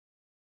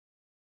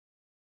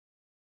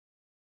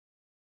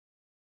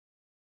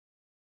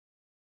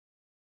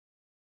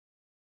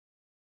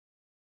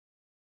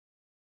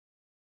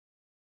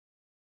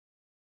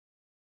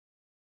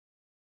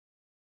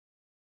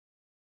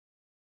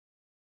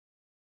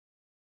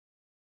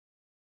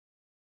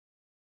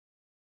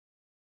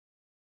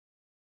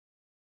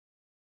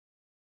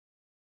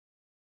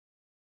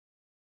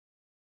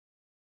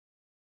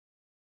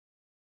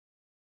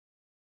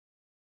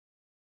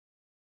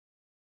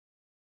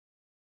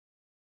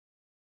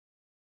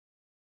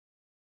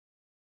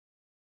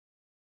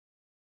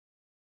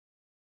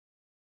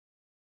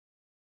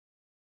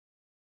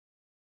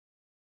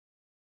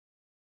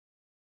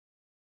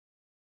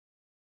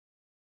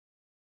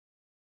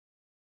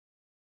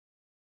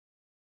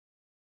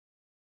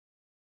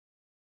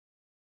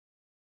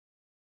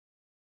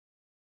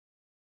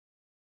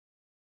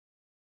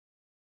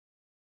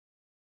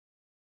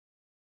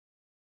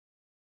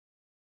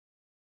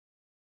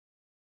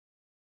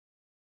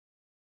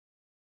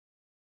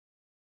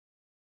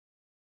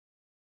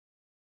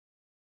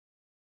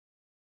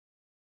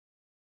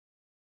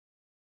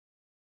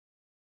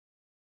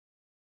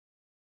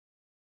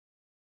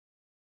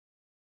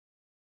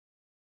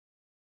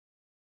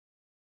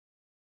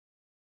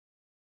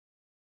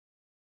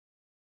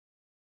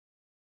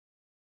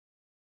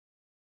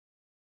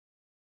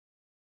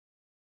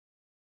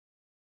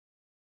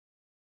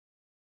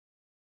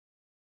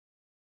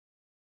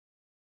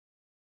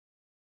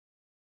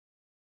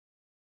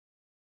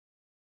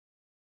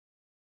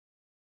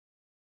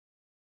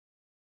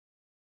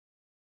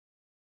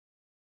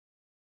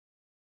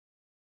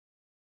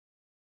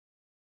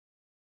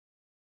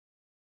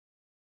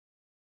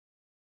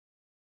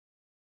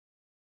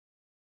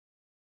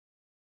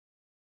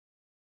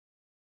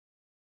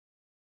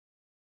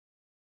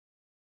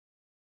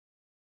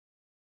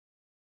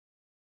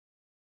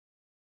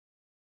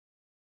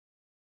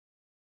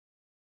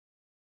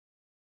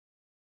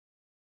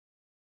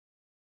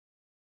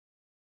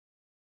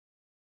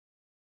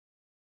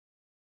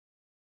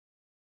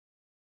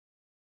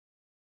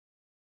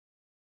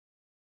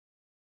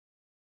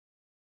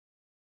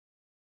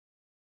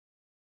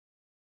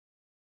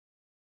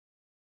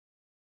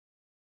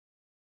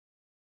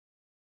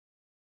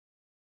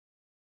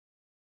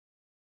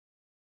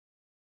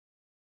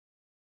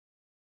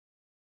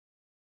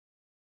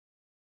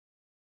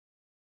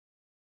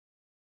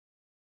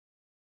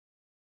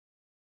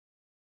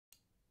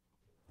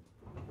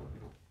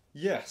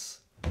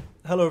Yes.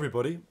 Hello,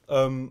 everybody.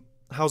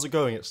 How's it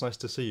going? It's nice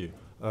to see you.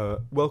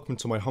 Welcome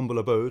to my humble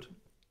abode.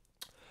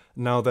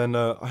 Now then,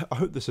 I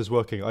hope this is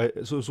working.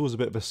 It was always a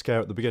bit of a scare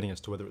at the beginning as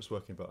to whether it's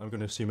working, but I'm going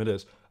to assume it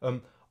is.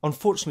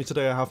 Unfortunately,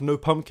 today I have no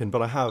pumpkin,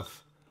 but I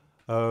have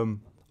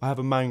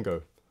a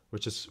mango,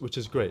 which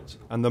is great,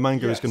 and the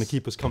mango is going to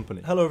keep us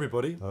company. Hello,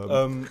 everybody.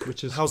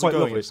 Which is how's it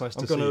going? Lovely. It's nice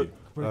to see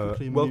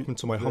you. Welcome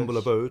to my humble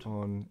abode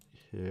on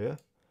here,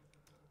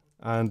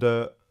 and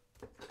I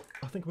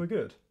think we're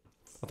good.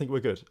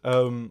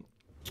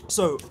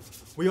 So,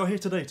 we are here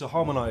today to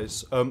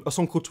harmonise a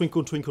song called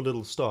Twinkle, Twinkle,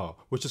 Little Star,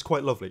 which is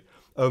quite lovely.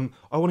 I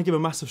want to give a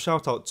massive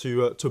shout out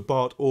to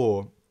Bart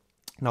Orr.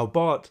 Now,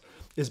 Bart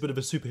is a bit of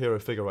a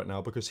superhero figure right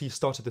now because he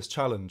started this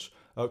challenge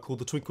called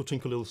the Twinkle,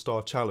 Twinkle, Little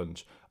Star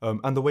Challenge.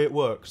 And the way it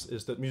works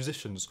is that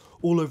musicians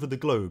all over the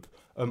globe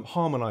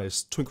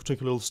harmonise Twinkle,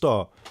 Twinkle, Little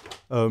Star.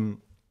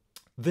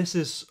 This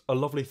is a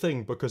lovely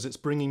thing because it's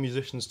bringing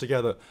musicians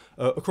together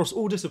across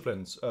all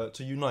disciplines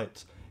to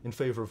unite in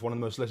favour of one of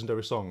the most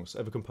legendary songs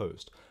ever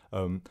composed.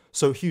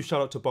 So huge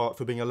shout out to Bart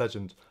for being a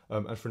legend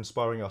and for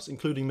inspiring us,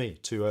 including me,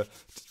 to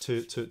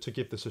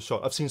give this a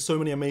shot. I've seen so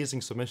many amazing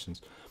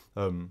submissions.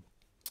 And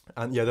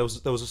yeah, there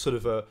was a sort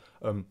of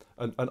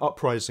an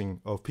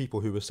uprising of people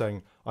who were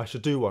saying I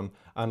should do one,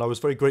 and I was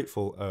very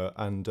grateful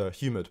and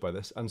humoured by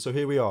this. And so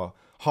here we are,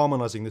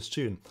 harmonising this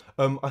tune.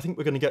 I think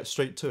we're going to get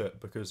straight to it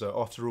because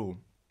after all,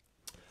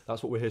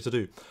 that's what we're here to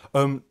do.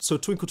 So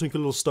Twinkle Twinkle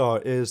Little Star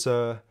is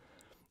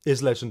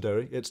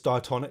legendary. It's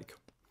diatonic,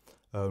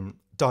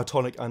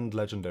 and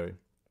legendary.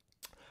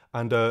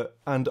 And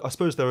I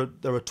suppose there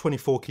are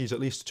 24 keys at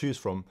least to choose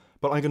from,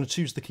 but I'm going to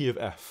choose the key of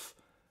F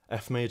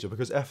major,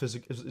 because F is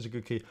a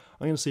good key.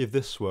 I'm going to see if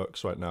this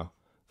works right now.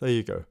 There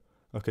you go.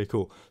 Okay,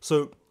 cool.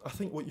 So I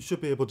think what you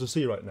should be able to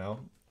see right now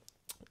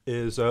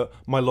is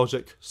my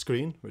Logic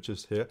screen, which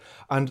is here,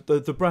 and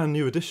the brand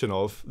new edition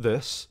of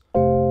this,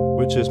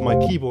 which is my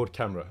keyboard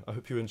camera. I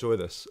hope you enjoy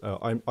this.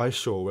 I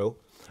sure will.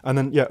 And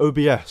then, yeah,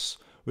 OBS,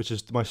 which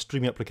is my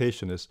streaming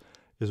application, is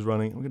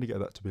running. I'm going to get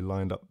that to be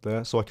lined up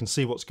there so I can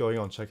see what's going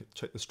on. Check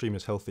the stream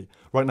is healthy.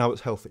 Right now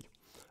it's healthy.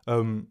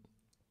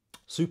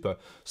 Super.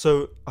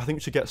 So I think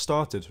we should get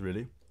started,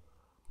 really.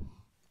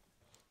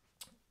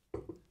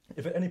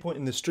 If at any point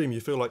in this stream you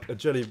feel like a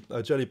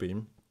jelly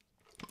bean,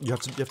 you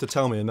have to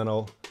tell me, and then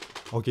I'll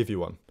give you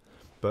one.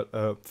 But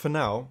for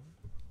now,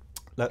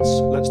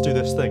 let's do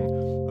this thing.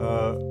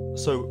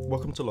 So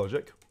welcome to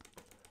Logic,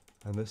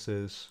 and this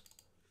is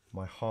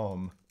my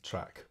harm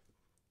track.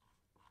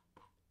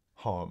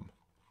 Harm,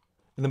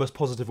 in the most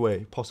positive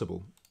way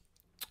possible.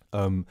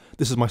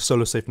 This is my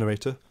solo safe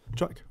narrator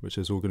track, which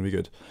is all going to be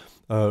good.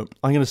 I'm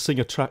going to sing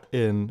a track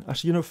in...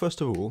 Actually, you know,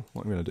 first of all,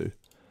 what I'm going to do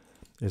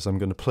is I'm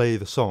going to play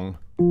the song.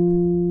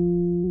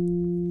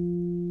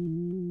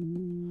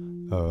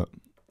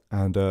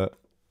 And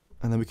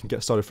then we can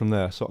get started from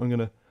there. So I'm going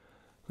to...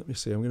 Let me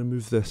see, I'm going to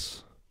move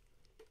this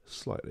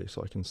slightly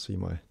so I can see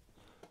my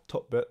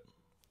top bit.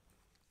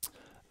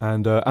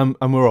 And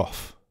we're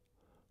off.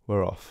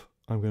 We're off.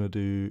 I'm going to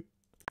do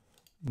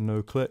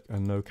no click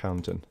and no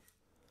counting.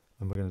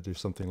 And we're going to do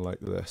something like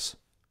this.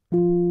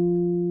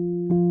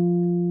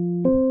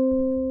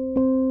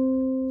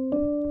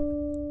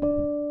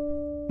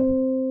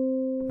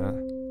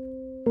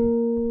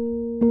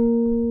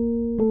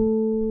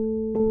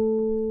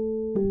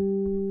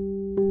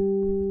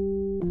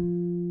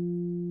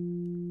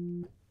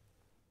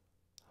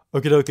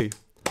 Okie dokie.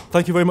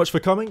 Thank you very much for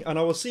coming, and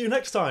I will see you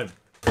next time.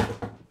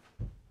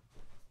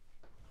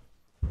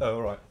 Oh,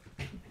 all right.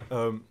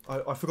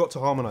 I forgot to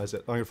harmonise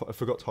it. I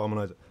forgot to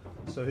harmonise it.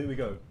 So here we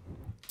go.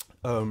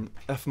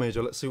 F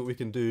major. Let's see what we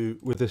can do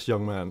with this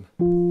young man.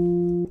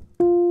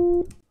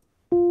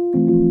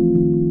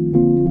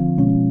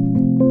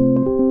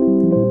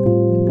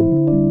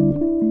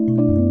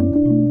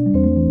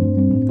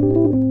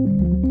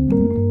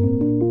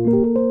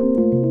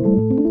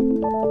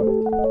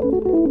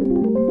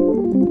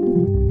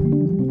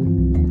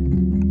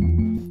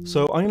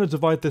 So I'm going to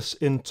divide this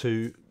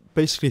into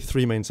basically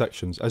three main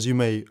sections, as you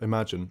may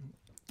imagine.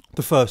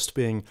 The first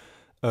being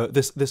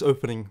this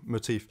opening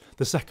motif,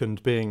 the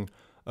second being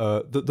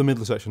the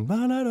middle section,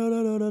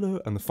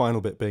 and the final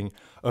bit being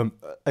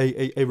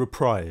a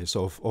reprise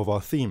of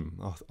our theme,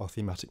 our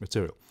thematic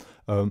material.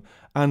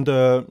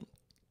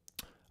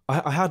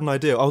 I had an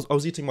idea. I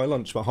was eating my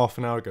lunch about half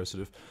an hour ago,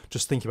 sort of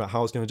just thinking about how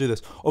I was going to do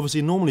this.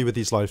 Obviously, normally with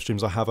these live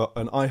streams, I have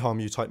an I harm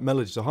you type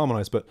melody to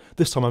harmonise, but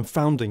this time I'm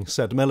founding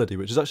said melody,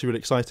 which is actually really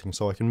exciting,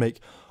 so I can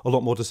make a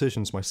lot more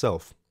decisions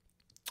myself.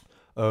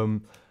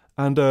 I'm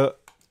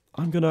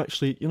going to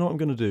actually, you know what I'm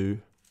going to do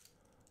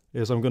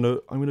is I'm going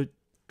to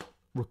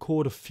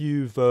record a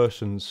few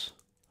versions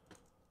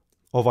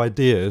of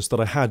ideas that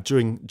I had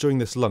during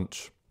this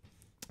lunch.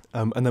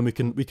 And then we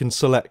can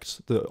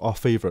select our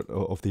favourite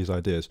of these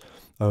ideas.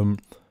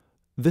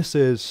 This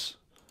is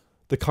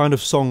the kind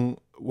of song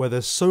where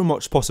there's so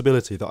much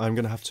possibility that I'm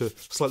going to have to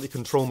slightly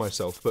control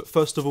myself. But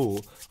first of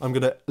all, I'm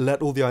going to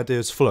let all the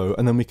ideas flow,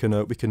 and then we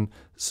can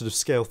sort of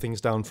scale things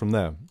down from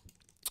there.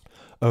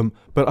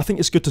 But I think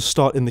it's good to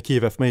start in the key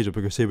of F major,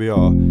 because here we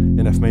are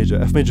in F major.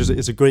 F major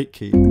is a great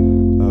key.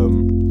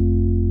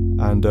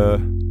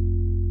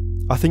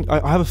 I think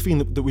I have a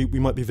feeling that we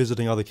might be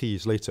visiting other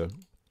keys later.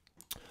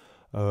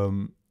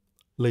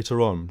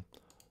 Later on.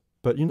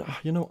 But you know,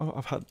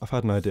 I've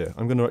had an idea.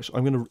 I'm gonna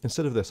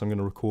instead of this, I'm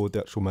gonna record the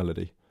actual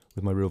melody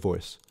with my real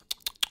voice.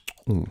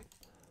 It's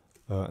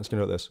gonna go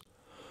like this.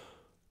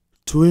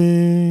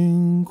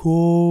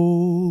 Twinkle,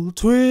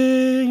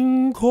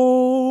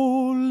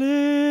 twinkle,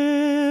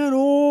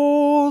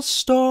 little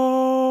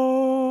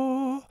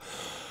star,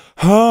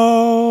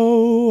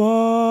 how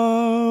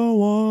I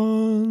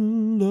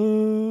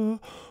wonder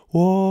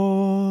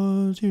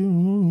what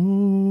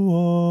you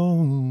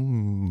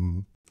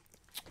are.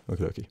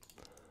 Okay.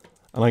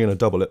 And I'm going to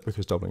double it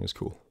because doubling is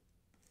cool.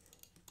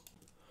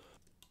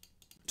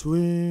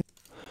 Twinkle,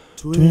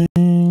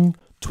 twinkle,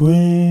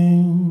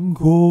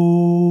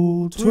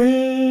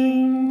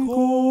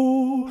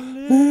 twinkle,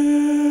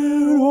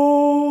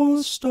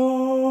 little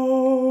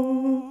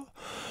star,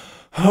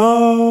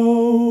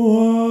 how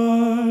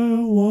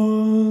I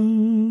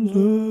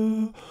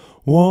wonder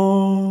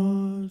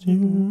what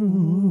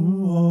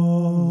you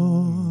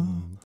are.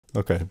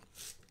 Okay.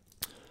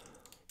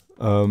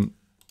 I'm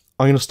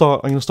gonna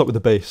start with the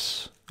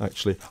bass.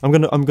 Actually, I'm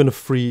gonna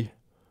free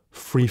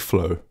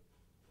flow,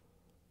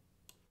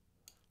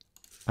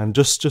 and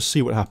just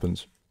see what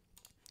happens.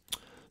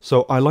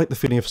 So I like the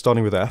feeling of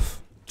starting with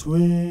F.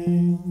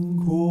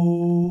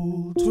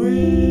 Twinkle,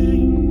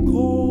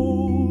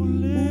 twinkle,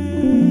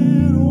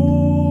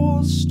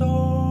 little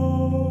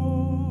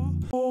star.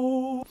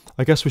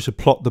 I guess we should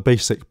plot the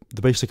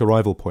basic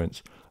arrival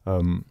point.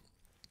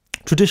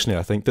 Traditionally,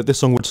 I think that this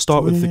song would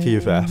start with the key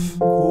of F,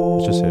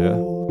 which is here,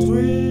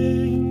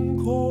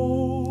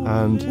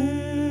 and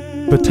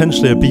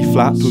potentially a B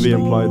flat would be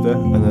implied there,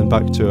 and then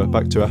back to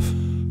F.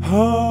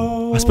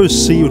 I suppose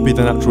C would be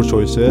the natural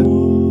choice here,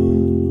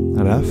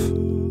 and F,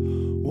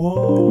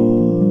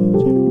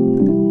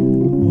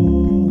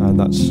 and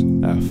that's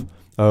F.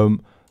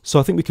 So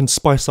I think we can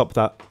spice up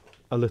that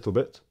a little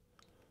bit,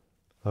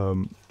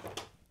 and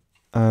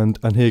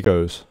here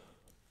goes.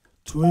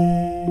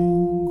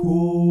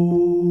 Twinkle,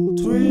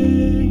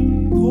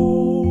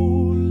 twinkle,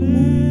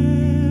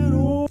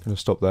 little. I'm gonna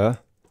stop there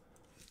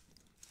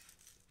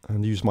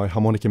and use my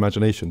harmonic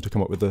imagination to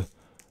come up with a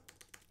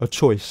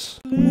choice.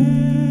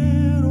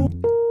 Little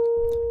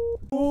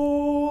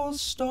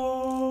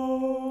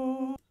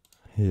star,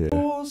 here.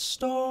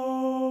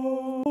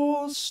 Star,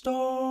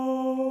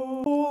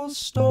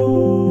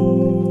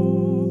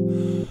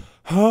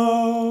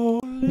 how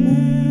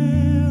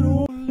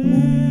little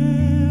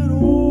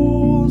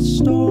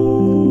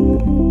star,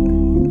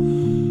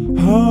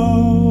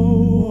 how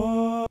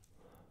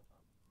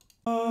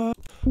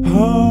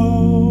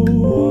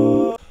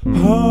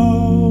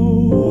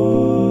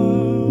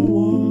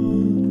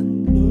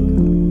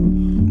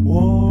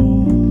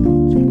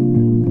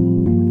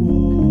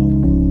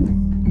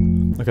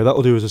Okay,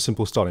 that'll do as a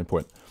simple starting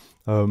point.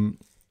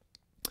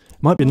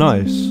 Might be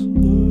nice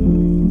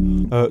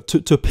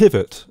to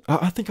pivot.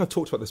 I think I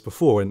talked about this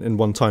before in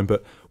one time,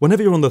 but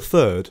whenever you're on the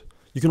third,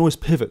 you can always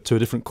pivot to a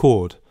different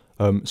chord.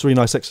 It's a really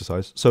nice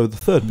exercise. So the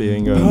third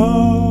being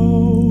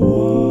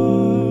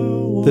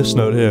this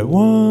note here.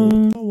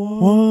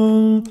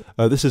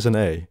 This is an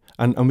A,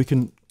 and we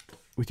could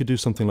do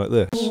something like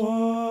this. Do you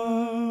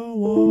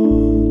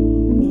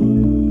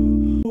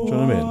know what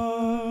I mean?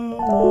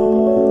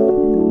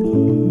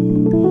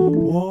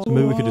 So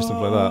maybe we could do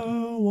something like that.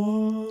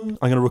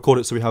 I'm going to record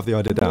it so we have the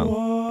idea down.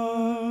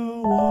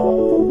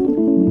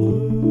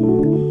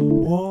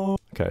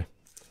 Okay.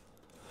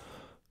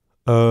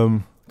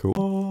 Cool.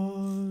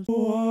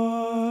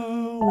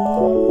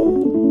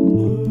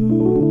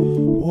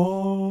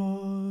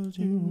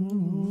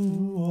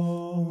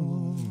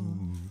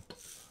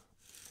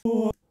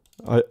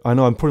 I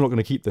know I'm probably not going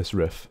to keep this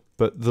riff,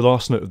 but the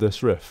last note of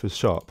this riff is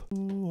sharp.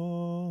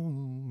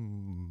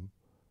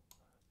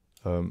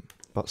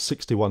 About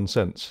 61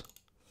 cents.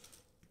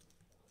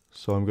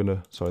 So I'm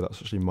gonna, sorry,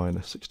 that's actually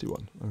minus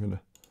 61. I'm gonna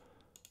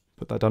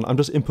put that down. I'm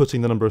just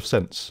inputting the number of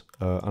cents,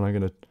 and I'm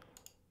gonna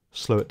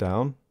slow it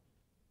down.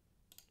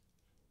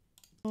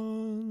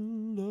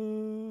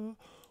 Okay,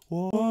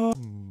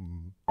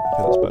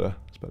 that's better.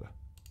 That's better.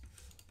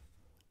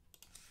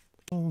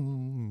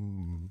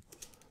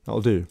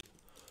 That'll do.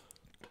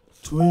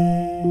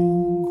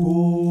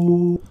 Twinkle.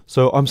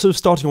 So I'm sort of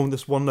starting on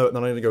this one note, and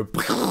then I'm gonna go.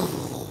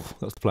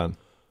 That's the plan.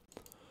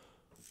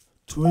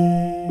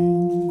 Twinkle,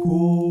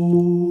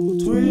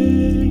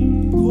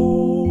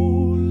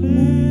 twinkle,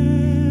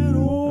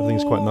 little.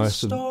 Everything's quite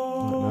nice and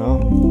right now.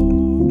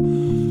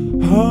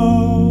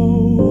 How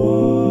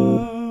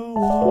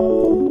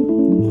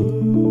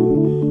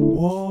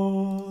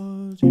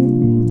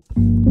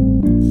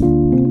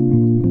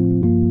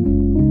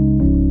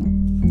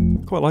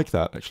quite like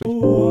that, actually.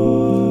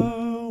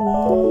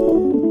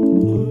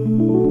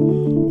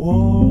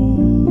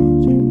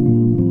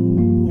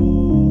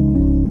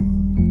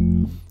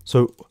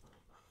 So,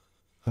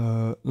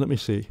 let me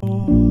see.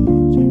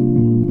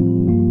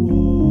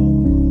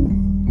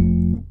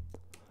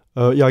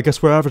 Yeah, I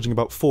guess we're averaging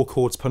about 4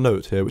 chords per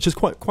note here, which is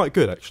quite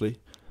good actually.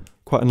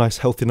 Quite a nice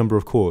healthy number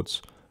of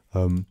chords.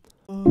 And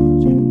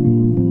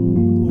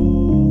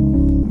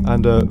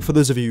for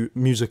those of you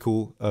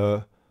musical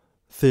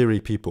theory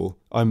people,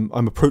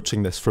 I'm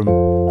approaching this from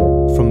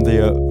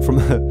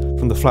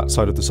the flat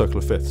side of the circle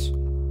of fifths.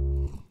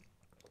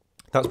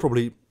 That's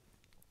probably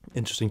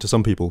interesting to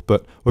some people,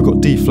 but we've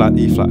got D flat,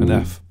 E flat, and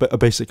F, but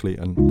basically,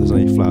 and there's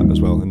an A flat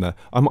as well in there.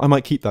 I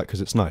might keep that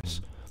because it's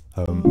nice.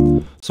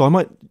 So I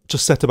might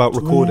just set about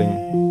recording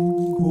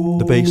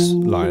the bass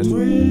line.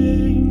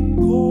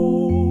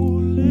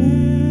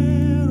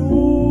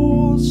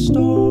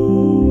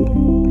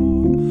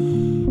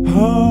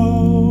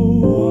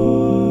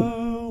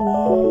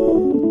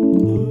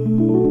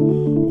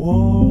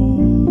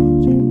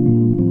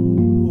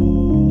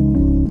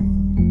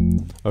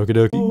 Okie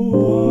dokie.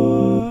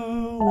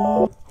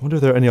 I wonder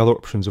if there are any other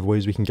options of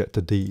ways we can get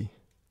to D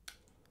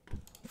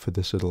for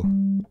this little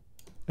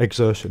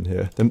exertion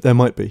here. There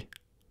might be.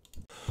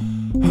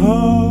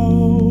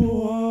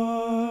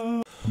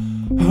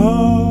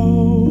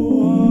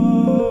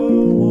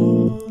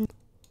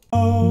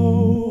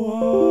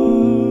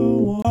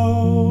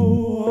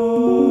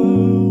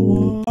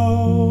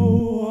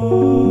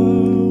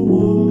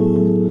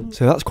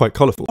 So that's quite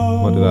colourful.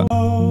 Might do that.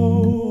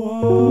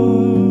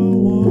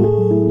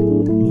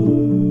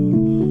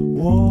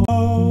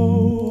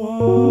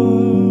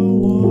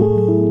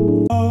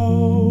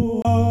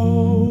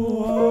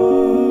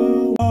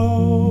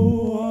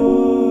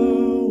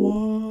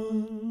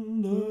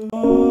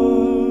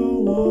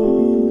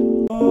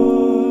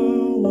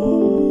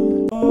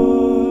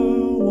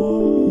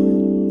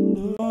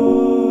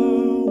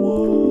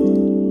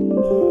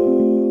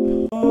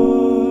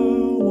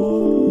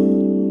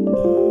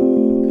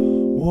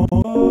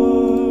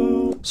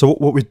 So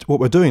what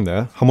we're doing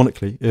there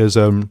harmonically is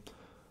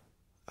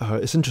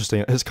it's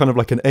interesting. It's kind of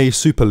like an A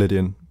super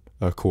Lydian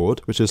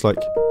chord, which is like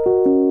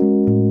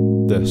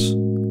this,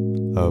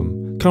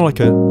 kind of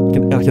like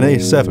an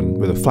A7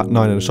 with a flat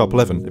 9 and a sharp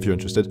 11, if you're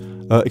interested.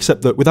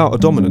 Except that without a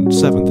dominant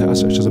seventh, it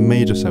actually has a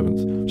major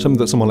seventh. Something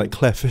that someone like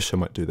Claire Fisher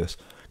might do this.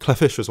 Claire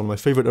Fisher is one of my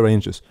favourite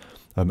arrangers.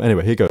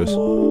 Anyway, here goes.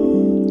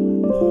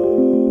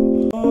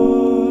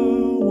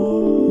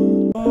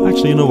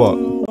 Actually, you know what?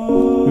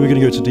 We were going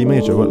to go to D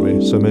major, weren't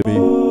we? So maybe.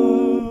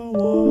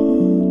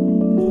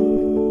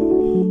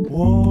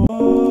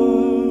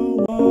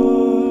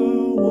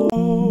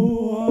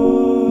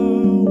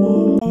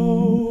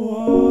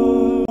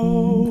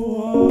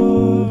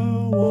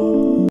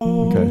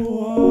 Okay.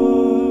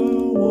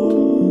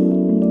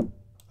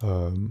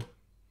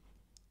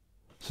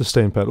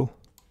 Sustain pedal.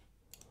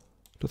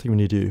 Don't think we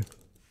need you.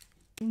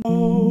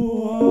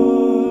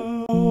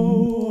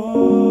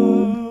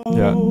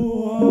 Yeah.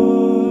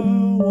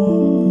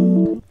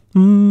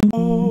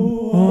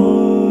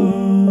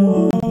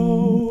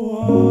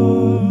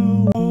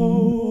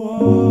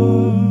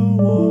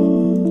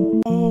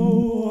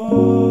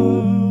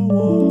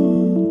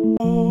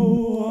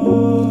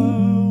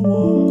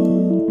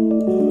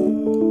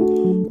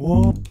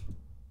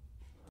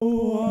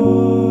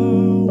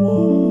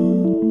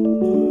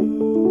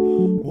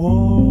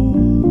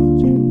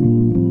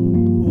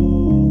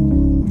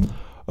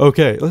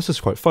 Okay, this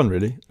is quite fun,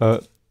 really.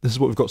 This is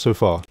what we've got so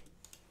far.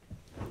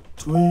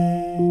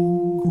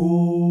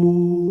 Twinkle,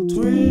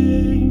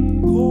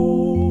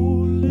 twinkle,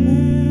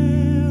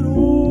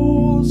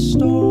 little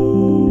star,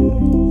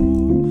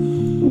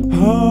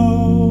 how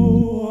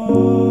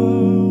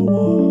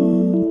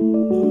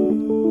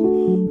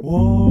I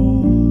wonder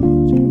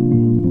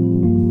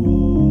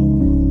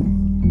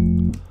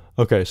what.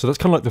 Okay, so that's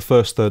kind of like the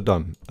first third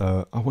done.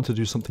 I want to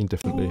do something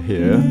differently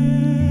here.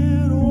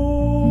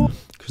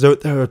 Because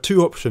there are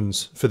 2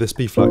 options for this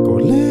B flat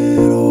chord.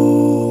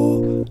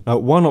 Little. Now,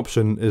 one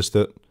option is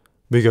that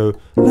we go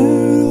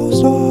little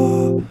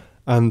star,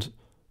 and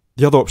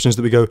the other option is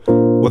that we go.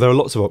 Well, there are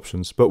lots of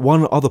options, but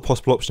one other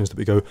possible option is that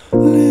we go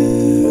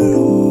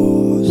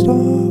little star,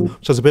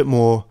 which has a bit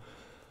more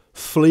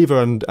flavour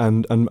and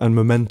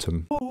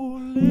momentum.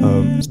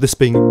 So this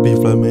being B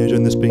flat major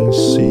and this being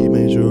C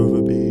major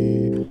over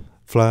B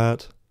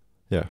flat.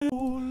 Yeah.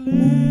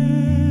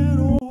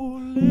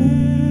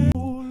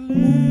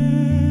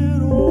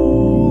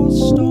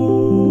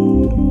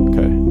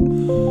 Okay.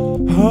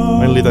 I'm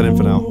going to leave that in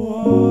for now.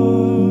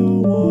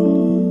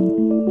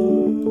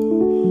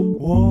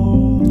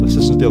 Let's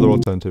listen to the other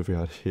alternative we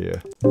had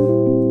here.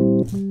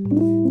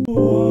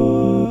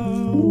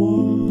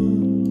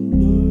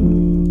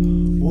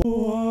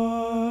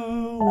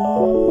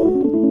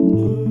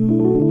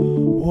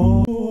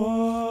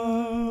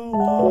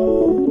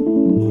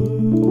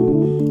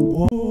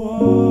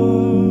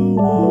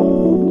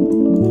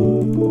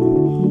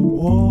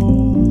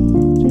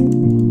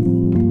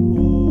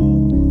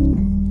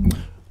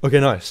 Okay,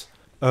 nice.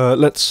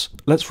 Let's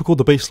record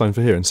the bass line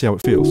for here and see how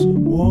it feels.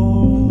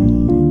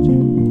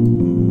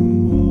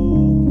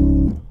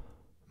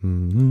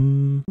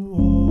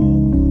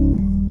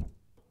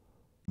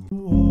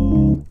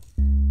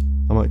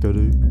 I might go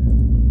to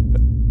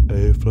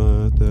A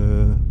flat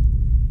there.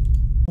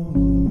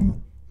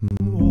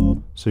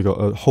 So you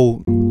got a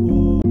whole.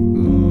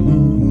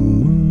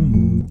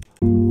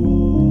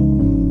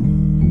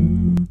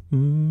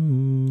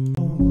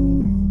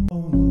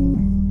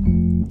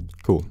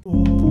 Cool.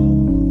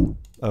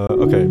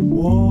 Okay.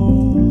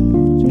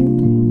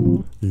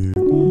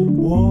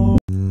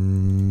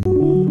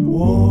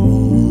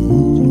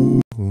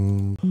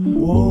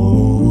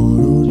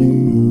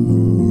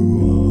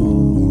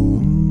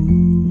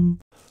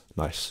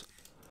 Nice.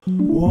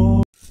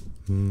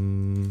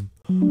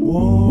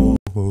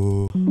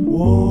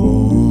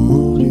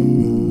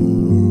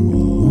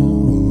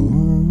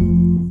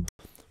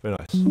 Very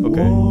nice.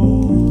 Okay.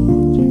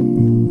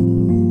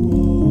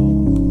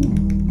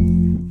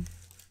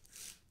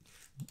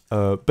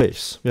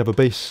 Bass. We have a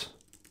bass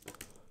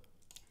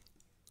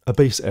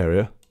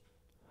area,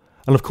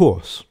 and of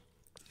course,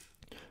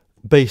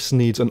 bass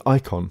needs an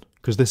icon,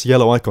 because this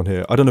yellow icon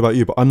here, I don't know about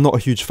you, but I'm not a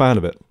huge fan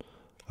of it.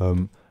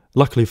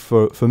 Luckily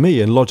for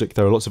me, in Logic,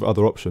 there are lots of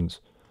other options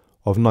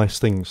of nice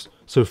things.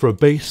 So for a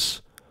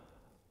bass,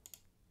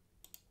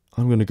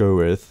 I'm going to go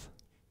with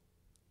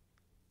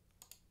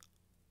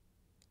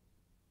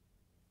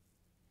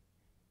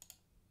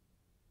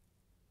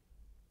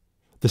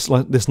this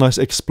nice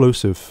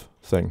explosive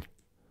thing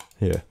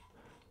here.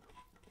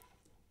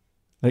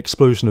 An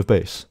explosion of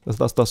bass.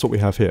 That's what we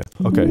have here.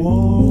 Okay.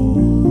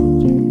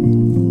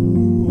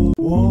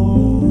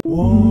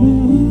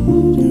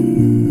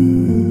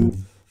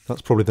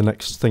 That's probably the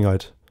next thing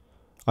I'd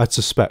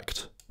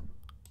suspect.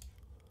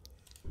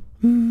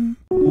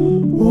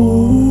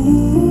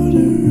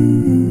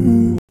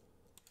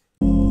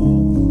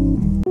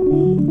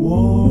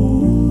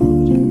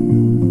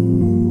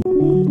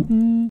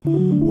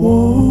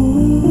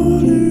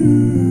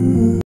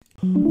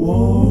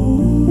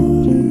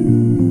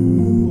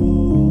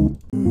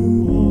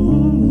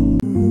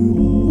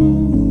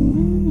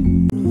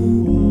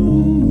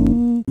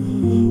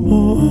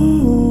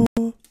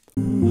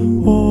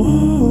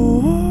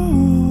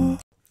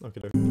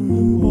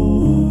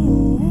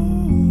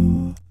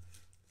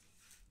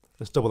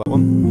 Let's double that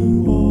one.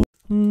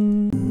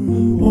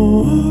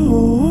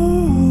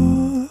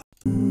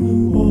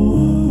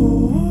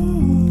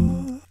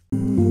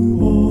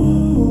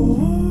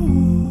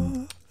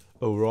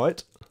 All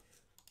right.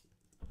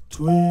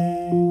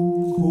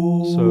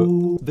 Twinkle.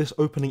 So this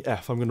opening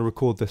F, I'm going to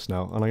record this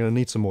now, and I'm going to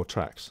need some more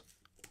tracks.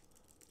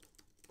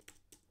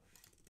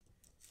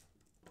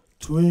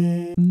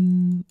 Oh,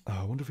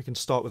 I wonder if we can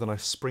start with a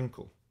nice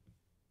sprinkle.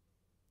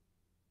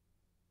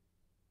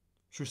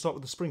 Should we start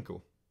with the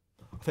sprinkle?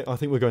 I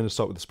think we're going to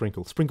start with the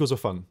sprinkle. Sprinkles are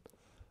fun.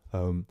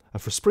 And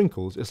for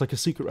sprinkles, it's like a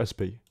secret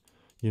recipe.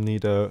 You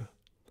need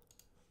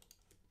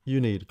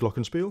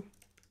glockenspiel.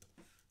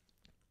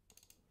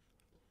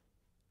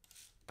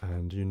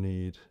 And you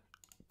need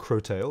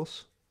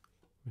crowtails,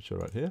 which are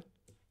right here.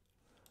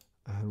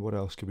 And what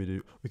else could we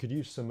do? We could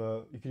use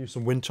some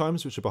wind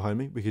chimes, which are behind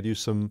me. We could use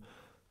some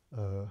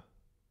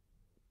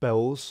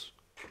bells.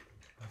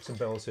 I have some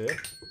bells here.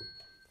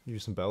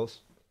 Use some bells.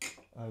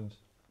 And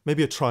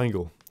maybe a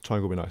triangle.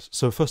 Triangle will be nice.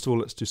 So first of all,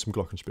 let's do some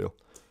glockenspiel.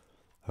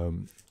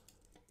 And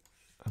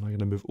I'm going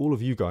to move all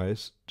of you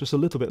guys just a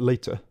little bit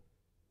later.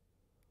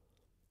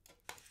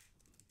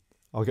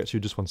 I'll get to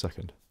you just 1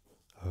 second.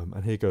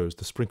 And here goes.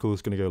 The sprinkle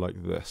is going to go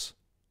like this.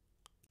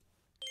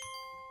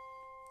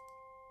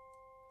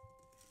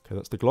 Okay,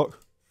 that's the glock.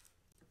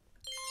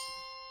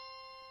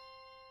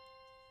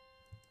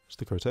 It's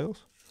the crowtails.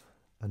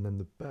 And then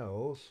the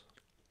bells.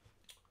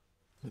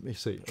 Let me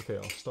see. Okay,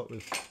 I'll start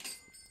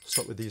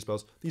with these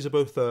bells. These are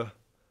both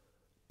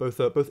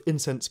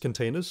incense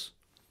containers.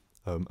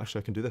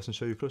 Actually, I can do this and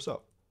show you close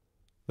up.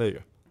 There you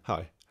go.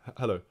 Hi.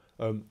 Hello.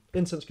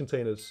 Incense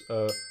containers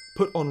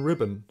put on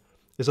ribbon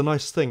is a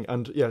nice thing,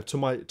 and yeah, to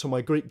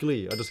my great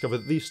glee, I discovered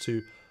that these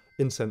two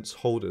incense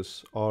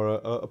holders are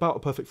about a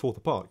perfect fourth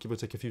apart, give or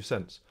take a few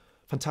cents.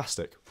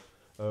 Fantastic.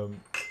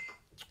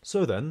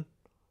 So then,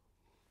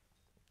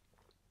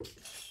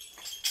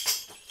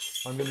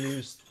 I'm going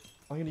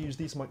to use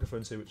these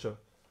microphones here, which are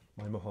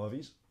my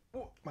Mojaves,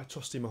 my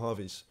trusty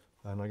Mojaves.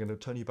 And I'm going to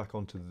turn you back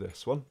onto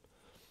this one.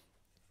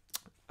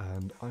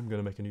 And I'm going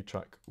to make a new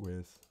track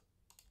with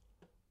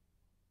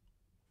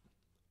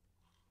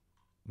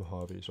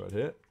Mojaves right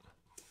here.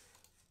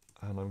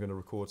 And I'm going to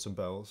record some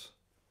bells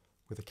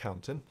with a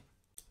count in.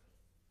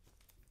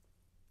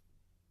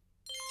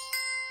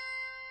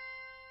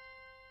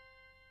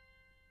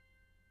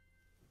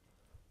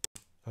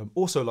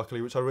 Also,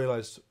 luckily, which I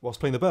realised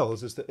whilst playing the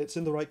bells, is that it's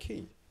in the right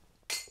key,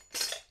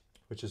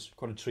 which is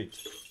quite a treat.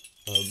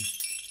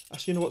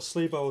 Actually, you know what?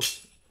 Sleigh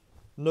bells,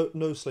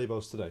 no sleigh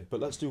bells today,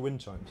 but let's do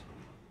wind chimes.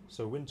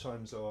 So wind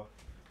chimes are,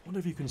 I wonder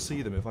if you can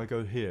see them if I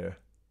go here.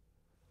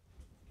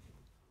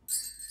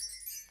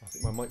 I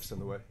think my mic's in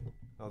the way.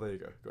 Oh, there you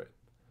go, great.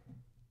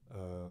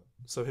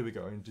 So here we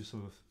go, I'm going to do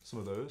some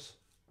of those.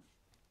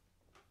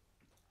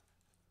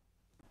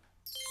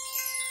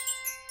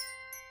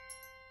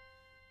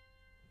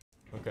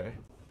 Okay.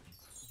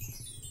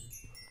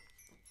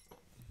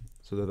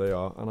 So there they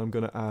are, and I'm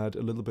going to add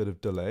a little bit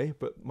of delay,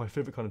 but my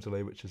favourite kind of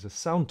delay, which is a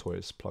Sound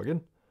Toys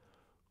plugin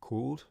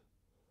called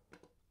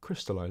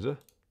crystallizer.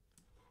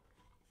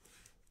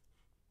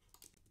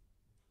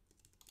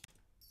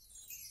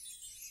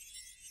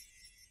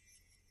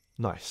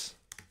 Nice.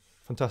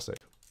 Fantastic.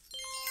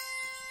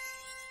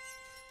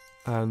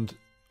 And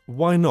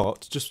why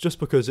not? Just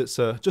because it's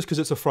a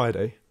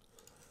Friday,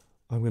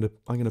 I'm gonna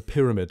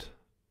pyramid.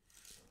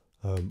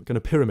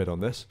 Gonna pyramid on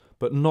this,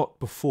 but not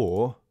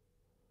before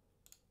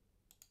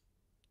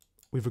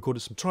we've recorded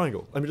some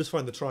triangle. Let me just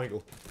find the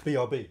triangle.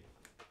 BRB.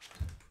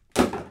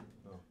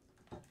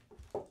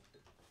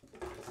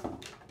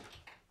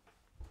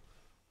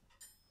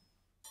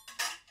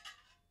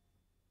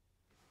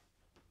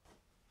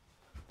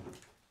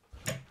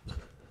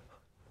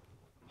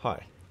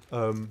 Hi.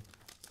 I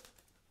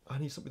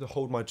need something to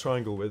hold my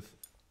triangle with,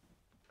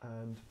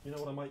 and you know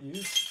what I might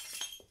use?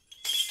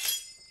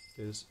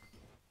 Is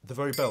the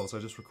very bells I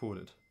just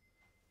recorded.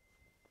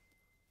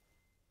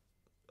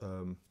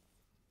 There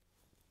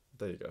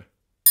you go.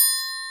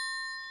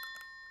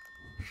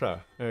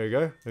 So, there you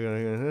go. We're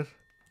going to get this.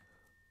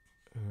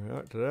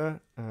 Right to there,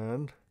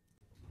 and...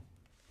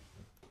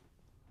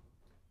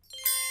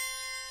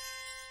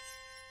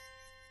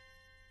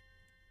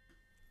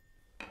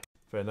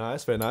 Very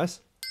nice, very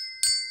nice.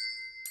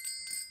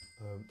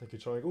 Thank you,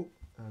 triangle,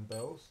 and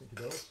bells. Thank you,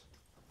 bells.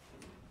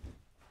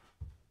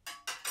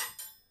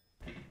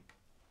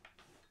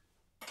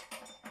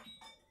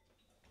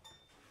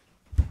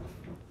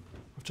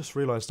 I've just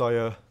realised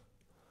I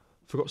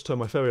forgot to turn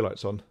my fairy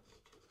lights on,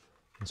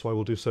 and so I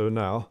will do so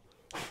now.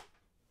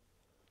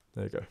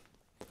 There you go.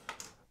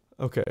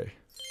 Okay.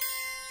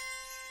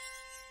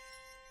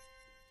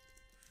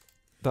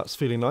 That's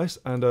feeling nice,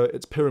 and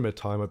it's pyramid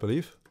time, I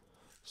believe.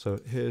 So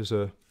here's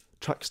a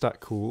track stack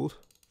called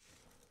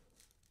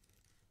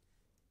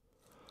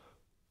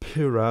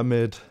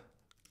Pyramid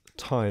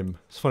Time.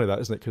 It's funny that,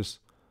 isn't it? Because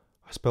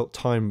I spelt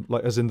time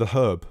like as in the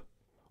herb,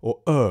 or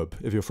herb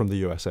if you're from the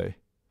USA.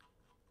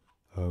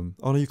 Oh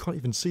no, you can't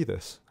even see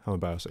this. How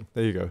embarrassing.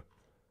 There you go.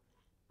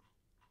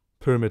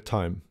 Pyramid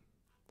Time.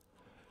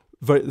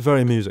 Very,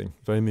 very amusing.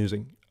 Very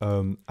amusing.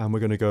 And we're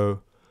going to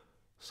go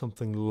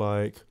something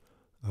like...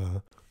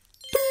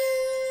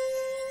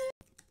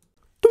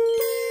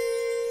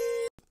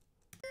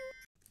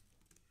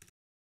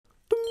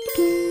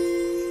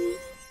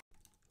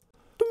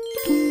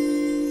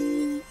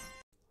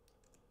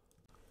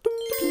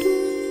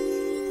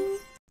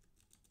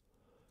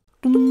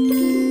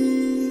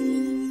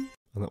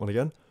 and that one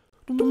again.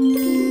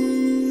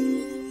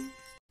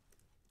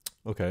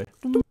 Okay.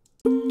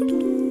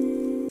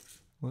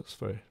 That's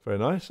very, very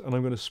nice. And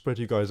I'm going to spread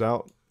you guys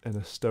out in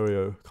a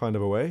stereo kind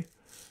of a way.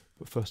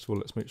 But first of all,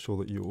 let's make sure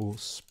that you all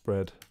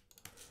spread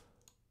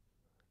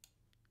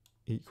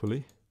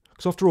equally.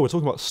 Because after all, we're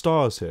talking about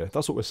stars here.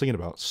 That's what we're singing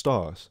about,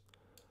 stars.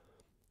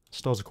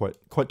 Stars are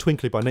quite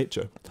twinkly by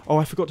nature. Oh,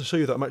 I forgot to show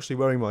you that I'm actually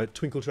wearing my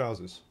Twinkle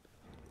trousers.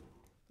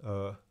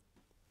 There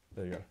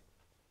you go.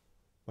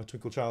 My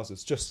Twinkle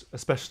trousers, just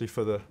especially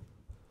for today.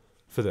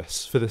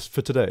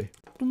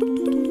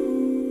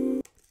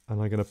 And I'm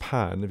going to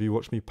pan, if you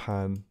watch me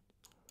pan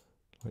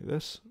like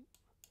this,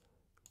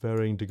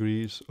 varying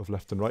degrees of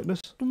left and rightness.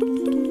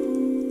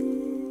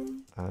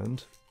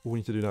 And all we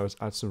need to do now is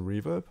add some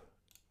reverb.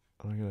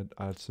 And I'm going to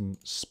add some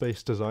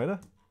Space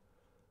Designer,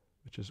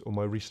 which is all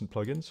my recent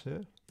plugins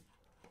here.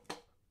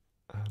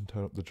 And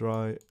turn up the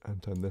dry,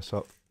 and turn this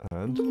up,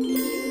 and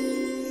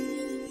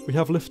we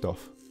have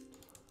liftoff.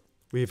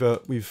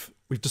 We've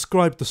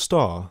described the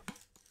star,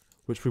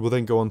 which we will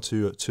then go on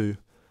to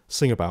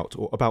sing about,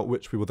 or about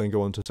which we will then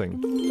go on to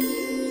sing.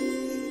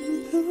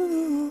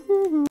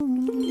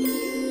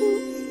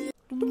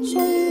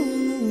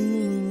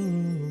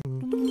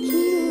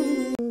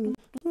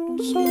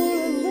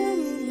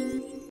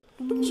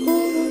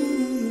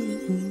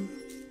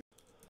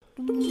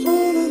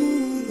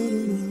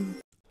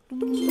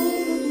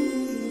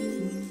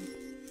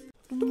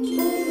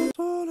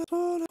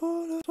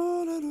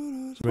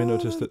 You may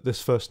notice that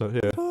this first note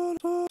here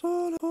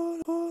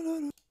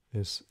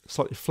is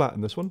slightly flat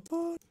in this one,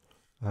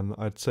 and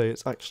I'd say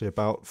it's actually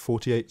about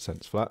 48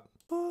 cents flat.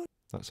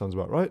 That sounds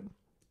about right.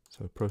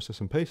 So process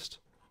and paste,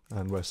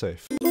 and we're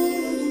safe.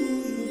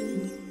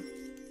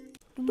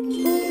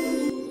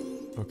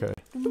 Okay.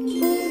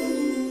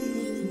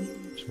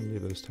 Just gonna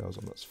leave those tails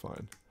on, that's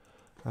fine.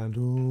 And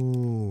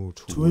ooh,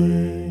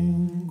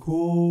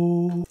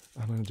 twinkle. And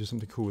I'm gonna do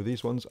something cool with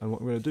these ones, and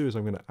what I'm gonna do is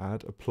I'm gonna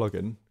add a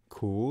plugin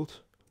called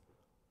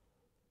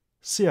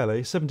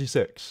CLA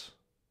 76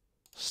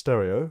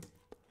 Stereo,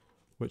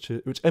 which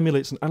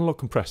emulates an analog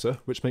compressor,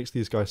 which makes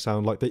these guys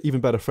sound like they're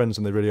even better friends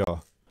than they really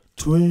are.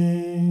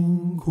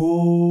 Twinkle,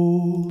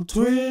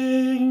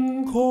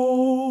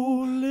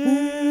 twinkle,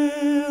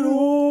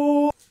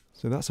 little.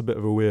 So that's a bit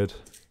of a weird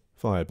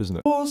vibe, isn't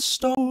it?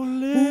 Star,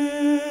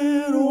 little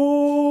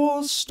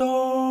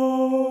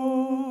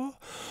star,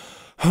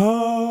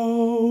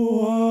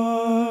 how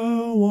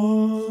I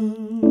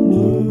wonder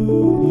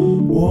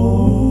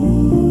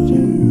what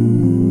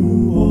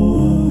you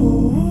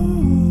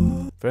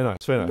are. Very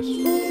nice, very nice.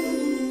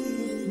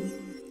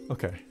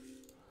 Okay.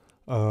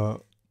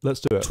 Let's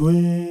do it.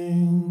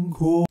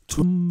 Twinkle,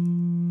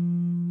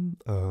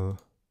 So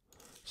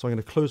I'm going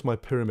to close my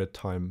pyramid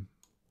time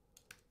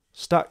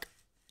stack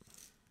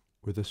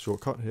with this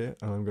shortcut here,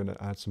 and I'm going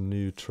to add some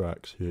new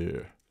tracks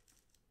here.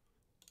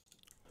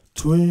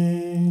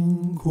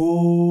 Twinkle,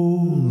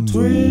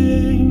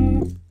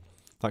 twinkle.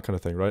 That kind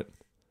of thing, right?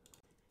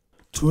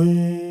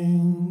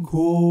 Twinkle,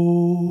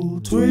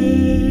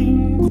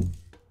 twinkle.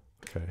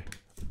 Okay.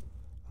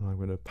 And I'm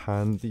going to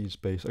pan these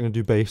bass. I'm going to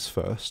do bass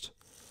first.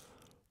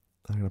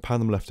 I'm going to pan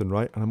them left and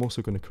right, and I'm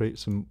also going to create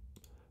some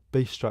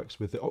bass tracks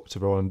with the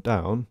octave on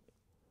down,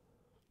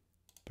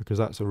 because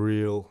it's a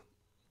real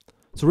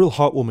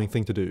heartwarming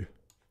thing to do.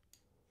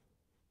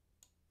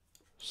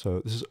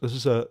 So this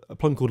is a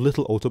plugin called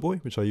Little Altar Boy,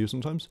 which I use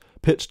sometimes.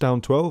 Pitch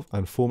down 12,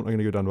 and form I'm going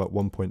to go down to about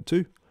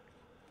 1.2.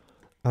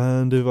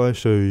 And if I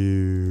show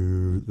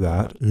you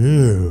that,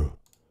 ew,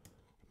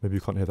 maybe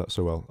you can't hear that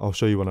so well. I'll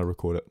show you when I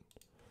record it.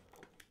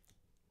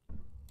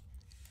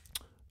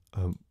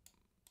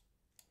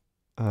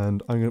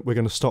 And we're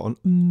going to start on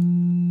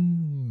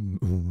and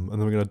then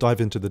we're going to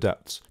dive into the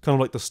depths, kind of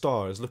like the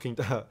stars looking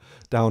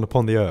down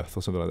upon the earth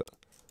or something like that.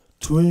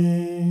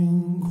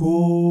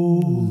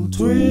 Twinkle,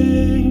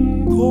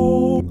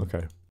 twinkle.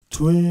 Okay.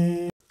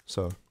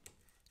 So.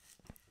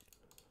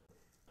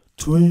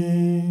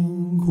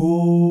 Twinkle,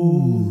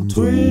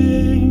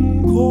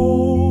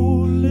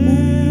 twinkle,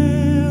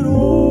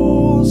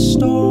 little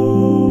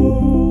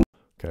star.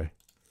 Okay.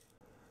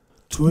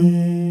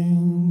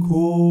 Twinkle,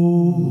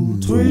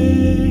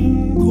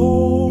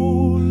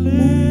 twinkle,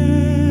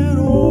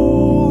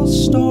 little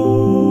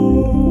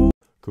star.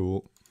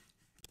 Cool.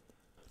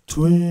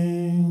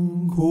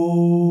 Twinkle,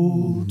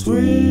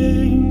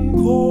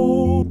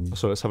 twinkle.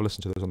 So let's have a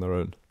listen to those on their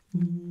own.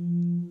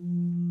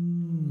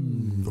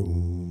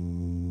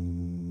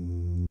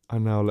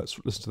 And now let's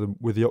listen to them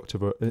with the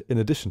octave in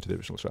addition to the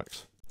original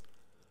tracks.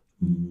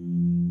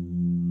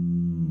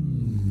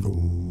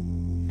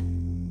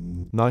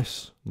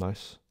 Nice,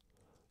 nice.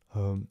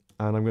 And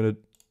I'm going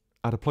to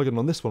add a plugin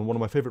on this one of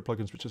my favorite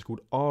plugins, which is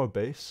called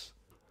R-Bass,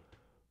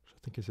 which I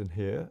think is in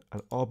here.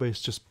 And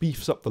R-Bass just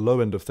beefs up the low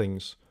end of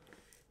things.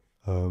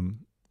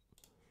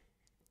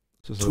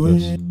 Just like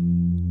this.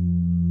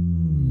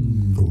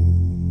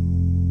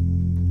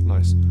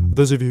 Nice.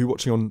 Those of you who are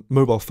watching on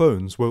mobile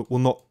phones will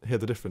not hear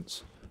the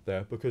difference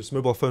there, because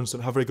mobile phones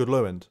don't have very good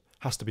low end,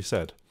 has to be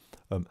said.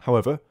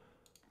 However,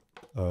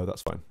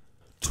 that's fine.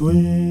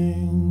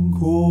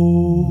 Twinkle,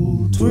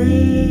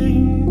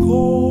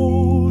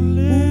 twinkle,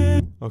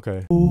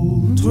 okay.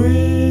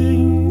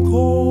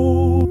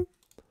 Twinkle,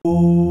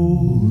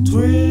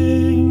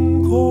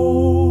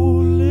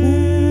 twinkle,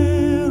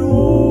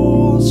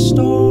 little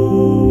star.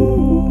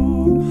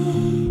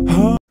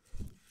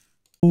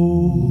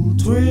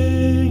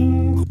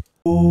 Twinkle,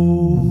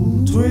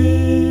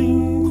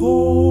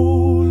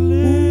 twinkle,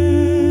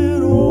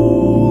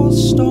 little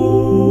star.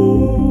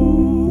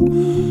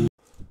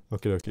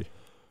 Okay, okay.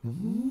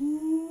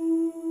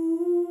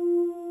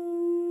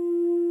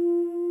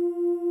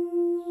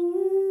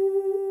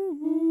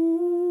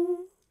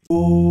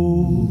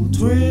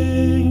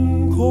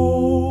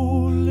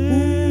 Twinkle,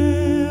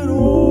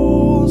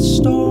 little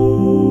star.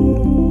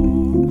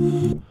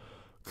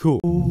 Cool.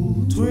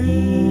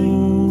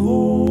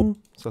 Twinkle.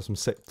 Let's have some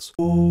sixths.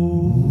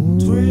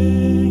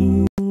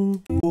 Twinkle,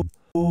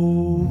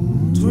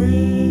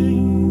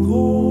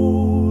 twinkle,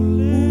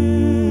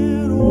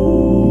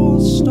 little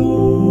star.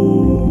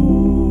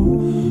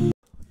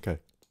 Okay.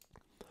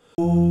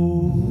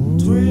 Twinkle,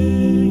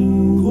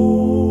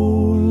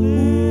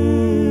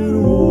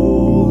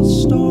 little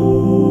star.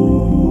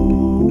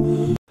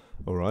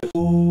 All right.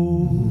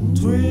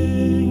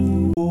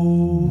 Twinkle,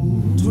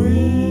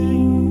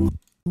 twinkle,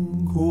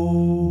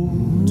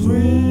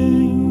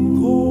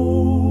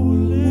 twinkle,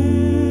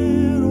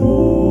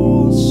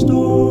 little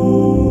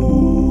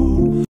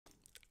star.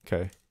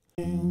 Okay.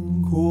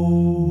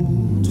 Twinkle,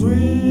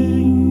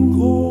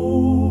 twinkle,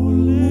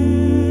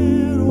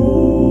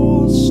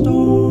 little star.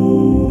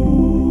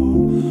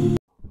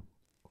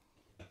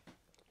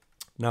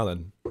 Now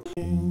then.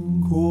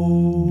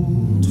 Twinkle,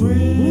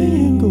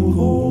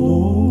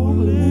 twinkle,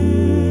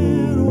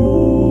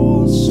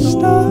 little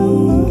star.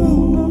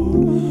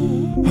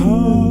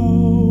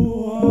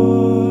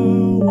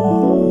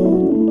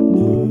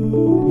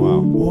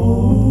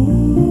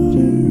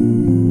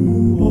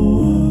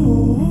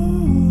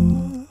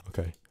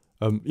 Okay.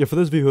 Yeah, for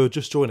those of you who are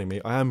just joining me,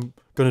 I am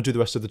going to do the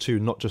rest of the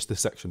tune, not just this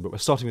section, but we're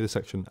starting with this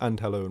section, and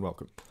hello and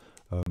welcome.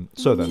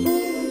 So then.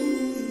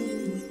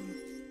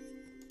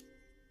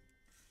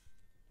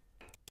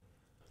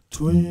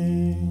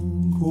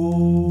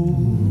 Twinkle,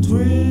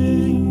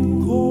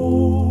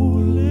 twinkle,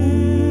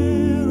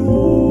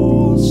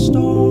 little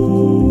star,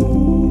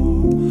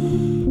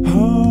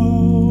 how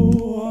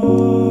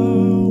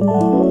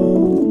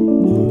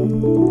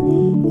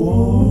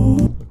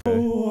I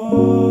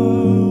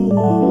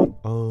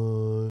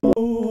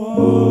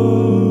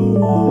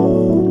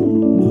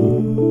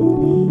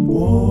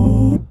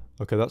wonder.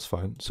 Okay, that's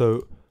fine.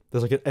 So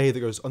there's like an A that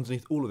goes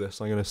underneath all of this.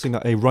 I'm going to sing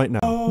that A right now.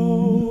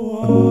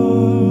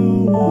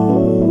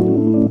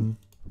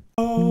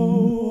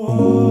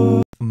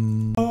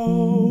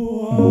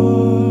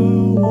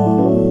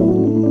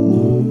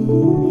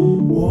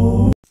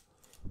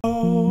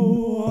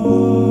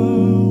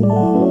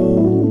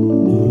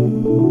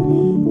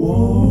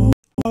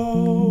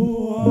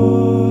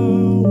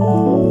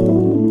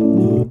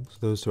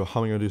 those two are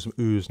humming. I'm gonna do some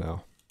oohs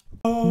now.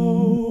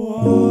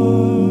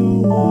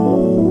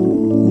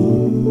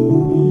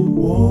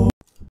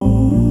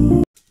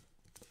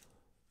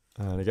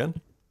 And again.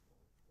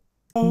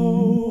 And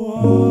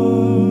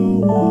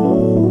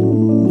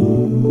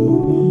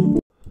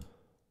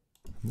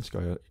this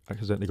guy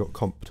accidentally got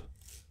comped.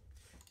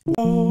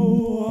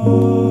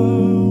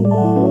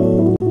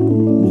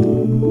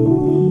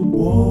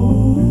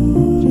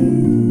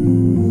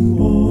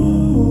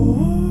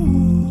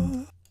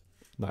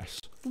 Nice.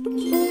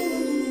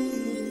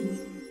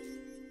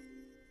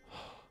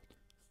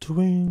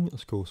 Twing.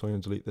 That's cool. So I'm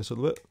going to delete this a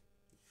little bit.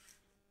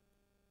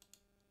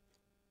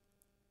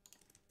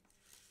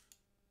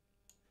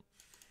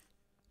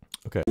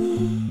 Okay.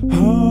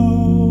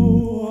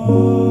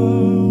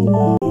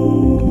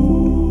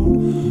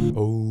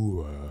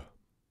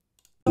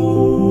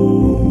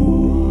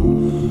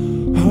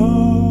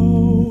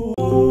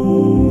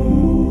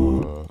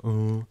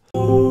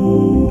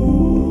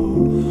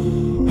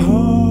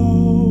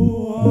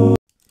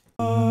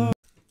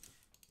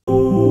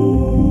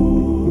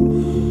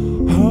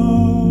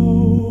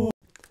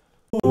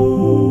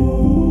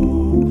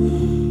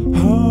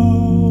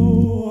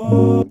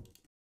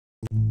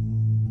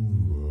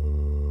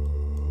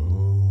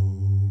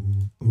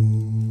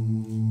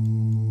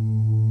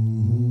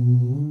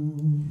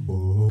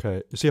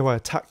 Okay, you see how I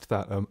attacked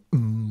that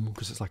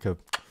because it's like a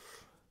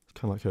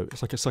kind of like a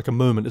it's like a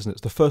moment, isn't it?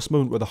 It's the first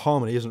moment where the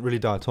harmony isn't really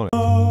diatonic. So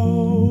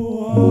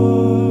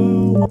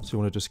you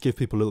want to just give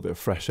people a little bit of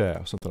fresh air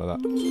or something like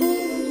that.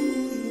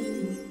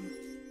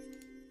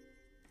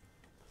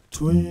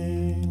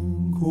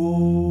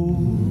 Twinkle,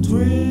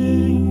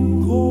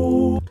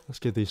 twinkle. Let's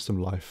give these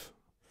some life.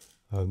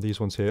 These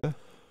ones here.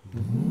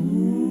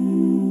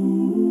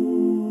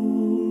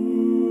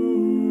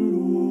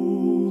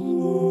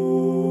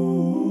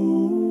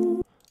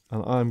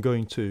 And I'm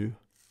going to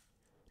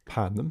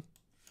pan them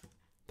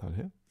down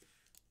here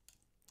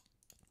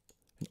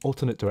in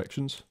alternate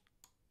directions.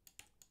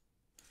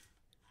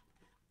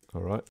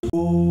 All right.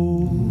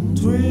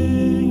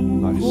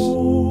 Nice.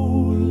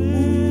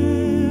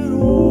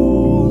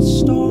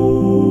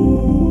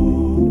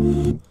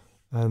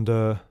 And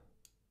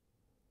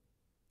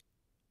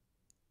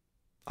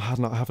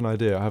I have an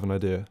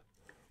idea,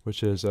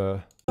 which is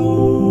how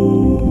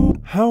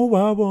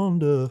I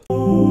wonder.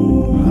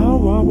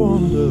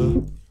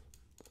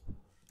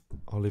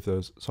 I'll leave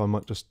those, so I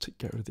might just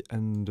get rid of the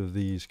end of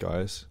these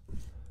guys.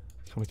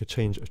 It's kind of like a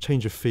change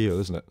of feel,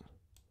 isn't it?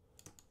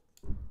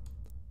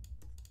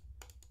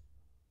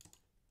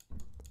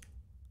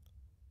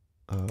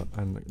 And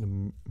I'm going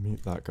to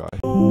mute that guy.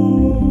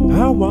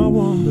 How I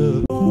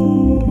wonder.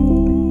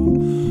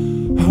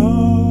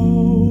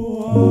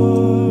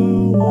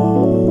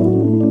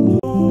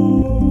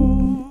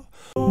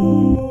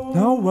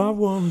 How I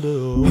wonder.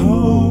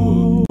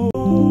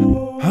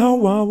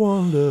 How I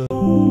wonder.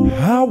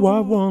 How I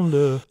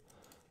wonder.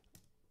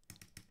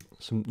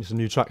 Some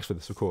new tracks for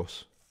this, of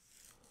course.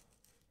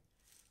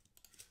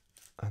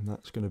 And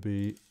that's going to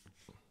be...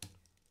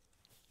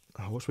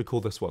 what should we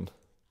call this one?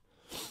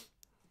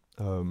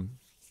 You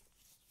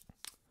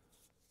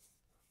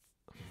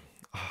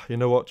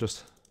know what?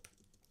 Just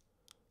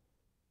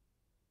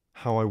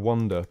How I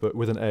Wonder, but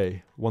with an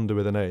A. Wonder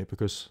with an A,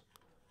 because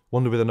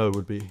Wonder with an O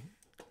would be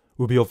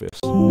obvious.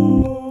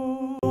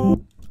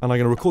 And I'm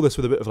going to record this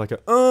with a bit of like a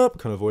up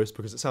kind of voice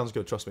because it sounds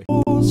good, trust me.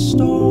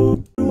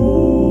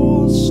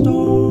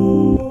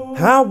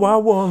 How I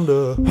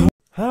wonder,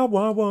 how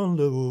I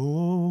wonder.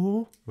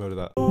 Where did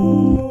that?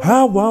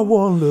 How I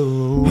wonder,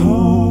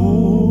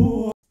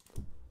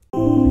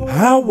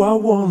 how I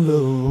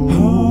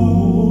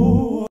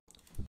wonder,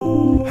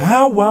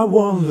 how I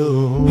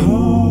wonder,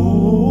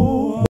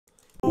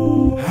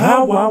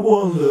 how I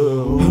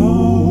wonder,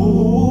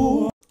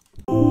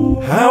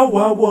 how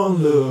I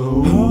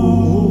wonder.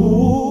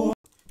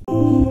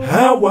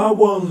 How I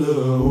wonder.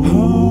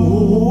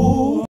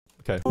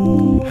 Okay.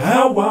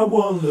 How I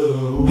wonder.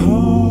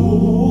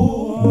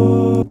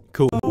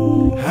 Cool.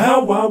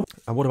 How I.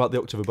 And what about the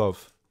octave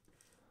above?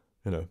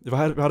 You know, if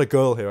I had a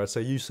girl here, I'd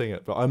say you sing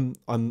it. But I'm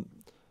on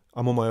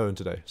my own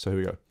today. So here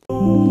we go.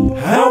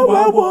 How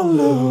I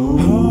wonder.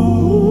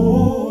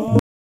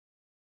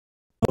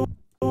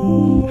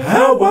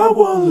 How I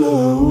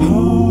wonder.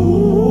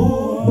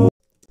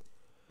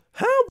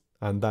 How.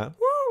 And that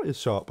is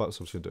sharp. But I'm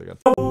just gonna do it again.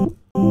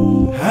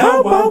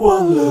 How I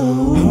wonder.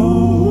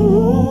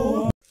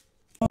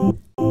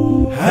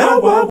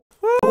 How I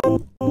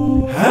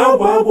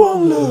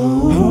wonder.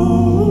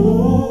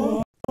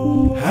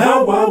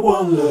 How I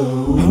wonder.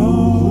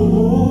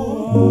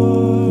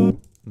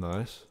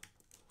 Nice.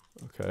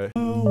 Okay.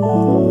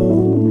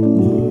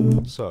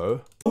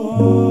 So.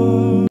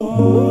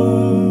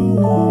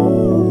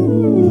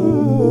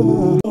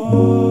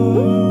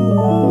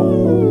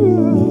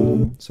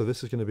 So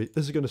this is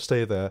going to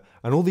stay there,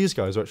 and all these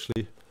guys are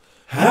actually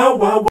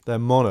they're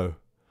mono,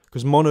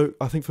 because mono,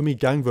 I think for me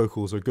gang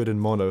vocals are good in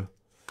mono,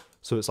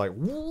 so it's like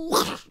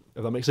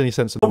if that makes any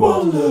sense in the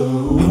world.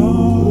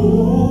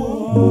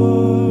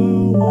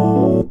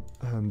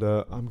 And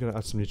I'm going to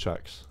add some new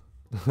tracks.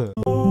 How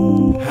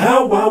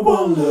I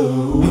wonder.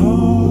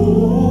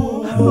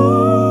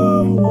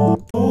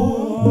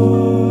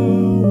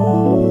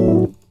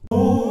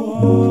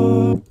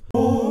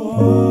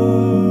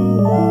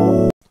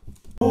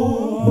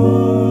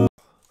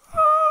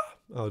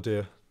 Oh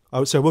dear. I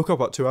would say I woke up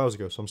about 2 hours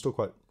ago, so I'm still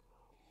quite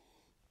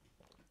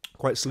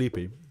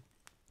sleepy.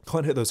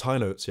 Can't hit those high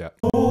notes yet.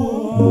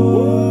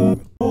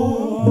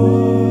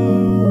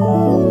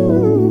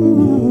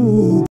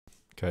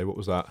 Okay, what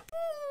was that?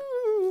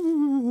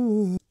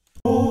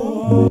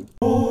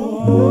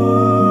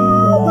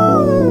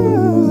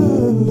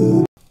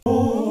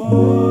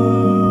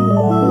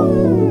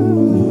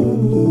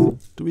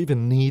 Do we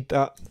even need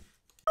that?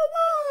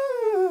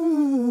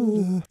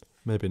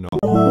 Maybe not.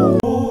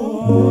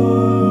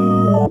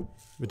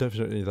 We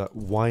definitely need that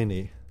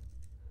whiny.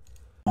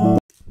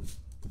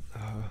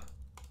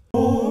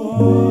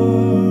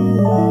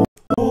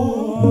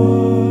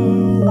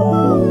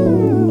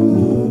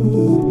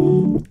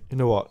 You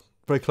know what?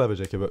 Very clever,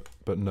 Jacob,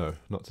 but no,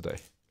 not today.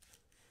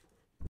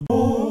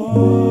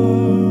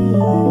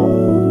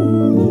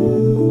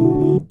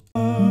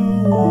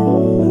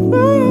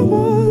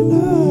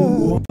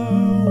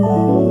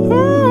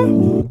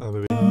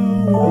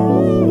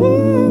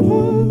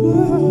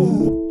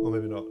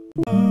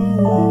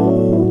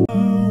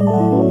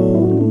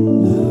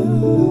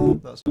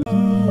 That's nice.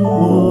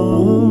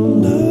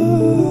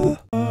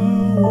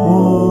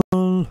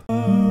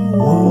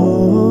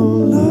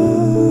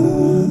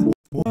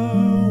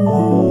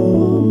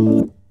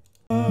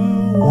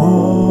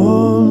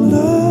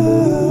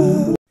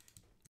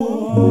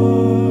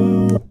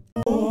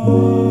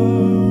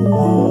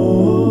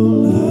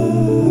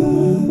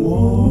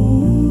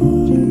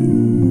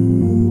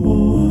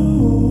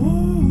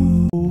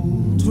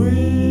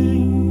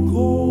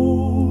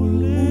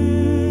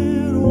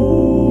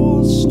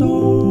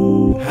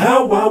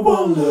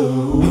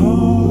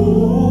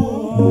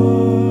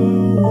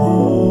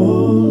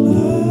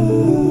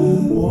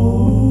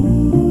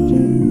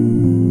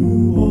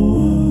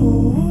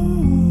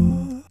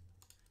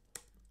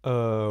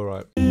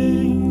 Right.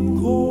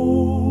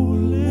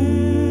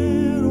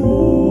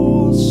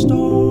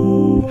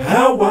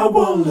 How I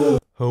wonder.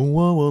 How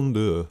I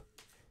wonder.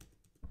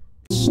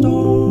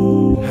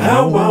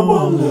 How I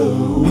wonder.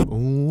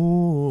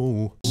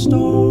 Oh.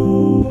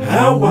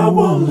 How I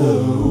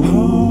wonder.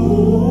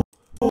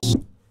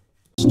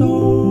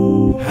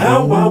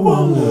 How I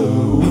wonder.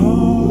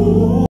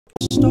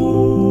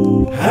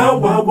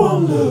 How I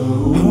wonder.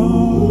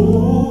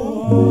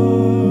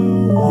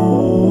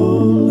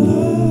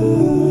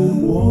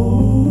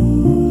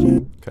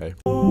 Okay.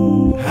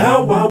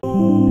 How I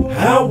wonder.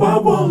 How I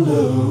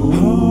wonder.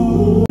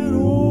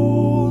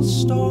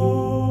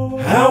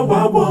 How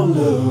I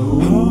wonder.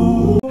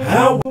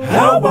 How I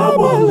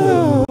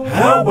wonder.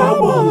 How I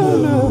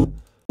wonder.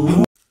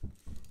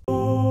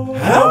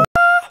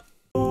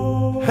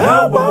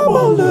 How I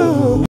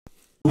wonder.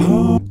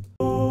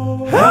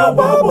 How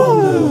I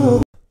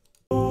wonder.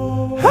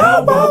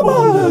 How I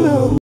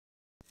wonder.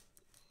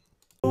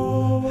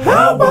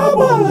 How I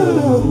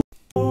wonder.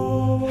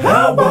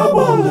 How I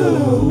wonder.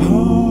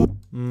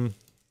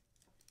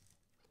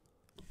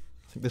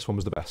 I think this one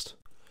was the best.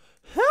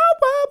 How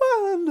I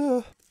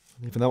wonder.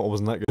 Even that one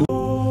wasn't that good.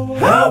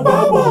 How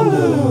I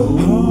wonder.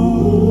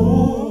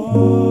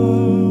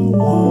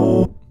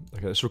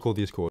 Okay, let's record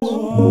these chords.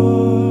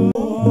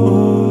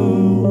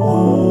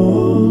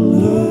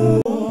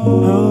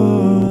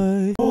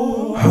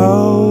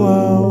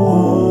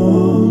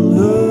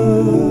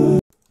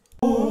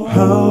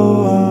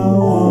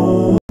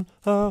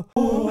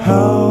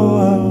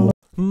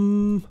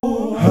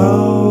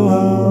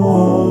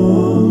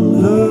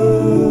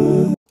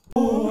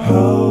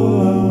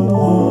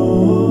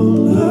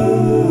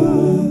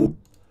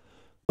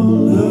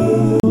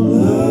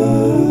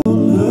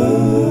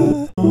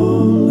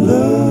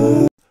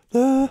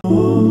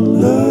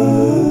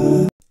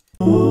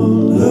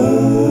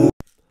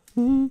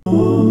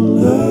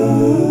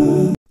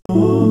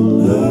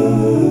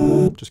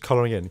 Just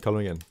colouring in,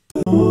 colouring in.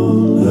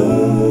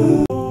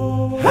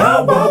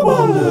 How I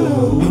wonder.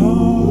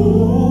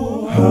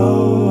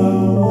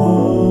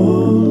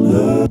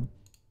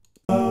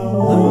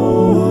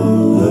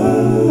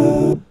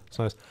 It's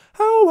nice.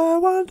 How I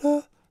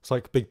wonder. It's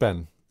like Big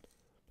Ben.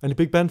 Any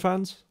Big Ben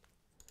fans?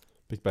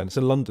 Big Ben. It's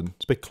in London.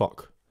 It's a big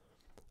clock.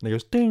 And it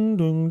goes ding,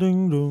 ding,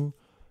 ding, ding.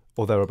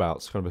 Or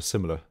thereabouts. Kind of a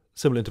similar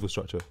interval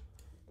structure.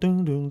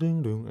 Ding, ding,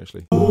 ding, ding,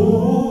 actually.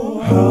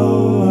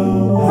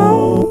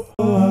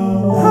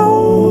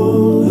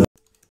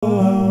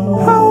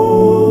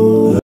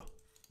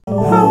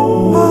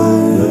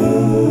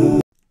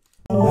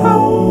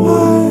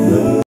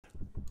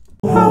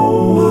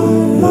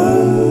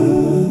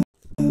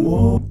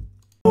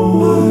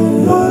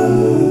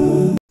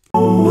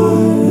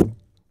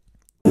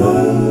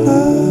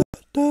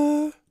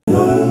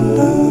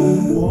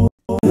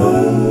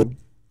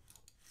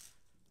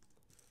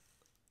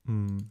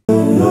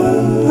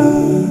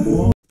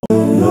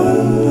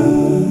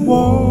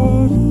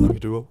 I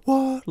could do a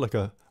what? Like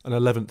an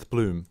 11th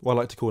bloom. What I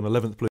like to call an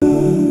 11th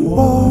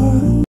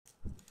bloom.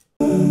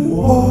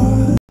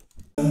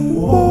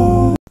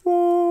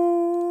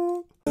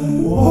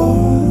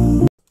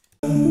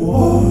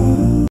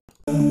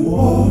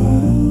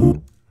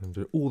 And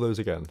do all those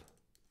again.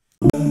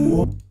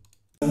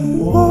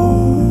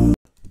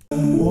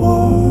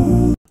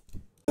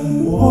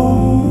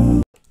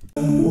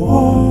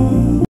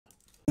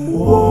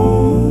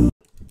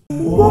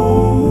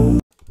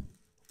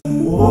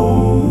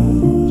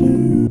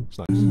 It's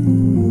nice.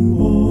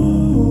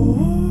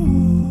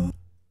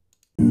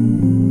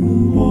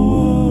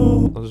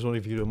 I just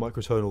wondering if you do a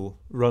microtonal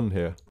run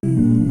here.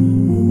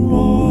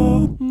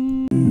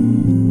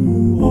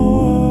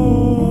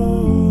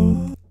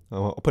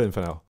 I'll put it in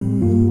for now.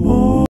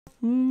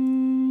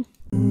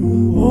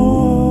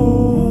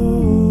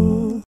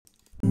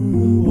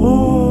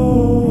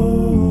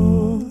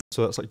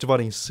 So that's like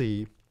dividing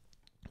C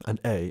and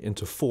A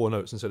into 4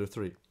 notes instead of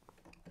 3.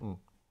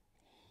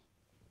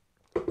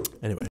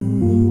 Anyway.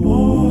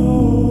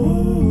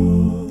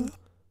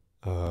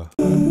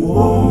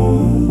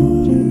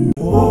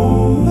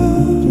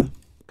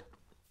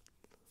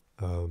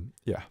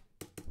 Yeah.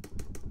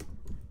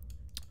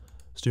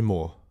 Let's do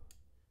more.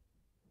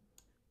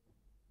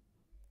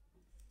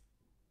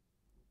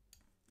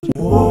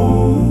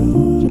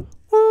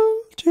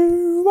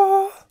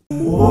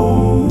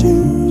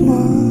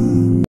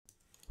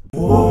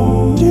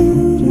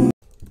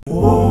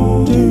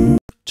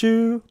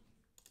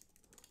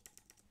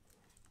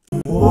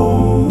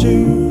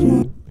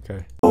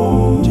 Okay.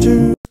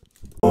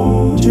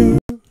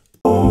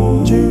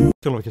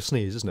 Kind of like a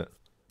sneeze, isn't it?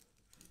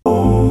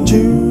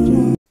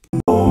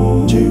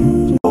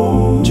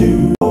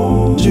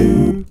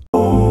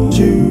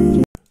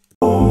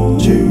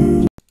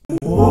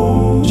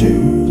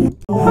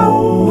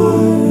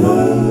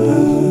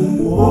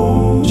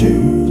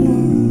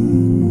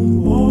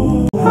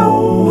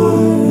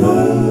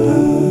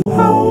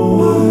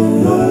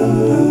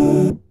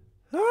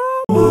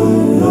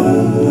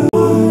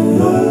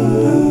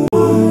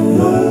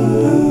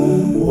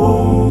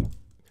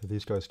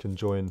 These guys can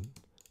join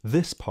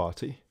this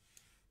party.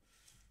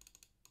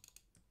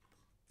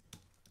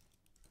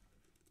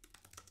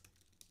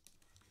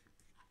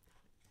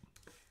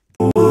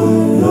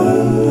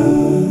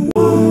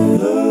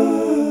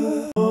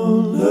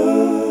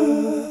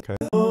 Okay.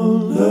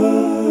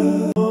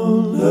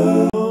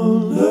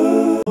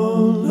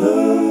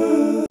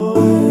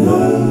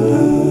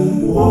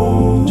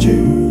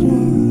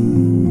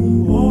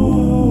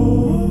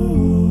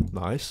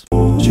 Nice.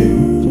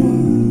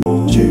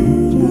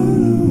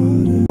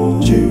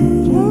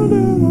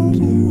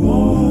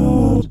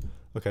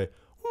 Okay.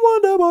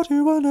 Wonder what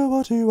you are. Wonder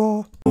what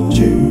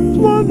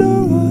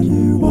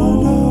you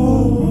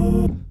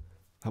wonder.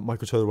 That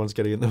microtonal one's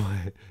getting in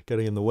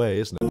the way,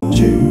 isn't it?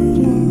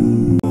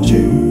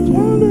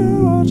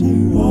 Wonder what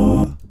you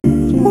are.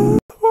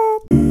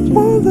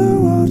 Wonder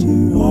what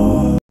you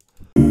are.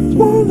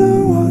 Wonder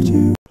what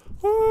you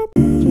are.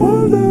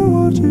 Wonder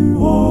what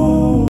you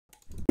are.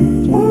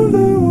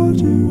 Wonder what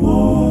you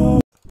are.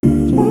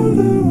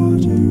 Wonder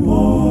what you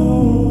are.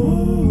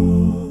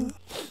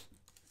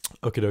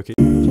 Okie dokie.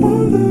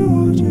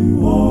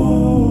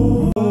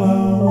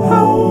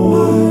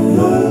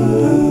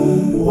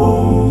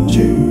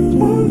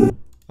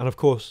 And of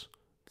course,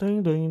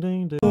 ding ding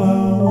ding ding,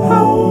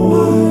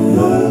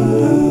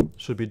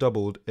 should be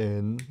doubled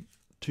in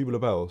tubular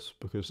bells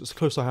because it's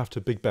close I have to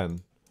Big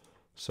Ben.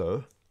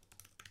 So,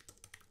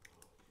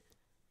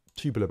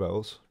 tubular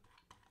bells.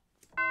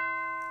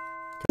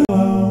 Okay.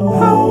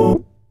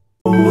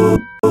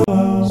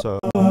 So.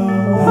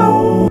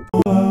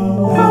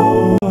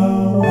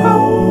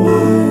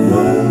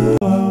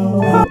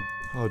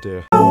 Oh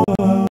dear.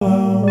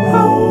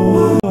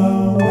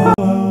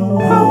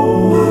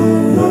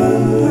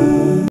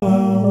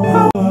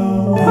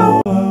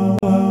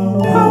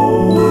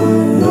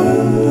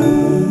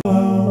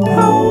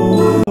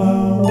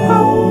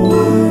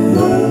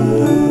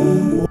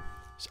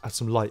 Let's add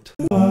some light.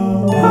 You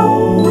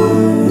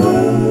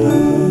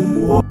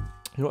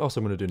know what else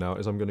I'm going to do now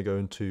is I'm going to go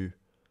into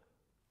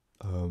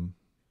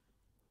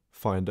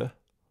Finder.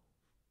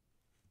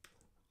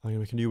 I'm going to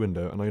make a new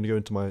window and I'm going to go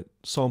into my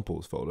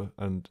samples folder,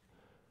 and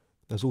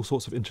there's all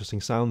sorts of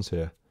interesting sounds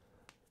here.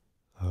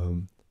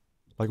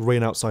 Like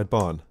rain outside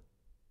barn.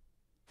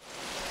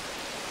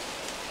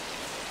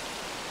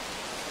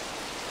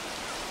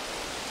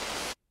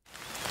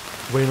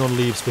 Rain on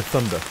leaves with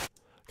thunder.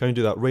 Going to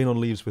do that, rain on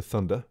leaves with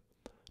thunder.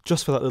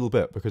 Just for that little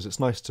bit, because it's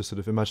nice to sort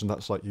of imagine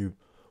that's like you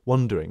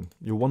wondering.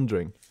 You're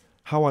wondering,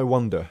 how I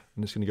wonder.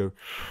 And it's going to go,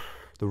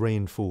 the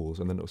rain falls,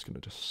 and then it's going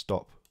to just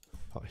stop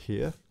out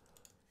here.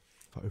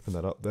 If I open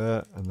that up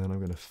there, and then I'm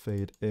going to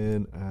fade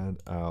in and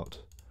out.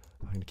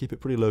 I'm going to keep it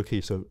pretty low key,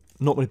 so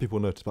not many people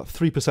will notice. About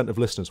 3% of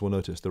listeners will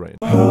notice the rain.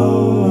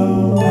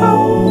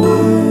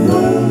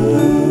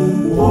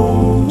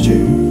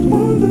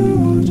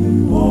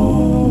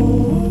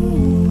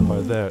 And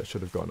by there it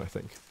should have gone, I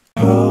think.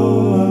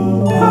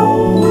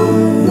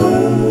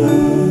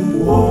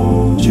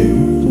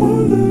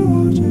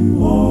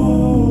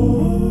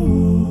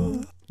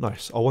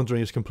 Nice. Our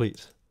wandering is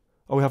complete.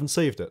 Oh, we haven't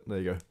saved it. There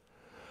you go.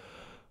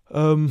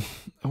 And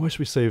where should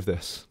we save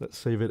this? Let's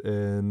save it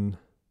in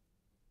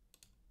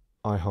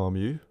I Harm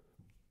You.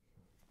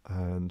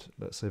 And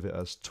let's save it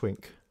as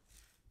Twink.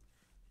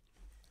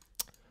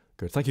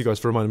 Good. Thank you guys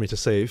for reminding me to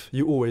save.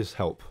 You always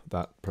help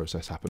that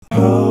process happen.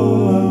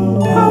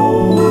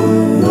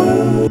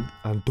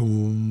 And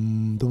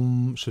dum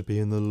dum should be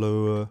in the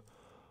lower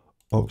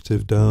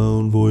octave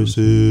down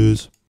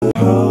voices. Like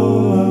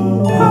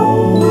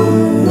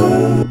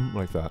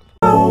that.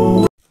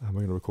 And we're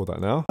going to record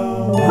that now.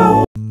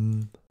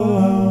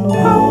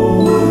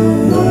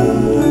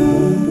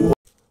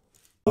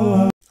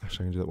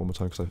 Actually, I'm going to do that one more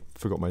time because I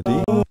forgot my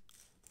D.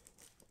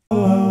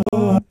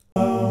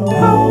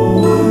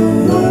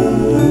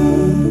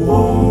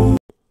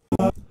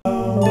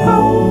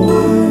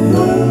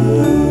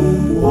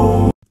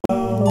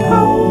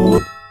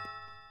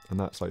 And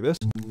that's like this.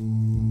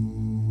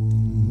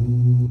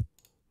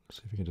 Let's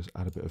see if we can just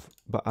add a bit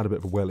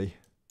of a welly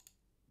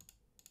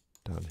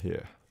down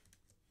here.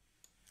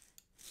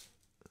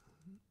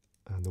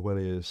 And the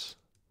welly is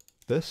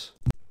this.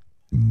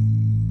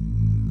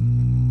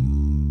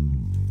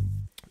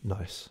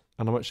 Nice.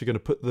 And I'm actually going to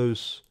put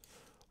those.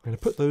 I'm going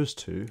to put those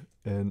two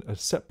in a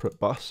separate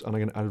bus, and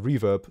I'm going to add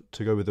reverb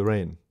to go with the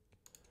rain.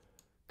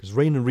 Because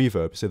rain and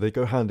reverb, so they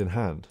go hand in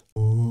hand.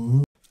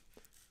 And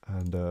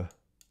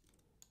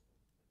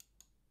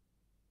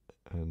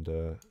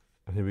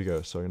here we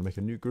go. So I'm going to make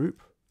a new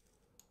group,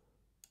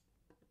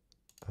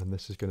 and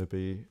this is going to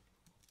be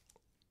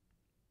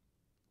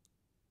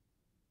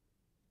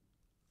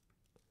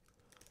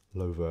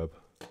low verb.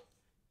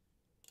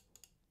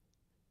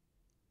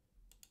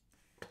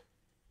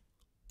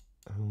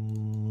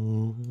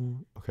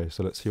 Okay,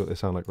 so let's see what they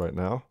sound like right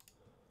now.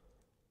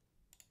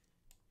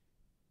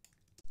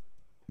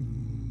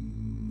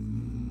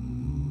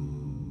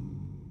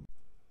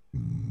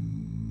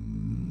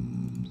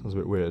 Sounds a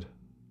bit weird.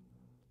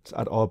 Let's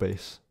add R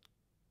bass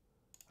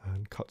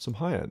and cut some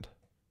high end.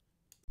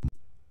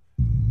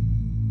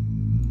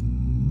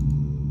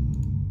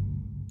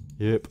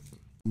 Yep.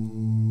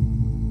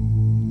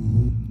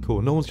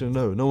 Cool. No one's gonna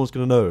know. No one's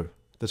gonna know.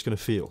 They're just gonna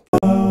feel.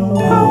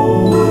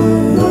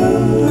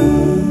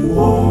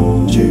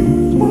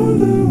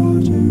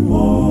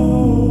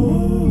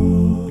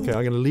 Okay,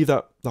 I'm gonna leave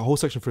that whole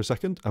section for a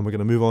second, and we're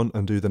gonna move on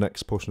and do the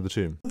next portion of the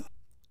tune.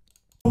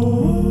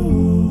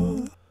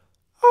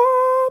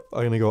 I'm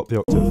gonna go up the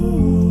octave.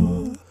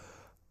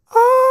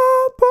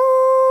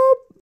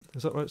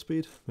 Is that right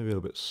speed? Maybe a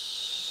little bit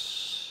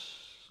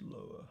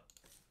slower.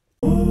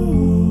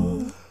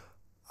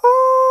 Up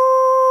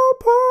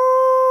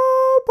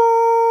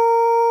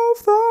above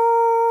the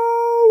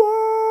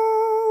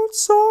world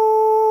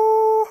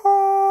so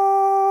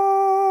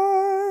high,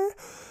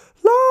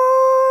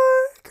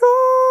 like a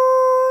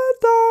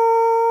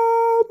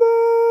diamond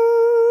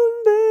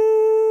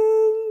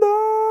in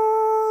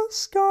the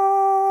sky.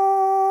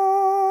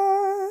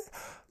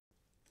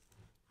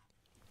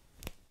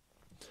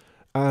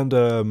 And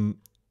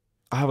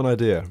I have an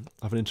idea.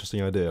 I have an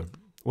interesting idea.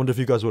 Wonder if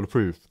you guys will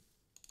approve.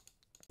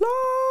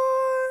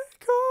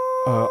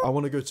 I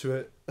want to go to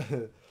it.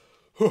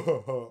 I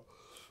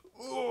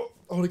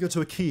want to go to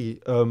a key.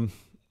 Hello.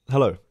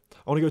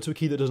 I want to go to a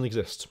key that doesn't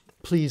exist.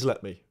 Please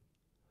let me.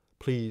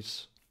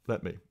 Please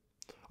let me.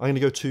 I'm going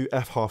to go to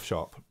F half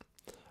sharp.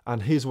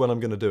 And here's when I'm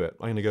going to do it.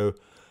 I'm going to go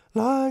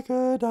like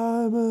a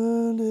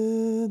diamond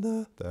in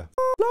the... There.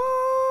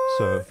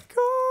 So...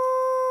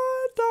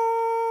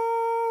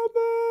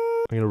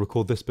 I'm going to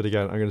record this bit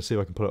again. I'm going to see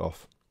if I can pull it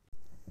off.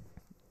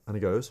 And it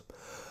goes...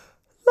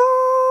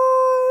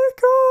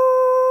 Like a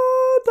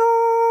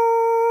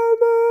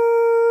diamond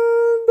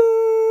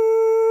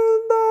in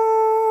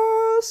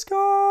the sky.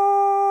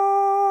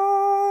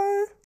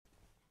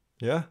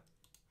 Yeah?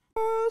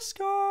 The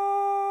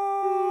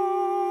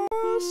sky.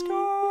 The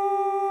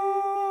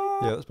sky.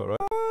 Yeah, that's about right.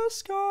 The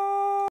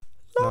sky.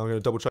 Now I'm going to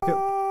double check it.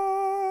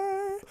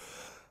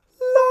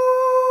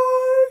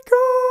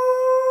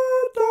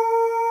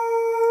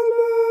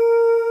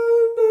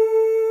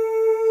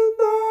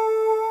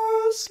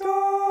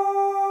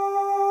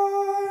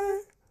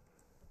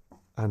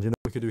 And you know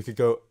we could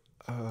go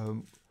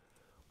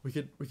we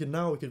could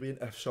be in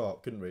F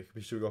sharp, couldn't we?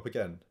 Should we go up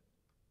again?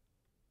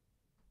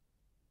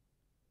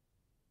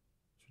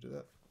 Should we do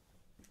that?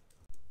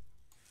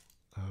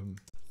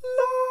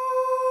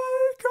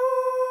 Like a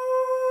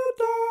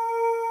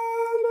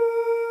diamond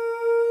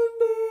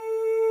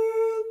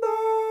in the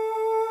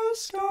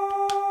sky.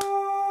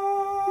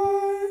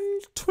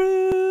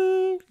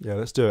 Twink. Yeah,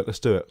 let's do it. Let's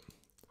do it.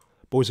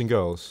 Boys and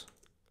girls.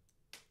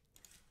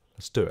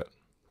 Let's do it.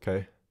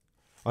 Okay.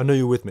 I know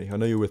you're with me. I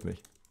know you're with me.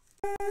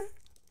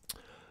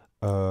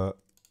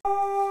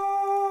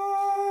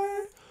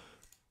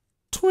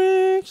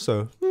 Twink.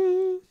 So.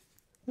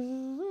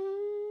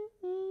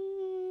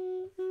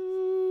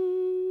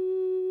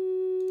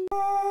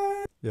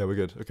 Yeah, we're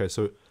good. Okay,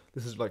 so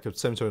this is like a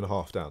semitone and a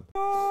half down.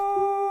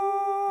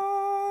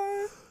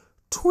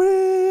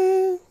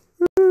 Twink,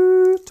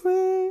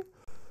 twink,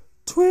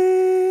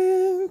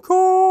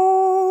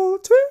 twinkle,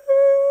 twink.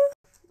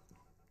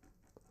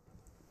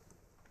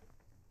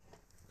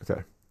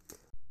 Okay.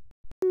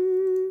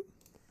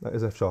 That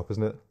is F sharp,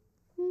 isn't it?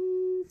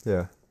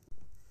 Yeah.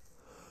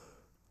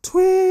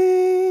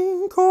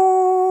 Twinkle,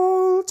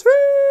 twinkle,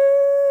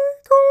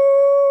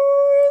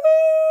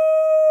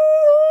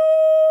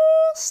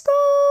 little star,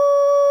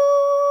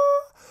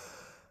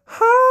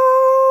 how I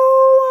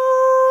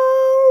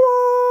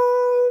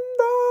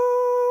wonder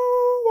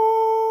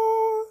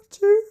what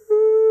you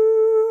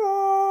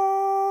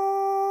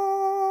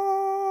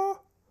are.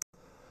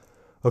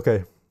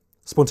 Okay,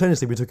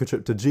 spontaneously we took a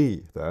trip to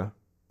G there,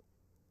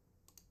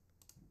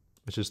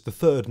 which is the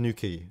third new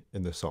key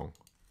in this song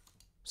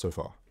so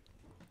far.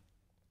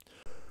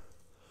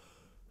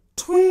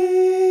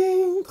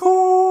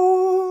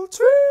 Twinkle,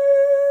 twinkle,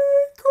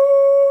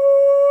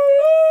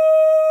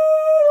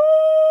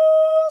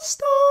 little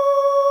star,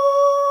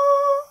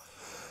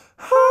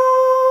 how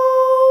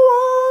I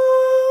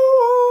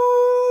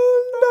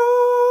wonder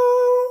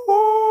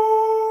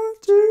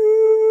what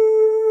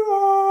you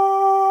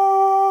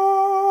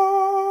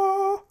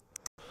are.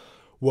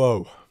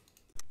 Whoa.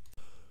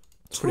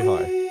 It's pretty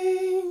high.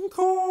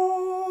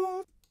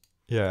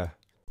 Yeah.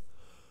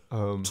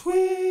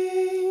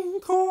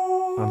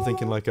 Twinkle. I'm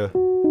thinking like a,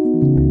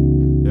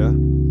 yeah,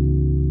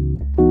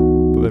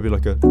 but maybe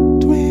like a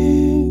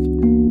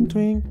twink, twink,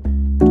 twink.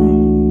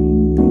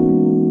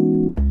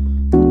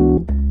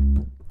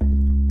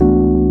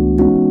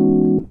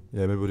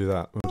 Yeah, maybe we'll do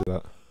that. We'll do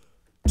that.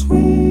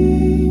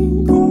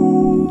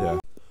 Twinkle. Yeah.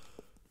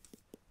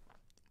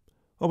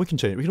 Oh, we can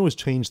change. We can always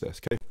change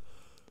this. Okay.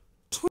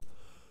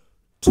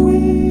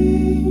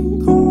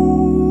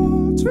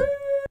 Twinkle, twinkle.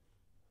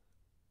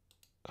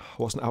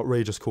 What's an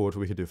outrageous chord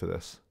we could do for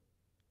this?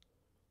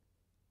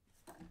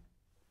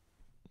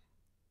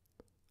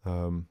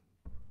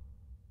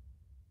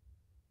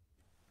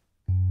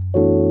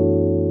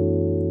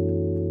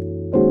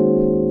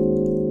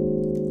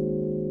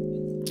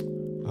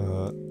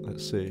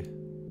 Let's see.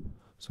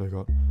 So we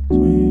got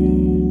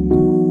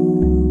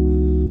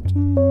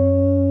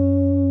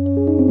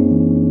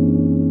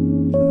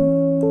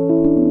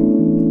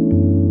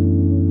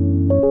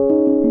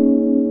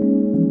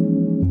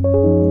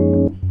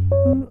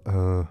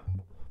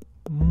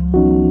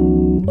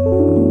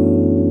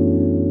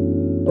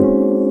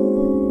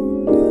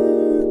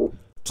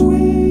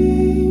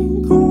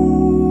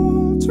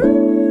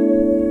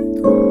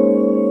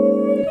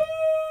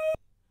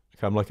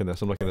okay, I'm liking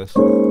this, I'm liking this.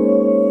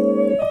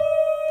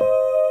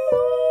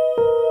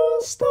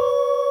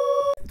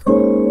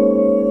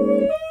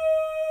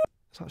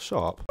 Is that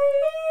sharp?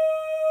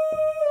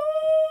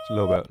 It's a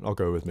little bit, I'll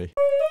go with me.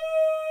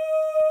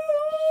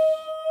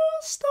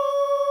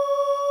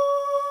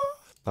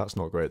 That's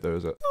not great though,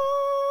 is it?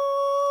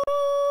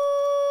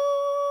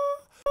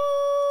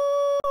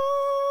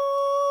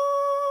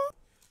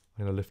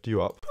 I'm going to lift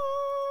you up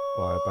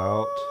by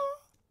about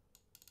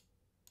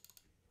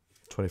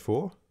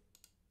 24.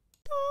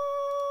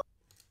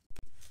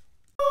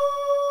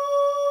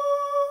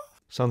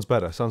 Sounds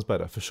better,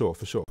 for sure,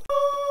 for sure.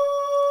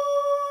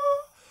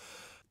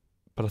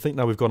 But I think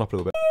now we've gone up a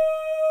little bit.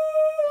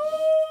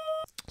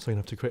 So I'm going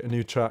to have to create a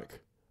new track.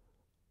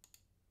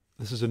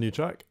 This is a new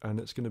track, and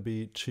it's going to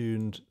be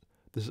tuned,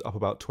 this is up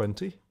about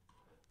 20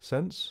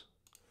 cents.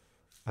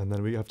 And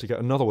then we have to get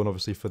another one,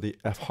 obviously, for the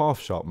F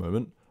half sharp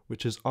moment,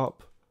 which is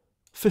up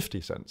 50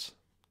 cents.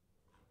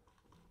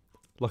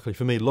 Luckily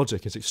for me,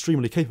 Logic is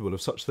extremely capable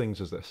of such things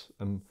as this,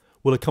 and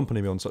will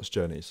accompany me on such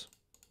journeys.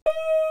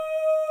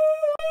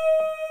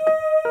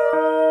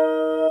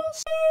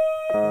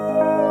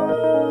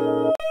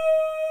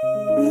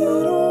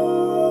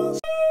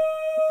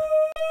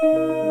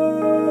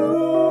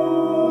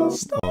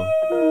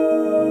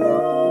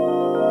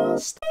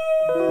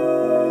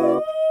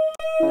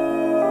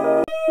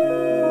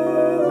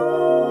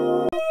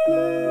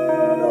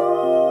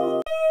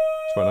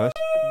 It's quite nice.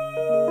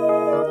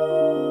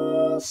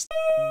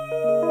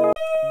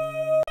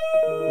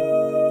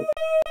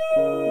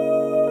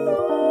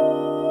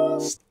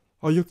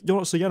 Oh, you're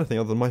not seeing anything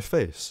other than my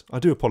face. I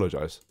do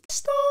apologise.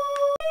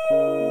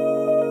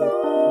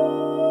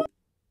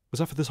 Was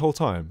that for this whole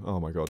time?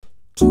 Oh my god.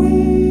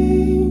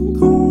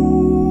 Twinkle,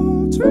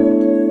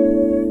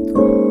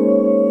 twinkle,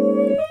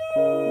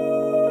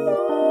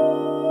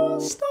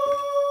 star.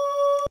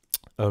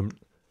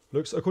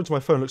 Looks, according to my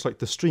phone, looks like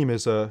the stream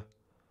is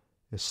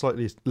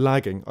slightly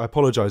lagging. I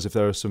apologise if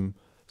there are some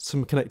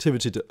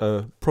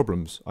connectivity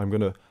problems. I'm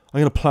gonna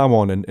plough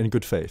on in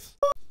good faith.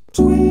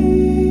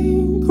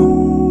 Twinkle,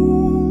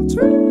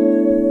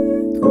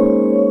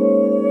 twinkle,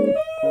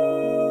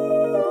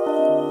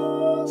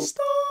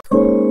 star.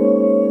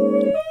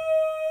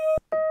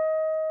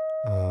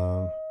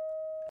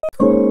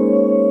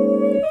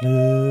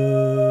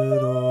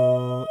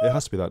 Little. It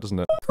has to be that, doesn't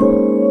it?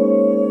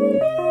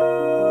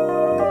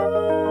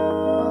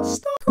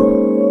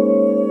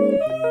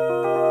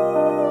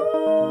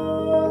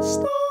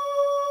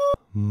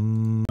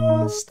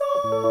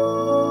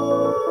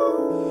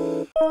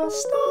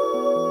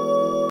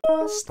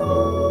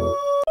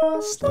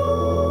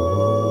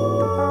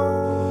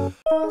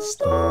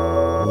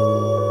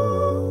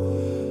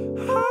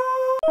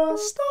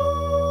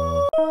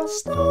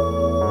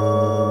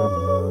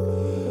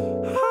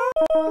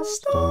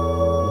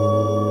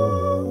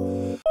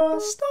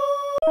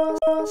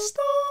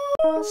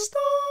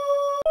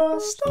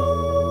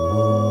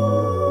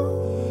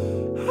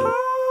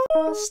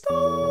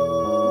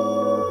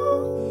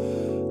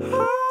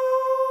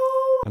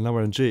 And now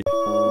we're in G.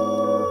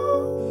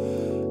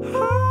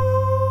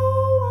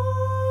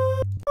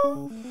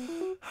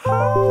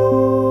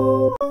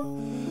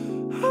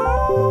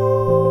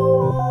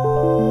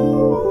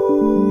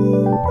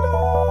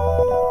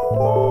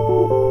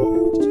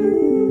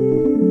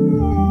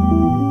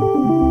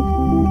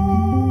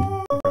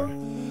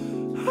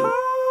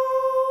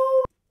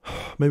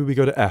 Maybe we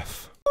go to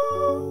F.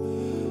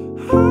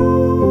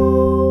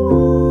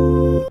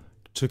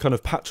 To kind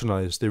of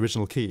patronise the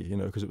original key, you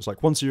know, because it was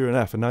like once you're in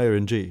F and now you're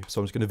in G.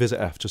 So I'm just going to visit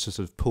F just to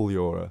sort of pull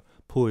your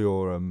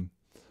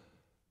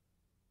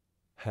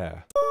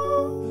hair.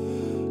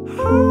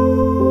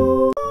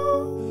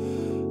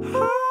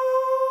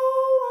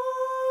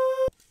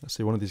 Let's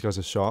see, one of these guys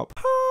is sharp.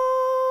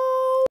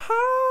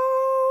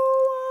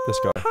 This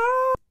guy.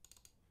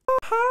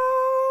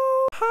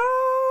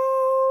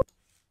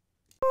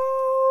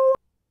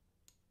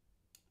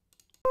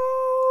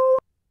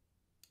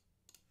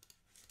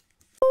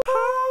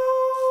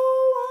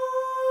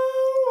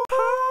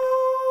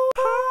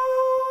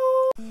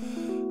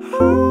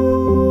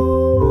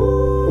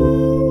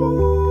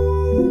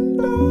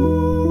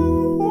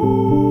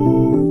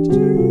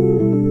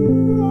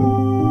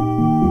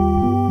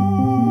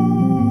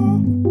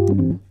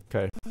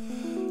 Okay.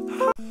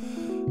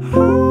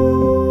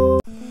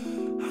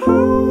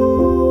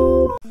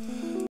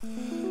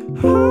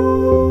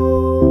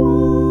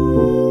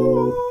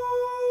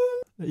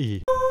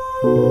 E.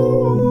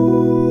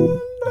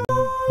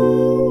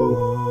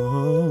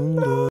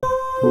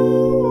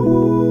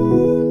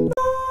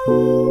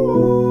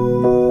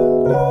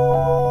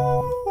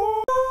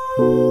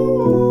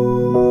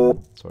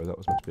 Sorry, that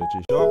was meant to be a G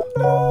sharp.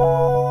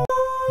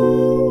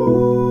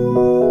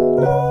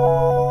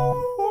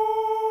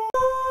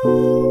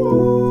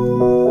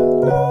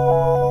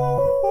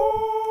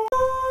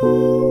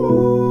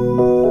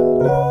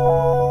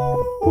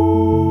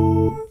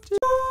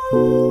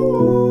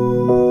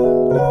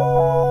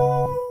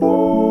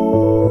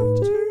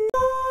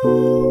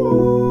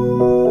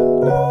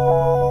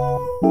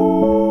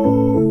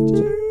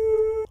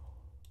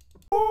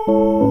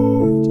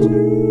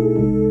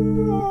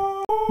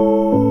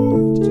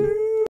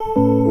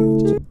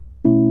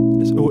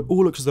 It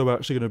all looks as though we're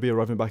actually going to be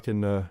arriving back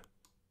in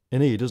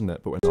E, doesn't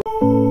it? But we're not.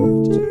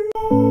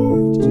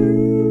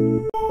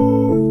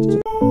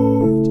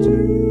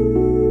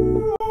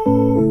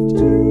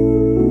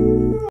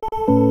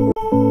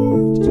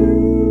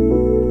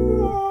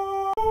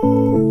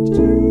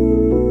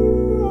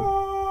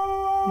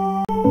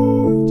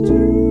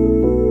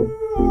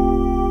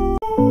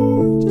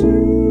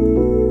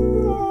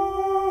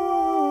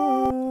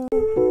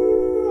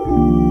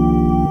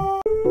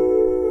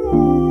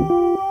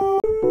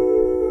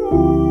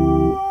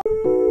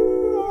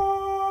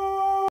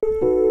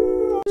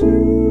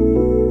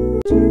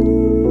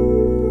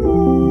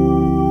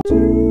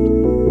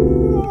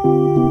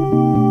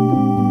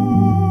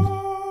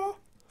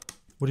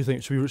 What do you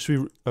think? Should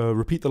we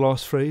repeat the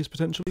last phrase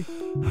potentially?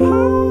 Might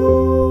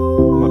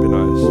be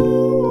nice.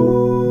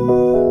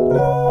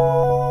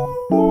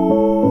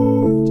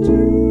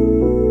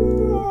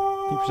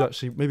 I think we should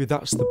actually, maybe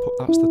that's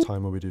the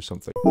time where we do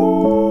something.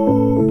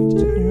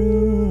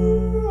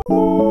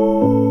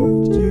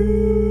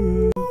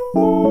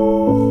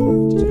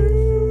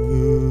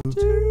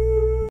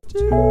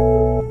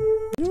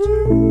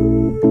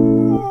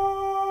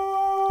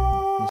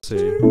 Let's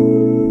see.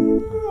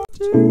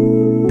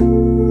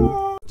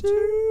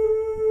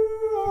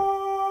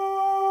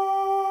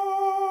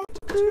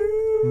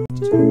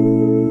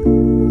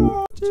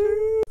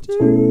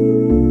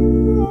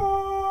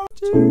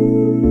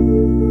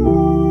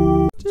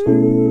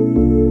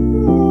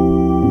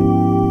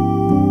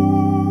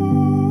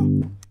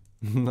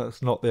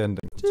 That's not the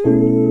ending.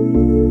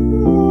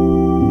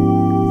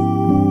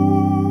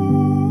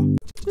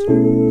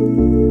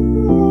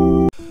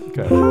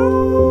 Okay.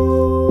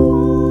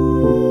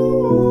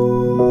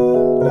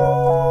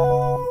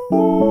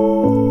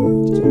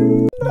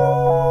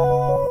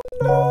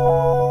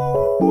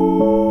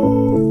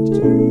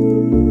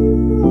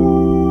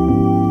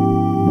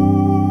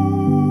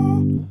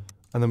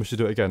 And then we should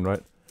do it again,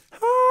 right?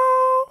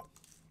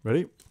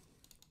 Ready?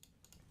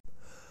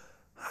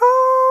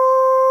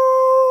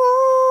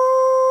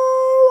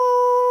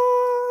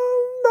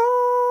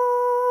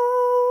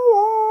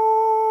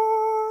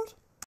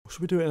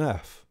 Should we do it in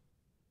F?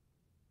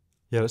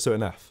 Yeah, let's do it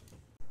in F.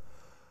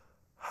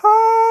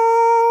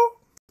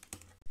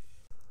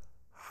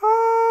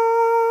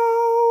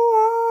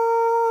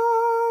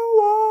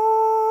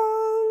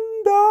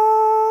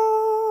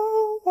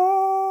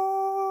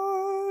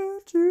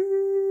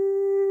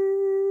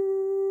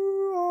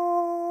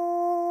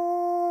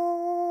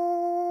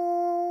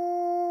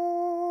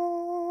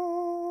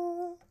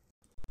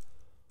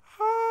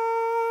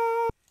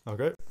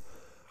 Okay.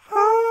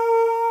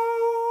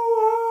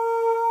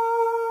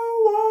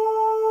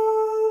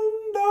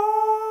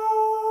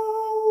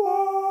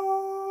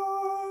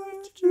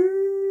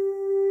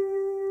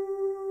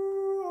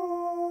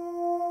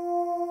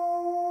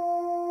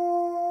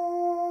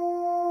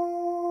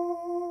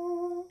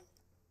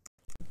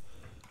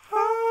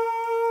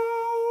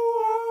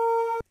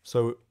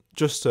 So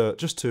just to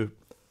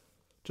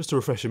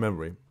refresh your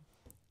memory,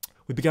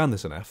 we began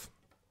this in F,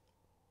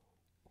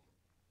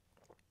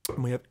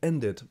 and we have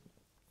ended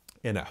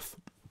in F.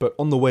 But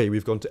on the way,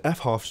 we've gone to F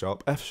half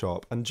sharp, F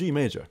sharp, and G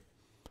major.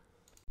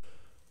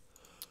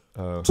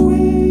 Twinkle,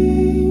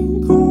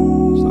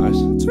 it's nice.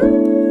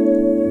 Twinkle,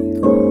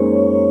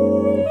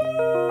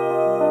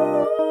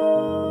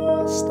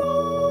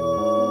 star.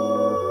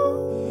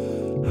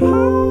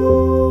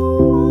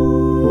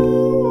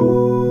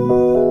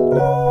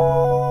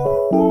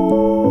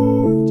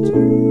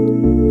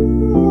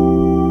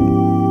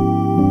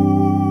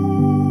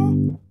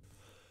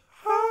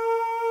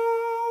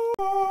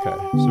 Okay,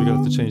 so we're gonna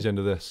have to change the end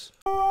of this.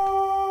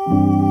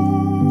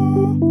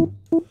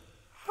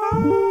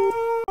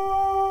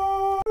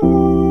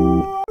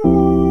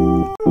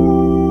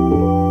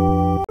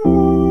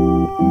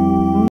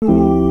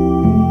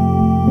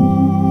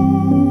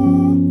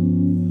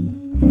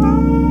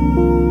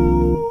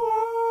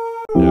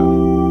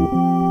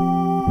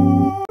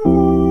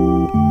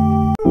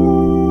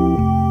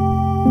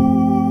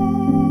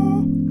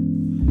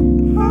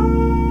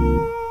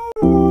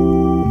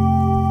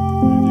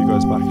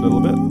 Back a little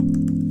bit.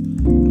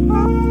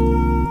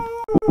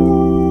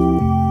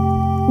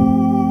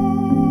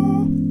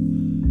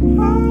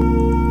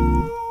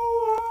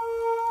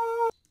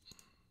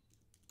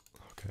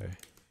 Okay,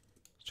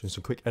 let's do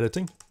some quick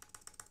editing.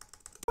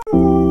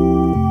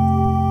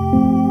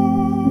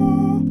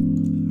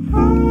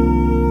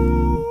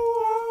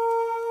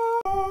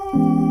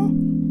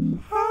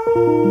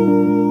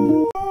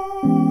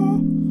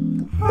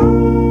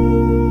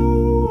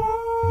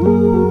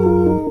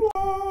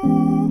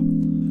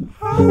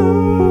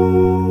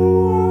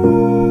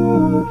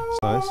 It's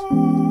nice.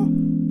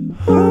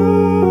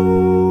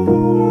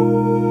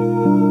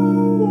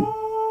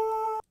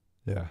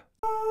 Yeah.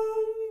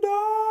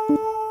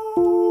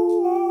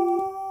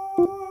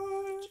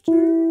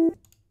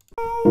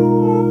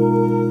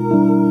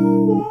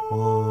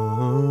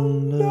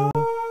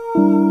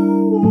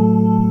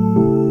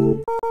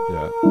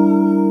 Yeah.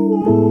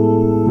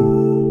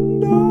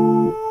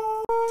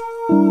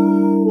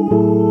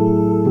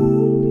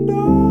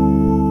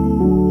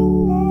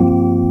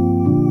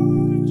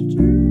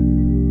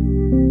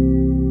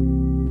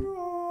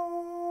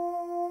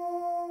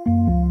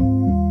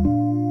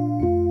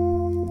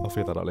 I'll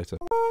figure that out later.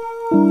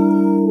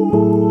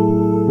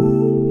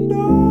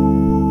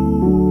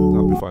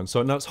 That'll be fine.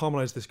 So now let's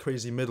harmonise this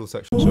crazy middle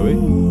section, shall we?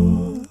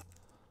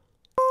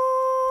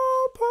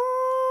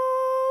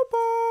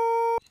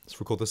 Let's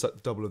record the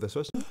double of this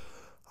first.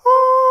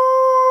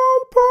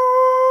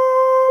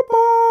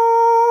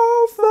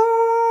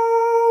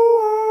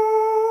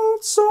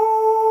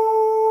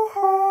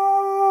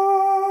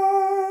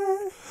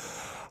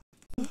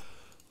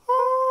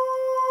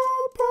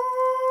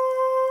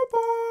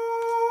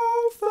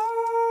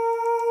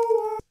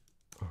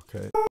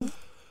 Okay.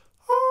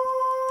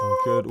 All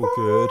good, all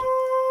good.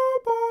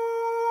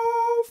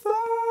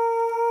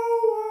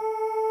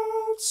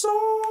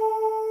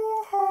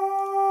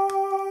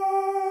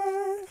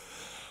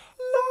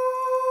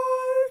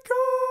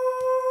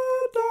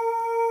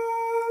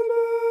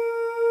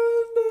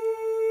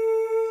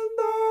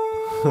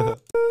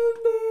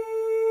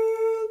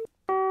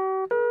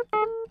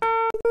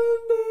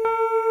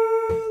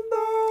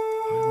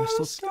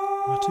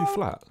 Am I too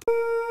flat?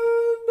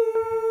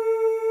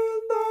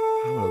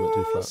 I'm a little bit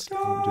too flat.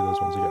 Let me do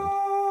those ones again.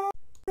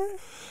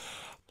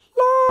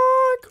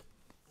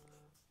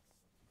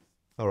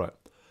 Alright.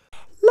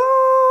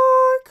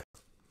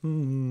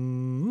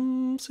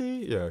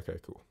 See? Yeah, okay,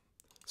 cool.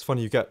 It's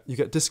funny, you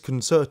get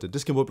disconcerted,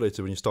 discombobulated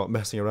when you start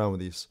messing around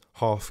with these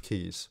half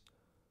keys.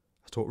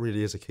 That's what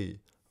really is a key.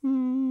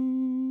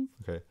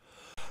 Okay.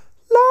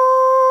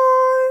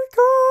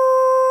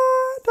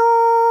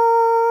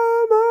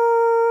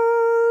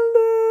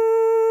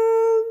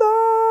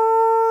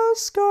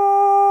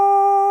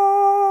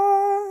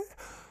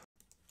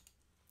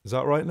 Is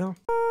that right now?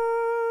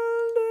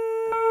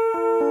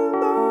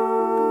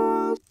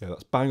 Yeah,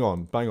 that's bang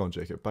on,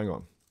 Jacob, bang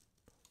on.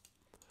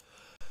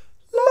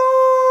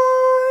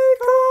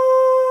 Like a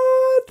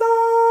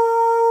diamond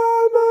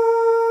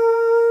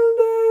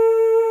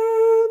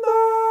in the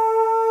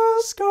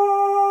sky.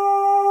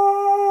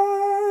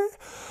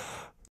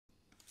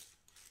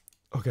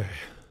 Okay.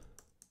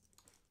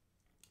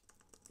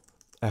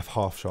 F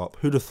half sharp.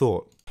 Who'd have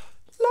thought?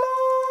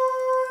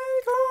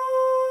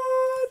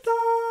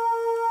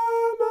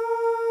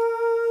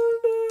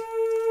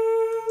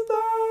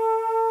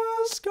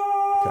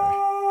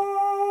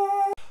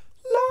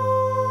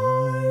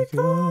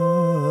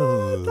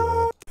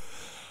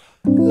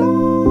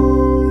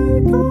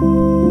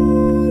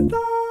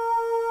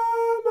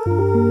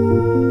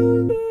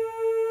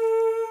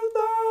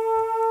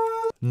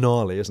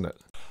 Gnarly, isn't it?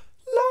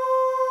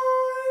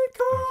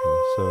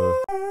 Okay, so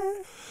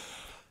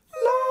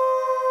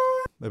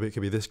maybe it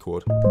could be this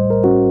chord.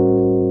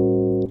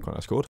 Quite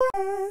nice chord.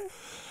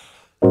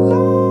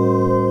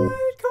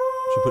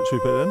 Should we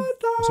put it in?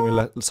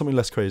 Or something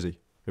less crazy.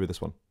 Maybe this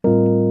one.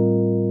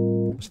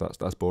 So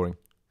that's boring.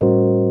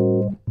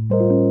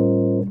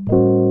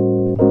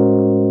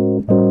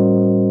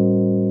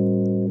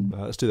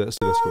 let's do this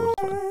chord. It's fine.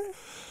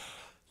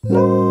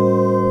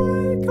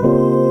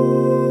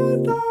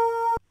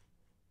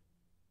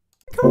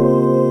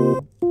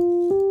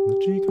 The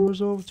G can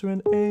resolve to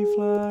an A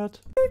flat.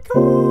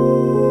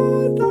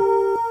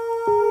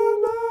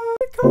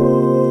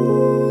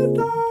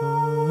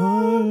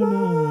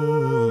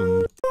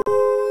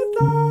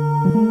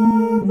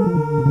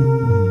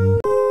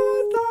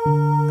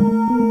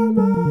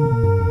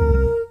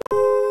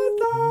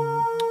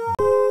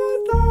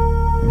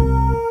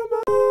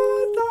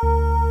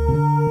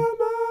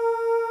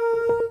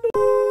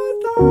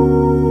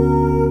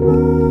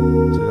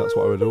 See, that's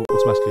what I would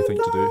automatically think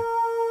to do.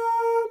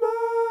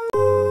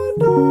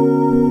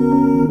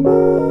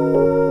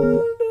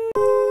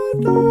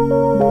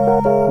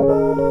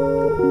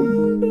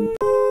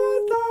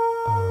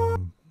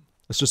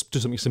 Let's just do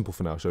something simple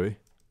for now, shall we?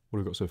 What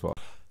have we got so far?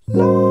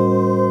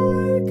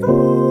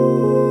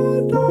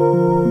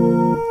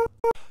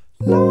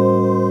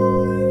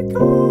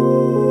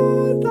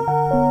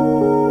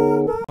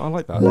 I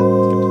like that. That's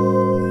good.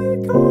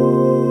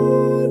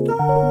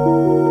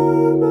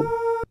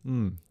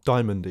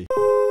 Diamondy.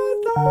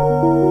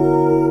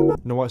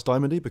 You know why it's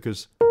diamondy?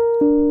 Because...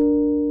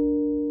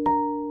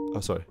 oh,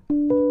 sorry.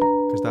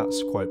 Because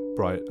that's quite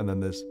bright, and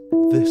then there's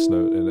this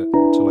note in it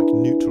to like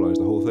neutralise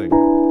the whole thing.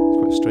 It's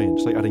quite strange.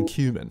 It's like adding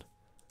cumin.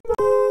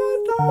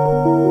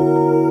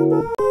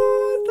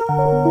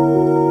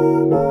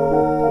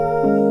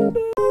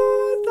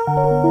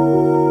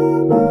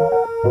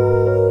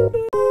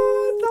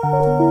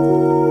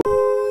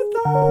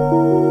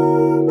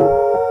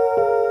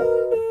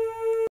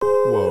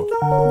 Whoa,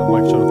 that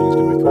mic shoulder thing is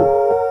going to be cool.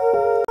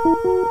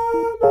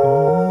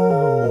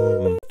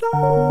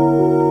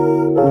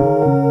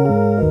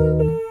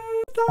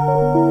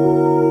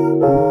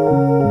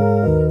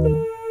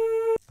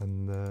 And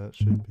that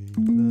should be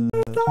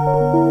that.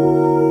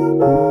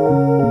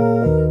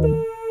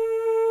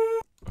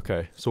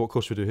 Okay, so what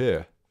chord should we do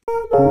here?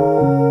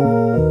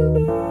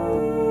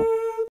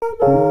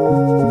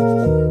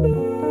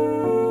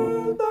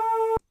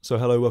 So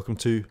hello, welcome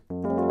to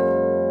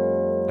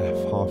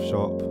F half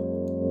sharp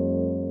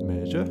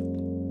major.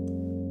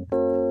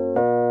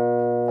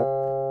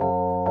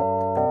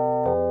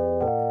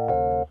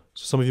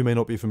 So some of you may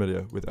not be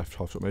familiar with F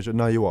half sharp major.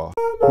 Now you are.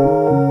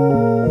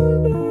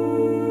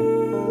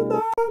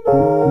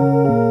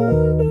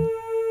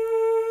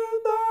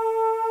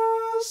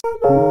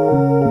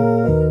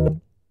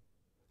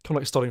 Kind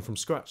of like starting from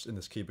scratch in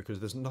this key, because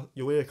there's not,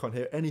 your ear can't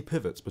hear any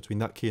pivots between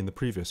that key and the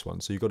previous one,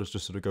 so you've got to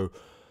just sort of go.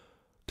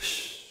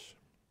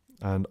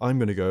 And I'm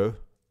going to go.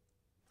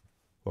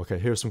 Okay,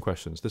 here are some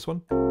questions. This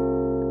one,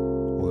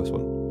 or this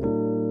one,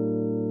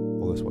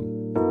 or this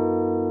one.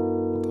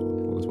 Not that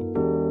one, or this one.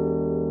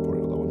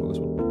 Probably not that one, or this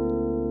one.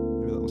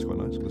 Maybe that one's quite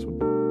nice. This one.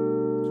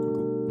 It's quite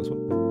cool. This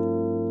one.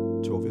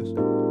 Too obvious. It's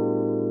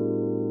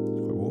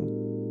quite warm.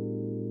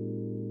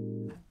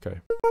 Okay.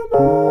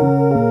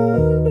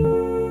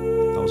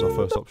 That was our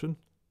first option.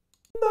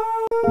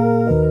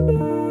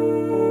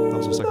 That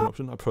was our second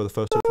option. I prefer the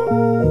first so far. We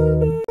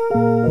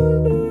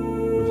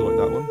also like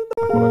that one.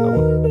 I quite like that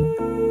one.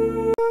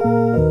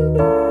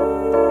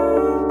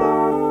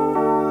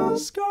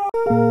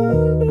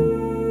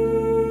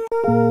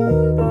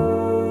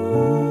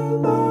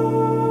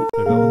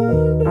 Maybe that one.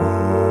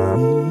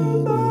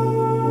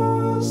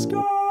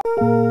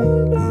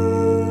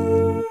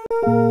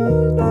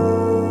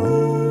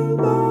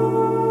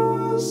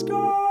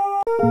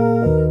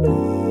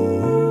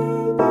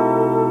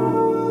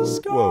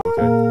 Whoa,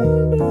 okay.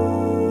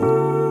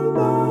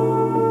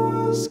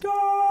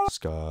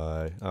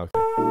 Sky. Okay.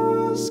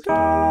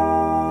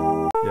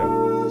 Yeah.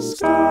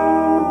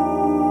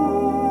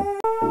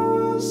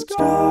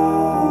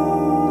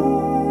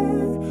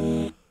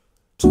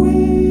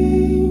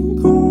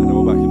 Twinkle. And then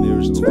we're back in the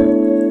original thing.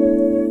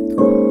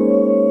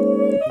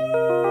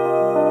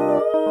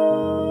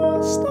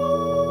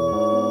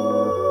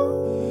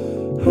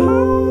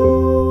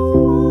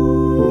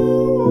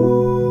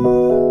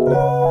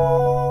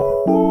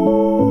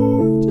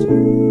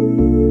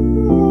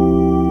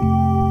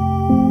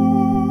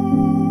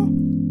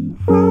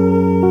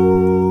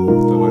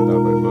 Don't like that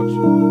very much.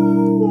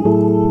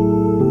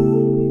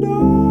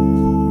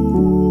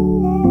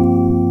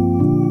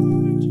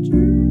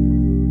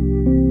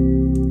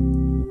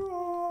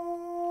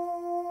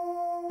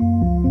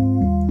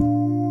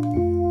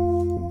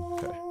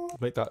 Okay,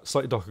 make that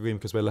slightly darker green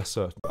because we're less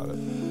certain about it.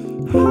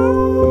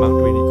 Amount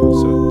green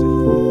equals certainty.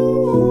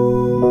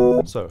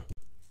 So,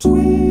 I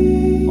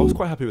was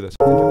quite happy with this,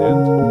 I think, at the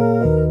end.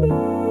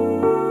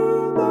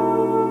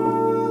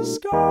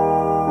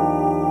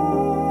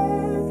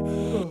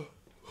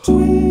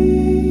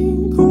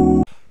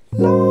 Twinkle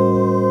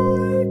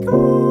like a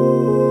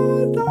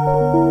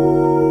diamond.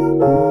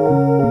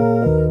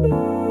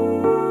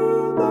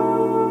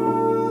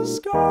 Is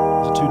it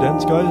too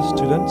dense, guys?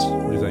 Too dense?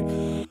 What do you think?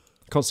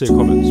 I can't see your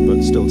comments,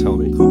 but still tell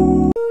me.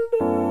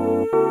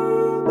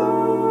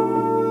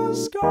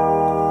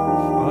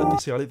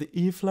 I like the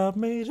E flat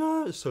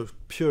major. It's so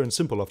pure and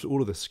simple after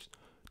all of this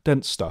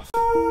dense stuff.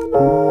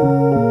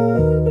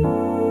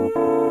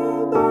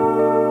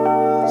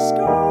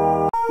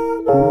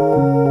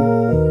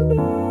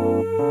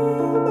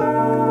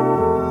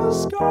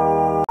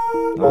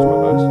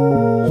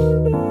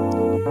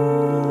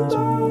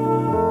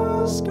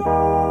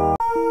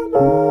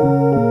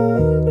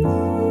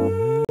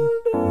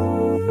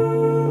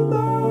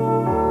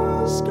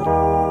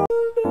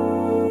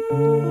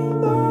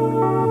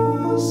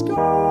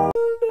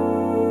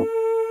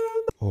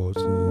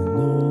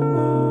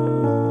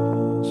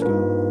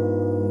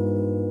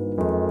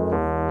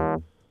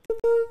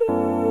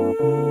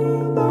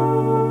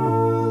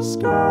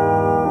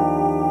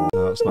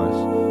 That's nice.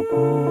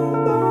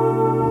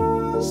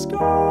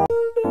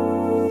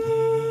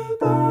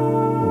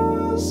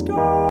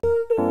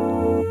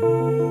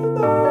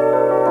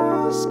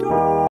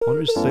 Why don't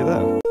we just stay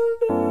there?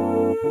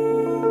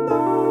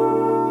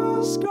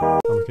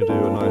 And we can do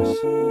a nice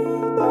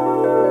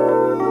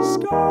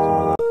something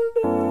like that.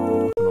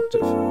 Up an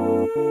octave.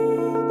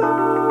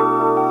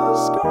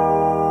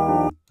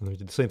 And then we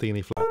do the same thing in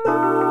E flat.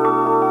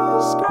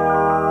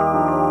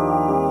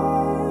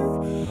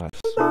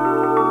 Nice.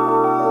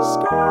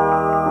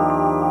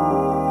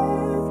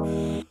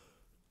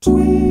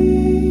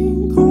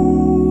 Twinkle,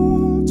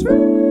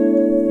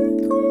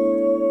 twinkle,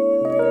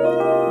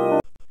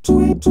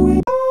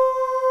 twinkle,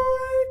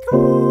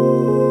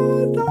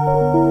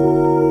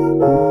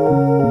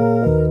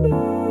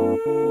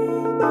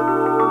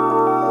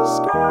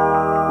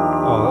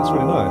 Oh, that's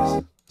really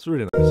nice. It's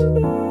really nice.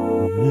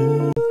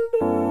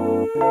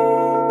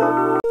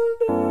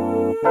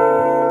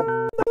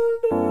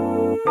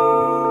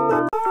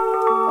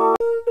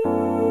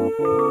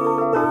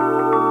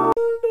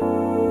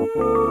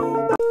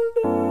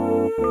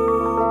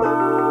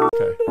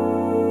 Okay.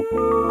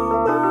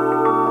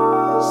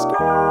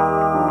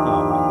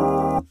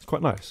 Oh, it's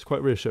quite nice,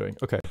 quite reassuring.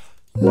 Okay.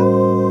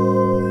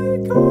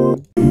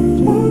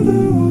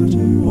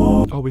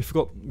 Oh, we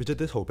forgot, we did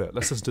this whole bit.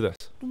 Let's listen to this.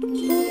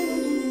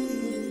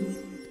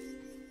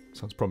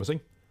 Sounds promising.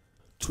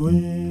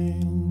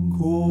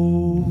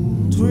 Twinkle,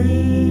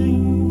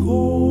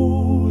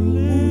 twinkle,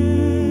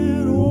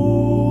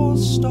 little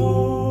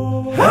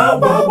star. How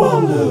I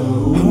wonder.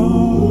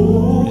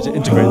 We need to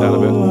integrate that a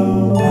bit.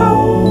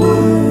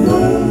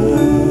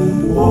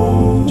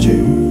 What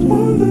you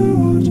wonder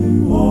what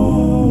you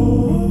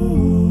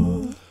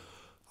want.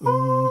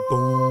 Boom,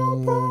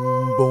 boom,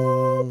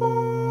 boom,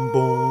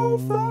 boom,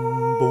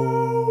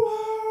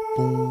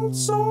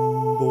 So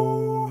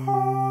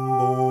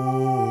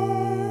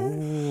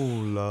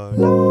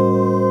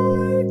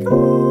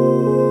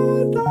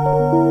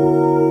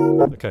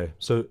okay,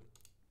 so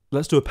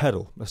let's do a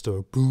pedal. Let's do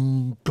a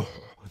boom, go,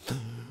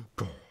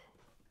 go.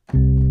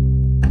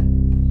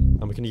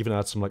 And we can even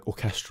add some like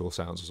orchestral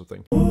sounds or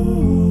something.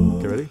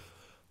 Okay, ready?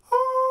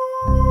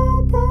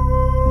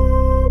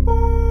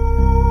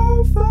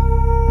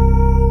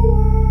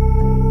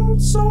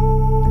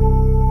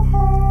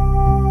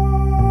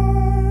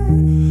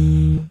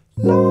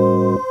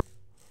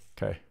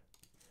 Okay.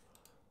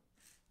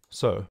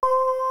 So.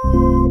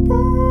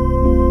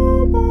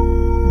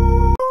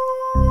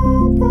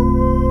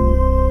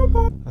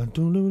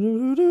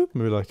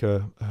 Maybe like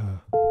a.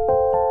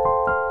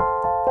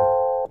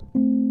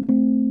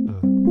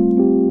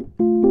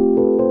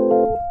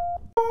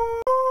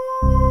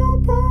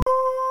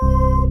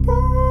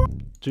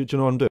 Do you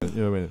know what I'm doing?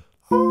 You know what I mean?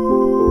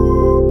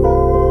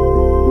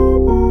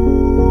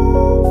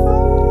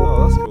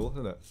 Oh, that's cool,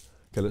 isn't it?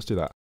 Okay, let's do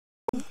that.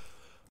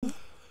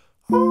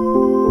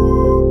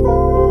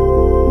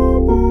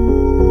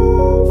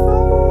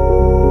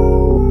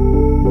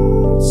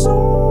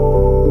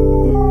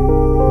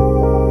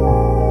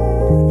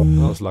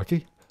 That was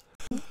lucky.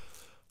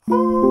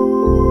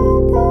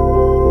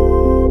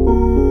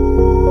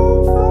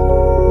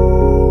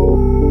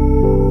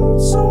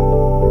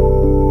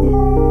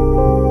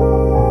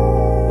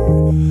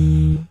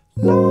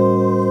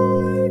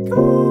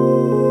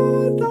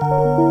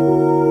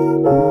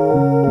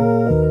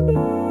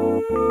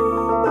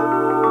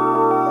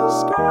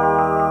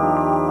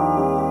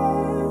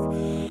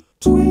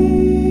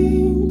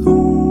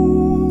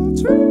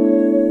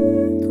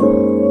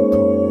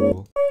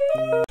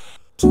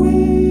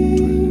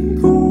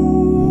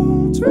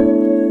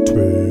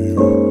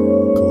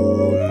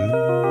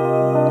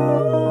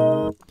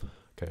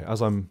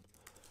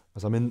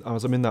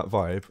 As I'm in that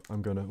vibe,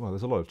 I'm gonna. Well,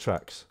 there's a lot of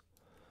tracks.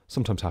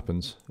 Sometimes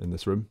happens in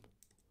this room.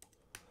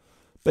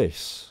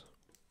 Bass.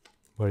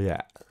 Where you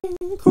at?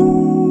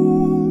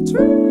 twinkle,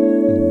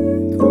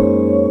 twinkle,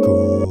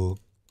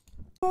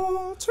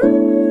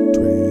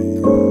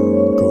 twinkle.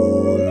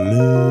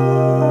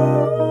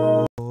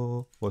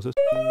 What's this?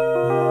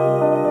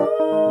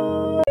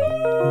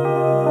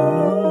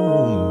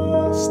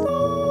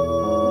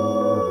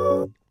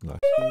 Nice.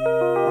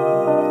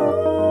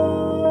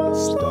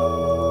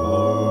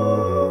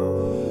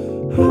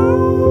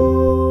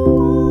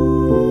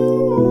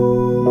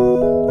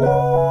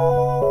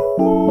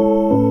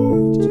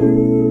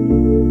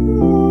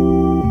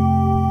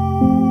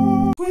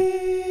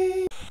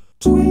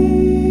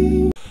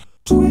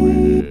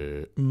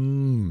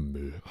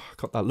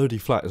 Got that low D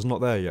flat, it's not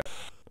there yet.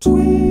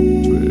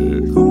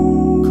 Twinkle,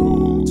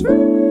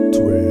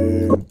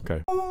 Twinkle.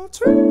 Okay.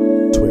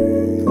 twinkle,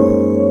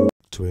 Twinkle.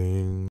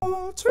 twinkle.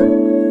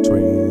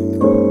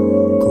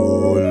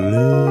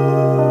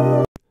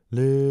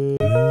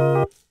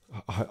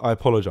 I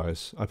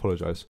apologise. I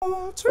apologise.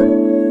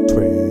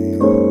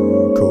 Twinkle,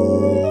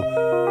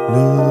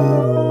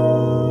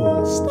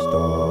 little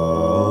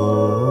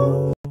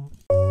star.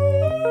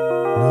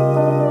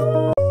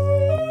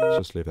 Let's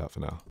just leave that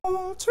for now.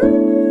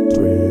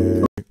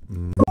 Twinkle,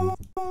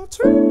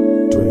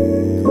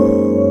 twinkle.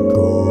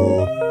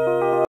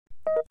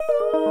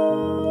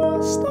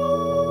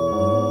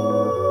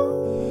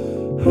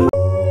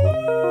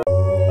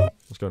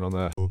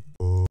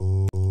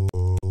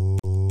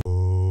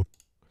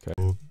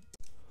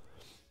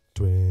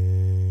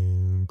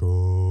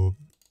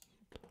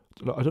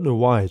 I don't know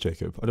why,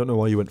 Jacob. I don't know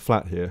why you went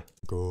flat here.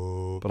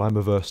 But I'm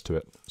averse to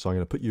it. So I'm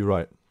going to put you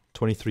right.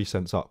 23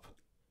 cents up.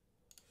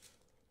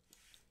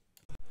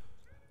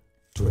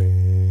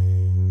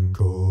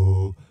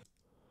 Twinkle.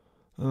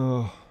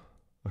 Oh.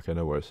 Okay,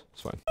 no worries.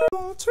 It's fine.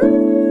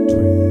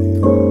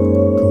 Twinkle.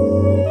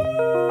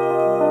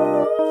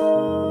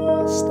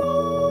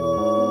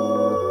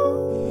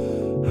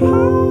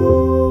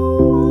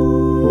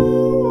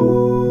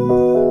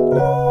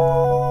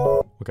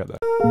 We'll get there.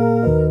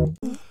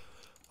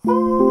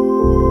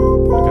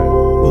 Okay.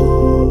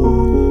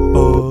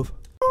 Above.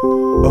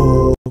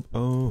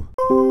 Oh.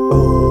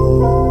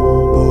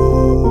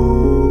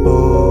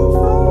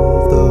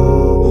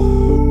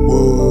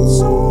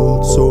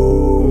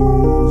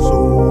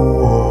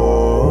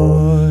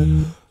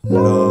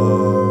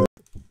 Oh.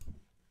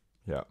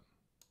 Yeah.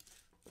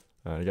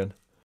 And again.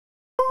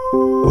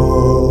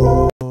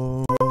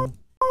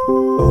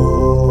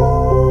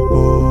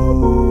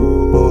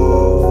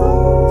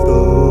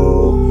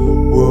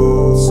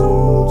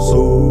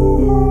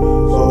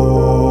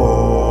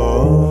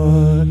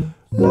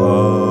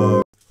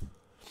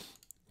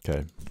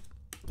 Okay.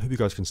 I hope you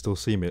guys can still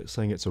see me. It's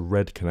saying it's a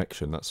red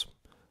connection. That's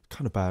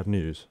kind of bad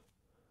news.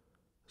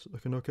 Is it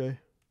looking okay?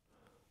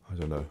 I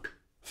don't know.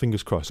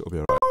 Fingers crossed it'll be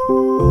alright.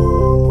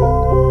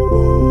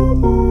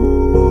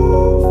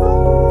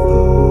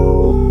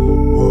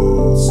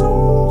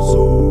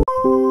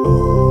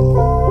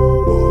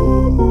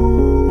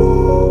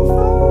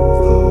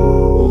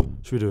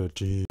 Should we do a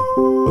G?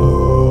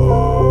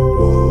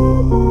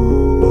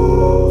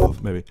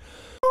 Maybe.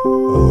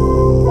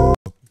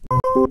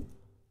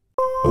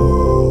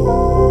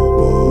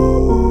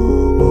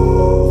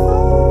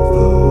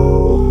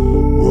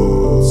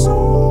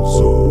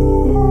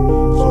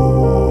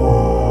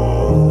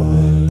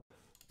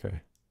 Okay.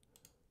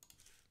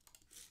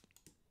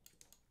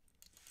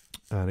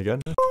 And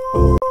again.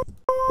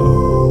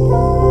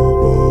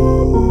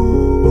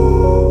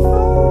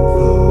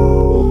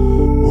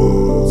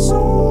 So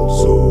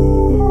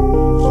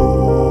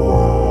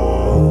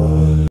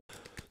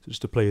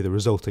just to play the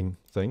resulting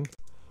thing.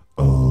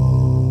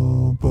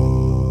 Above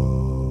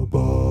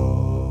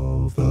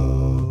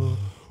the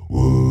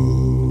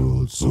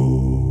world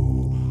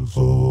so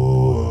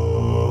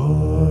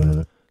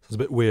high. It's a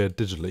bit weird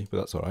digitally, but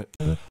that's alright.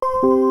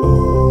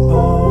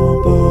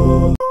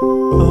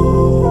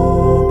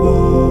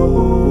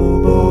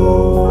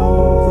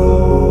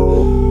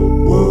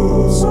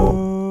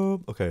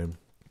 Okay. Okay.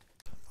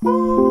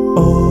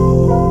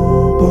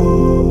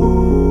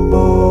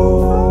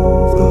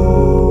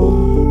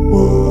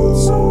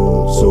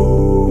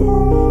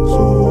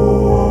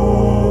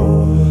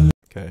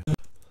 Okay.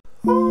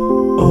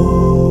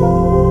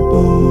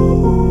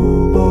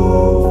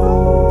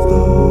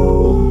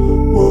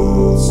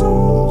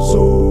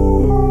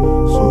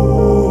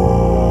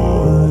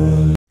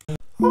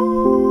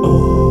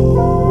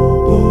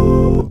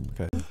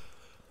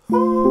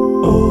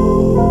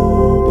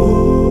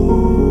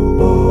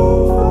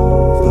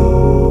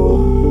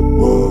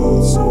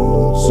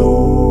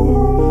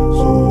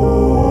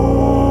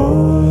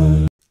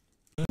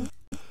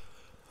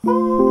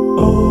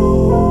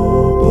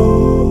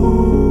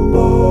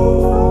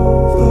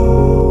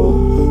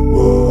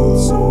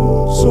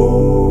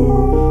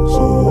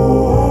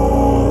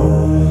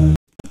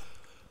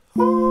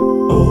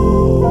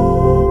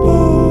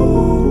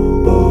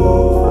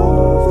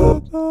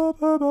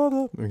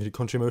 We can do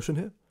country motion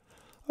here.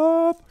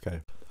 Up.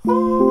 Okay.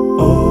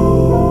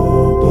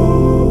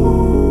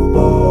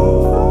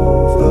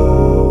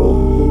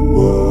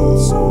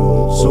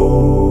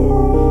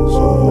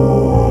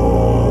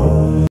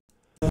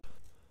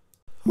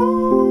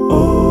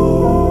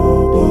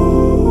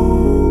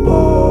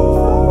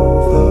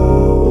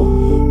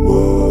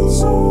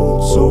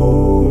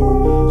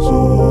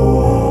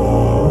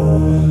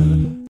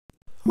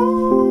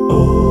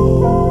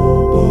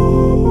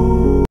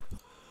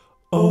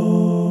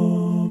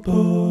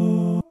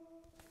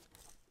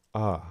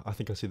 Ah, I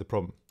think I see the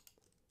problem.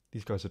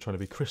 These guys are trying to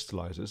be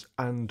crystallizers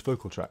and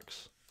vocal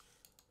tracks.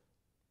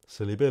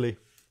 Silly Billy.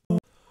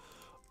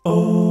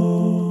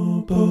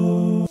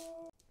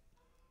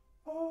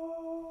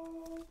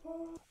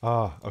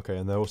 Ah, okay,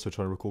 and they're also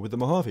trying to record with the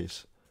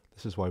Mojaves.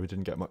 This is why we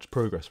didn't get much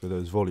progress with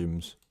those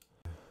volumes.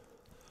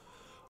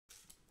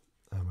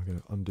 And we're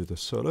going to undo the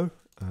solo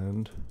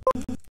and...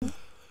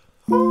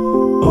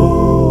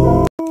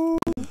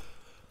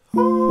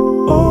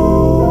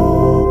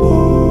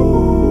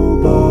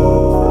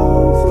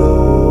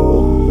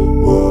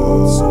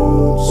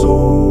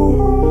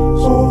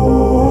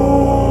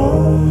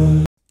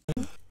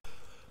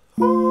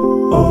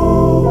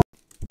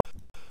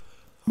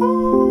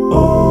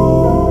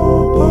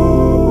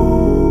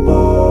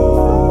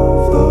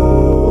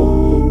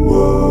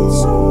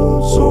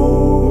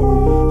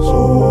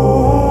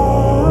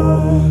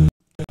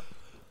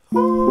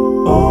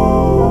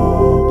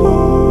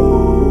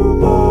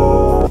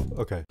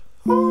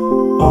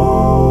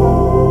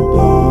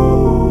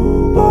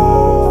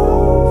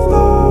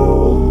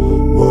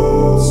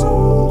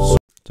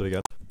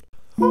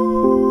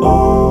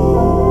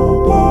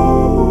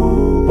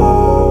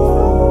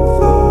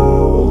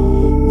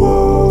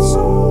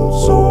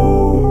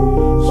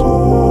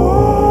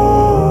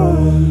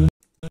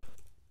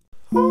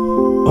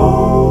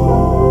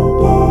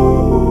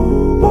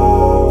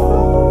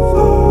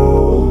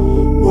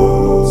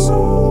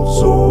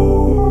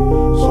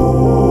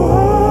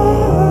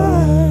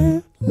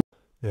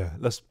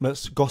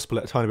 let's gospel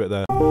it a tiny bit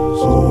there. So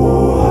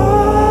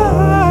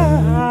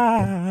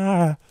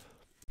high,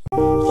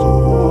 so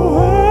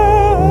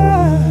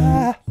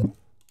high,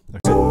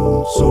 Okay.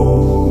 so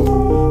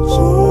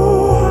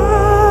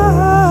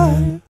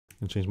high.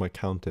 And change my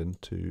count in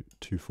to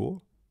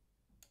 2/4.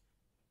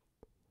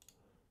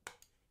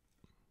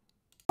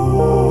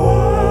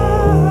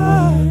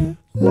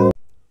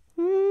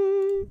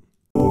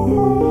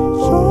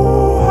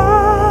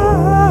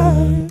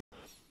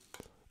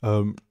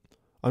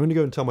 I'm going to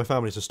go and tell my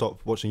family to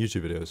stop watching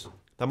YouTube videos.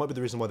 That might be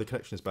the reason why the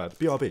connection is bad.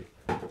 BRB.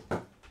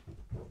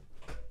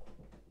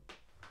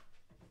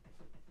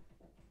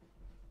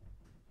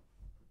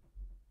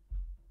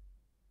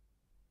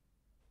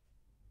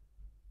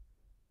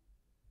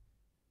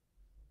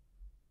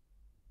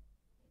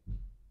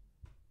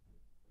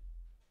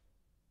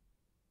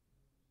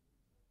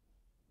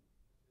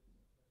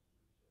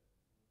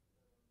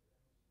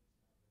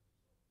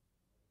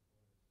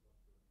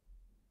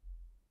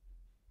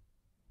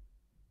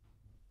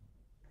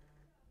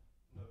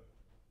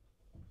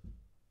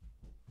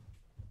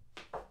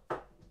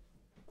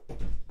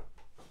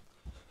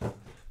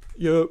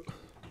 Yo.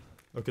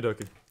 Okie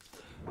dokie.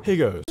 Here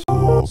goes.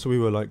 So we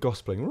were like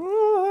gospeling.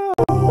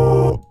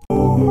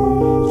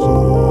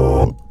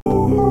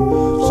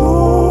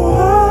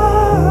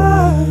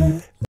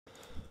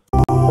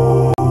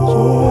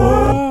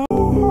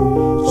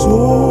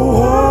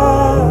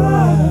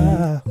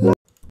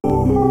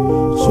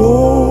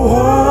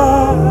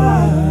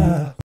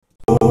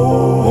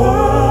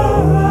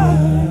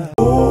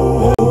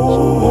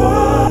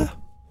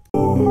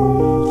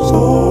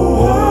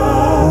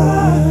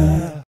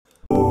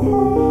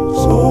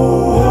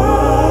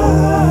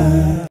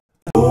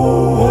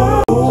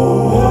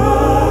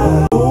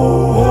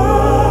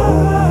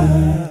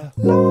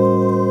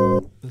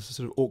 There's a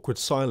sort of awkward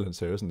silence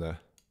here, isn't there?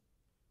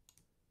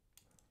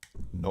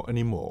 Not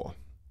anymore.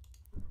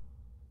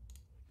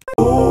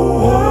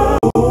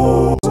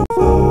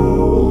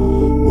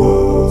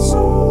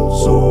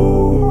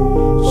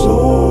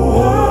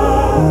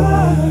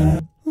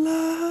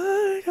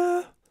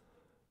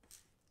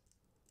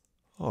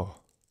 Oh.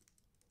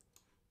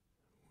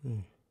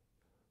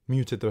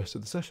 Muted the rest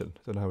of the session.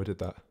 Don't know how we did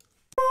that.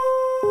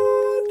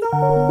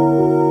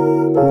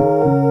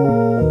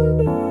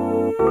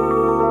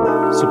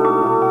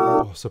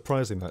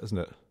 Surprising that, isn't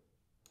it?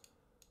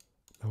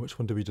 Now, which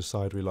one did we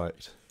decide we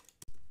liked?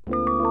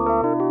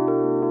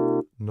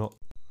 Not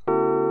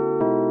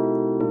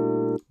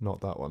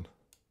that one.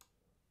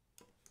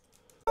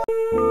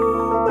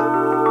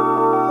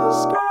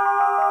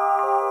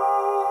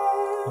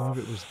 Oh,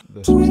 maybe it was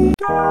this.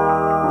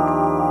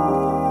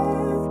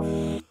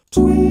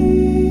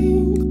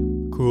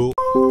 Cool.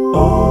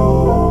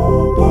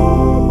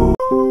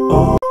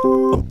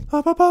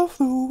 Up above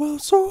the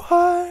world so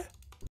high.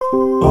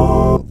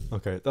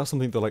 Okay, that's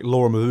something that like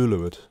Laura Mavula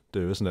would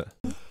do, isn't it?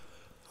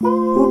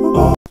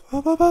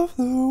 Up above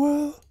the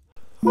world.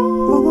 Up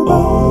above the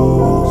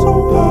world so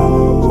high,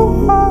 so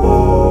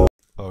high.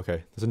 Oh,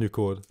 okay, there's a new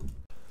chord. Up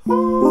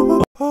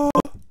above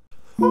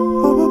the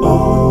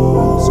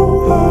world so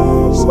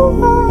high, so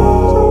high,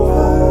 so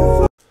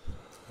high.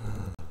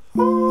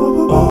 Up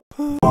above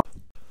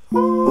the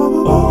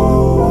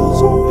world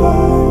so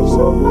high,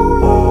 so high.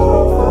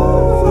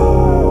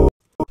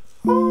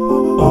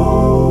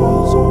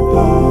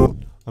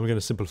 I'm going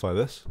to simplify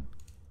this.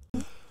 Up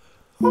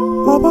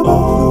above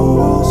the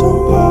world so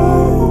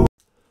high.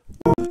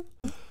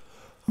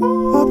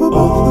 Up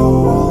above the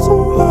world so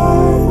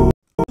high.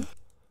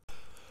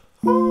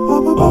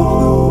 Up above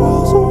the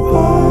world so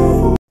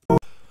high.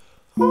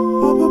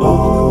 Up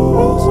above the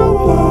world so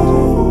high.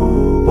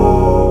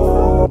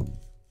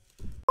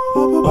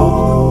 Up above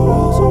the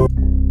world so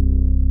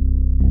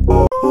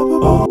high. Up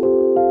above.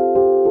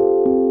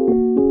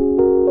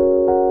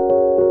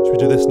 Should we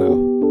do this now?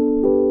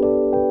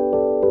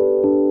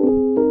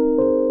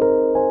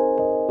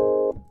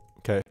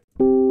 Okay.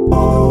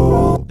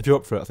 If you're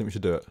up for it, I think we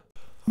should do it.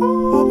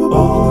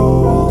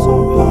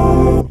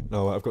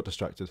 No, I've got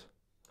distracted.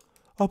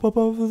 Up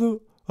above the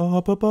world.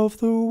 Up above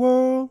the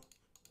world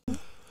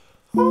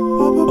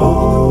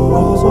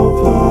so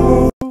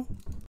high.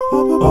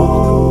 Up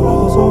above the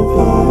world so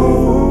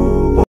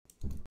high.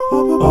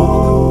 Up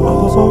above the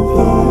world so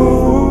high.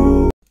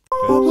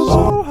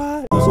 So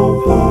high, so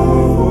high,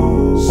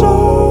 so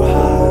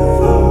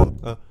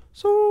high,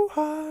 so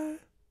high.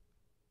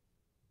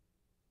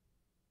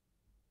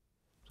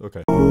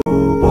 Okay.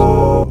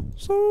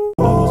 So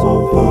high, so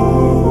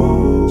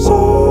high, so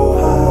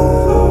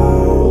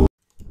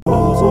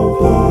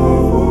high,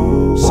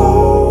 so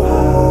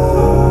high.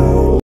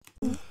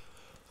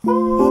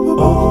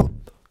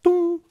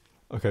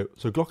 Okay,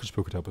 so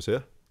glockenspiel could help us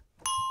here.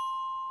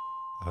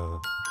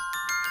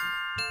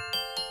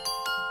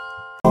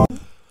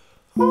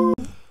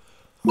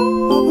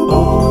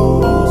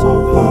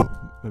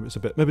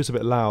 Maybe it's a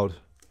bit loud.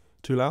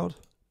 Too loud?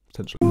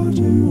 Potentially.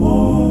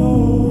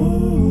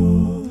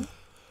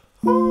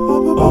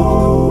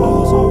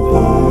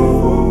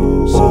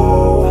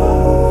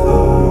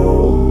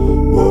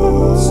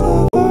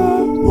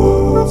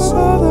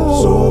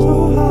 So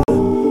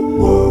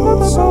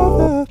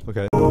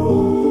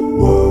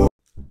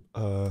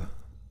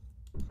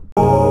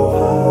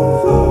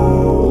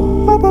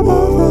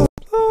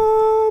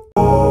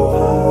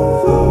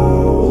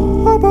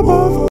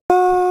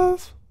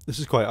This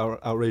is quite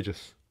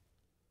outrageous.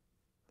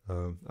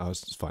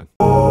 It's fine.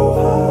 Up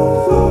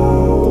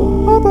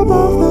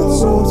above the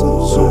sort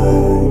of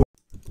shine.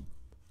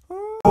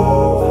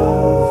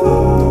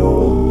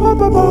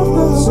 Up above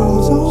the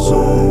sort of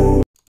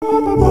shine. Up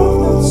above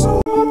the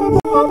sort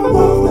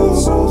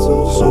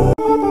of shine.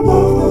 Up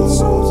above the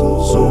sort of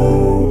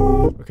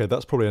shine. Okay,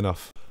 that's probably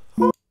enough.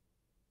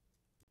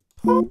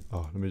 Oh,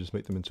 let me just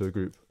make them into a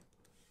group,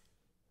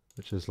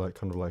 which is like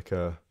kind of like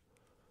a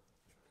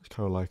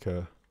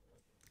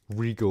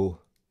regal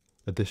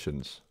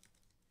additions.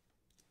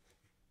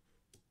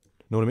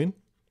 Know what I mean?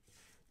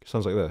 It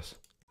sounds like this.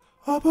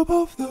 Up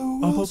above the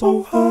world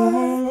so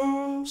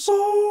high,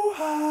 so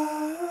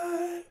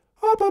high.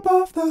 Up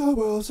above the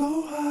world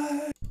so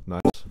high.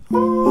 Nice. Up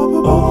above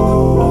the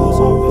world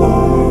so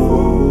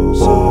high,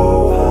 so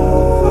high.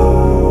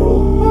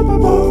 Up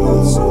above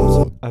the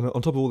sort of. And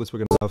on top of all this, we're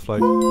going to have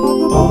like. Up above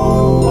the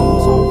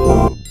world so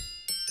high.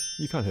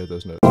 You can't hear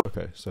those notes.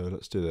 Okay, so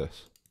let's do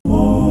this.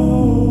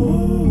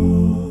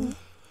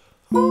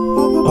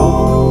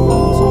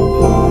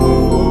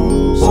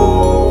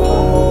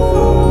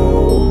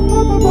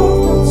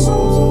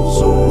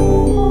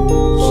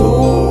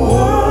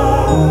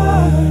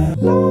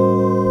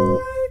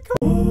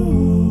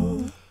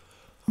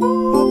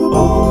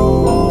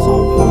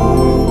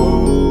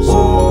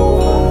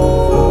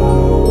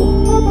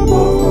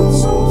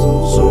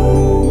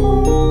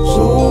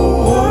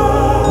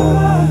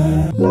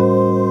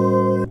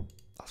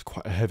 That's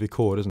quite a heavy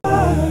chord, isn't it?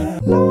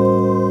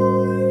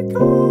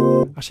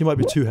 Actually, it might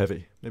be too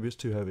heavy. Maybe it's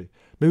too heavy.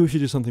 Maybe we should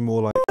do something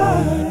more like. You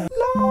know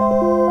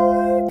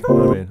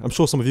what I mean? I'm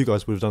sure some of you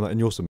guys would have done that in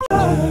your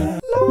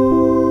submissions.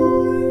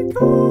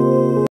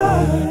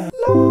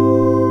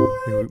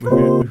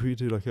 Maybe we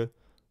do like a.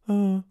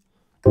 Oh,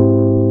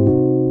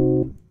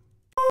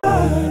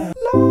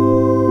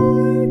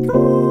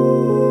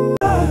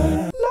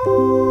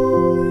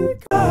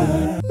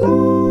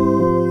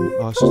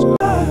 let's just do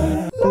that.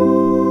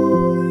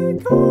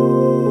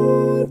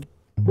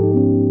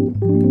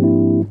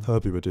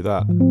 Herbie would do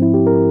that.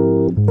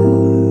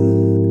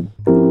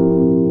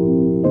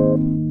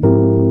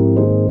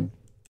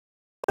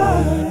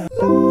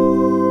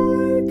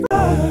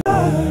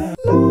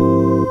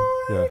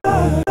 Yeah.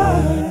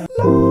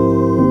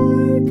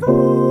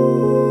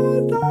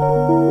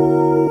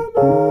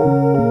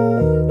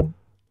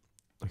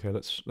 Okay,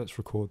 let's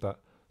record that.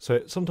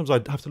 So sometimes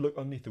I have to look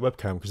underneath the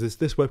webcam because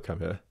this webcam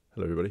here,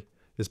 hello everybody,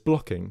 is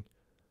blocking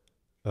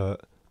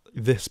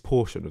this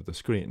portion of the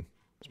screen.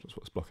 That's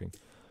what it's blocking.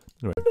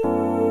 Anyway.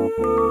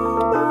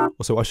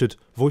 Also, I should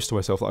voice to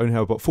myself that I only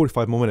have about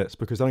 45 more minutes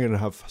because then I'm going to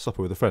have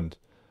supper with a friend.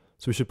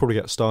 So we should probably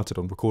get started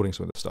on recording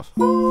some of this stuff.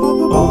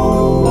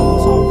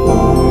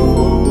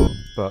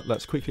 But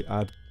let's quickly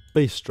add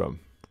bass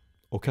drum,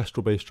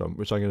 orchestral bass drum,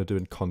 which I'm going to do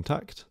in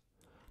Contact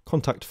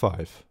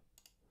 5.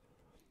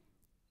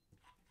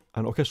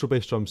 And orchestral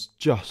bass drums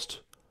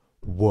just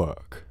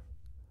work.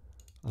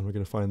 And we're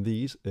going to find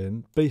these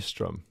in bass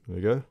drum. There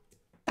we go.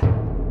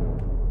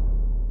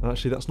 And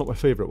actually, that's not my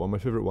favourite one. My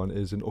favourite one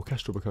is in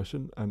orchestral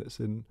percussion, and it's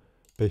in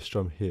bass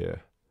drum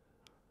here.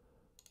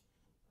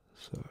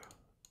 So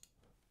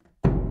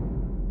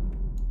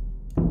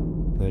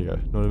there you go.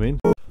 Know what I mean?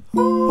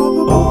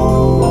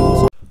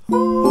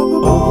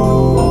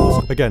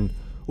 Again,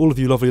 all of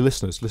you lovely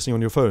listeners listening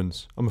on your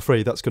phones, I'm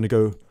afraid that's going to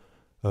go.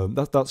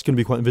 That's going to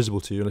be quite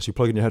invisible to you unless you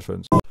plug in your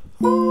headphones.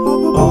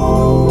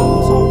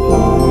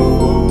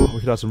 We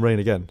could add some rain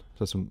again.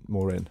 Let's add some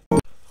more rain.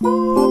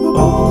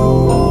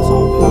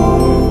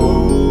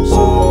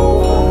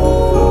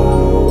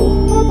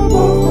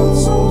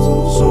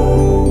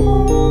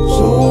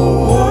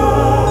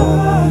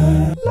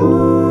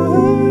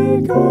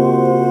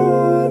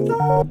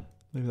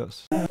 Maybe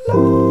that's.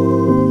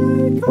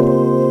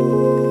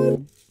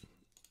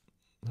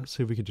 Let's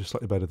see if we can do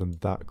slightly better than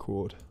that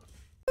chord.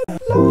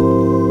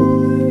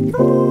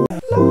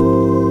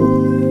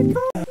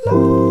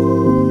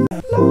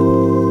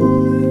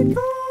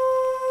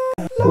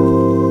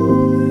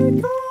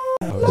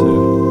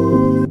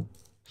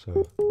 So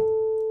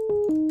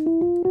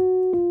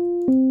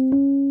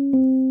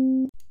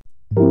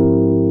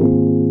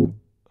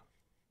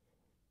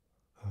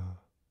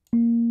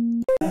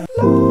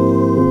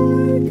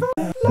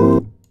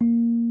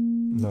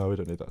no, we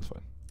don't need that, it's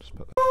fine. Just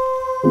put that.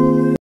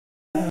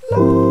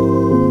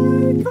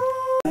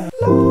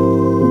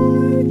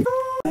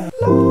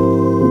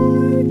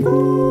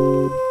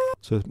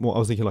 So what I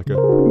was thinking like a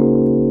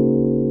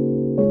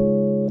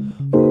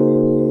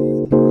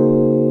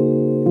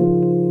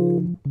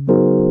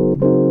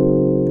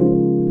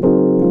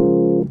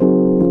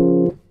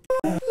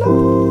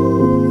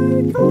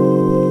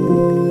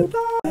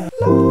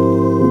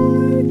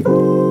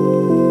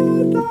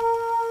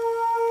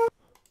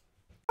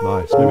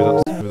nice, maybe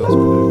that's what we do.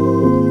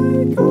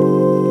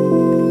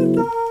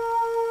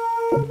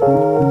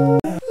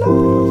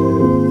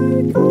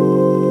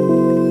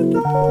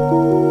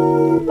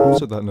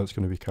 So that note's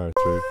going to be carried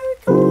through.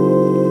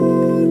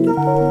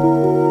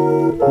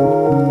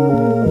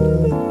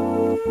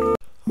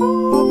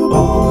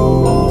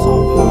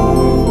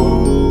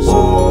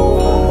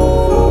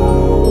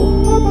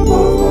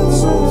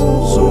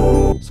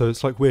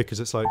 it's like weird because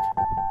it's like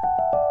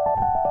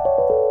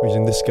we're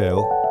using this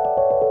scale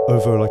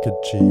over like a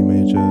G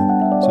major.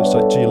 So it's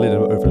like G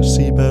linear over a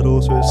C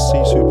pedal, so it's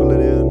C super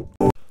linear.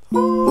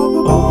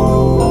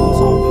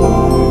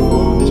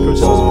 And these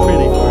chords are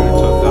really turned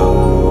down.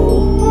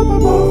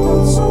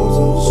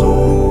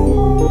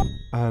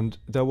 And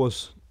there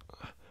was,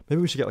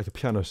 maybe we should get like a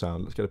piano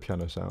sound. Let's get a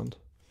piano sound.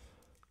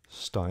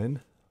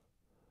 Stein.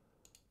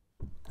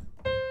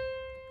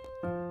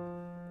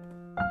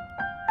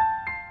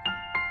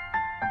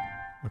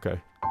 Okay.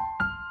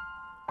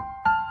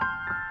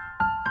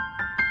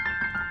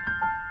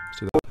 Let's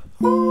do that.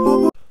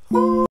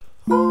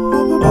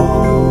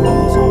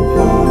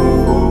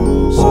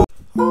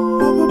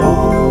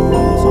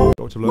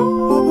 Go to low.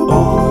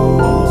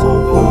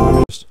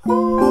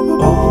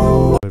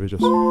 Maybe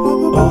just.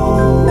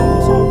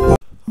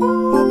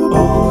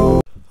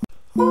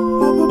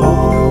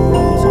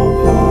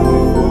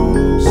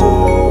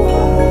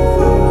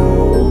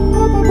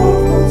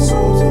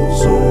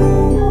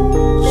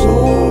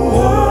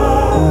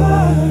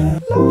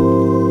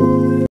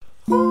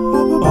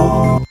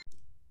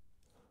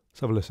 Let's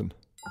have a listen.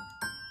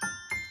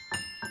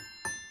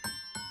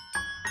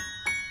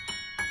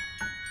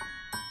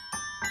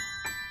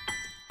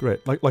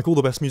 Great, like all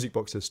the best music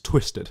boxes,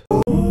 twisted.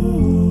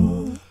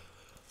 I'm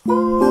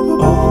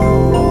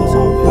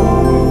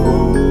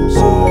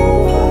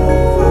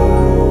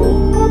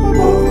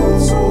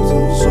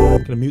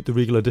gonna mute the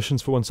Regal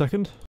Editions for 1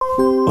 second.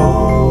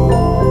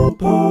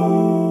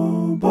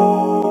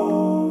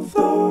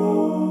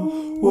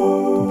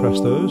 Compress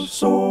those.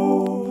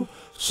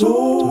 Turn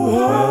them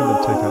higher and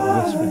take out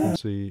this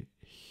frequency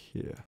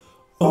here.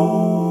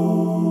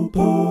 Above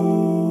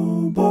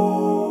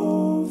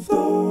the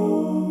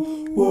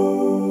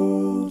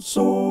world,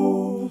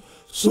 so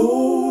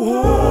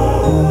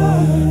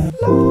high.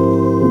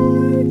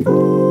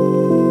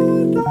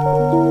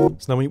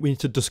 So now we need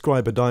to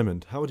describe a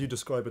diamond. How would you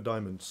describe a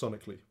diamond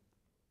sonically?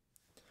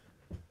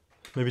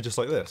 Maybe just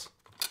like this.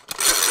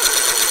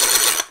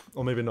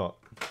 Or maybe not.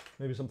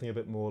 Maybe something a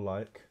bit more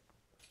like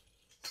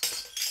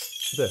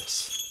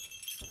this.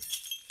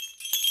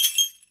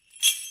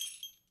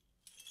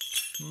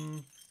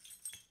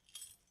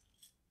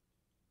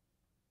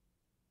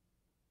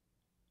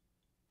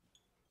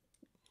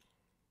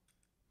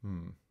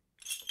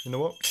 You know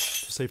what?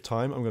 To save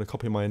time, I'm going to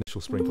copy my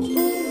initial sprinkle.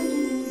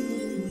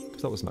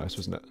 Because that was nice,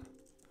 wasn't it?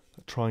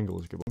 That triangle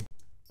is a good one.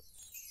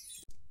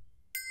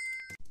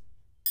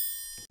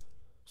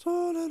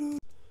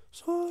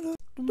 So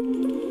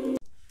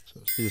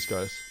it's these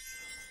guys.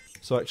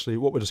 So actually,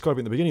 what we're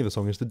describing at the beginning of the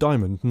song is the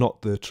diamond,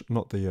 not the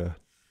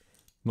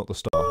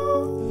star.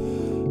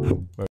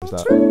 Where is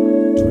that?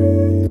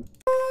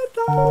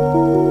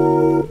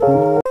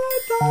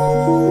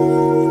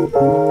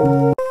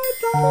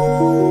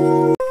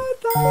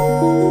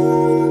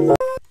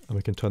 And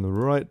we can turn them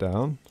right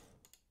down.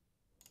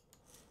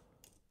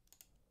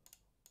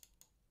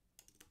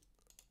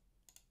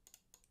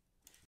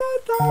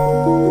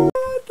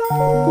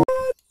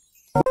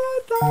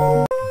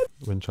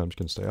 Wind chimes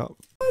can stay up.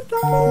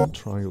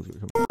 Triangles can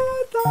come down.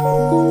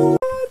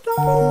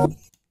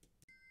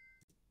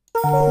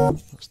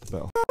 That's the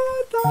bell.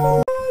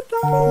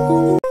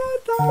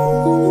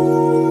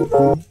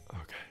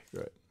 Okay,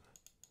 great.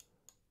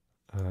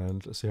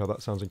 And let's see how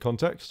that sounds in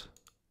context.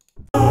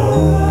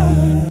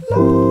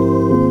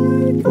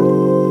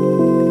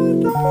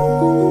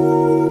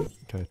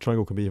 Okay,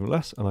 triangle can be even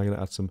less, and I'm going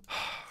to add some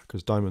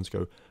because diamonds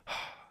go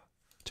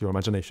to your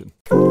imagination.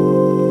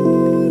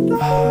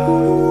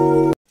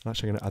 I'm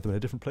actually going to add them in a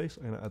different place.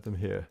 I'm going to add them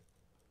here.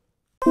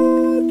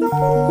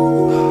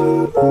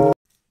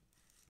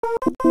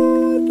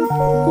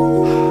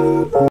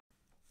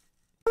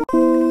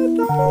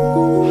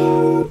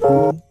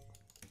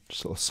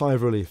 Just sort of sigh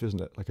of relief,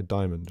 isn't it? Like a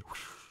diamond.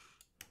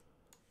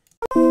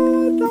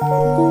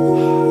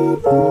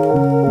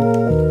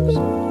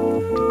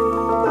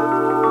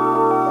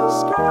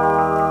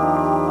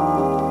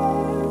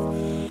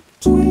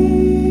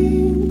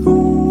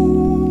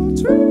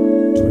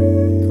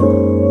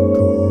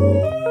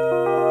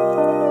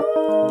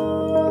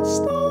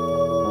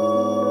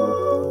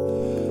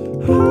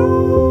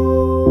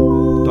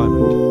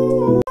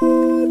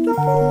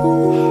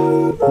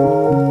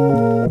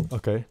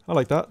 Okay, I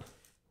like that.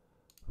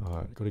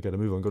 Alright, gotta get a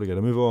move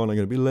on, I'm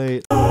gonna be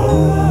late.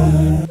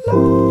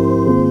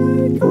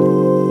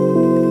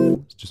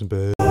 Let's do some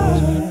birds.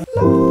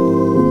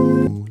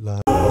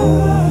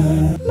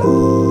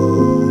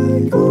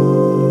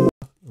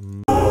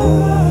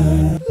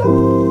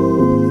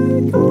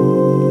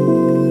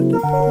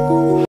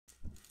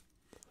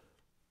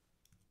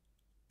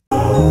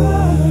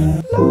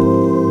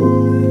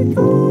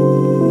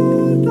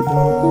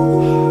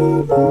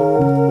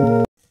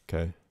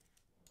 Okay.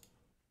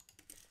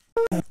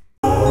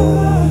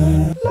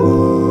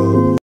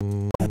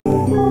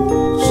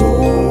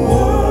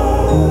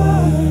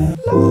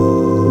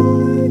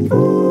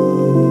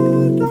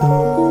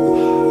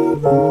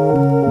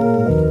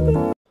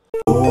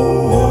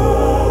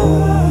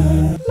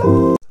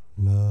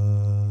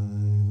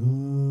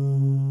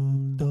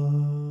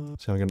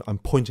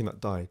 pointing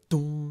that die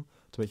to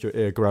make your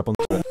ear grab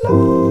onto it.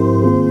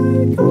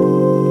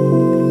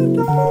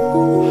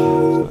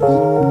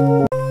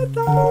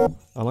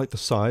 I like the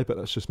sigh, but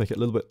let's just make it a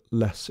little bit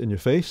less in your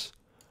face.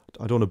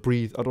 I don't want to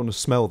breathe, I don't want to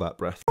smell that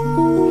breath.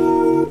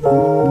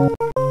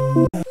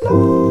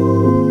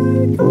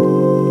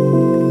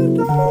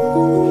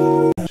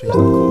 Change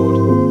that chord.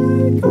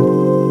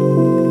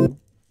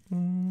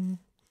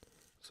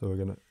 So we're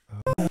gonna.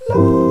 What's the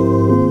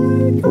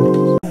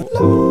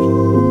other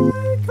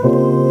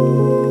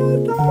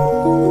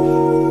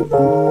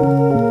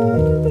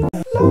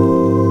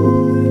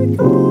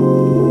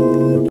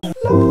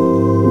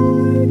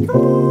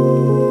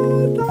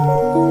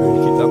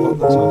Okay, keep that one,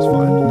 that sounds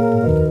fine.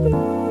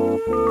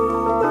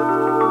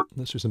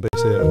 Let's do some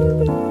bass here.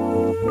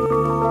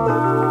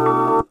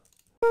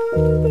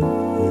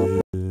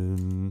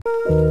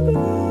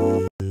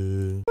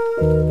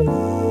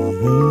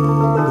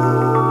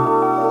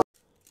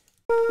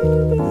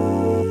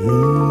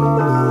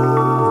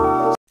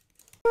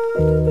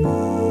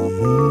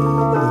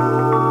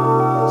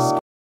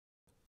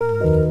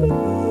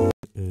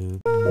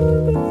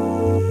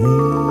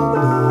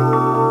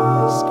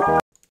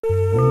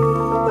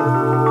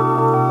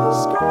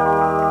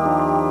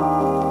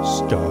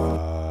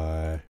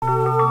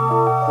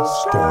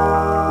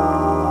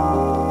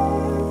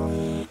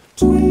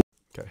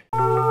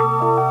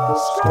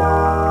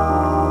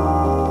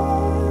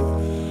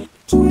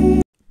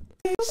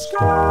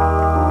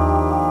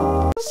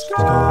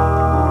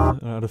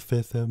 Add a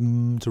fifth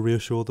to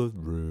reassure the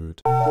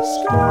root.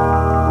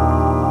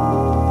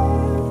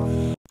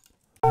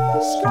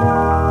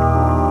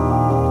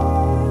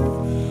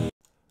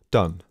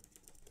 Done.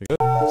 There you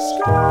go.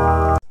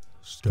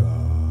 See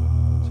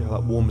how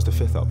that warms the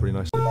fifth up pretty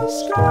nicely.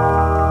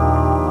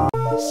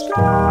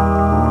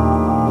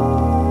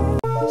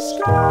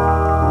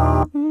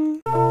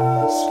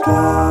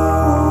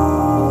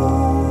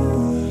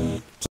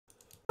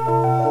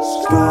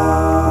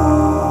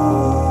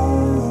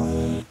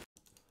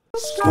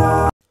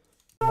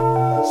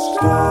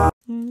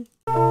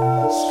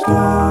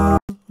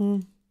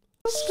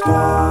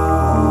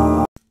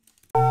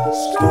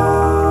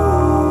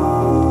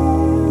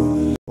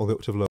 Or the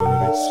octave lower,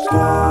 maybe.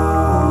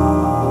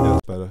 Yeah,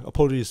 that's better.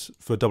 Apologies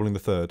for doubling the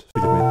third.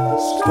 Forgive me.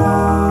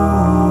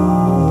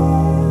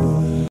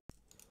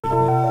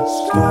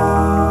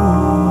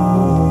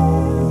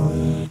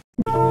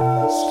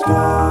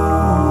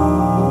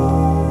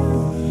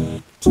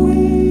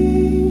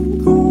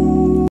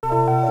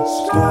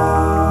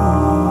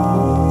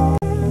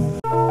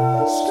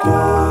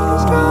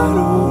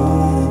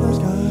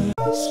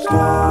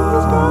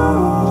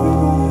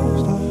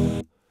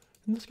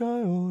 In the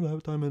sky, all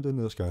out diamond in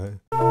the sky.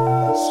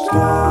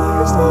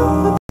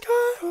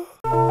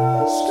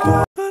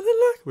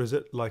 Or is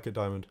it like a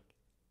diamond?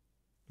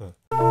 No.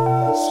 Like a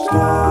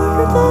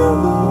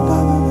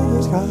diamond in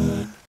the sky.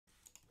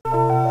 Like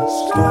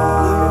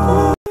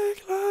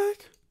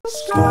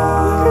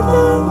a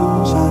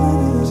diamond shining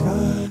in the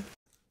sky.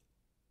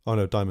 Oh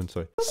no, diamond,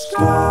 sorry.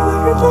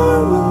 Like a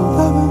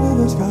diamond in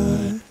the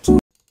sky.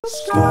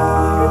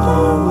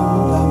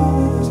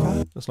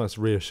 That's nice,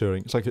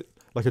 reassuring. It's like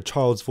a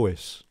child's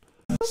voice.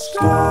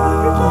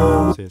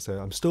 See, say,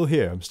 I'm still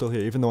here,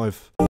 even though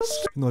I've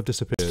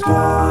disappeared.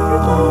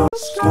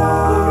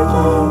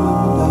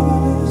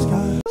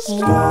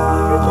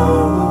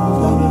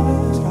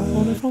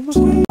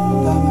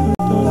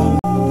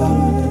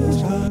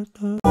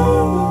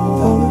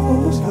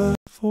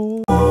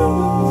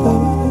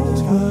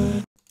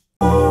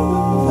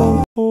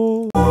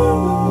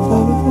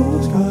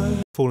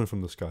 Falling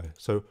from the sky.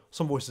 So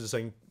some voices are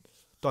saying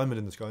diamond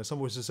in the sky, some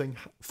voices are saying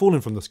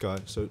falling from the sky.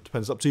 So it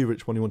depends, up to you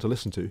which one you want to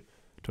listen to,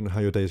 depending on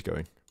how your day is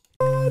going.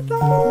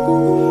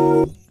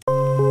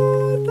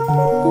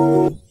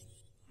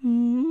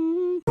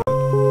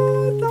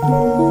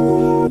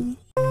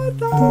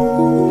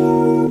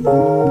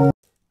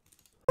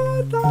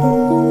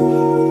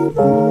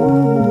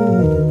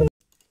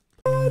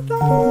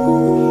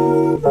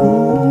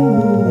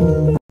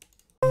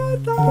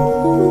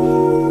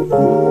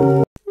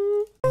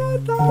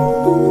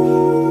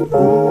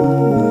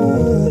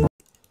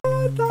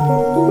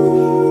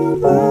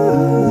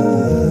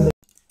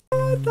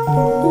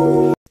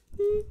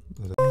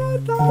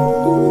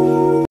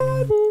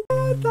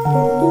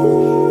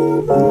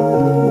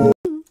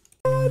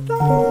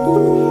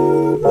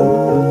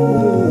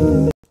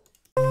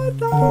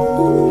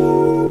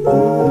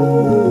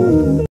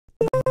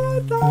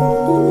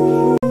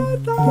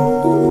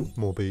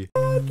 More B.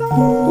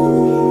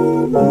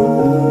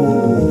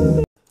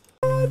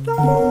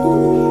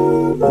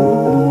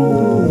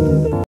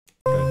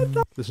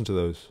 Okay, listen to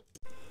those.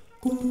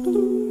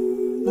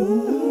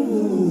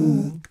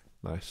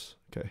 Nice,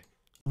 okay.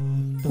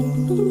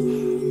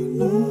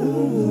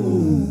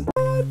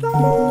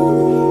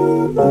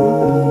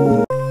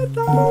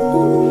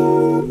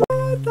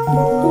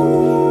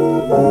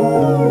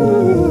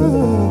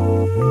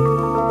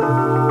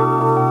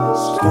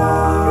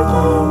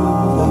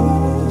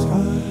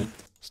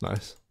 It's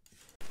nice.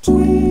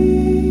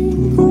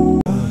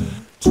 Twinkle,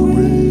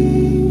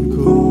 twinkle.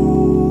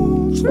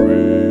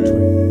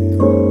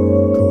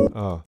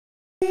 Ah.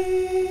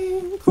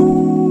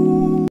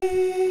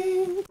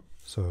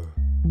 So.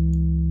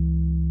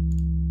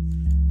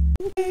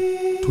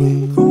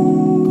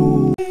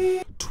 Twinkle.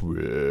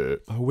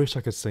 I wish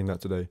I could sing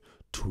that today.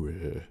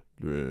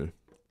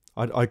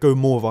 I'd go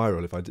more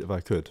viral if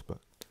I could, but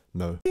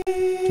no.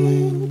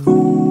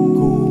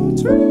 Twinkle.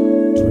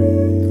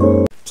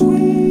 Twinkle.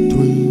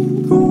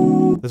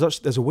 Twinkle.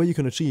 There's a way you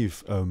can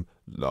achieve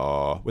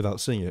la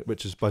without singing it,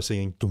 which is by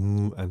singing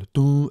dum and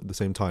dum at the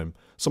same time.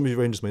 Some of you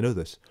rangers may know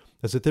this.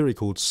 There's a theory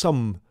called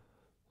sum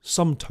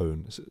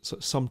tone. Is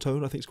it sum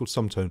tone? I think it's called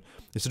sum tone.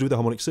 It's to do with the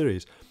harmonic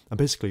series. And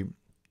basically,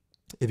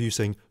 if you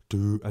sing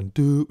do and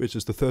do, which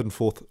is the third and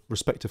fourth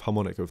respective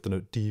harmonic of the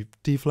note D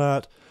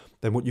flat,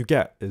 then what you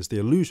get is the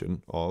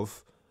illusion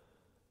of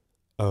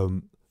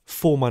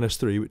 4 minus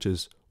 3, which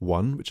is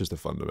 1, which is the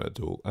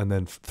fundamental, and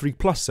then 3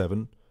 plus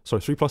 4,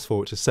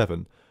 which is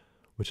 7,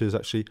 which is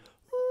actually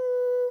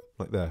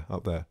like there,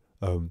 up there.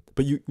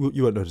 But you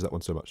won't notice that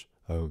one so much.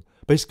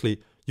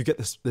 Basically, you get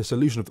this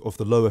illusion of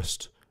the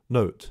lowest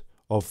note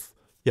of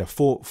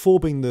 4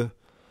 being the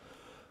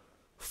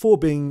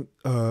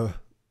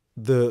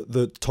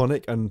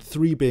tonic and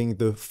 3 being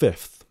the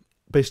fifth.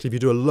 Basically, if you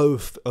do a low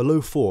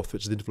fourth,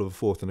 which is the interval of a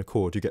fourth in a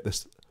chord, you get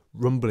this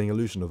rumbling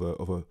illusion of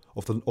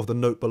the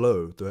note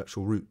below, the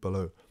actual root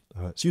below.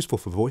 It's useful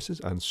for voices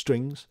and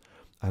strings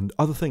and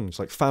other things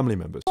like family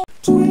members.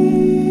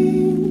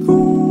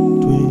 Twinkle.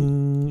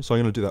 So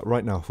I'm going to do that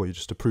right now for you,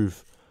 just to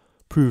prove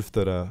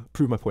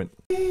my point.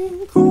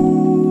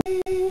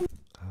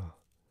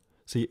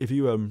 See, if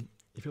you have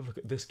a look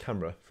at this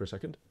camera for a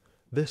second,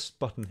 this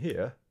button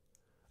here,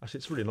 actually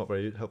it's really not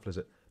very helpful, is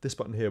it? This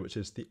button here, which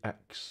is the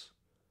X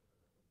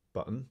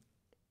button,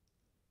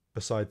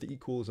 beside the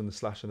equals and the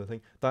slash and the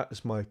thing, that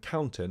is my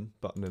count-in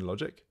button in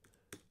Logic,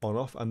 on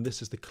off, and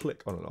this is the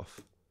click on and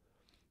off.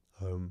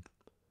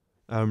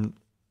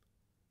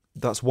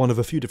 That's one of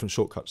a few different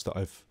shortcuts that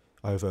I've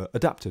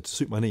adapted to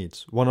suit my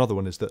needs. One other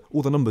one is that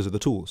all the numbers are the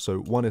tools. So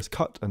 1 is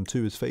cut, and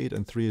 2 is fade,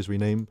 and 3 is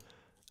rename,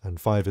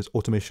 and 5 is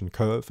automation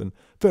curve, and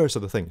various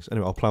other things.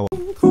 Anyway, I'll plow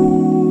on.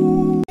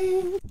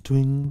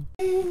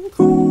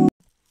 Twinkle.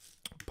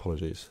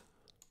 Apologies.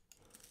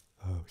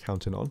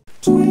 Counting on.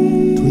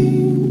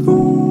 Twinkle.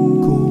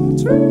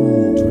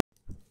 Twinkle.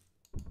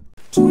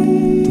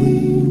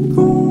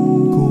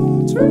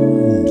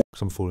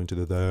 I'm falling to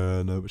the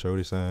there note, which I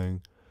already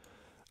sang.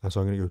 And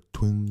so I'm going to go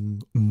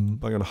twing. I'm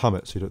going to hum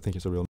it so you don't think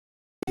it's a real.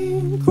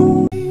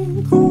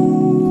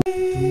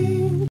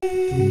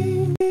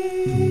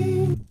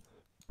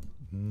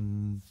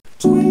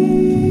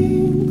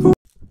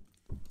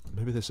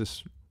 Maybe this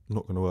is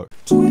not going to work.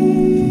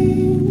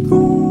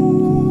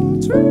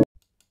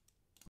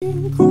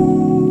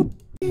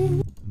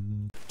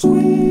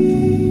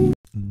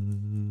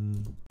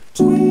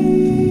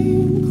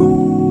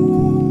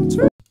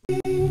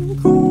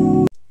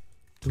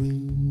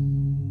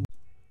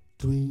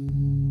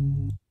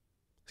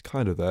 It's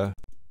kind of there.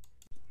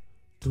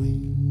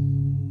 You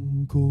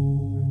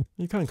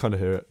can kind of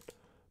hear it.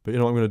 But you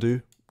know what I'm going to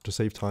do to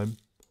save time?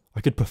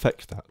 I could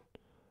perfect that.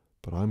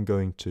 But I'm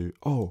going to...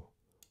 Oh,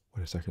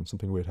 wait a second.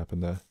 Something weird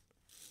happened there.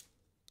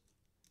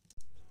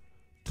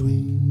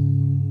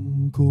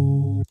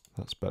 Twinkle.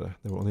 That's better.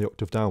 They were on the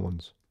octave down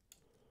ones.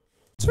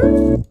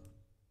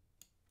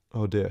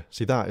 Oh dear.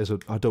 See, that is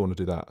I don't want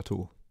to do that at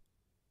all.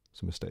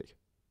 It's a mistake.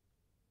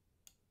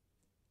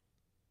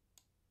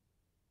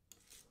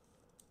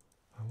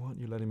 Why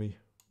aren't you letting me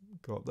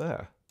go up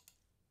there?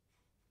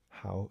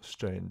 How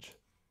strange.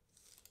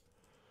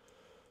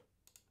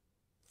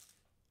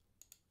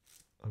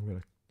 I'm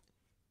going to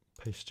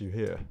paste you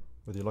here,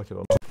 whether you like it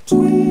or not.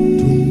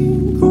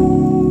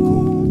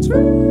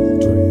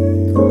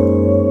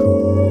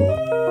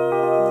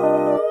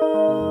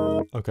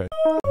 Okay.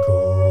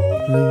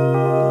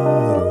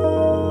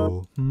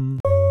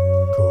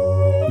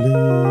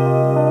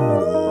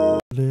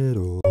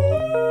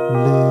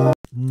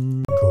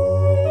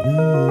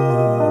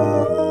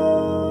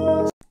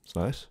 It's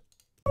nice.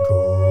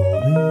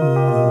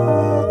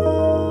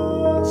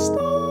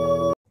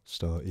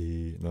 Star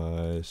E,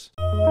 nice.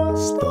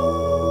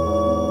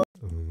 Star.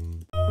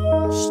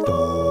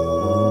 Star.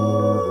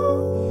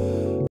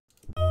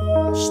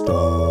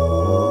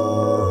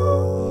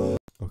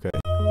 Okay.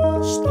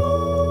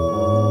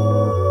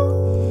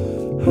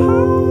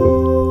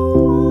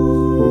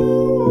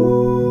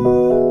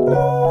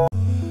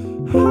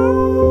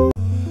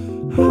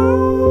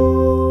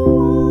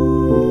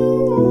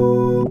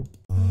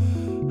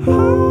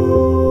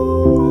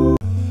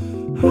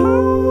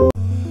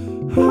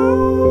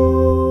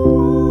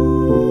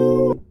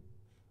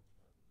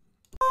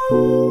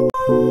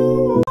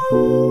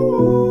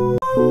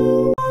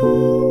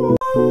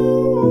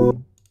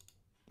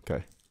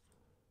 Okay.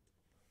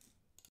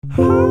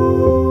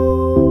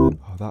 Oh,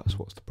 that's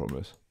what's the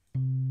problem is.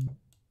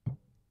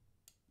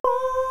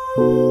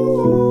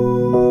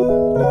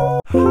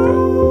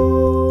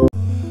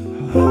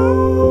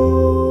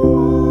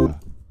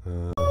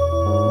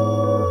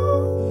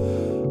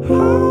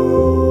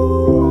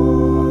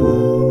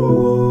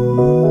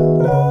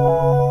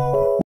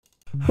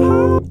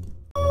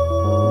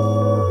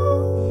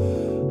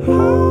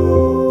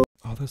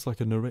 that's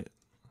like a narrate.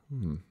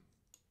 Hmm.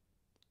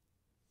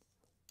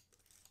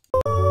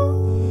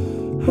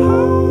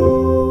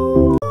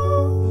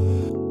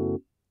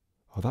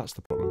 Oh, that's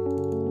the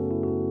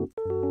problem.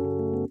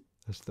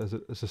 There's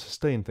a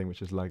sustain thing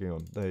which is lagging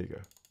on. There you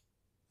go.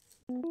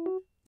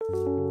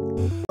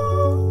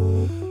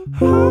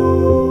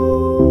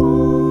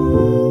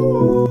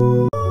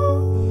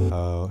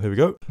 Here we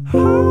go.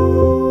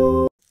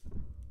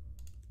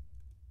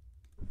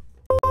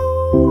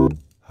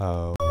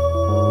 How.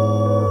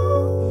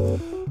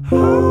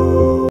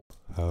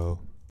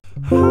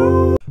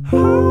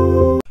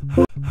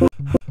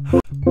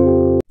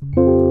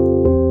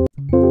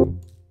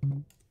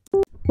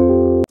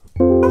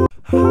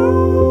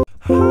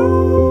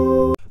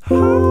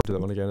 Do that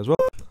one again as well.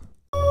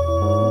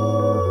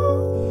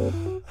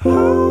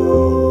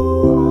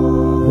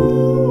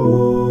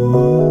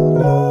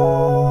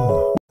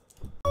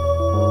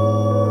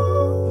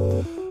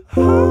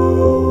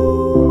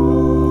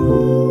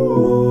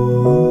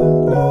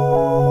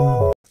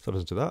 So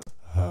listen to that.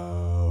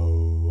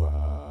 How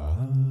I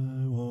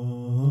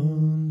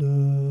wonder.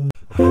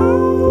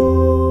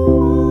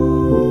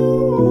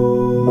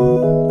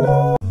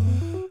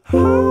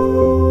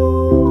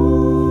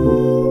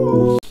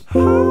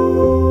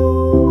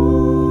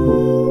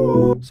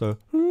 So.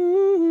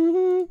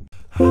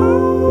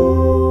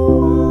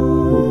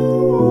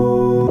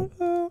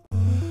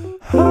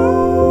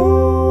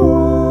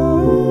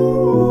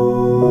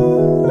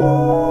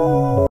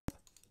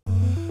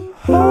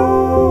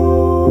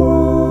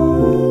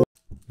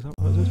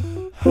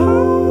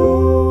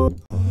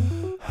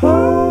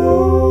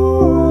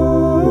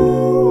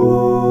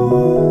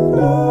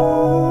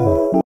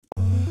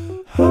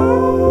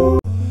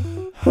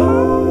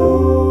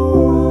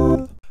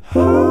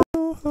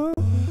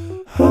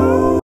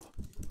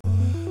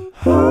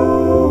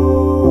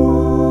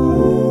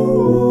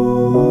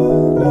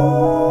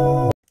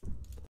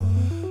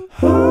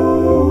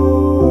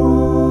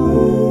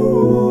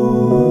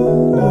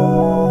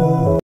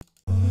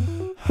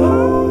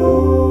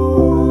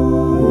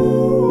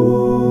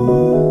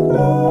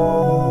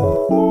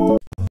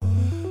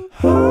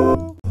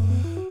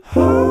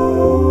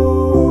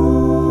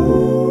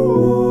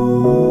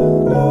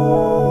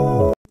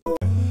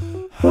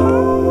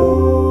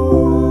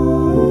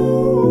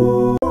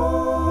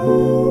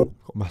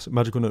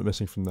 Magical note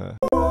missing from there.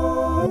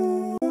 I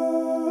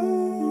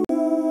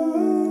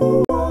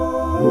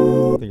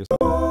think it's that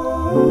one.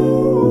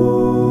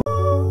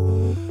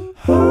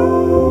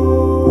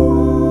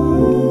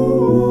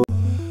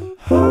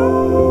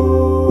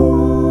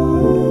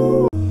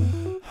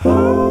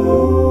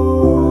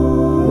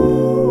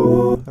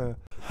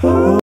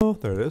 Oh,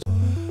 there it is.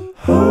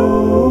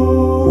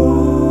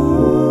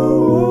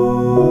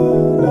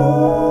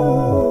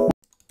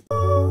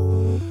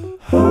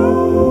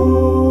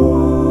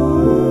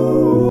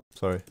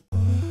 Sorry.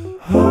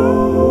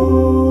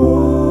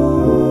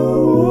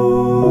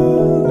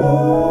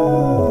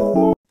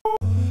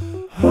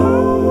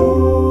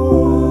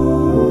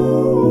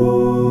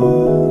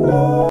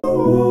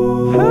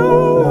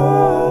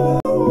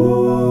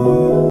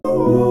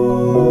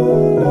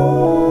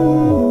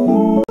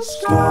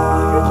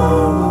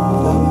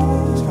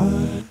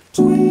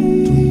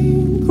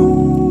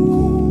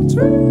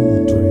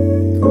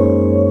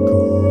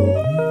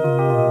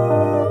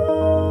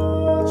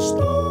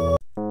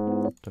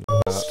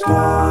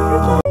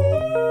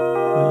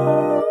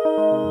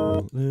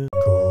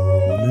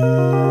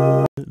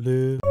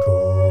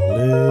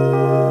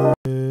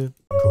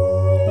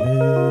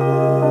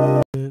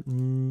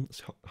 It's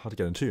hard to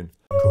get in tune.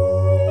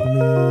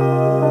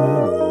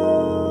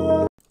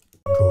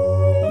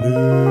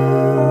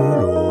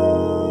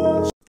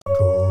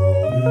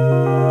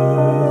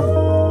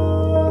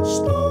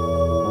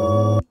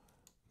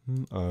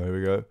 Oh, here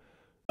we go.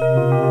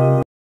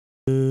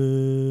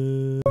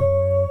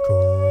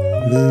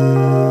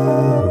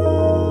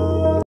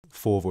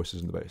 4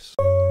 voices in the bass.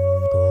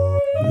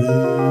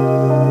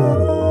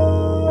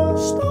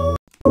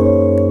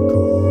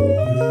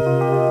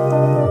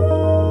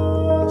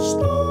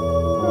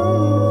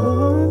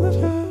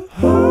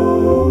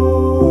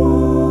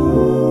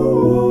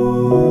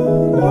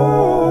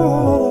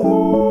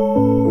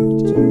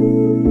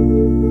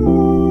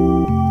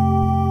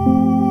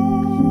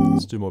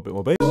 Let's do a bit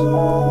more bass.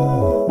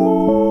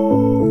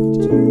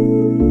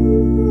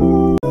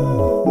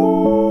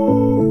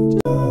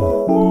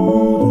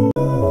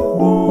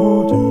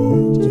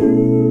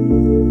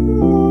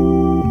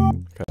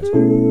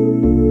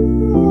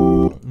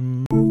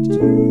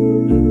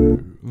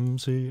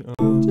 See,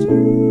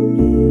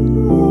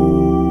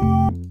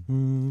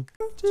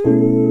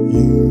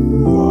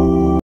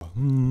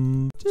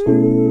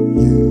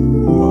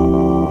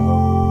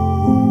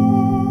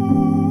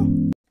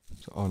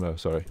 oh no,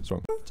 sorry, it's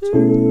wrong.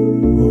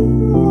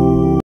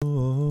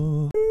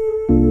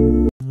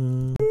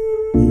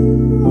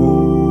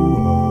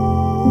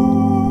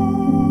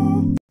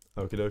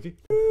 Okie dokie.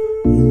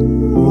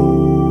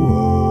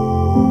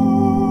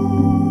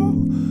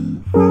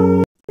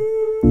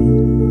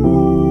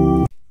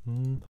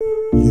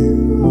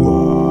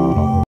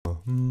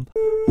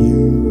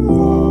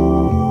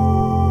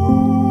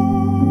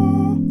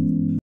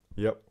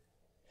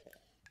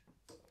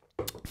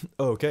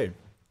 Okay.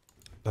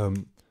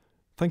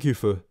 Thank you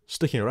for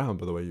sticking around,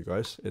 by the way, you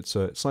guys. It's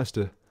nice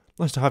to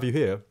have you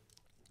here.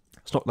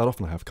 It's not that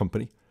often I have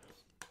company.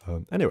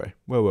 Anyway,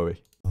 where were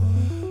we? I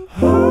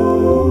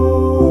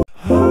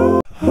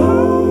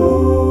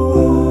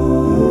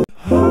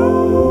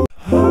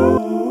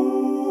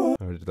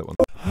already did that one.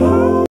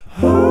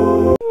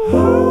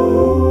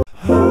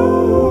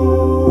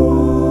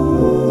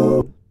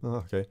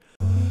 Oh, okay.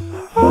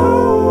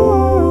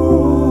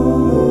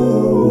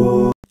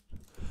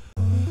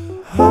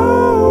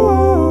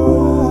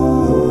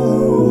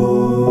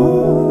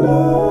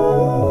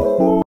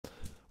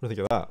 What do you think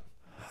of that?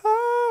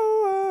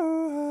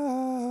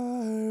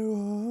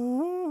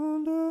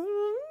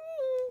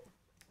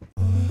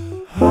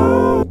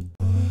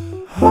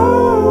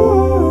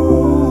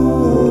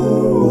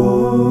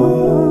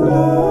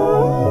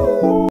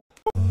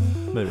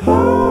 Maybe.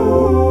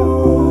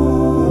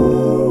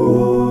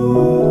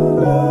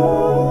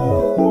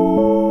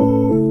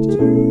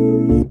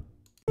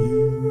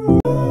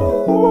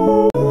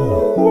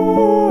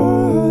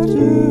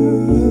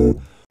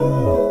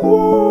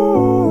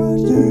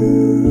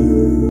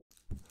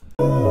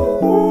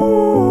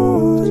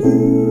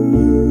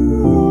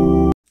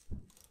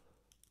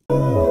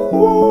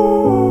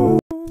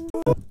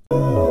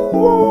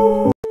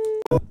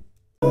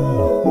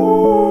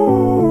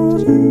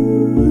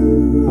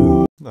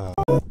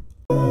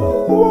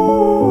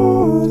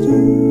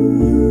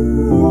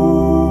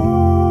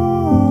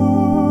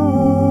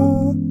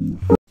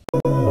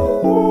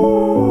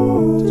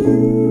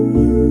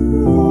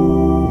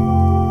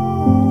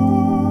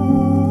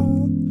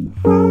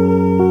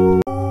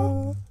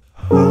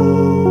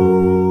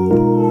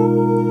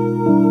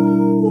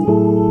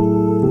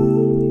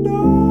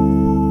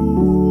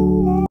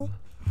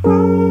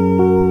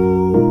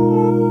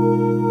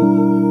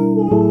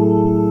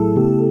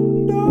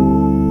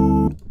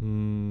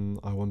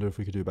 I wonder if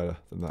we could do better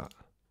than that.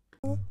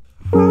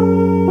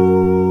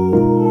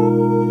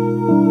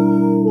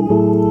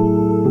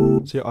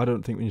 See, I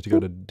don't think we need to go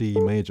to D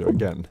major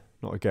again.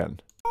 Not again.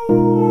 We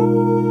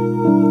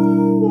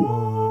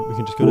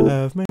can just go to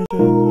F major.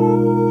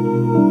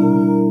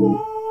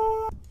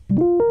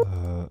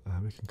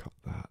 We can cut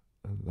that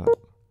and that.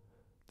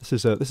 This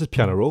is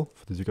piano roll,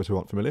 for those of you guys who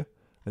aren't familiar.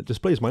 It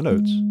displays my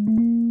notes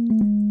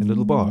in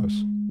little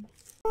bars.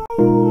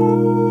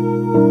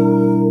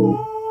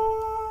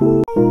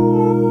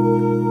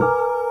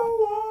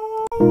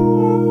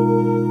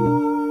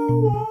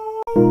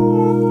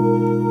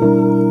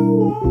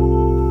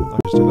 I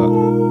just do that.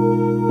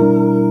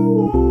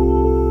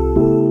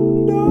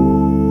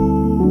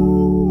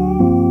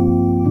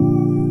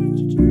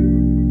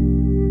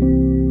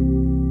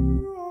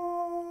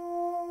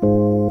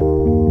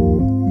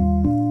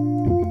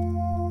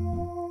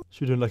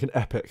 Should we do like an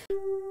epic,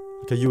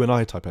 like a you and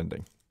I type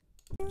ending?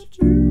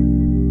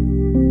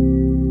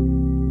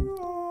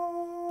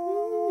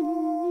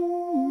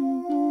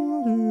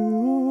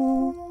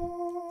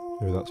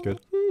 Maybe that's good.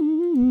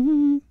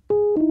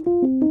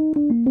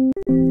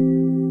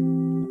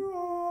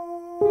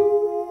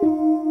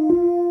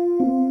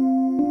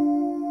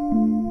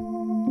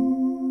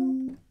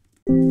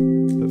 A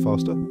bit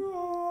faster.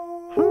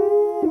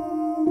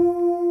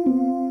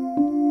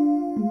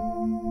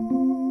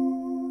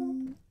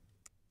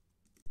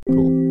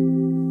 Cool.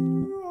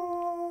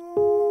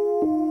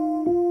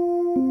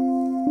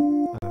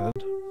 And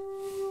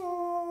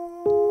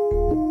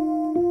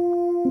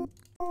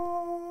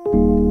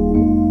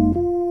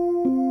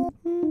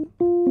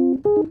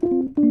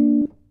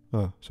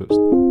so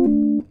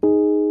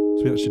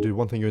we actually do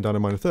one thing going down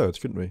in minor thirds,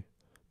 couldn't we?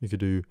 We could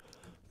do.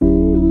 But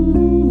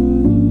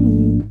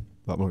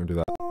I'm not going to do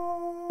that.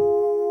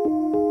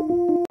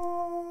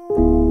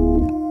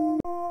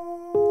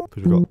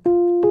 Because we've got.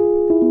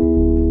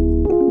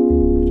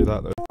 Do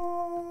that though.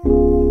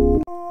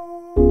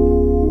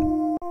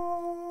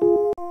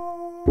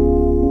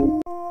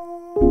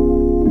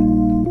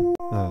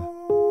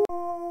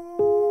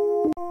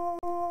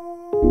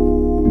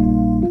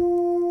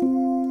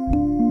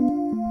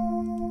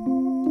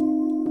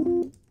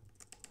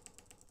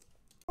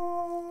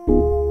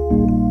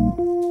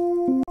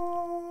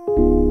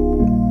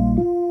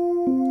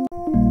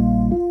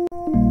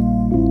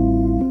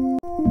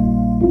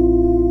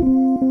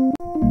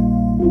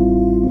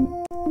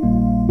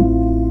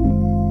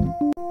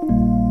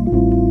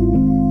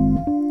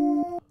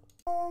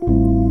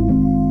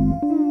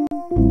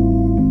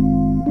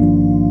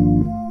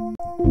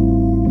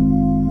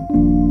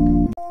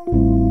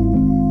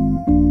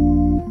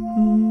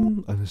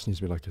 This needs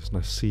to be like a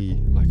nice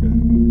C, like a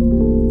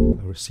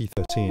C13.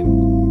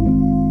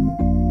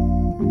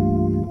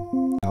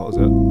 That was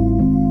it.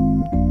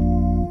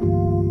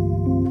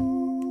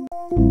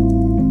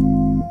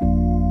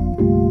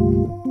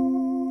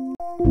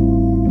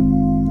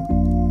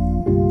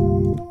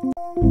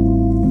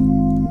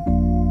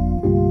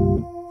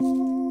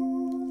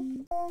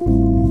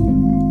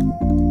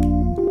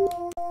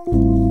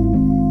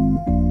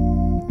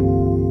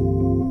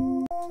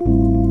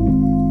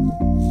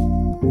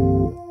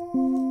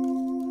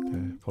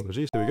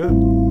 Apologies, here we go.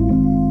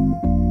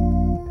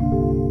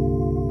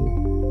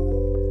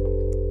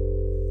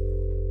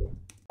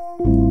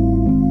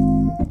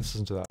 Let's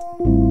listen to that.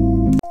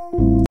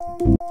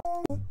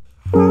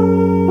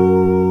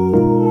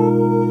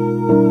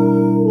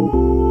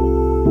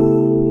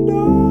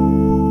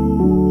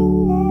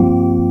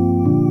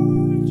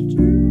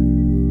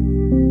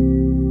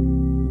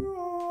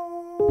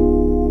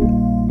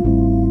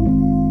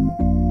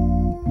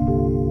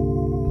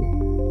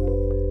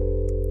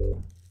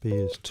 B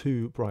is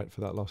too bright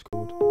for that last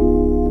chord.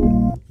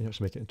 You have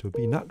to make it into a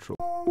B natural.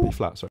 B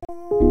flat, sorry.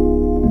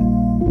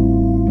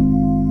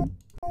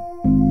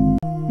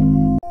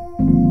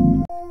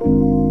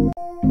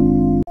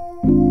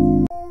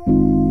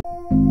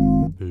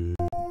 B.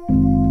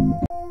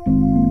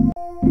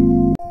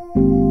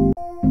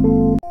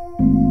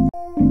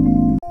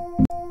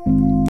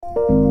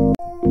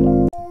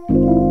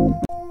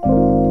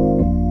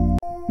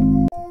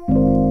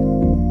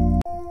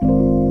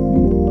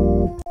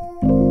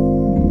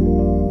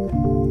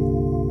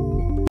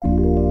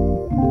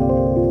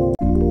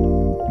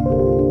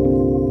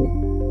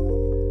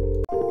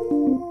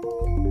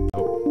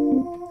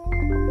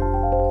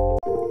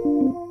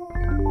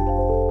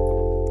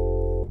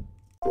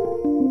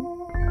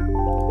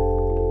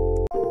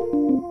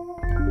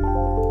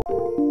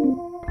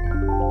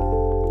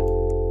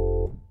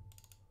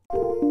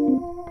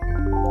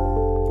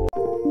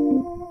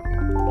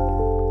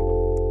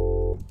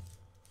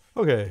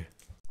 Okay,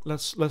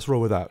 let's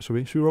roll with that, shall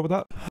we? Should we roll with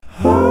that?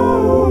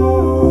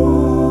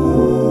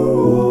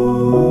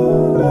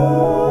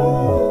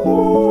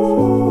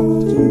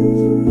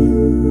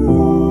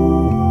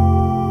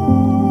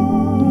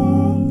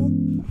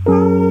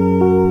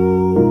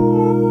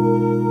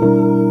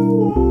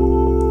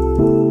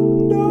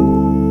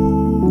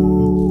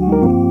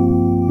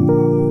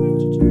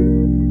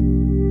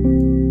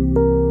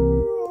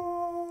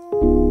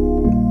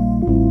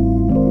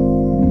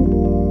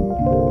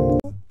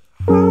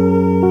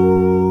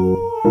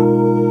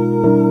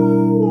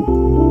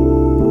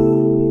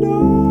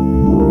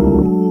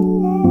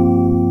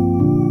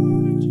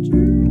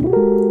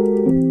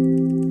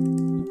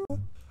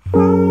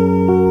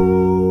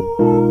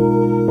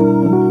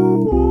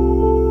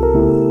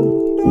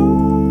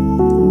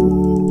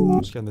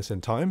 Just getting this in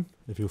time,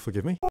 if you'll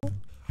forgive me.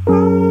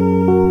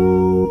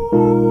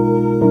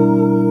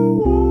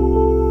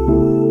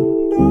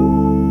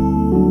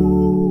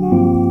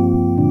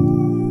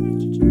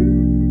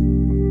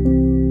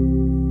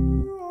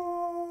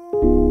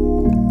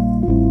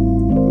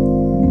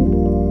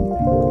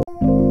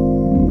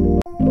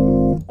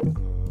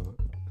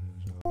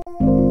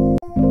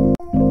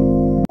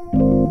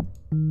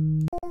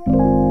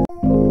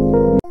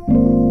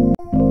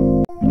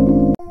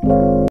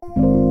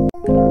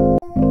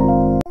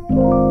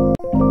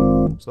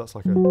 So that's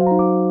like a...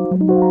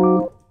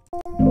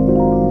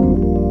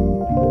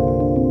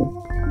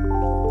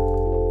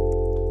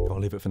 I'll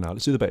leave it for now.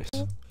 Let's do the bass.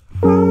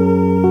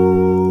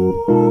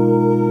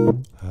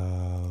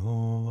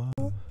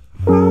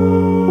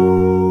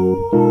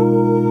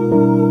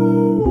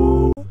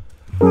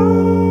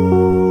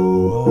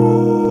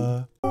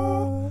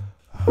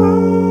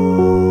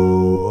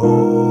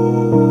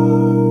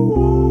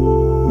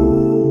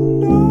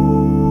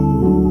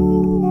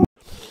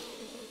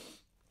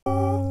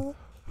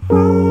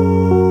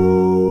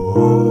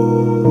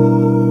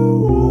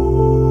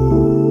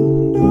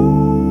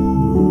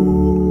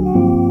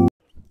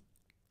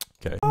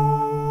 Okay.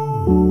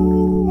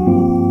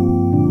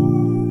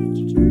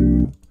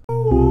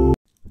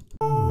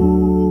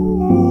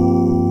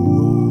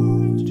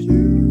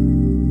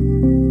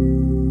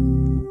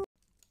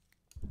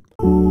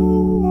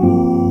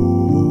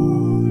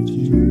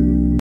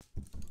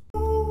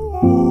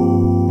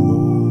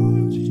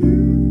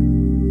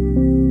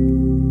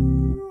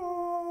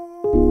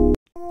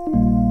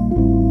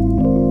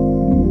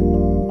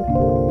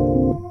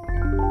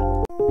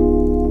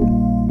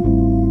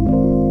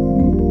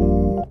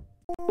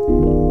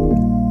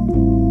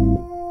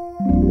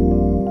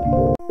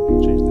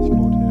 Change this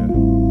chord here.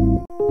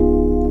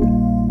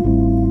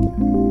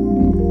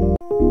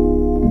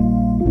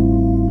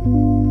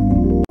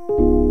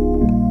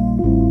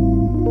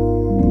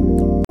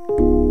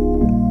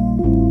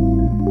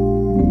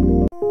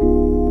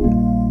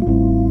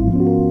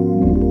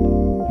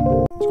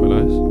 It's quite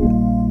nice.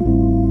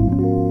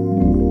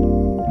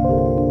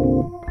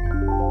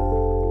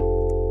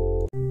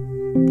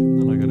 And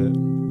then I gotta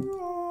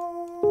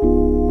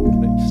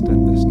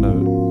extend this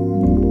note.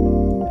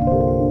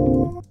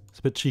 It's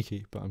a bit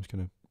cheeky, but I'm just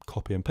going to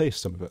copy and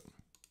paste some of it.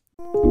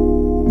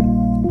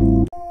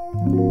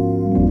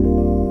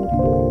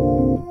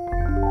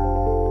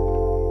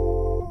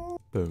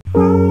 Boom.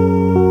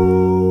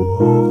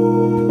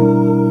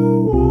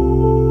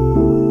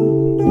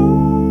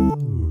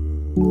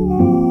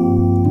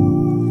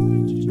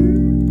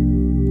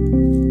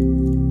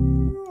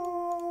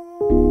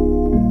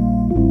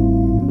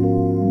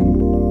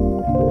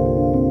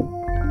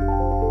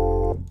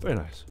 Very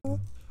nice.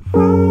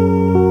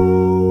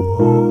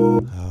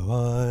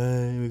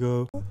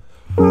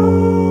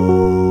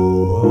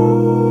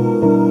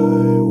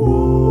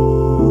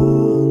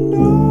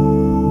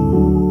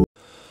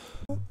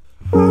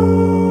 Oh,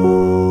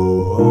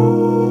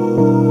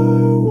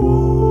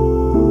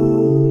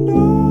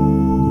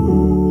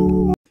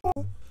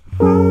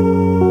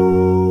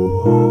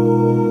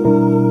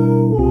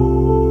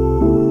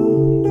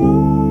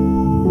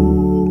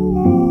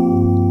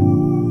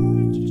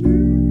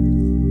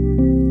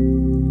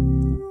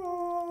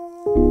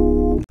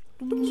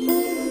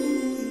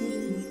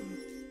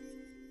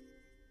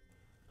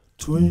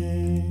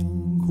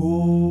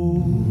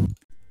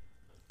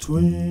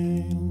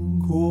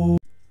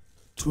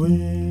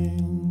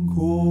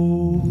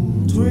 Twinkle,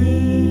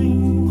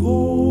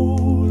 twinkle,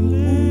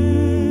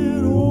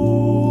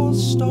 little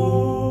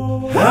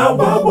star. How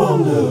I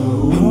wonder.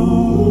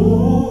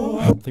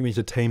 I think we need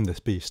to tame this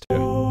beast here.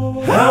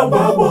 How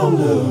I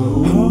wonder.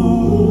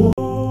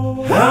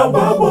 How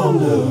I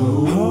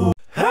wonder.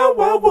 How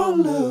I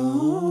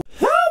wonder.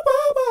 How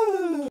I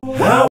wonder.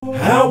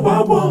 How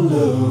I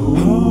wonder.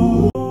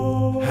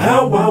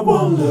 How I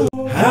wonder.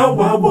 How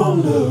I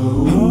wonder.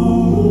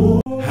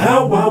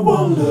 How I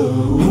wonder.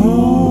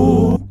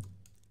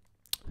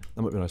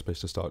 That might be a nice place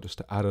to start, just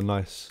to add a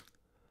nice.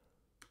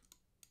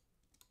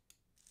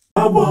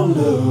 I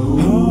wonder.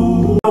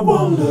 I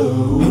wonder.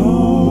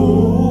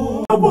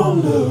 I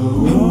wonder.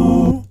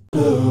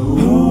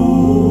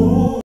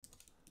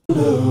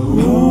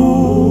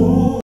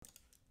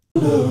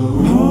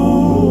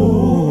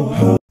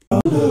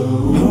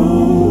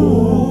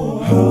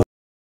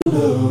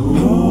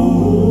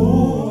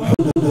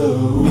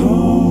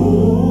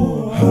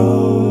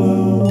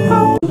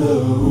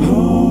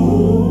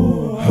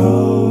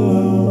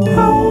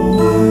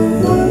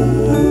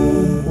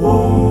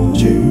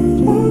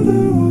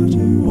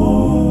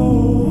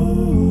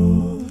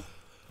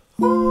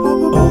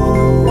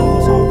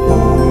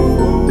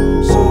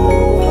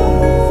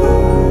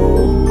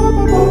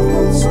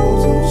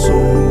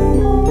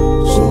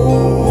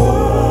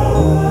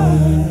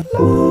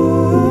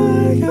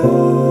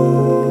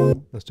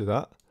 Let's do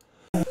that.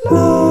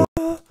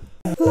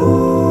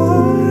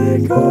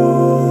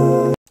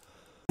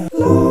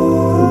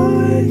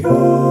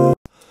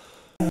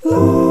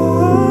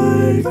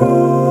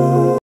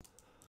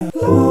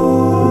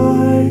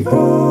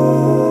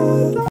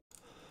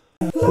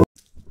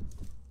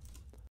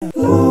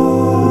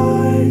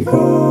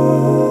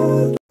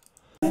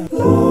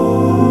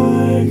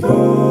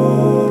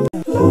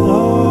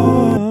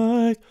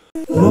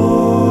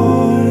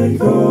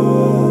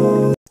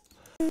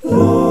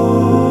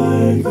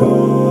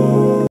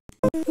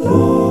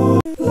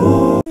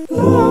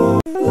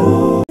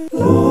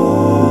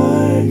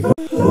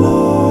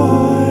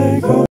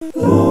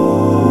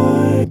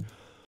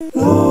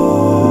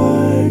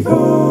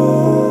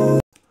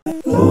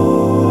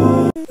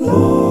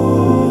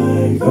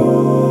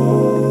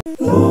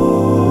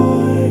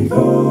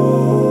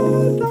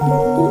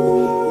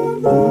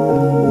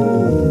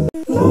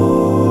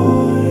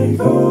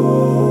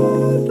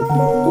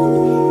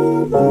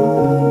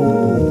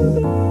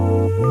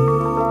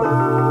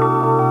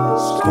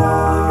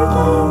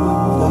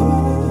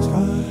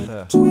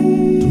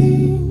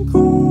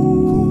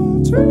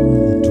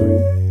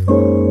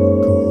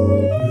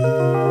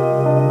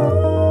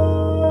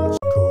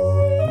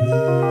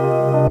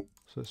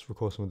 So let's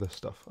record some of this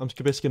stuff. I'm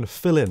just basically going to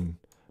fill in.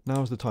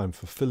 Now is the time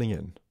for filling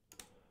in.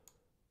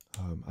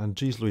 And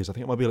geez Louise, I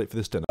think I might be late for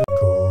this dinner.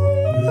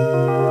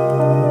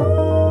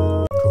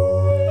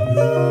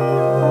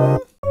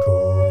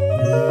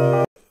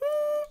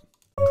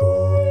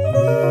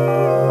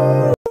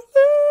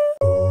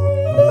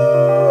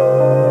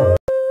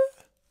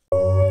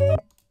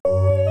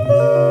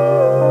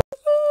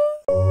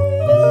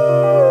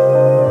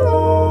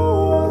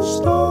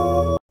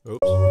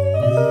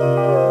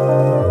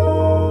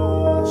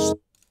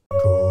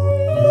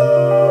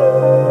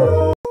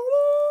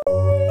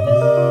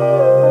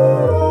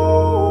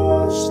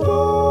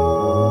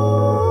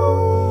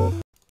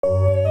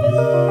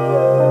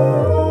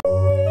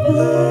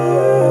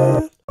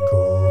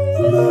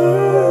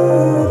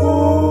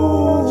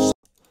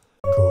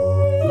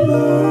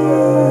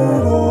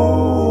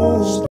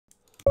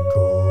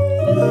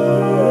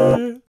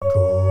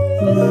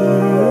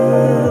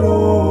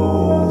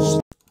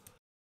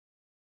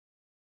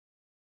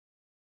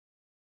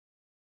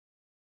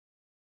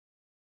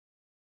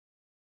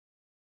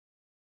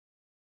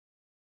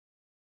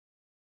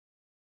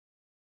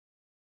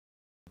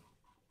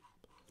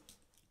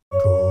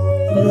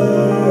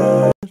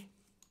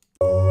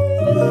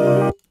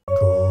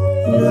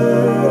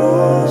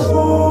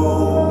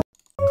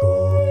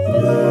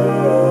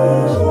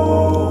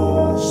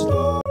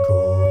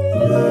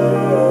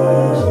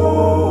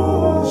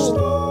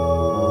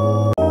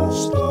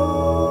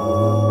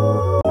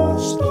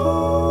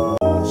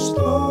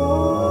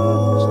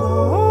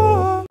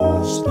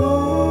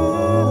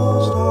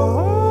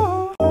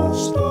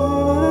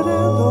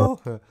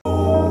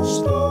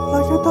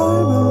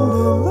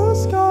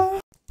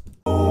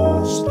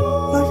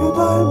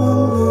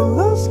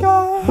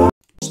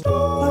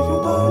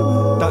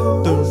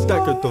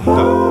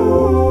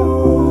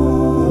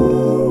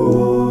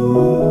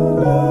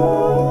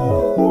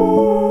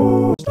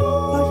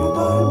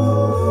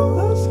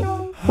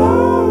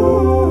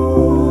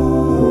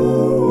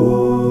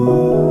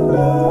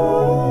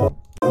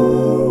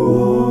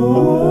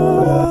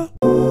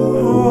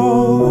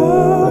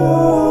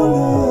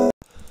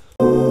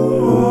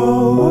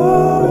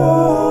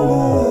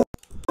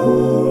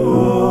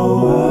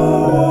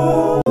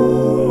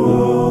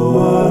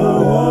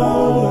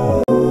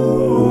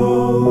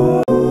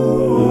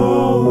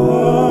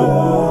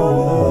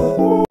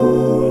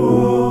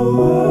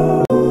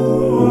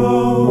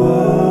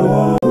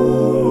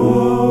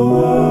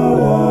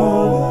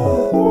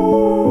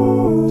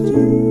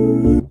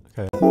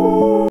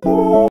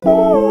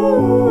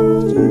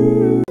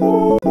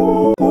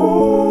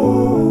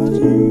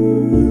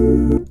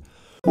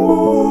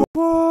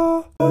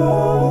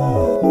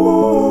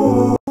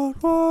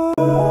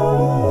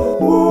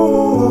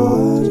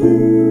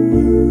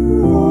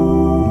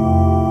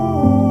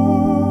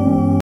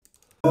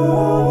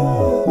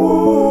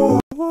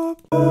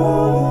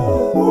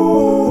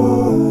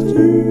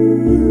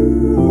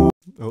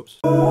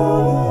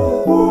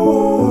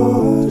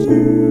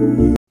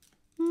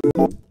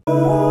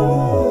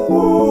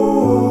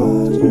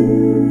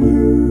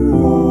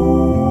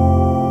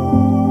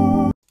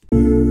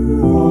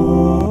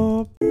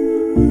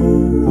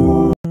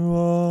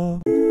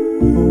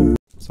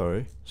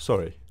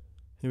 Sorry.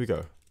 Here we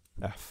go.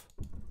 F.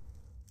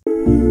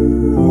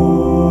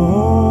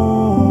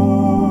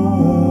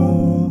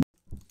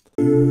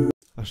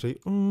 Actually,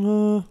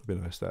 it'd be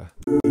nice there.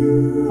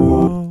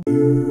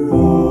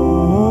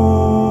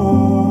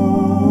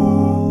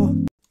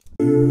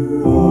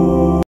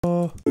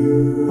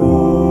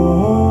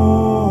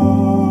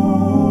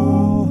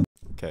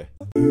 Okay.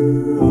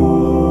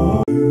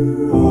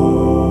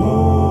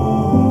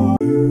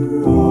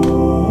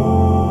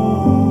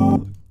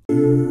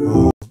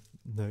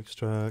 Next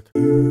track.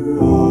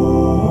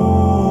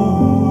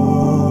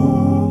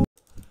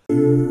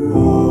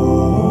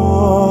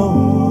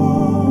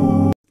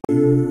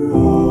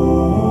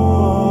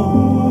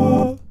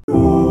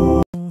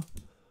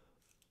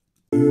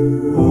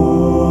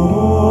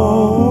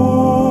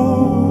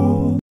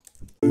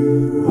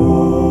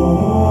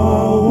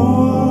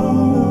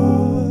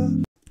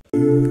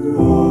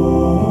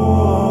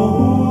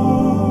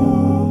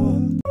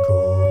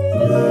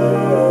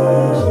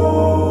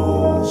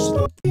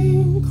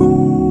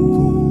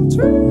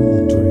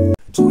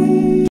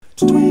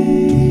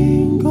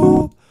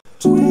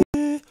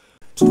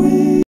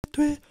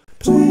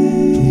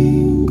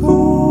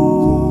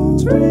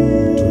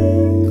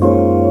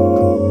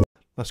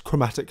 That's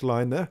chromatic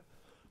line there.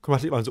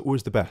 Chromatic lines are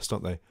always the best,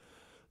 aren't they?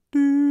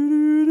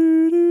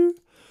 Twinkle,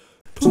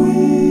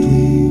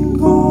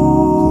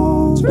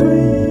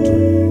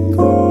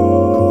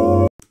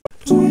 twinkle,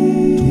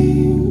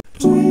 twinkle,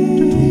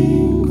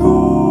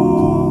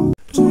 twinkle,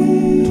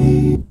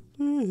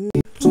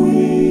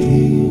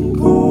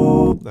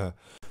 twinkle. There.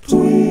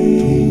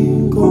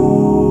 Twinkle,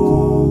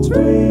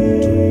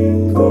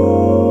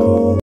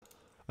 twinkle.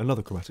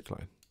 Another chromatic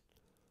line.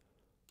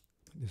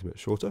 It's a bit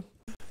shorter.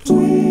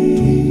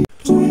 Twinkle,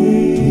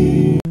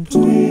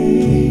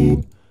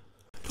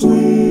 twinkle,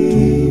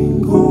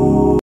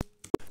 twinkle,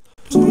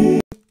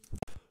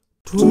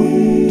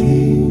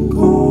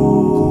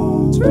 twinkle,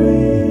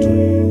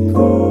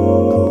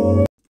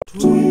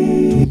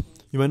 twinkle.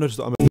 You may notice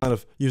that I'm a fan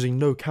of using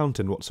no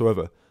counting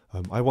whatsoever.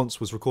 I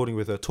once was recording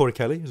with Tori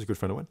Kelly, who's a good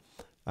friend of mine,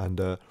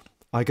 and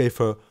I gave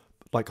her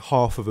like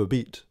half of a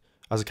beat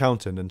as a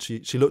count-in, and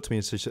she looked at me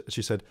and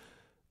she said,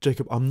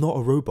 "Jacob, I'm not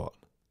a robot."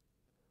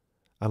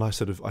 And I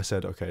said,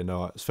 okay,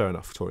 no, it's fair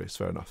enough, Tori, it's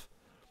fair enough.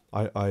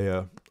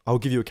 I'll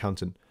give you a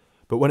count-in.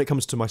 But when it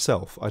comes to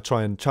myself, I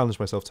try and challenge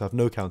myself to have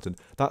no count-in.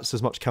 That's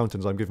as much count-in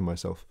as I'm giving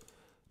myself.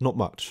 Not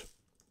much.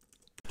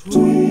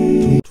 So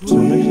next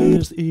one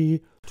is the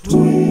E.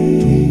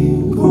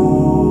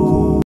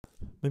 Twinkle.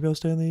 Maybe I'll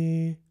stay on the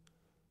E.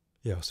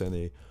 Yeah, I'll stay on the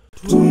E.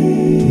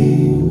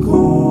 Twinkle,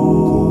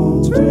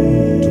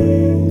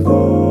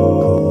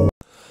 twinkle,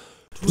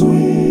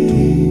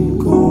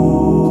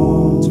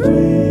 twinkle, twinkle,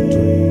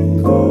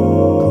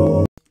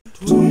 twinkle,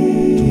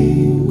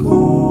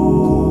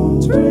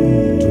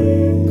 twinkle.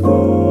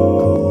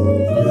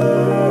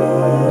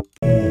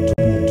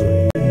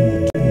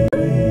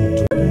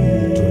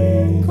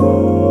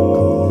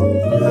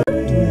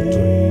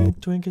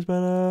 Twink is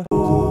better.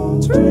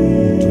 Twinkle,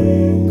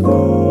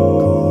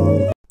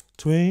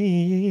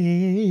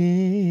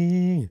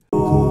 twinkle,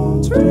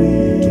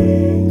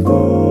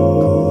 twinkle.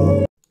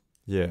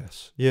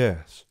 Yes,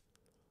 yes.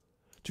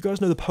 Do you guys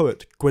know the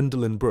poet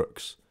Gwendolyn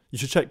Brooks? You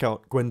should check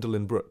out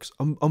Gwendolyn Brooks.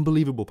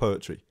 Unbelievable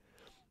poetry.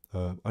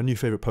 A new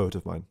favourite poet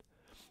of mine.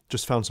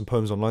 Just found some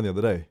poems online the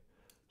other day.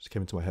 Just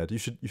came into my head. You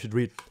should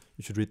read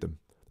them.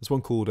 There's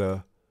one called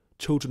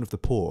Children of the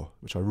Poor,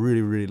 which I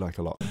really, really like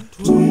a lot.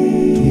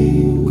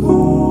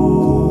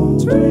 Twinkle,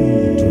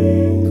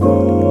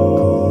 twinkle,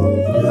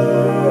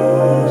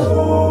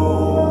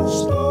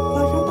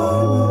 like a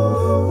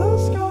diamond in the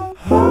sky.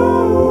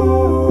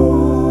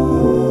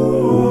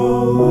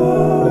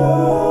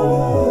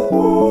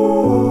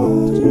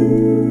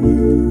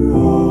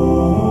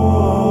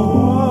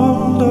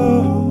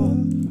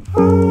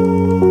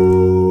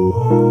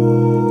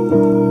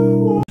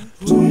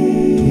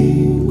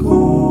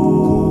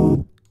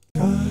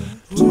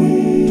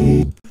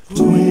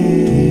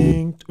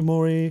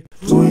 Maury.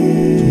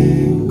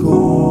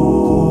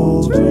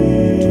 Twinkle,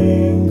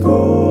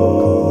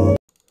 twinkle,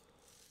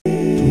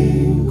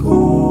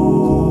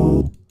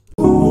 twinkle,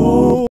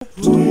 oh,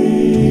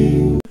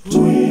 twinkle,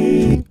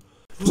 twinkle,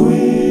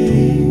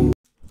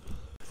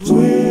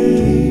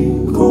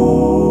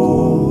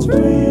 twinkle, twinkle,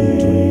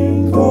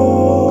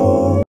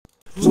 twinkle,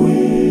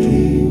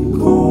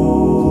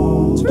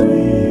 twinkle,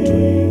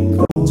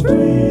 twinkle,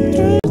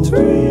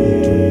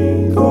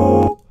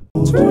 twinkle,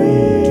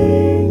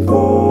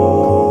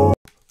 twinkle.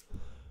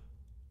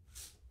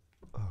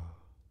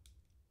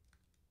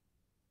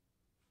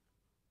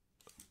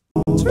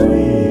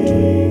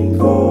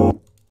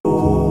 Twinkle,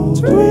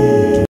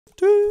 twinkle,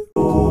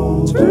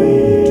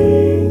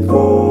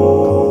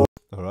 twinkle.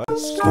 All right.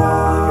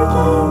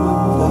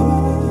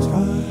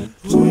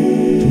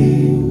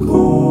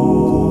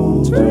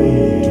 Twinkle,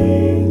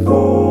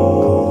 twinkle,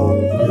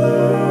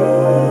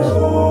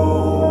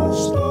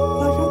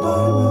 like a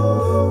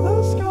diamond in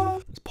the sky.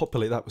 Let's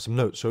populate that with some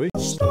notes, shall we?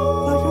 Like a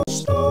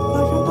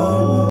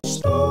diamond,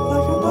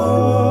 like a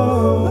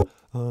diamond.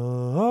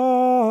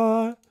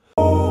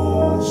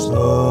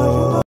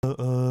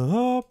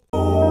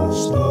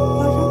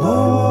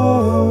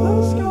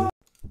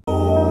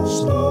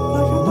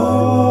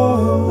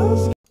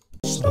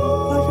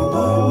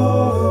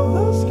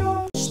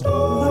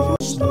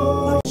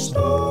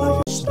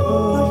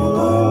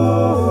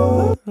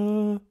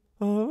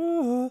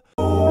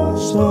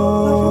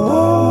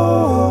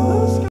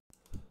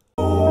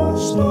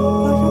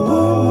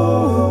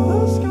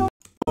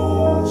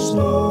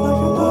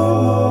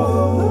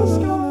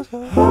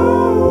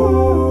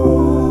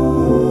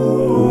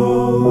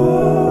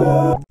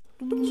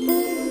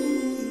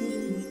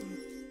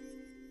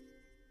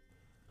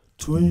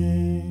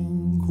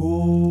 Twinkle,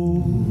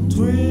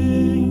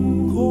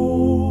 twinkle,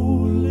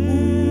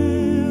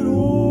 little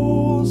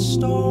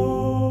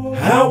star,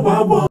 how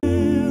I wonder,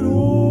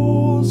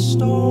 little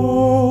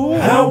star,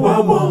 how I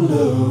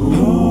wonder,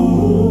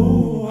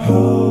 how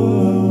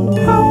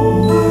I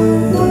wonder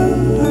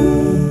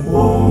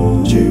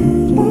what you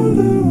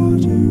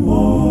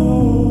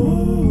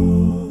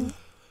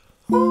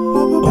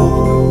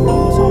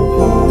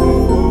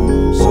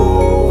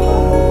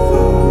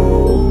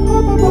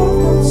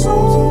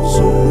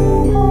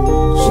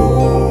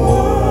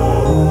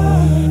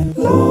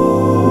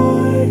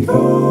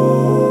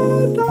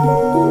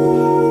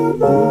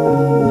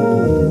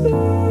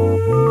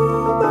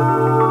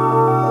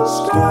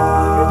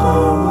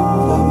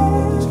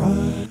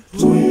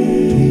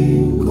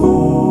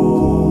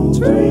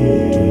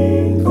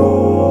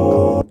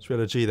We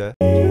had a G there.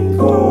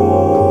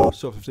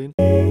 Short 15.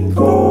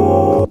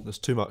 That's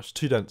too much.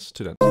 Too dense.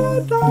 Too dense.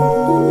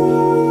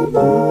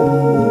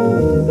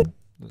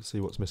 Let's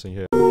see what's missing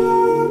here.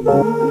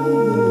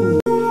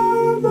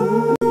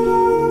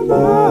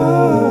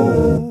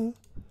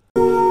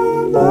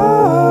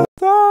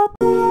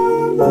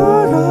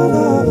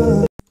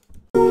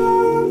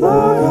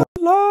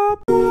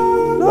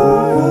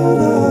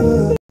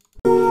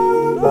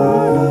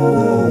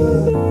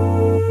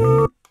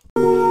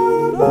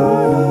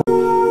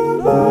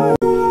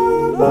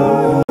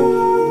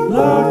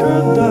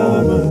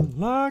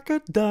 like a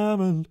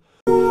diamond,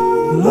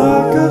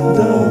 like a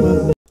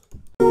diamond,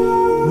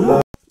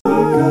 like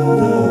a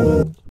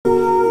diamond,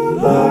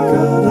 like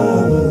a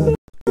diamond,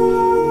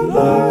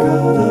 like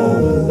a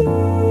diamond.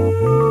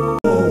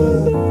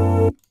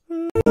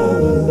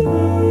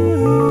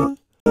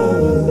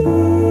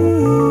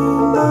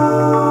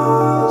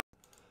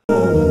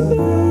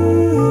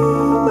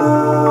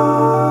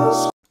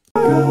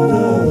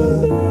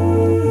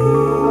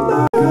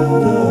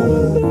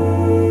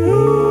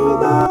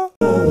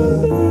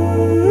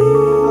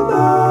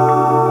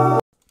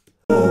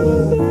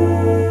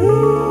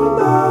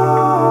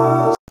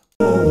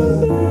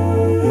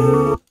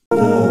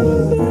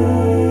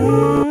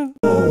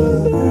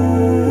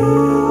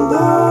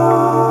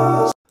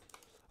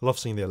 I love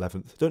singing the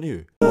 11th, don't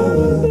you? Who's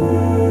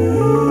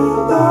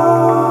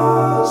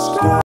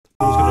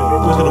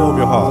gonna warm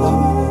your heart?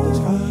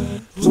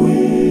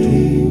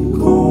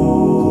 Twinkle,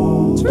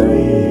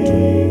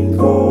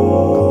 twinkle,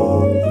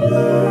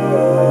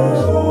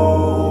 little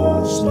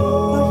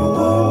star,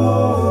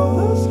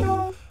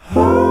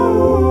 how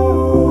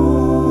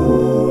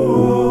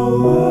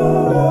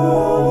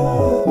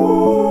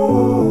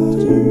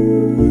do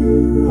you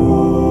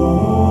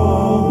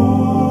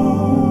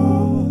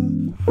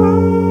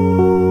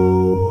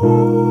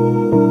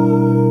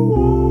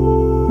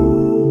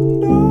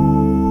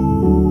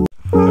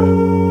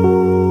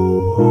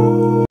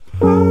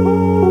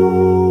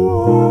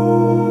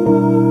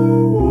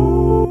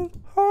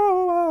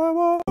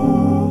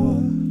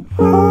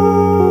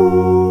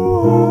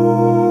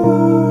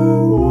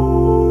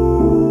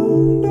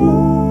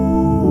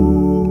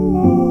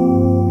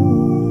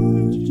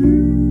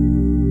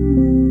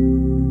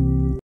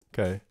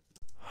Okay.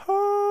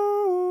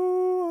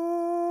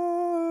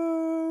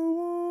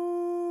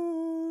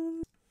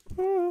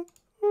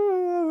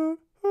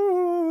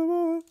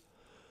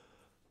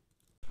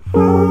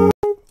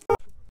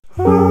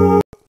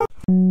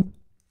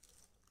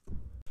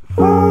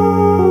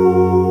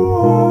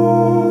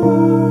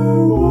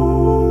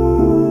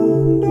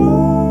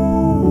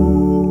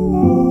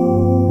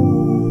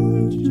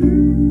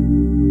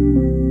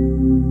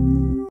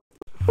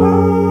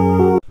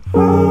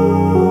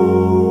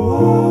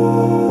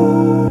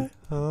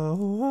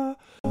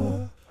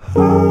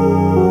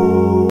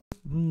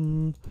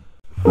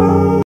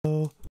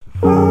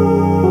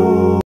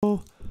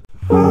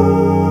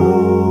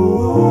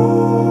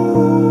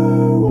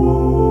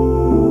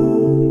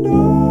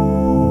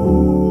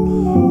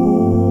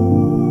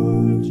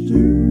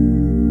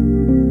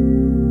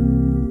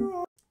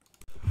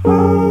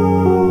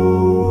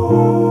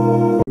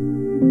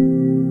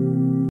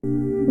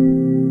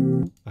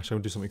 Actually,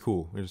 I'm gonna do something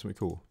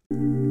cool.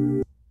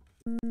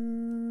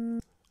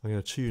 I'm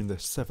gonna tune the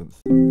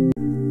 7th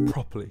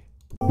properly.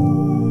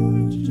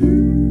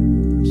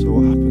 So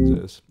what happens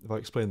is, if I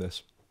explain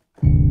this,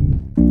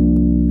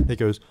 he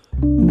goes,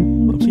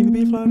 I'm singing the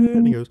B flat here,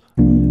 and he goes,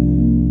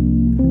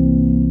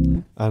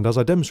 and as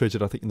I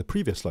demonstrated, I think in the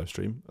previous live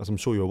stream, as I'm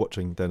sure you were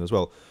watching then as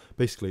well,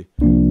 basically,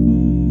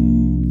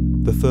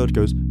 the third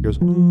goes,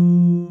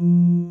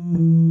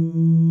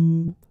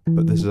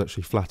 this is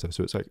actually flatter,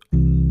 so it's like.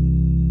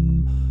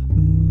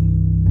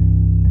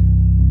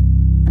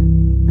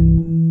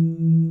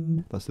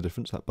 That's the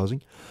difference, that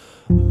buzzing.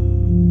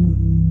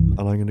 And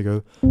I'm going to go,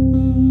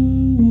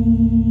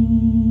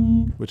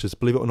 which is,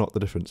 believe it or not, the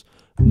difference.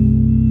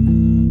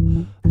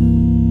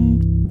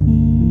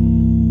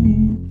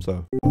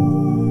 So,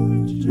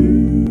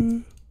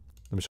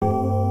 let me show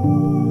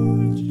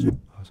you.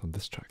 Oh, it's on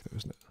this track though,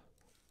 isn't it?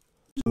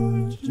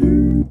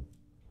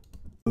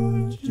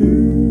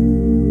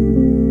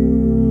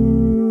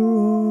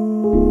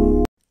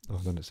 Oh,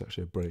 then it's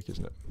actually a break,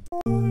 isn't it?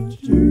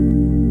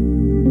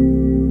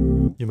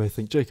 You may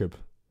think, Jacob,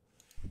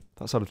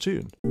 that's out of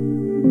tune.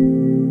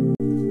 You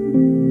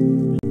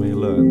may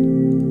learn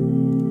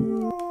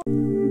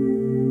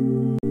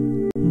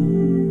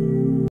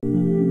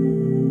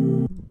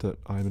that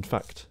I am in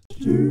fact,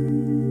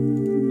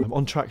 I'm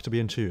on track to be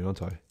in tune,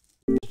 aren't I?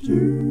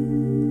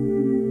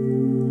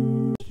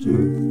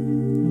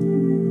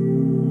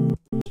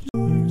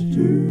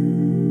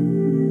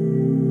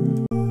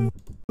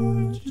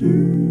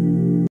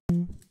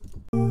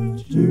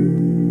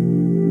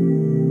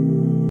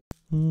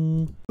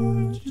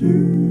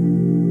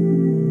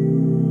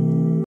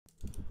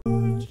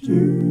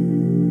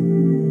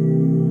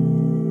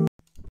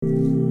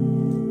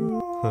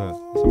 Let's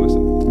have a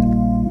listen.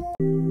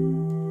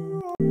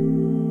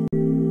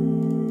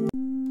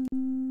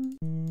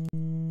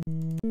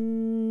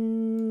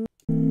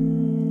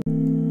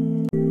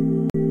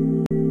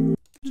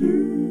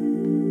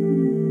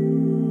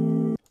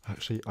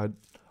 Actually, I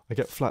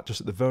get flat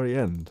just at the very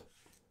end.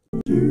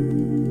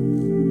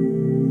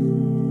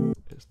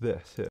 It's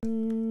this here.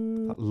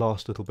 That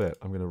last little bit,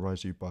 I'm going to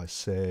rise you by,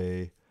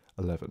 say,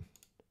 11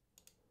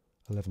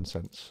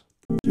 cents.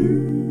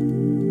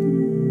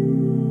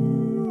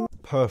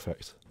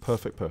 Perfect,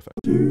 perfect,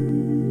 perfect.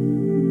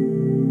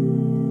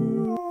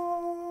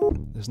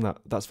 Isn't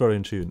that's very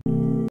in tune.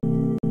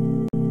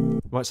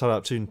 Might sound out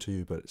of tune to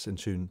you, but it's in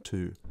tune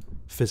to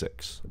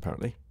physics,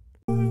 apparently.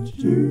 Okay.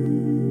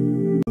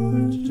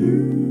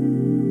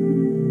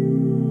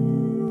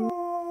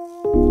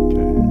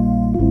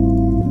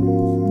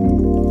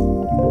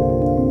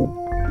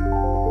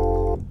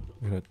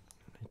 I'm gonna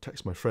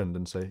text my friend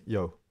and say,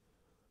 yo,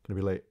 gonna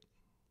be late.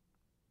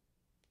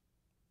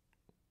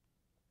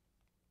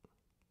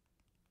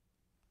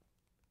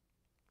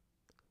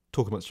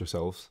 Talk amongst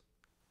yourselves.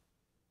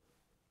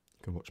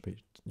 You can watch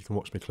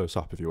me close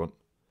up if you want.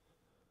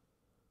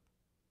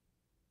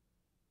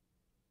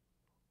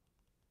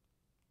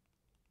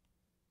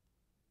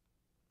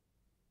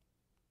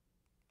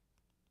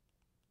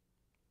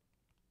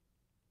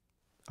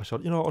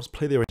 I'll just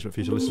play the arrangement for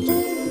you to listen to.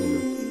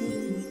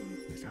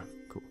 There you go.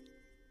 Cool.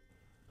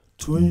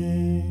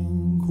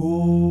 Twinkle,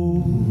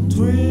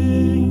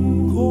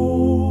 twinkle,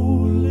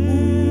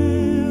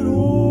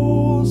 little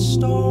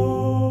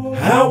star,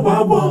 how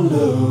I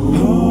wonder,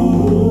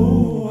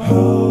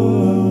 how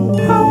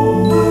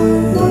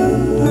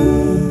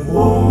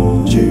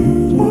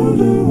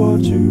wonder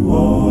what you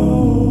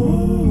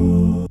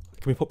are.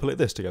 Can we populate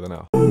this together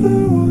now?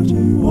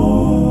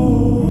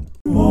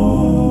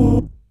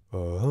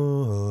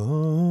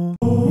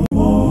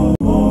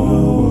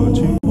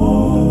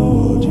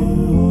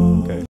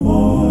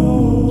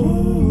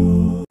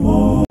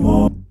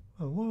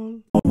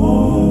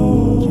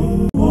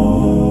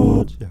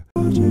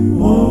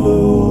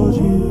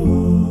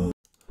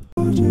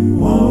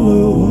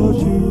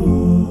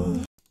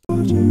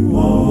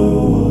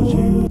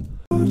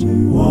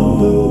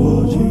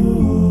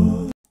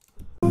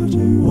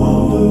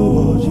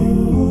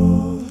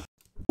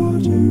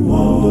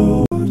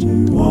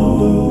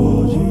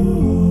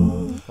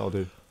 That'll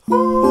do.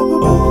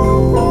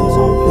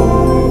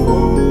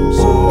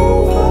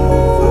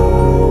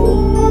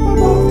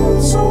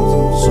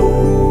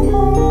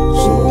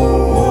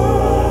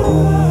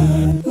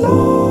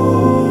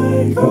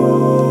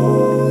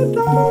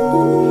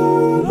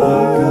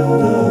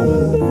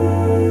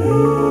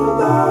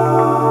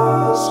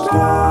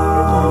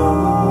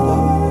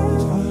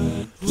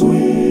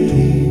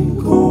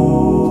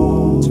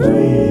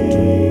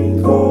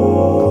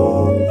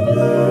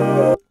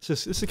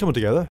 This is coming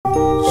together.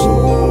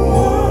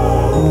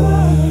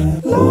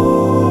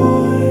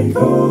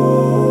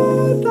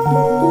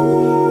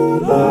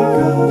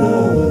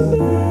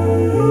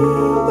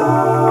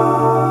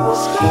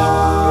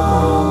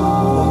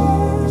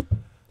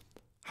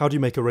 How do you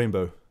make a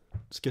rainbow?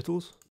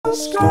 Skittles?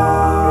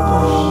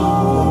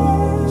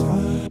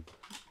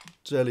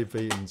 Jelly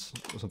beans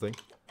or something.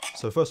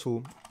 So first of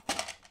all,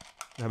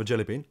 I have a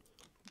jelly bean.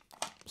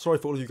 Sorry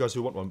for all of you guys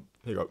who want one.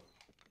 Here you go.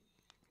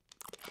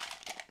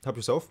 Help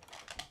yourself.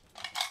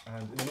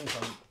 And in the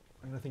meantime,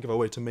 I'm going to think of a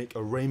way to make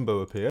a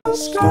rainbow appear.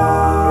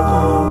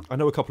 I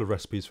know a couple of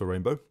recipes for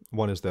rainbow.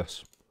 One is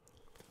this.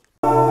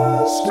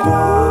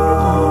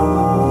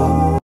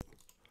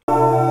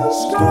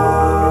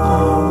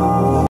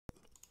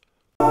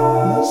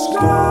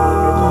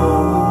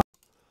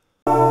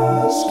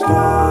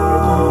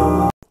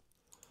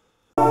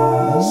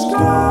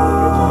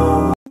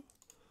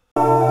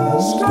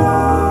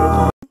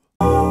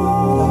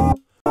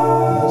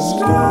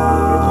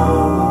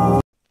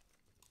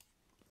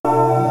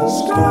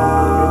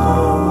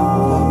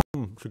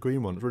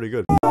 green one. It's really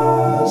good.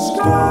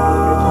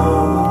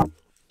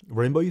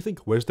 Rainbow, you think?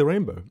 Where's the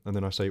rainbow? And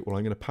then I say, well,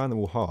 I'm going to pan them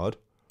all hard.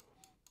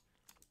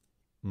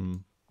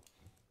 And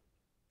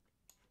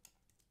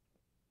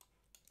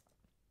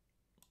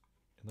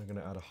I'm going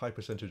to add a high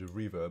percentage of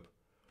reverb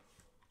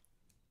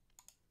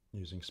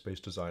using Space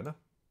Designer.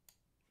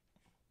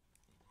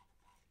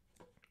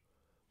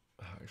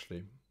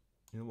 Actually,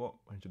 you know what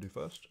I need to do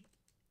first?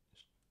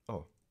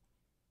 Oh.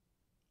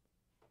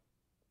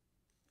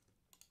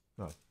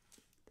 No.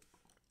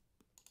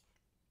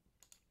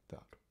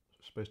 That.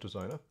 Space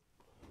Designer.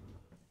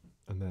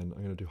 And then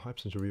I'm going to do high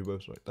percentage of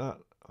reverb like that,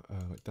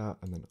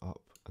 and then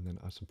up, and then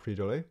add some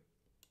pre-delay.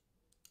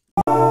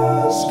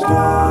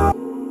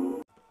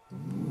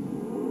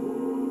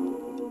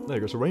 There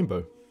goes a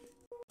rainbow.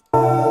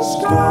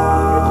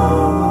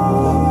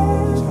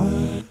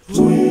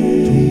 Twinkle,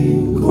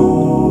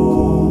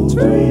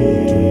 twinkle,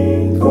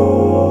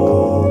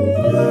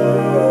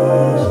 little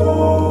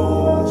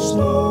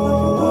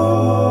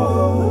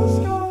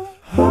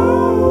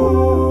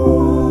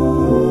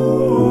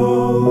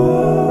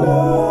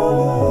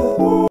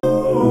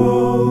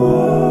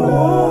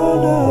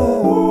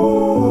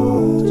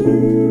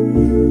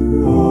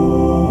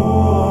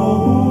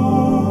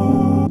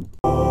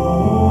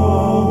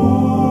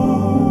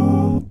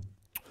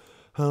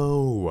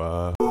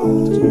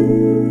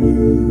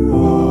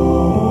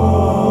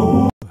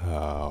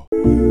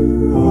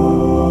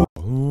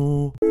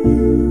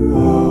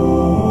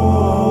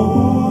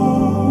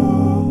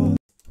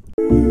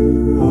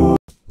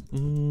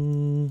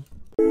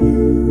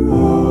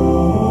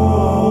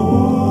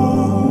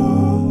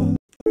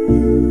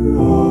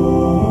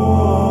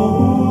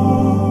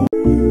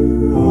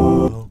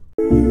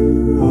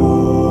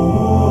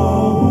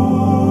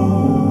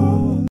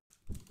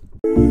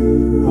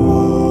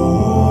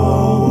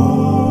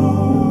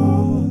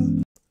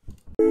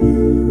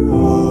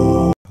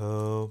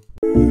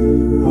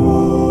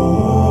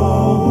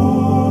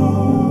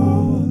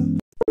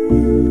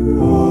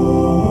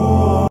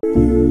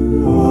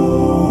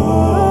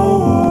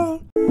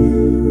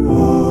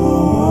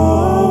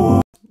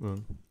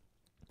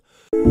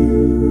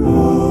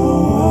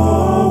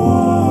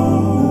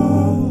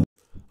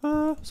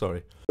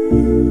Sorry.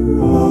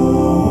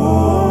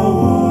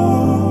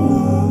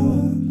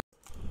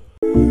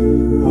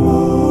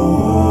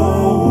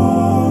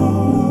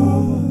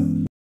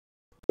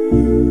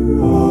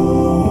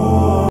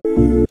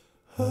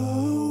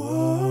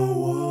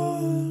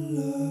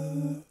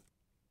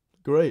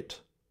 Great.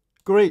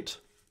 Great.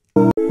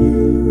 Maybe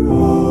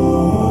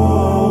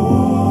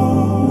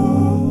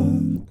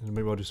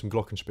I'll do some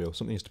glockenspiel.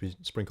 Something needs to be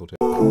sprinkled here.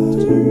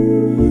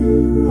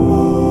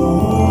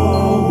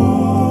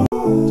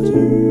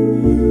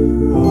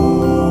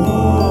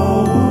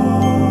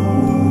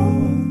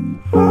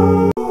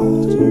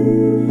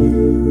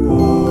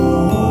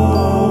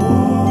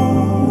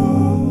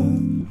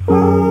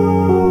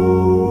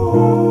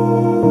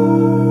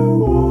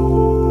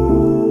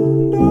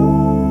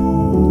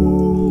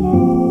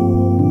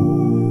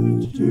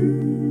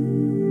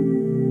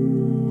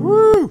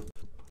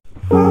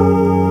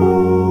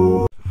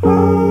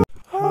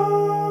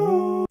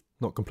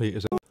 Not complete,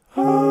 is it?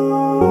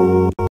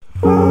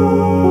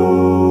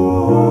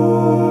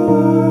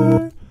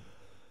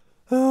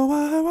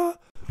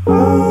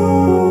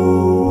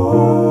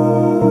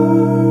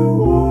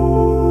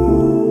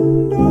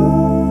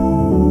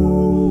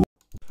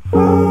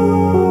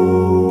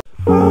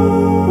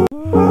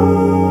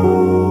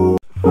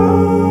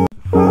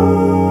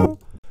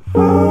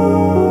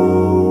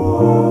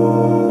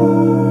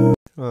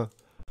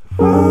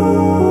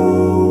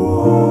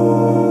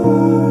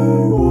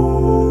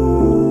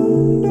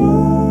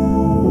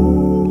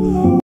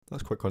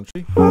 That's quite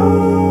country.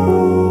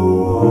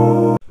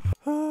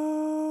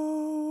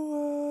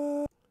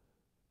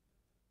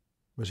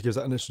 Which gives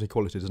that an interesting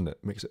quality, doesn't it?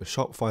 Makes it a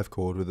sharp 5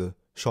 chord with a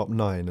sharp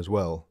 9 as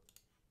well.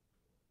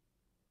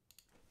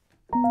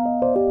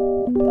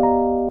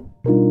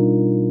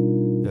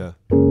 Yeah.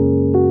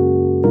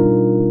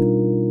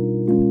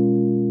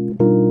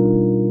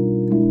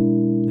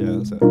 Yeah,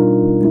 that's it.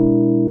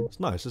 It's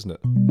nice, isn't it?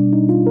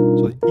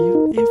 So like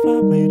E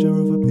flat major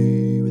over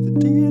B with a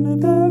D and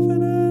a F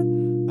in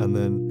it, and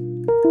then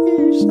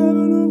E7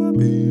 over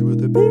B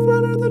with a B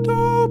flat at the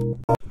top.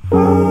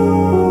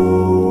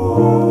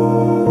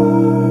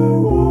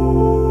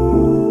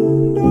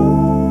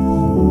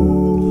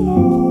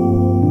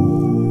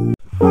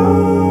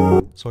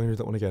 So I'm going to do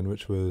that one again,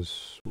 which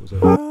was, what was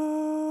it?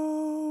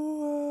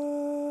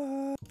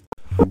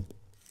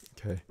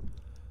 Okay.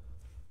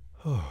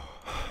 Oh,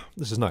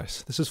 this is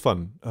nice. This is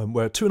fun.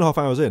 We're 2.5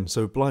 hours in,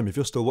 so blimey, if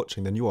you're still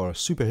watching, then you are a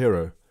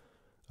superhero.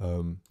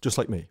 Just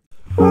like me.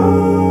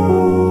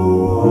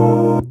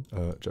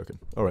 Joking.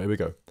 Alright, here we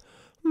go.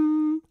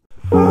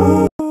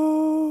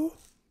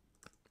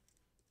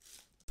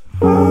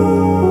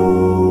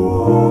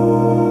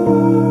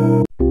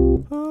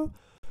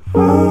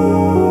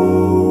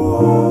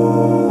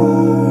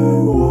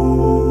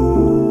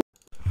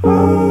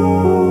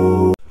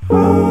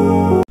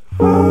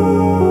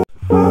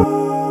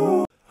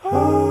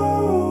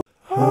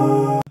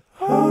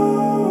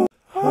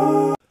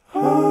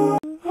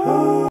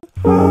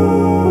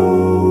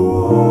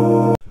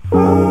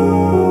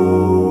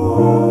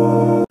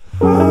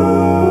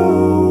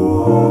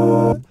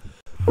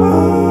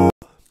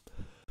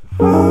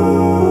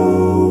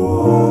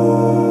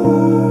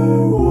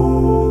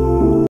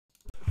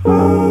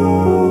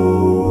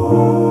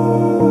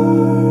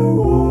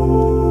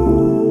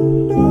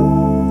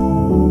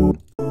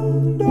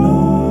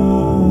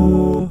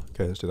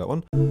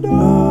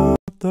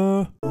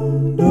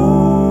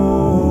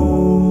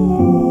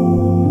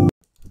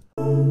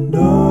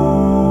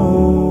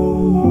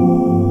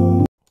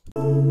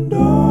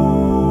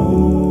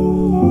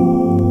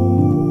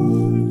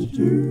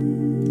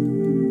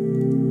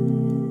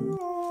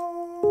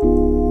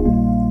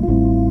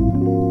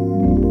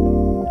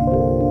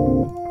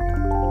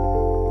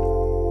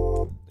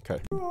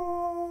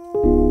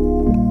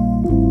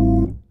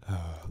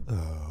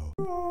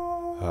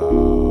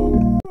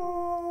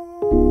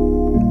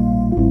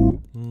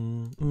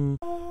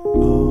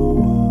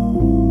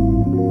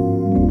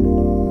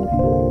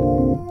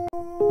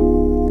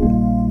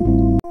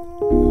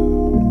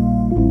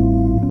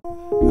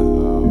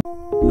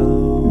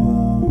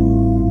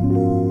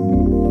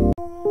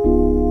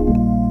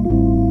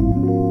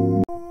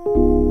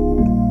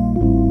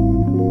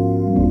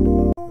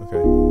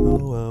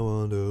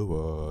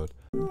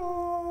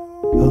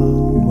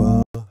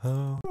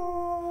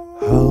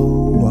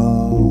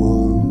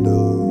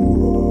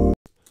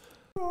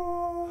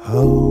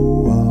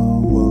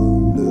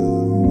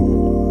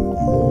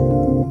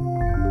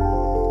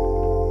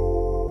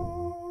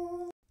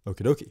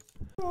 dokie.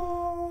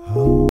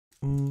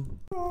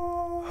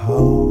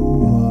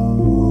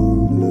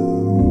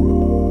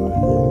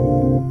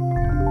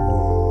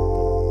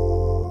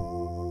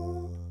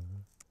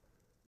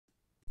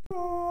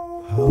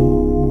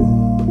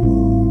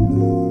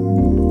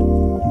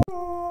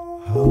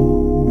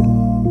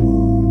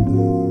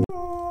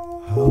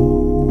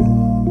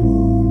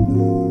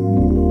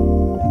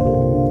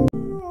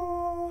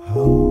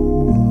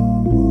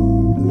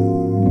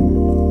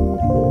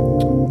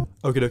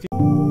 Okie dokie.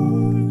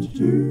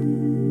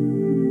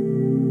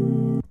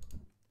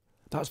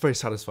 That's very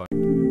satisfying.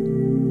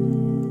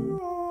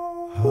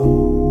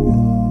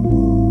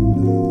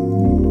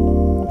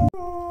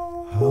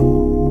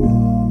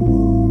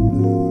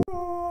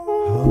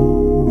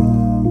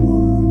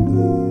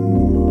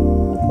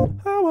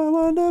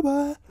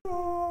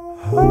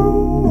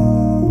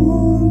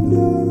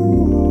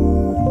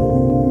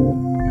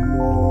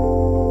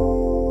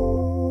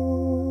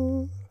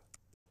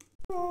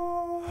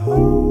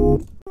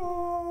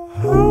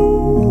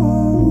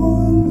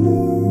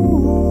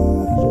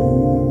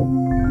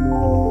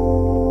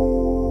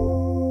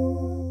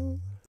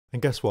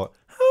 And guess what?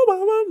 How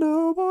I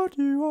wonder what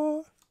you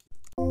are.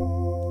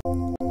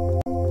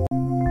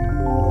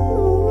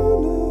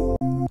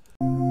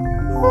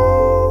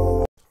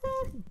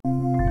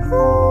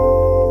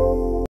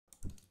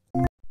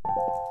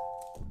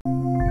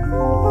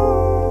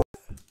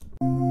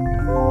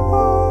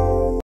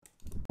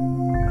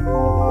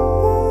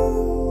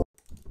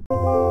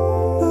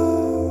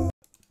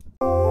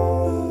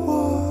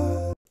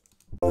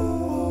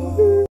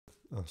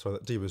 Oh, sorry,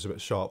 that D was a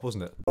bit sharp,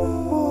 wasn't it?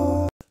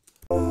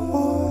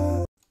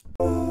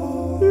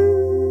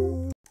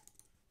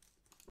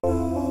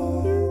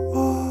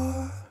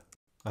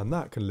 And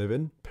that can live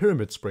in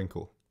Pyramid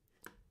Sprinkle.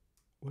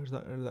 Where did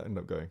that end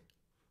up going?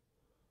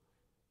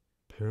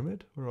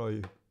 Pyramid? Where are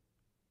you?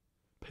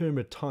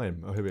 Pyramid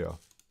Time. Oh, here we are.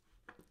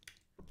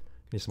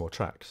 Need some more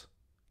tracks.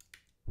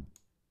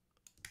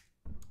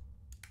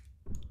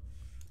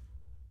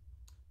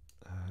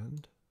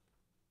 And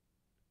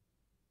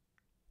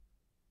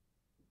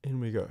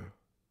in we go.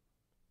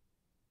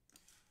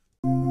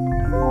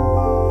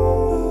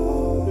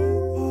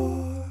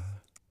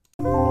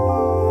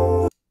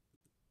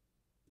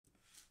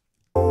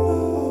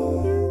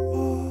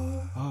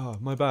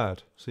 My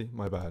bad. See,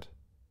 my bad.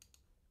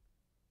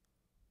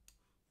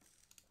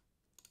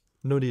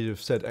 No need of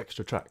said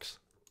extra tracks.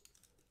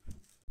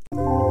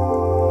 Cool.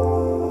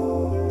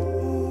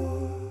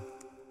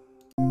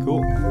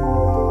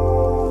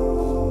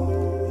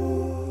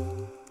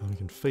 And we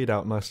can fade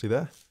out nicely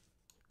there.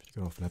 You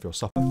can go off and have your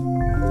supper.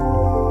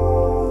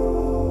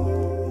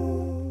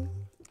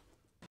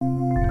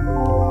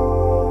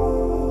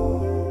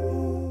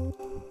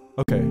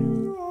 Okay.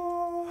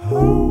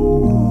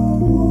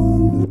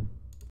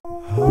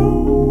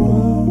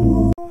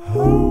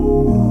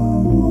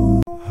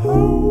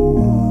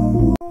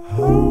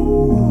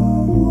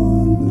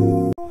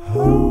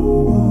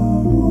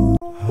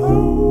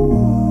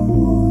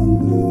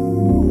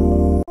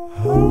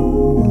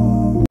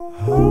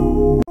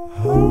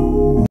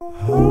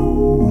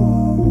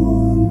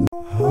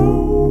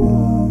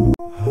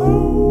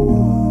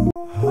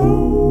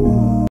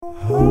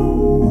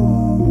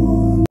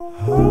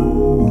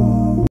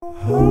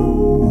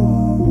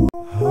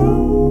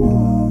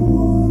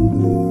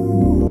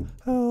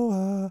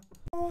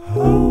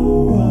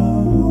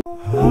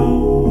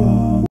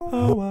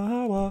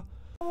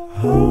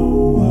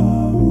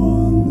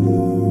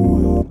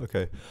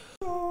 Okay.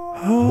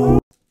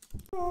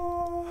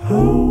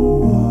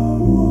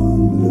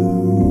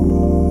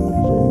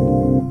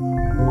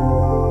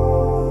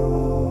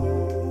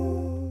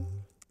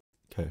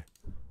 Okay.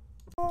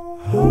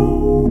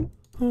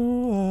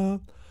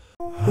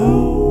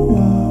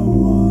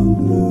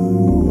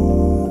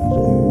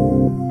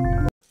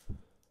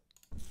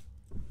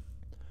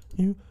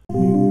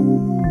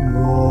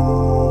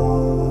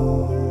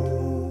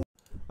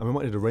 And we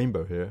might need a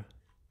rainbow here.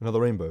 Another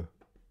rainbow.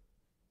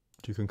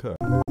 Do you concur?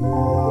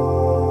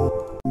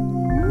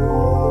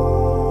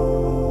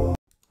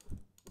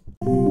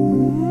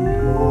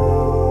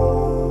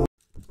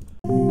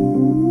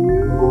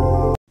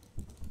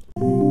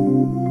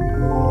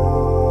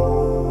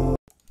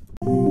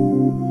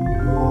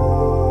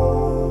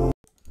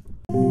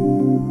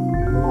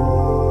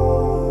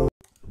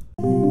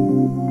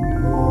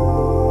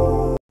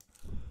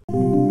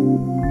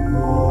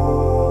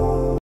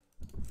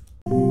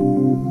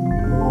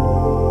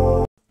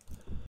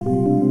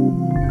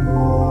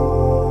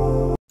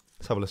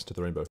 Let's have a listen to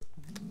the rainbow.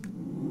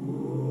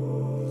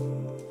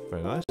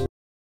 Very nice.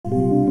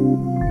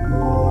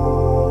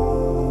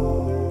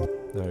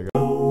 There you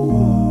go.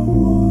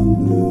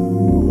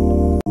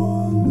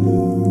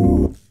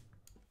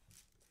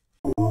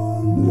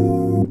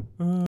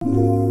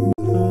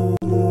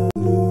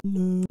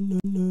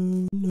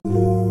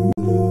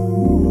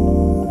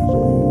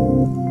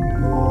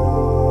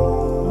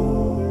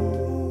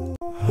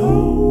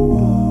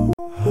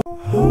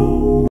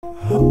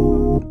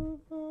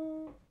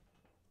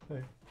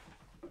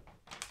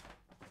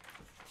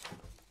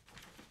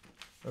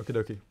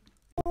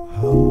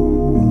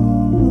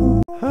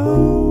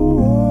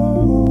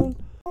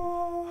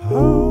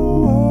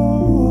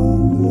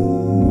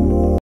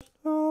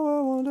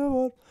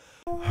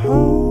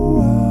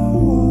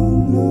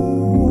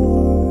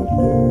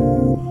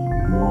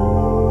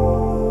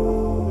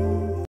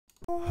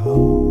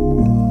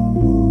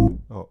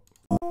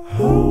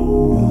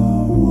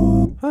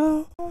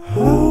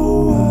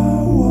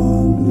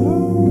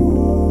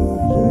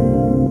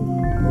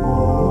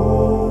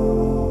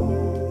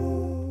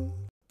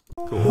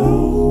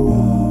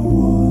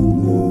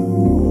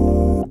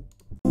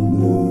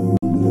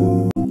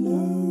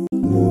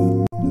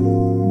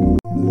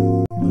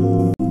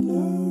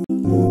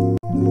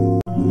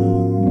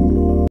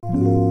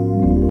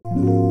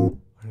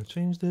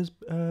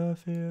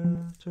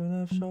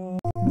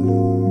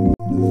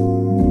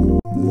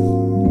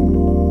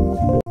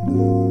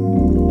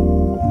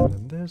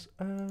 And this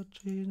F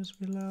G needs to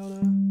be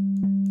louder.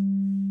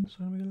 It's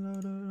gonna be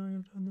louder. I'm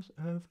gonna turn this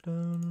F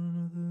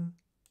down.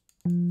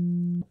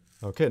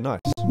 Okay, nice.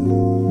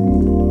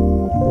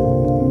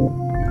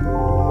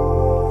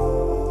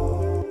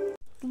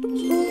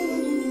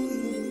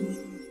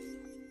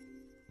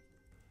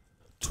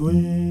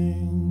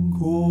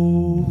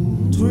 Twinkle,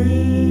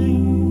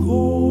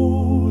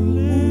 twinkle,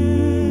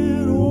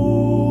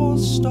 little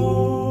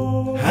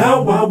star,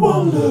 how I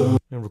wonder. I'm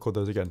gonna record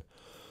those again.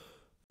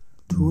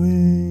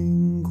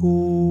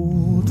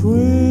 Twinkle,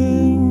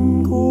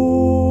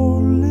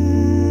 twinkle,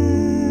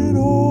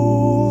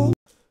 little.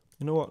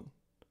 You know what?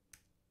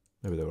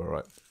 Maybe they were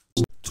alright.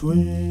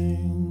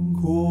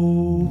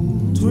 Twinkle,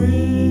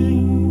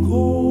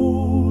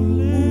 twinkle,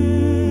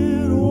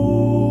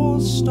 little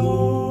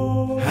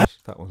star.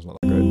 That one's not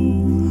that great.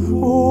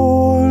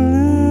 Oh,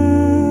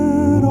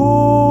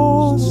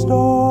 little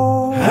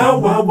star,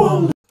 how I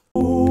wonder.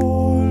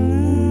 Oh,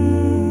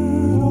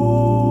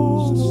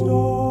 little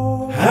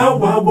star,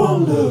 how I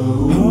wonder.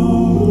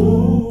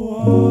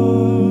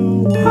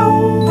 How I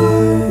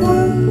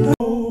wonder.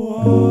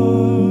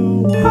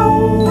 How I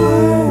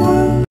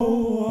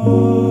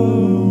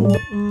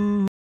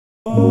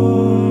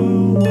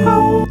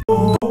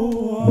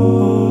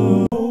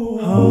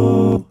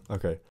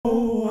Okay.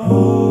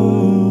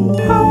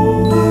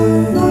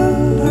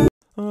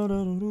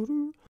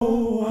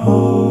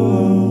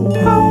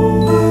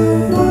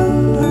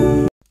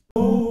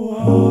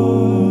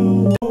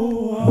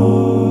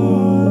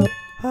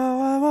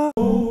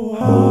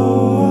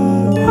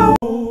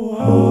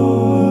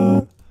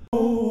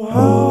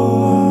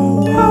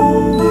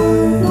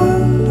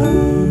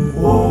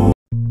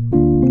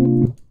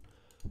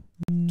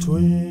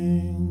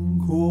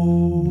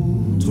 Twinkle,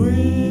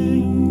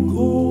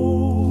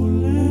 twinkle,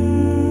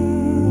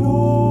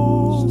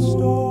 little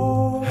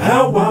star,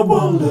 how I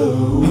wonder.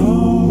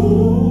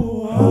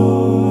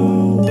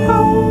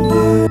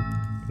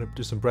 Gonna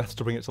do some breaths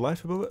to bring it to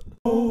life a little bit.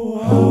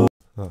 Oh.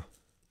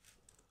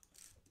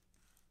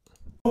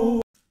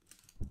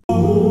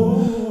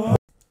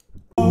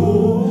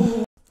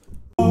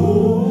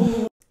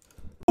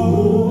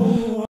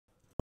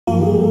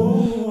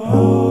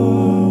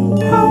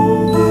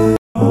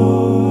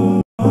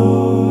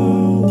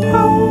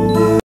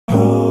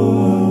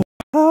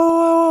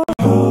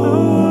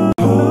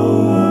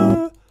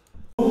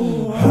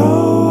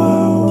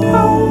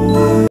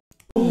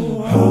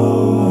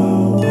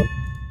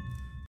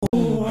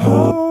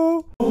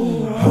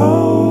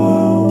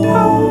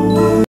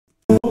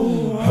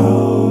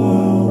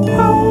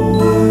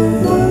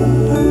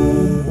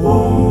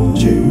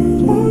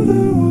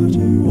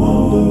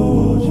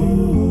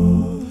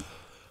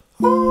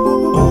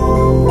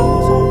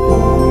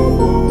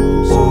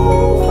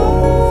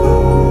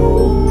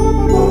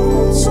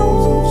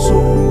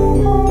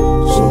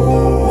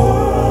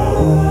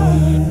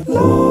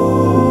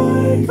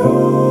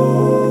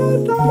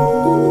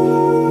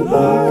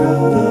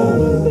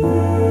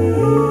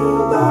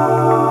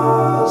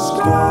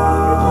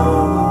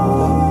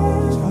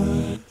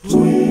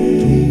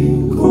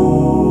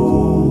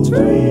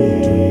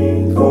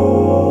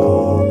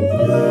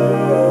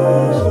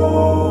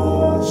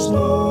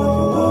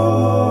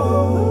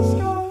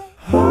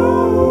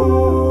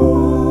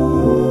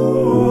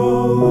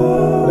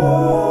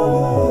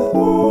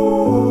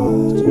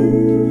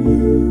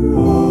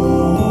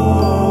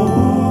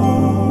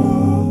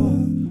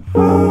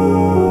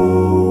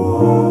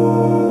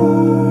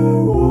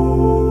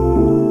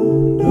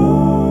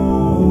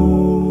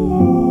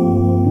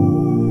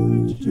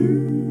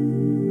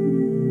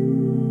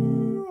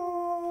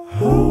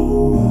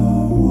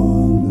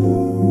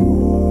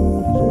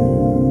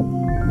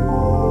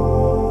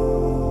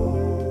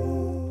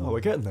 We're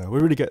getting there. We're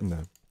really getting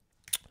there.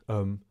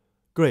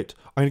 Great.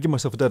 I'm going to give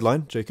myself a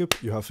deadline. Jacob,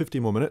 you have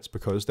 15 more minutes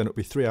because then it'll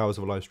be 3 hours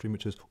of a live stream,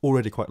 which is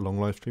already quite a long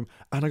live stream,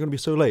 and I'm going to be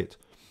so late.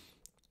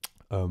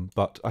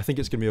 But I think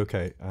it's going to be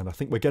okay, and I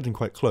think we're getting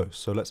quite close.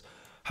 So let's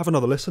have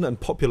another listen and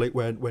populate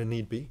where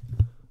need be.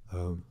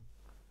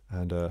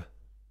 Yeah,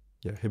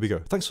 here we go.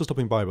 Thanks for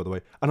stopping by the way.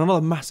 And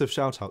another massive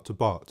shout out to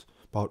Bart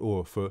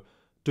Orr for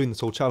doing this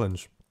whole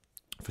challenge,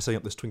 for setting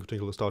up this Twinkle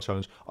Twinkle the Star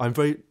challenge. I'm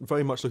very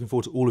much looking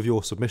forward to all of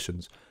your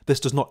submissions. This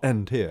does not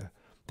end here.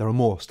 There are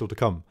more still to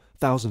come,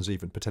 thousands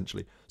even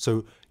potentially.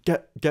 So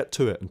get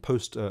to it and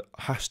post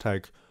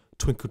hashtag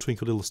Twinkle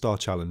Twinkle Little Star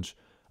challenge,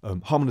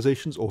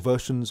 harmonizations or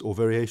versions or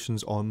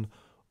variations on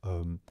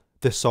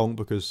this song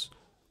because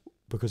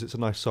it's a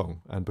nice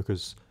song and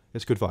because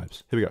it's good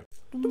vibes. Here we go.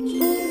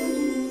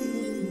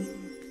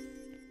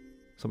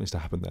 Something's to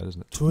happen there,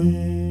 doesn't it?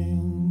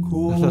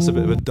 Twinkle. That's a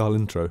bit of a dull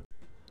intro.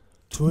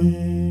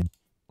 Twinkle.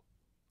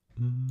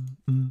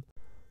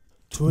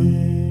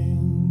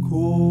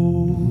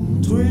 Twinkle.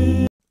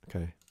 Twinkle.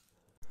 Okay.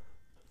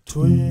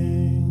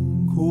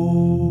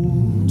 Twinkle.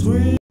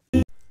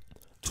 Twinkle.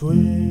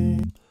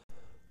 Twinkle.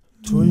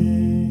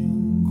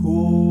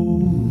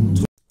 Twinkle.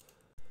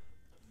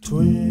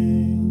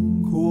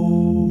 Twinkle.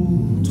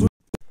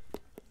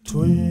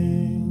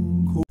 Twinkle.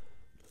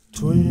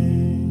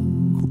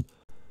 Twinkle,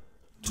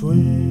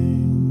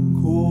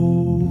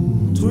 twinkle,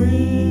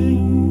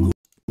 twinkle,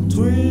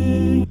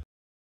 twinkle,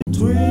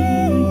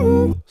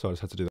 twinkle. Sorry, I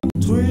just had to do that.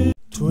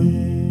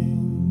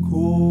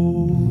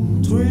 Twinkle,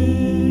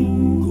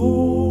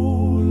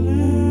 twinkle,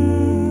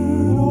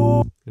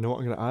 little. You know what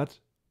I'm going to add?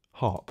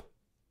 Harp.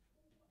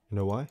 You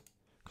know why?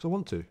 Because I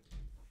want to.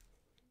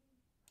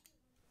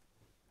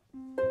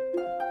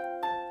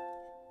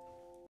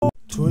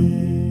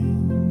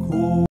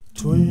 Twinkle,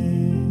 twinkle,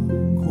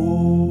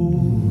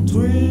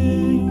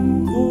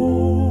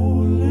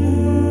 twinkle,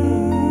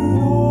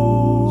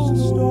 little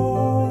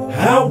star.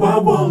 How I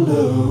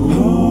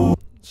wonder.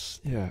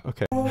 Yeah,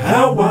 okay.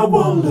 How I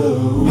wonder.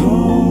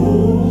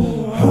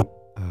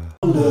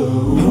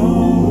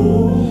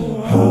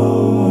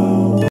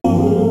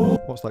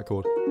 What's that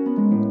called?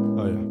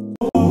 Oh, yeah.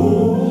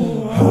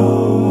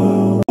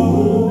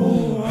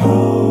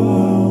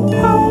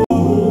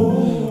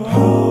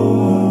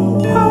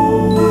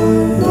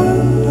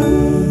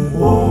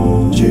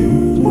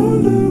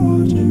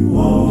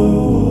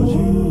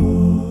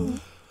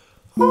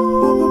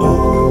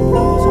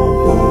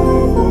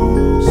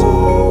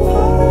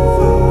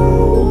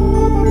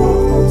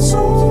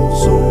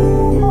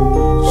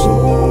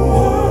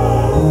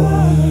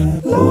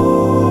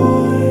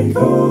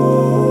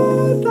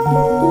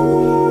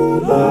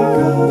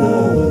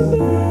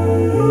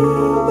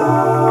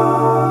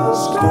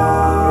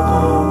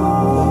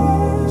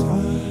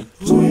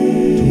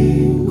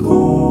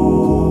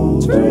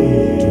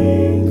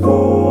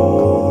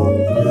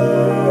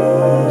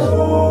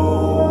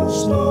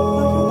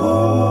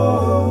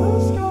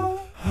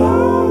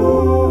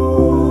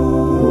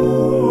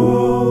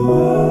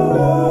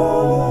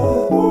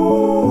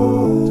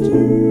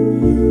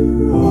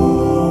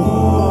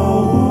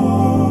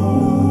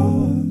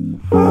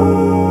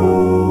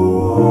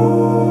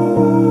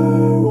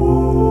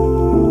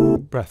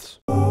 Breaths.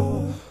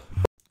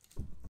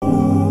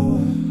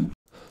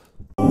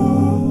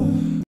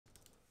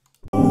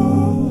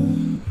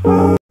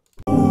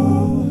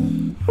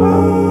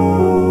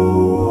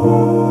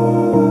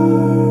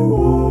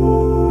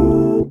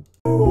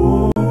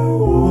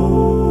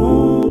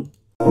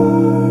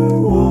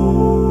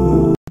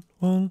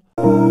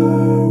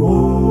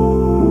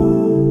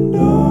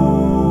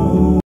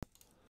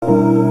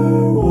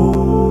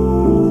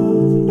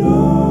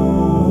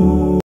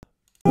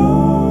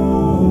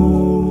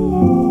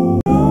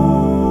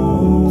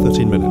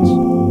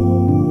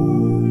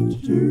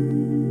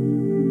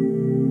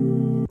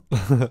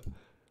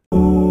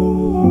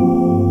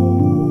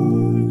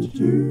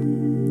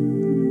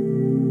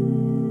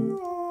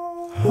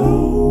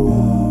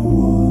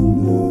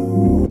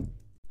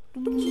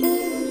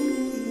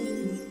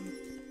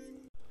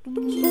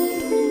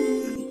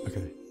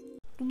 Okay.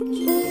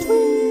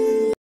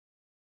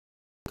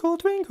 Twinkle,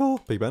 twinkle.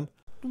 Big Ben.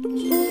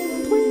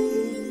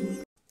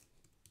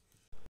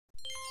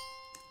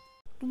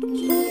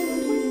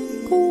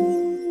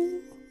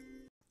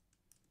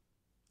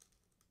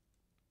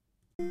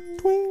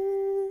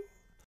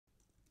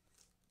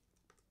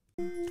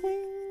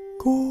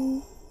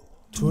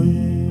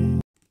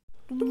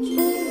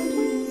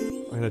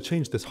 going to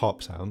change this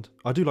harp sound.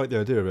 I do like the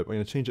idea of it, but I'm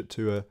going to change it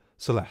to a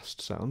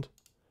Celeste sound.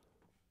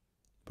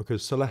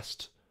 Because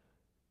Celeste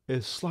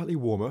is slightly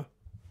warmer.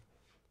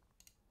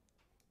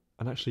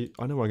 And actually,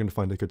 I know where I'm going to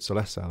find a good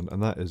Celeste sound,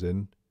 and that is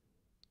in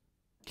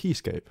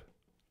Keyscape.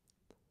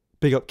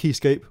 Big up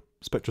Keyscape,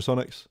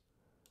 Spectrasonics.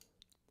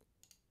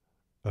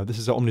 This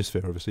is our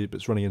Omnisphere, obviously, but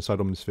it's running inside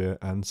Omnisphere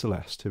and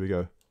Celeste. Here we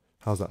go.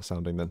 How's that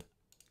sounding then?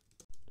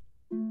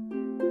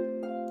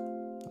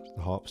 That's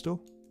the harp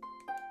still.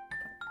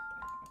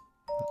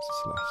 That's the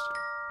Celeste.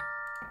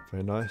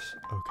 Very nice.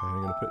 Okay,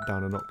 I'm going to put it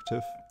down an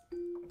octave.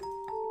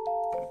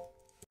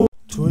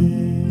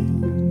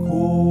 Twinkle,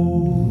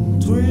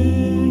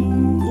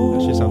 twinkle.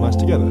 Actually sound nice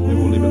together. Maybe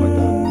we'll leave it like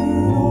that.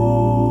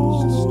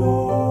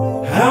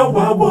 How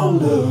I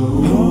wonder.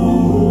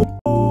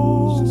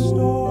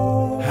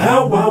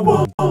 How I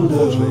wonder.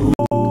 Unfortunately,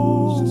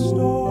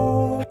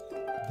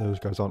 those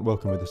guys aren't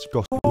welcome with this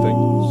gospel thing.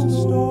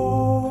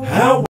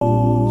 How I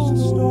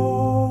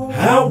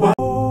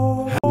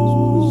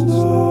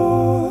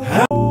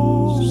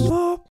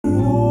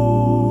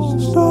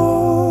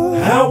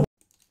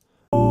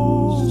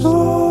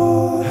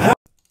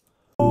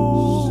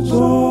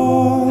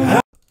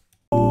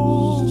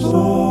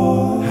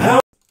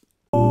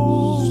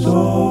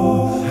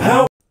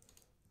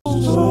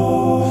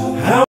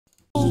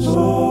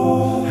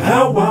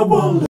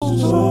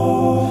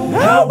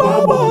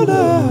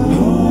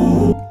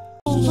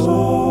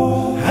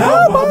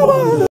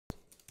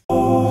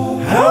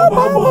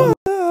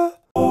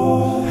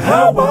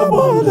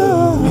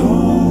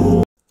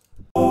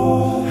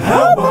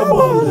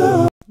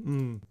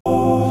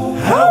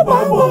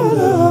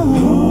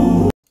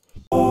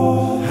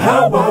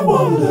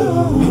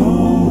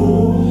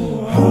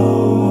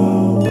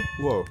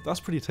Whoa, that's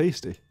pretty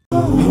tasty.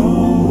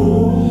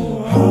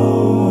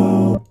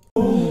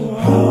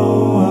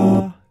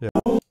 Yeah.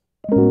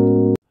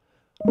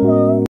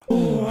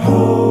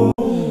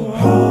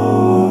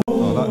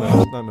 Oh, that note.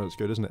 note's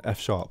good, isn't it? F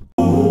sharp.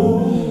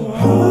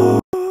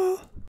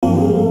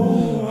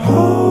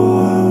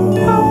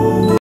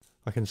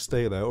 I can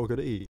stay there or go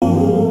to E.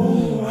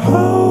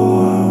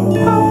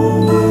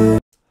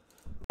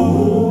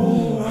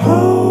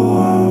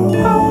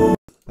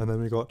 And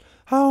then we got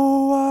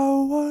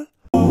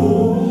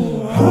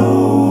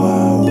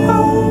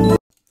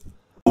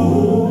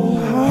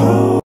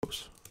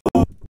oops.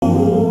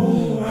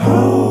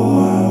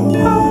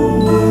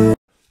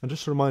 And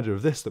just a reminder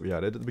of this that we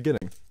added at the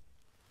beginning.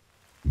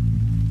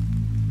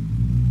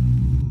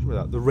 With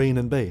that, the rain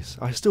and bass.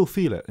 I still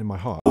feel it in my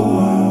heart.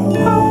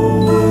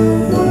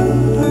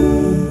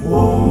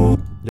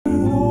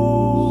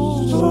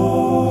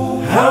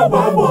 How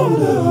I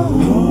wonder.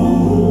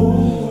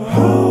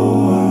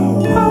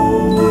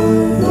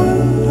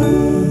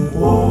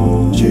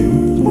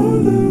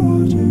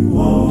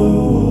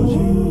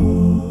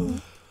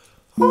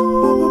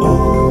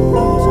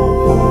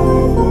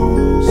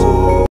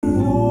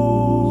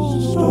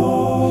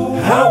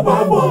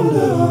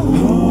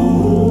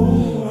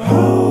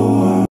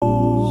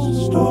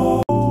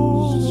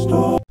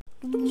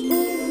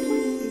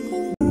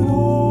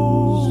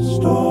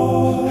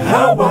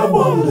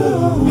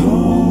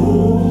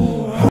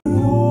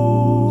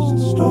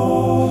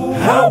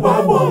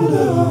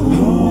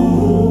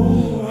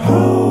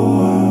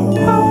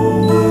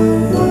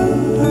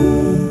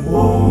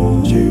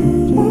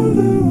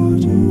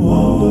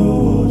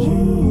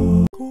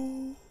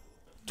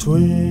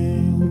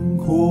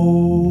 Twinkle,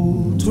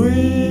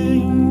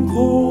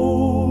 twinkle,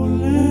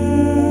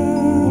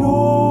 little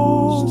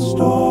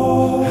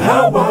star,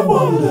 how I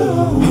wonder,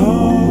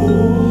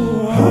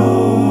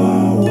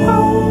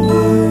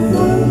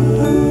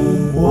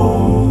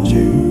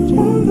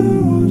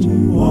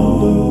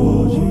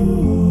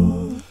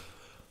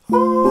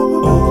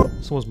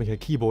 Someone's making a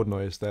keyboard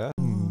noise there.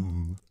 Yeah,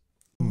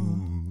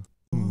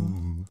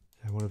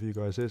 one of you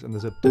guys is, and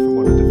there's a different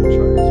one, a different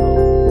track as well.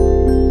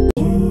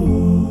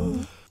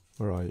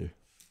 Where are you?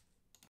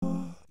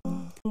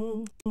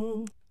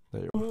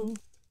 There you are.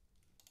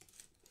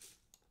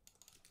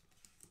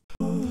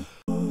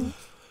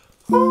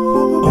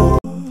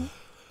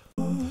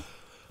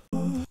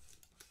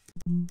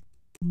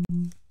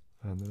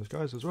 And those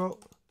guys as well.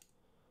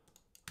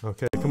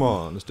 Okay, come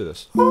on, let's do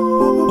this.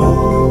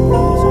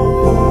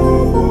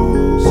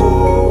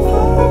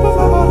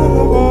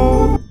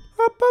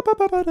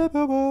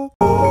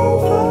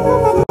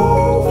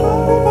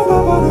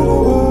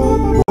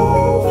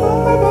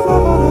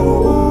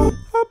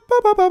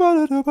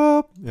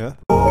 Yeah.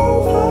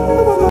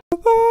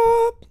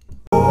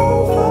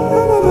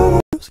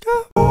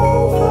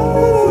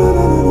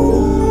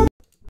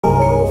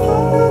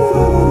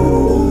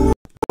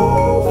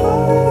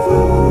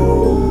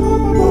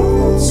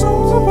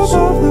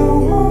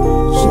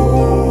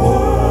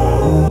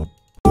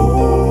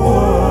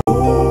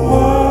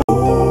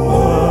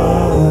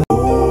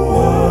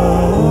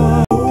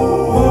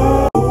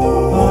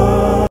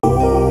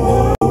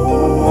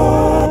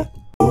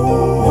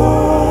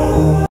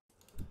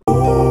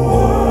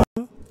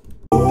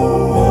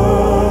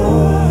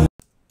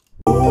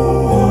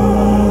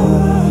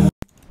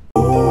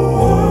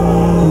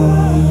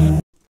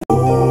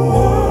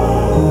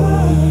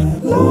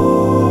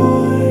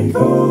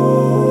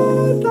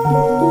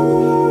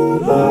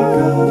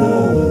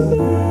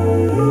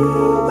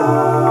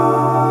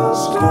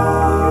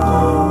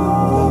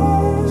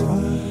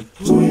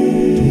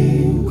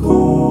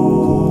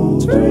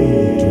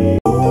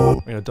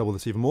 Double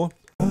this even more.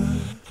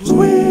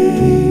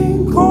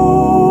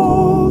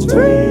 twinkle,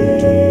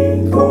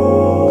 twinkle,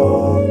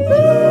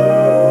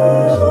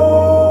 little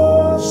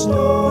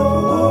star,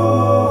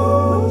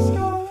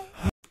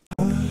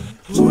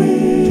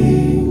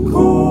 twinkle,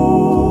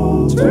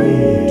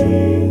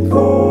 twinkle,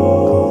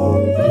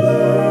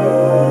 little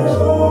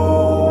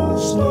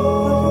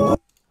star,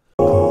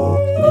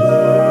 little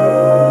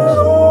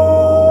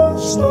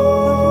star.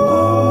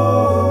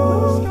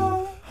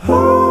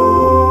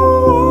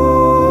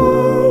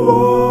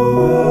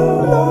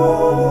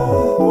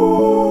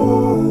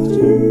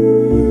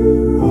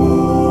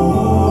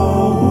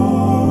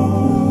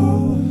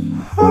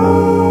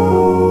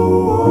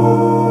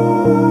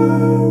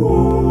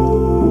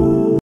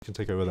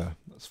 Take over there.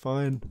 That's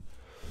fine.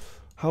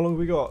 How long have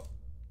we got?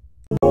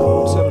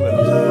 7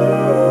 minutes.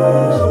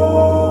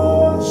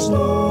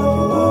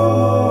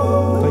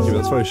 Thank you,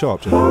 that's very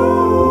sharp, Jim.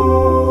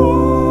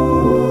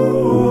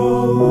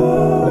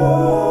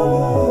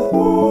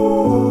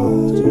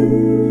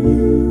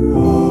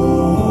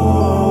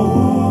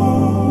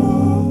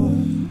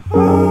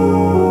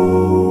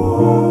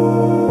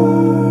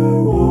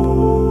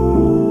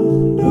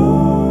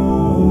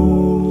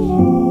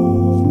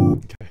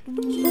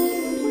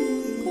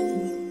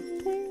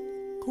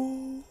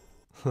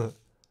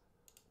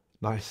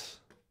 Nice,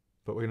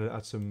 but we're going to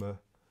add some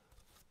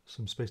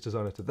space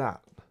designer to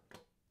that.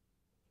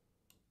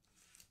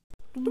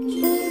 And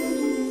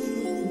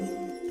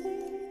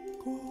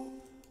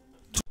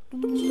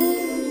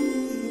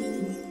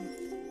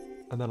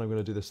then I'm going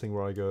to do this thing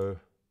where I go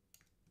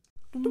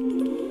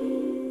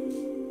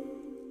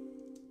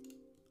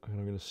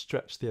to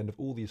stretch the end of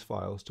all these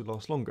files to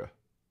last longer.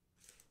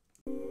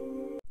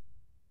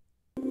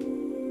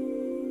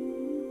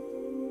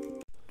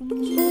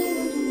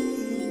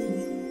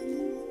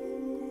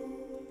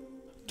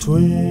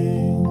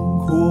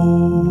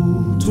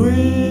 Twinkle,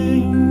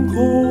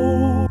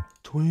 twinkle,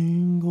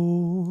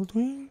 Twinkle,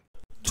 twinkle,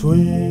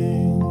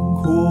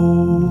 twinkle,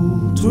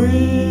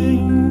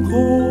 twinkle,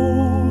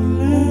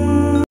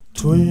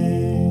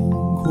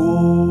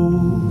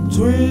 twinkle,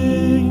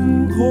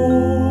 twinkle,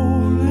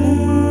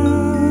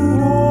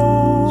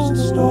 little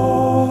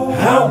star.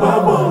 How I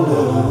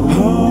wonder.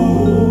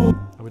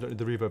 and we don't need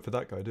the reverb for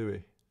that guy, do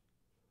we?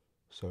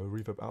 So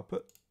reverb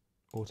output,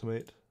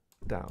 automate,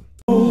 down.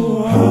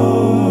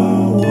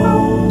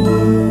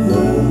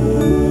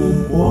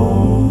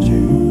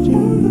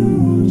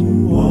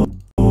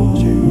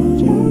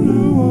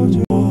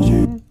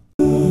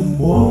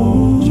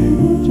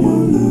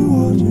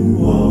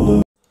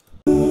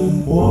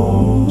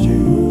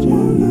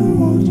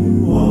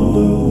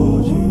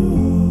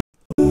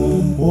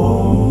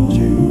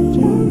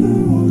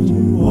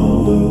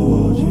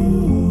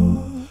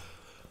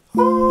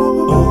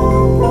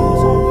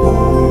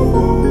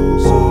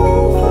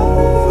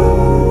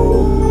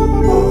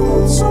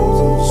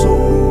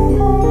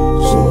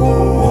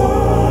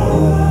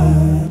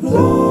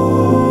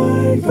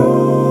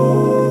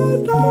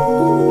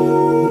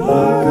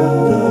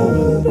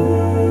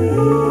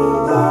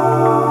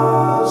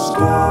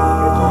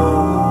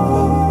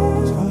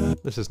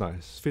 This is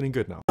nice. Feeling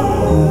good now.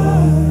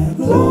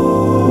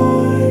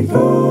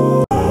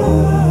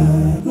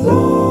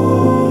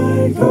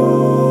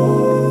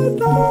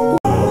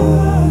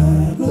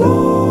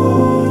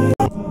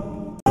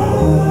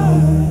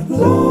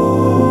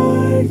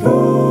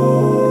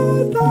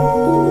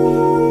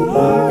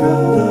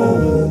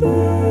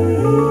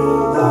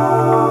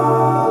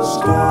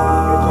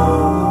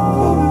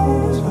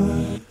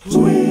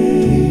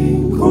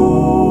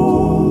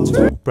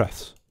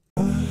 Breaths.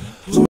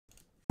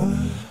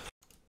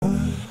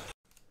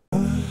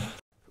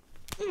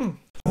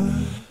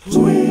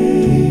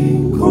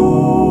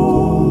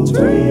 Twinkle,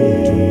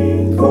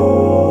 twinkle,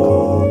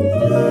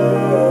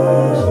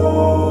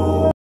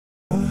 little,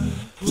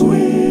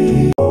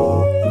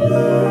 twinkle,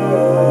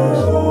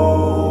 little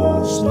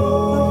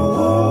star.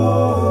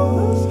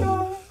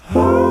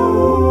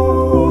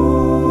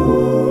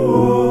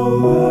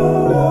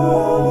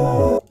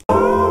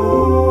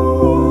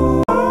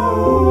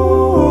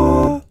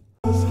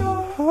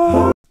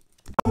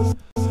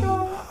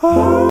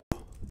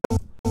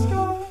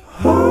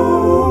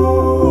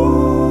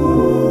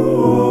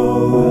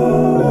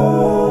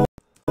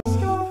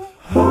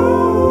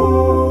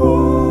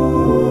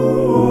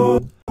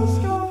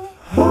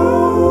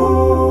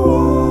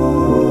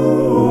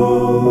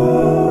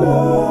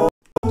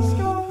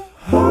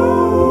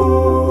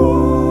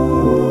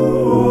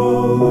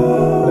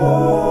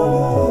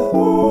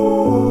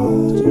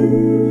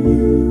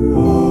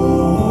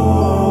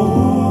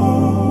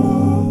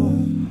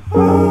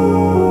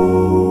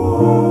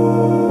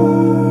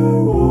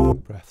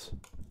 Breaths.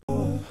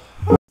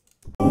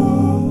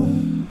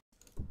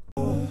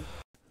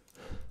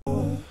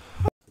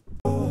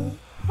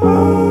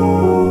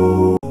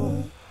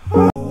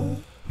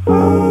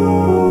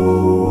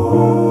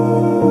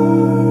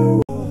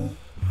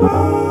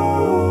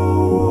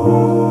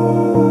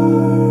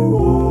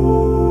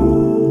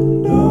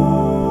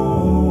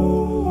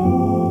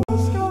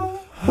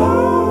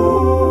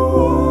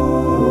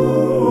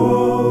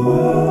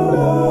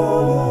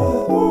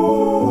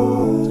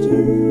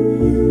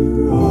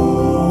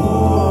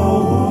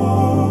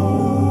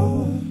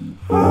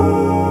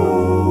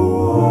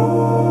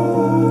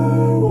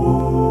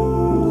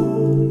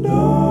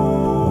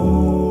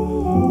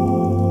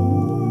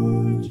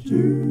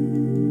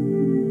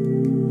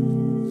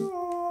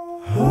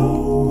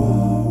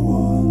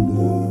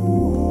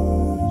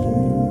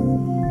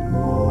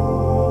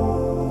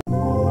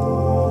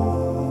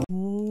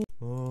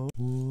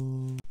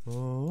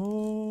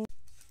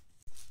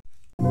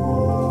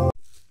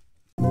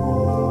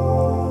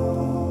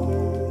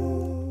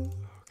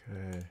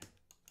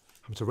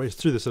 I'm to race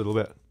through this a little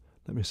bit.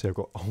 Let me see, I've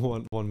got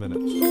 1 minute.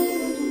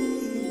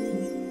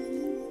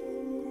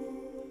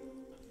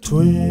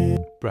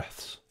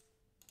 Breaths.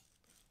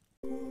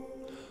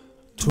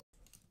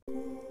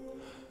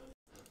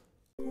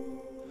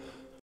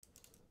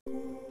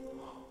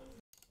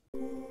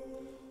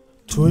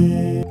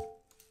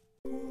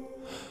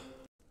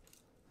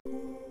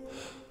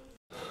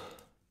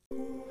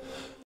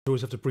 You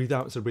always have to breathe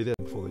out instead of breathe in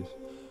before these.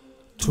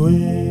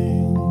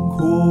 Twinkle,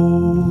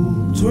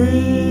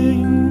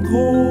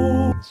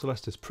 twinkle.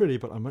 Celeste is pretty,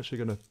 but I'm actually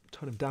going to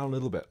turn him down a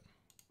little bit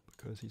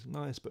because he's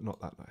nice, but not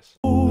that nice.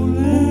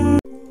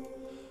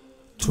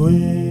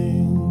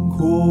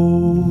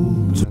 Twinkle,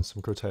 And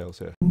some coattails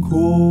here.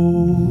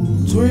 twinkle,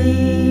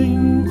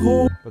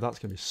 twinkle. But that's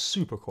going to be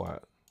super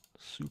quiet.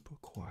 Super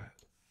quiet.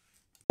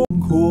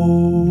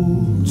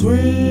 Twinkle,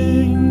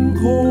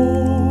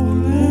 twinkle,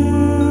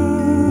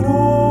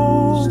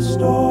 little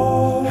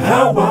star.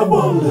 How I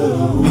wonder,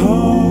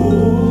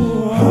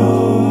 how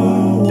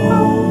I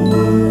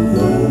wonder.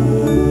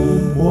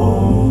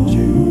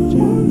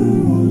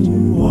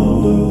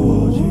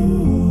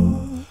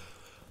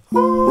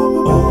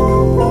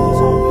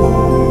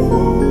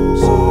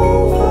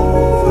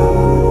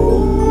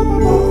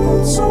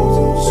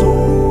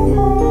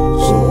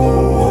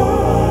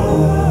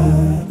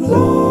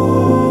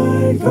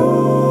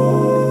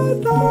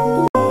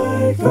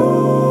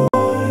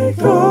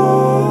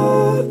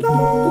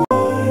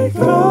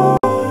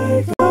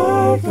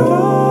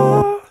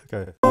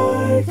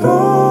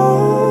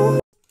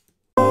 God,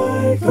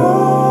 my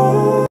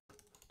God,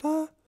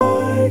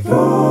 my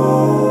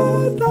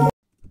God,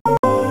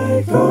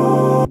 my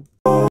God,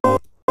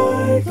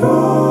 my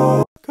God,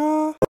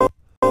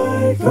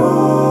 my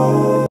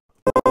God,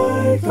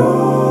 my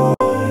God,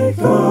 my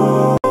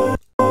God,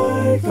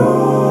 my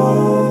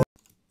God,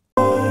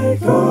 my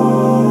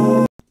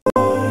God,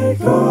 my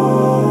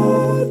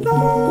God,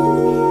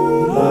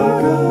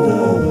 like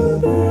another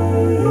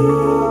day in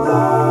the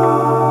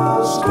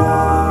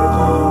sky.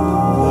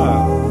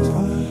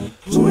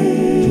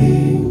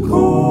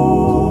 Twinkle,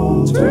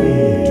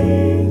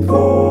 twinkle,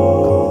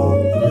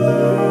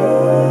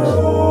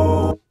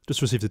 little.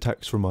 Just received a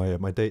text from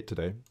my date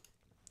today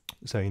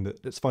saying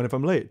that it's fine if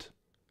I'm late.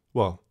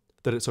 Well,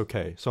 that it's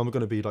okay. So I'm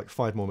going to be like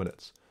 5 more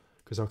minutes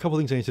because there are a couple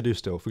of things I need to do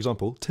still. For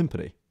example,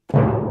 timpani.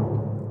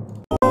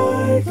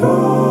 My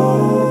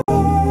God,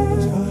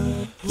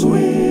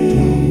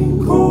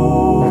 twinkle,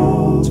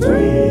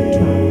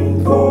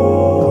 twinkle.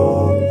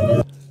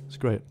 It's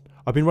great.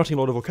 I've been writing a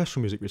lot of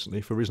orchestral music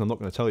recently for a reason I'm not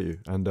going to tell you,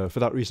 and for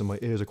that reason my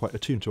ears are quite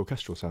attuned to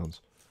orchestral sounds.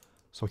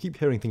 So I keep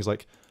hearing things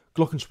like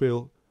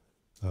glockenspiel,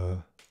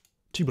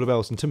 tubular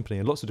bells and timpani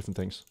and lots of different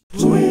things.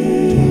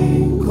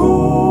 Twinkle,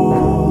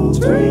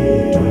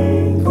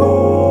 twinkle.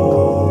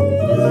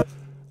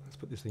 Let's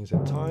put these things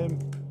in time.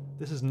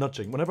 This is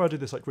nudging. Whenever I do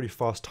this like really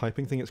fast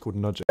typing thing, it's called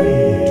nudging.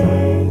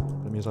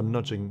 That means I'm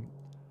nudging.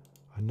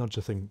 I nudge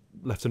a thing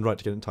left and right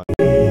to get in time.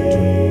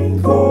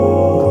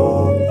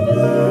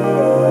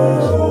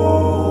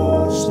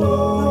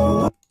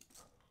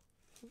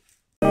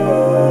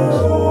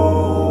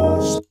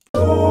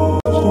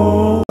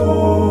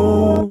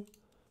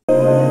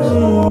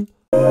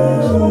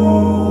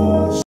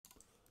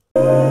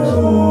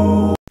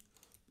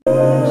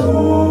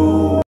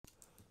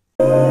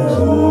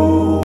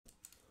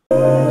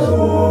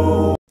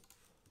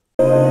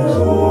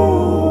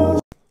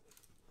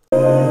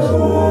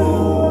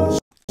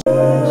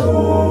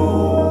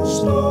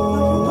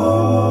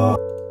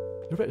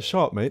 You're a bit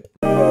sharp, mate.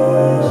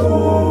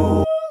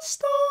 I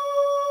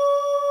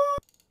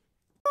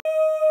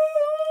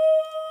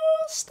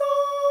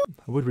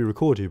would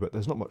re-record you, but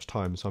there's not much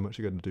time, so I'm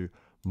actually going to do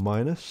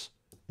minus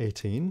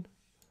 18.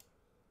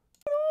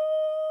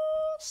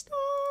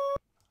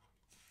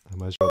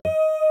 And where's your other?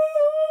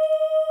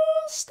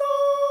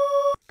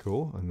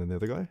 Cool, and then the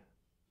other guy.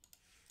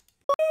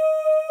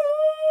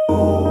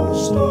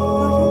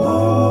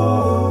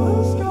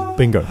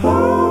 Bingo.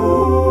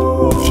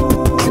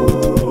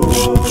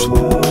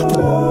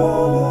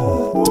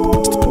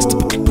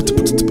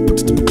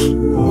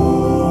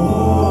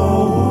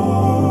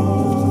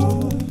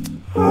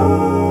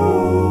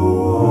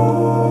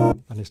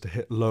 That needs to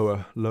hit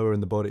lower in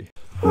the body.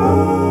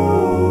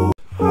 Oh,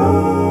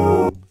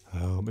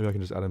 maybe I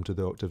can just add them to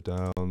the octave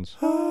downs.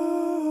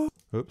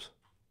 Oops.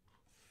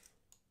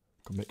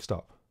 Got mixed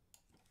up.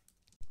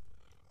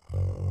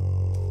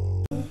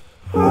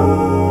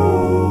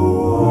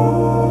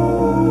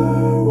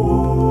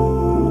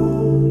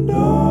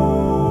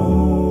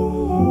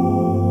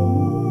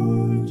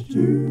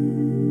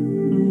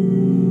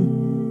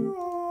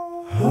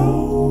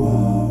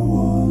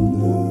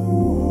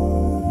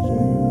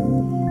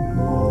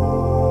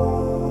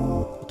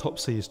 The top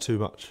C is too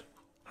much.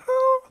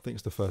 I think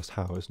it's the first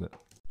how, isn't it?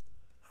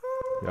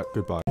 Yeah,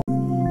 goodbye.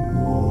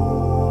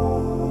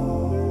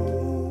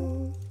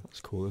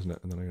 That's cool, isn't it?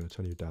 And then I'm going to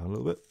turn you down a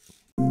little bit.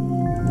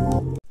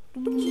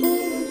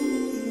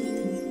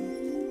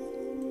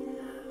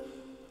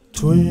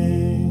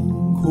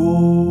 Twinkle,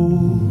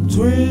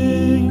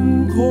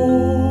 twinkle,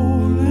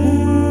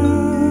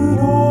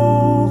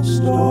 little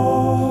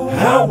star.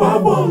 How I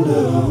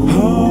wonder,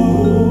 how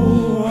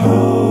I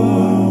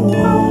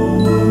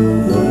wonder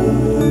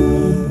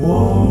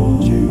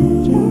what you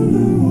do,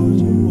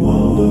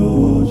 wonder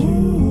what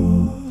you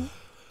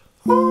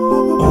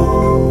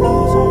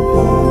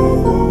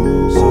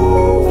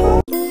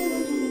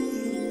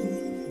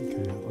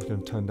Okay, I was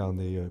going to turn down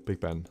the Big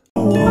Ben.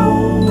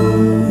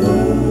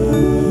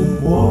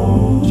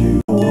 want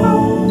you.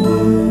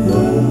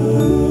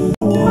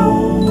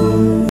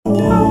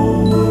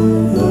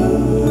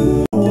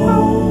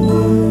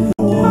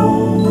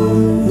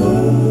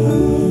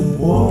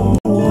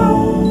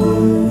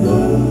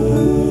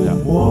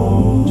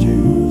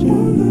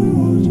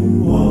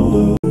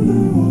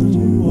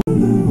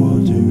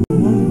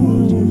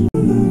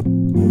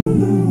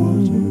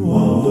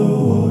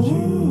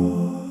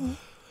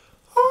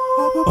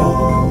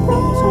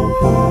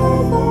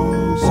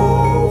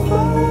 So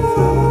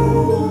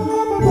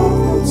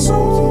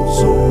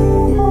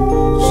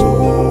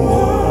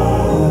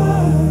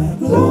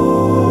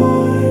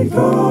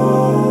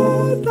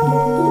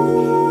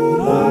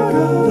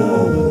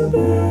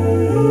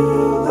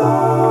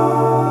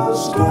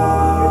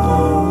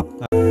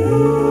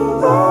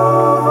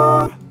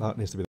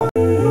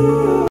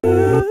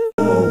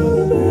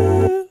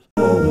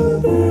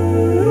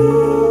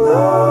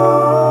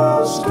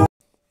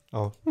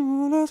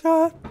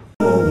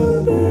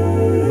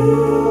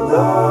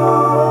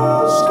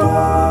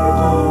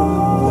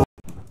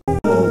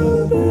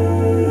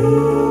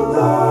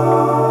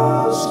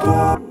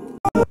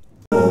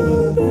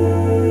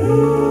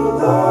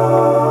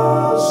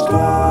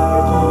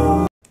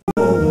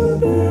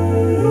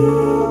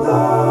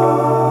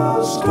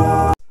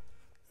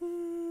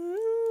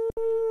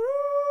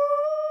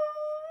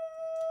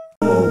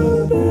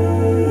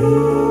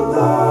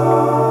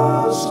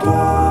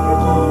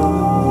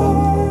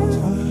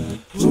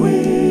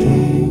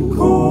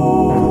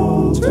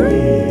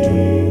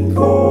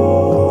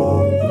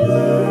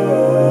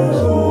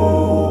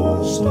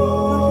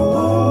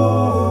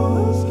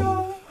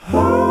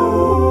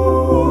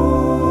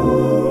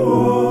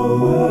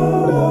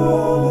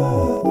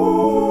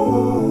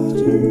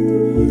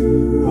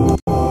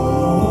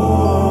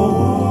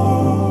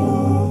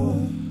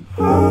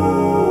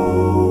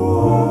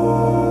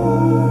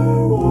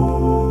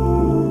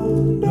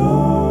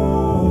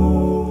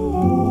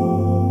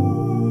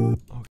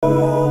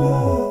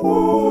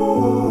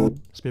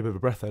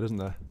breath there, doesn't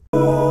there? Okay,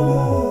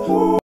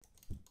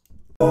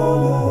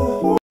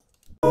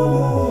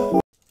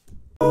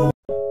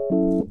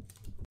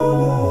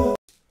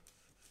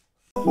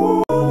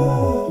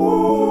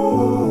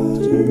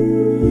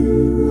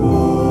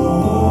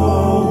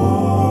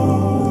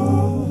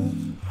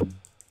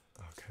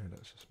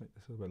 let's just make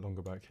this a little bit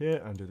longer back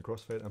here and do the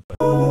crossfade and play.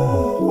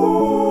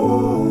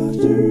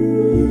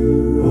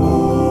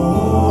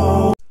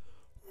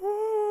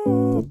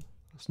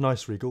 That's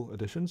nice regal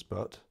additions,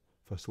 but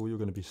first of all, you're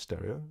going to be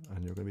stereo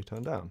and you're going to be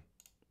turned down.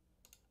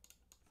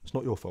 It's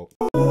not your fault.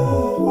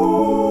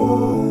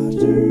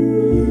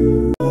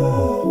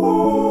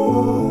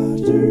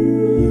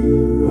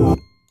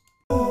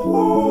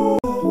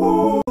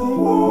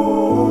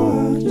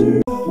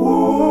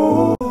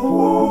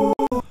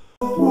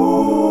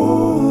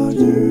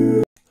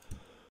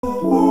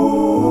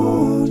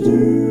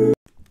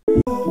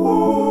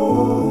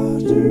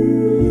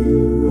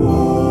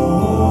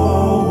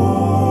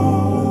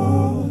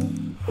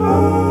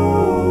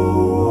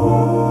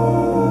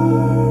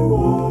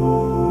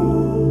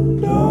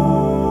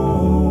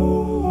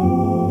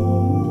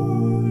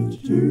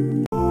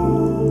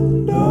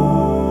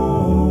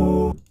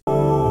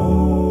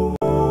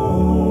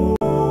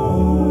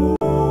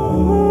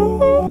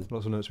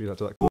 Lots of notes we like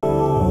to like.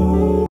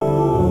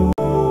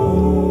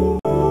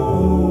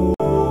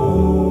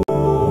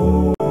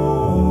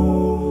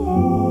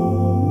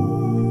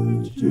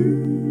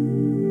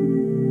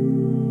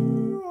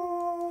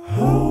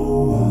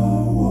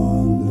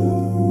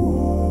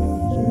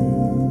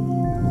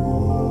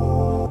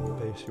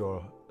 Bass,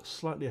 you're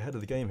slightly ahead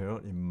of the game here,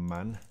 aren't you,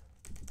 man?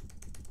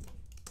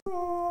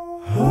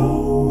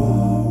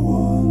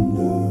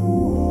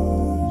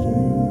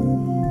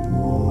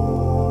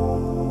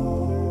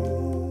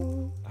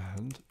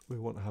 And we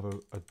want to have a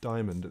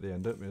diamond at the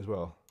end, don't we, as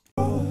well?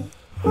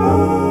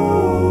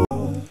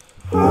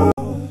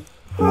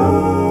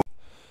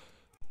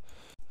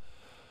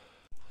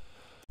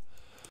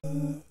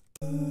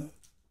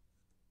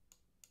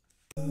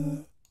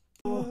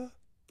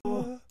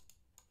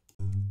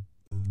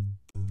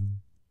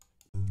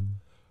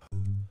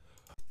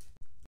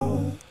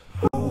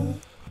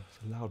 It's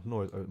a loud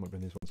noise. Oh, it might be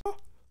in these ones.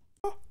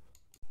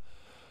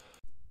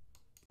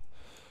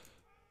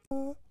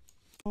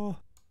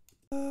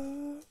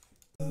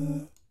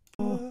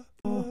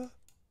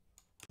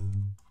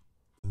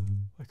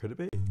 Where could it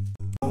be?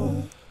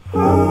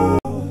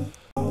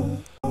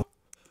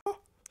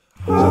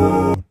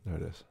 There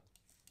it is.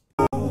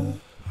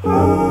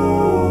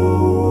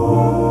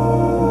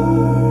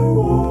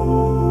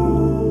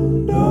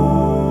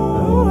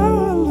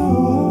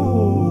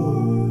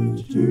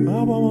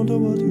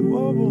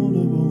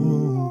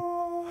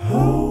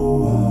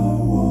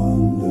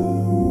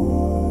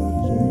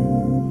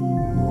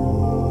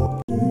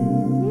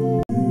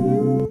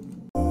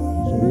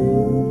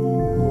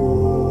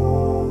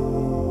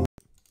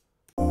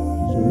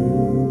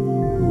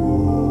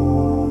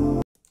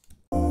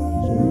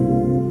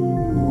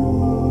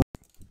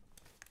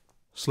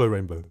 Slow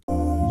rainbow.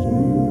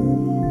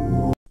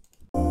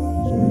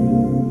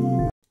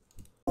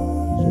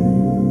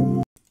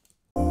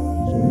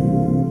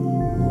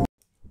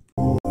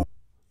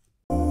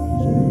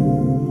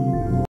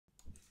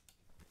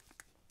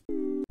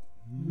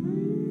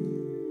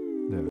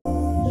 There.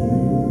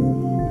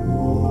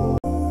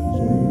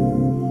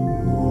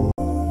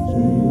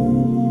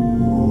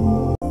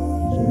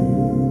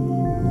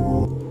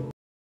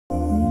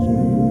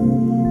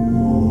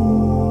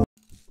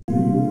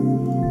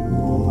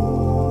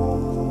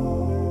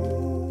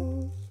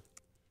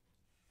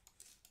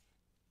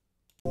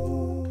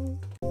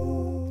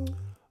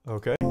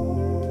 Okay.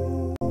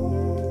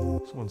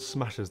 Someone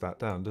smashes that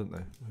down, didn't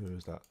they? Who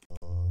is that?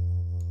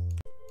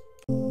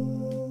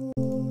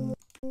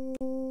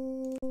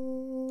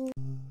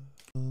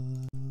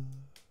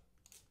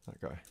 That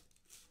guy.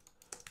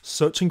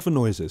 Searching for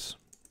noises.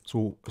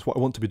 That's what I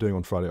want to be doing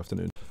on Friday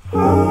afternoon.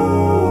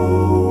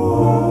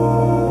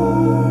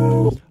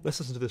 Let's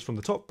listen to this from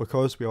the top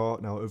because we are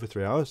now over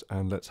 3 hours,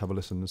 and let's have a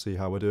listen and see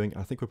how we're doing.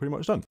 I think we're pretty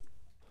much done.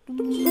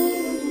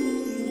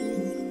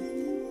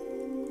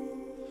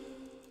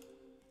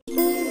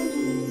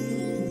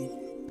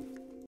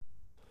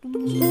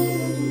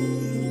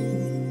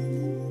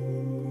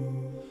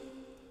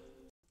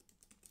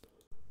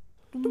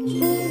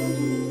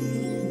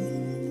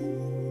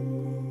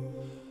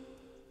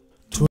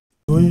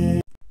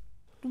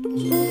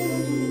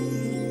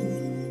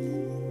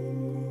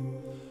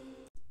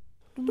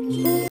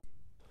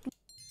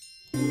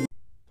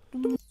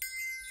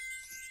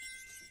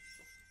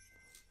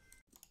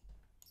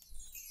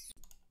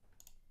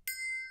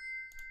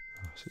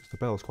 The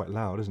bell's quite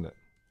loud, isn't it?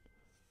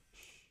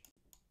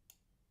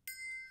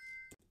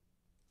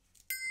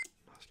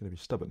 It's going to be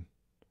stubborn.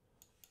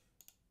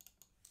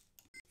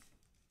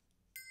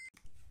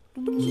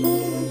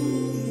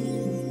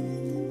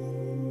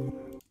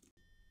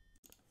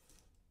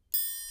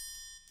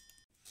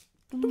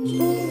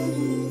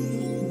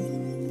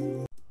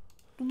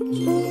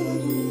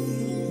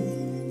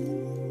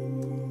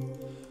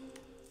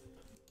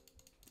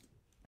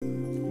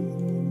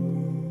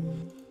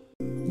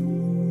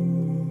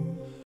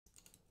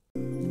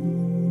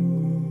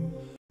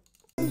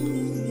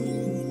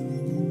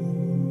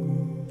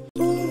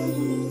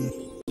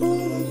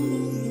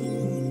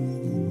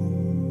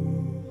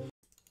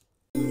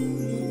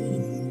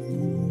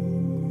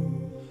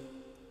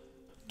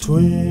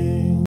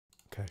 Twinkle,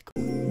 Okay,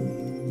 cool.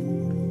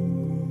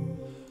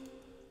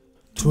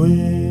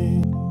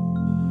 twinkle,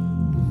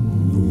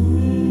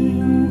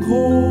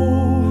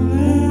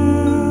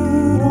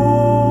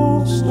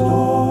 little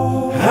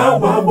star.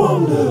 How I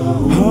wonder,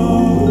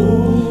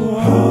 how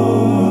I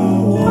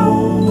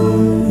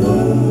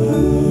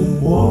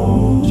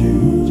want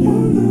you to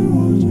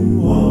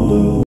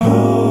wonder,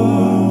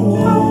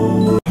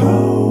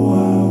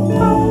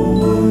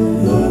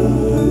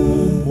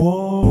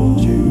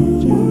 want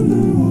you to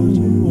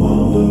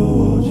wonder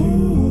what you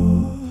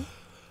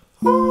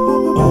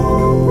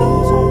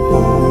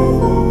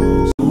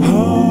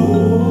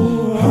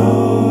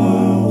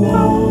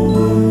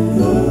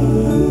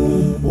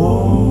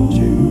want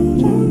you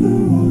to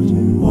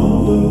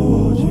wonder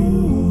what you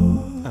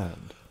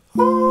And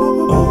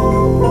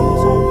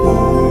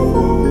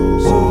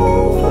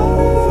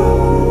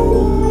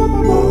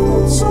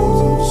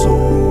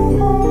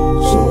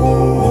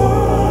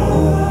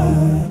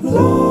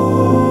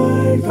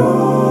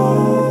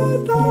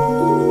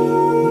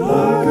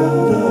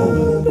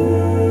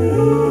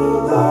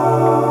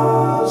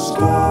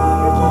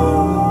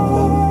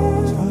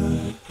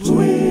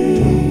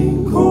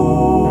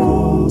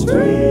Twinkle,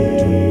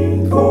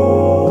 twinkle,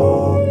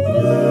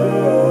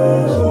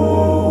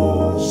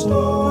 little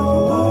star,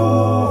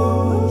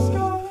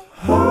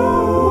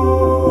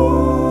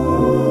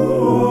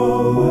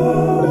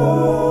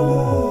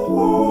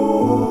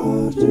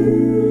 what do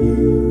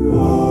you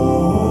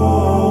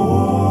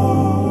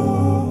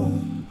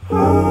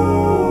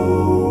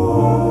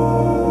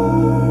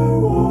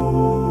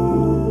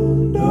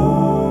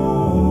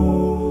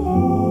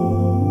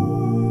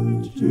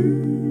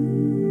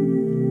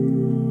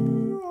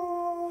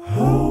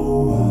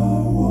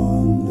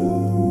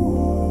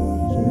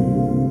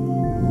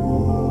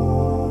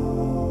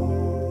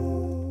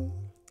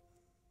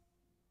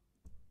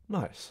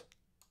nice.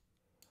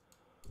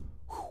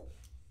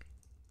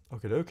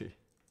 Okie dokie.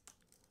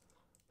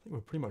 I think we're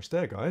pretty much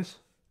there, guys.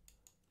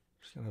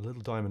 Just getting a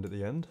little diamond at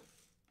the end.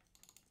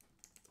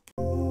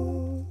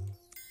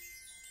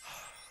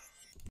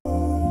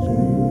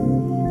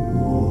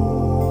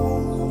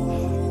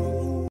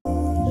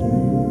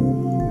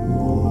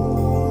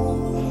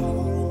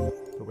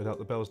 But without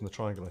the bells and the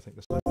triangle, I think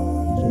this time.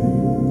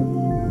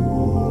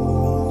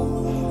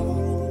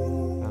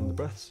 And the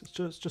breaths,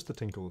 it's just the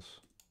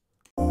tinkles.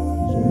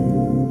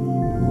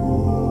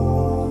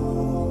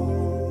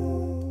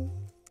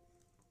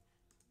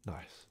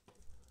 Nice.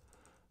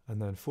 And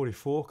then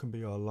 44 can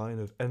be our line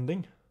of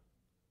ending.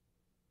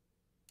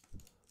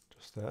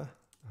 Just there.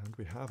 And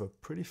we have a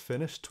pretty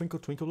finished Twinkle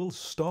Twinkle Little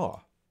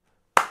Star.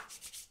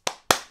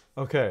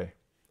 Okay,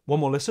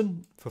 one more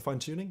listen for fine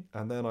tuning,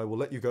 and then I will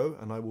let you go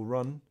and I will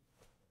run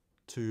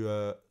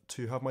to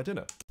have my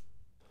dinner.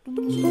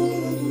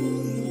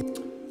 Okay,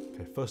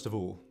 first of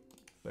all,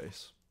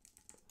 bass.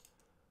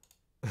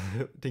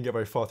 Didn't get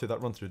very far through that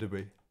run through, did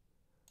we?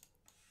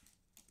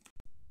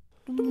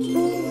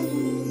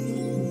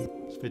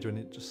 Just videoing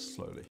it just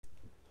slowly.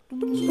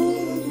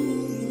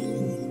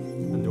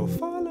 And your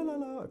fa la la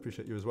la, I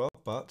appreciate you as well,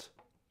 but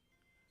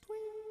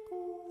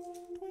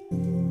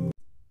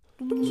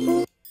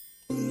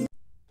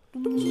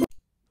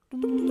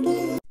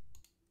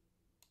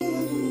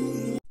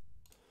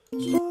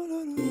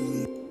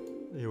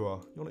there you are.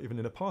 You're not even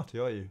in a party,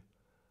 are you?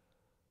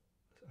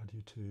 Let's add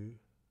you to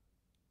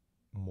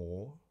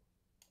more.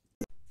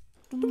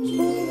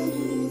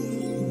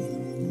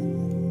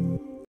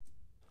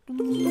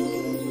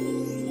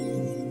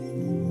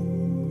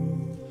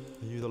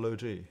 Are you the low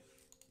G?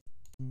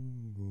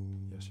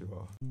 Yes, you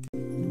are.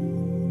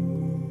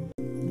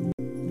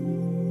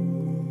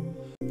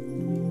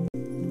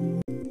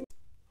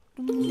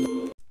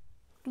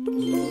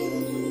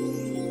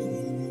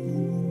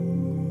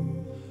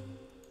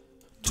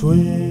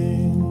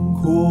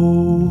 Twinkle,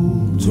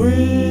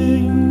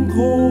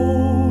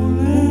 twinkle,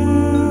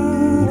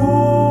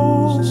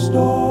 little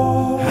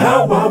star.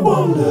 How I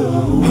wonder,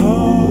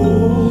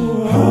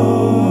 how I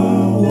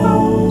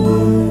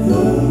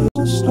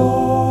wonder,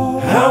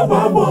 star. How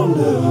I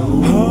wonder,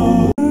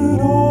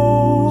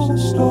 little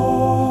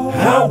star.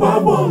 How I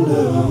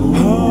wonder,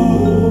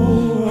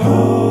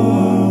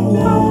 how I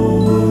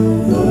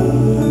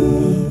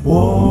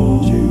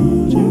want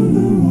you to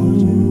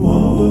wonder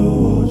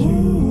what you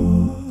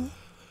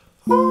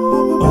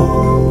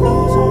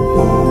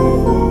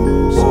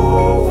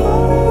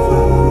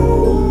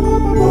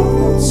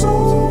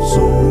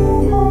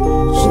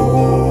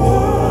so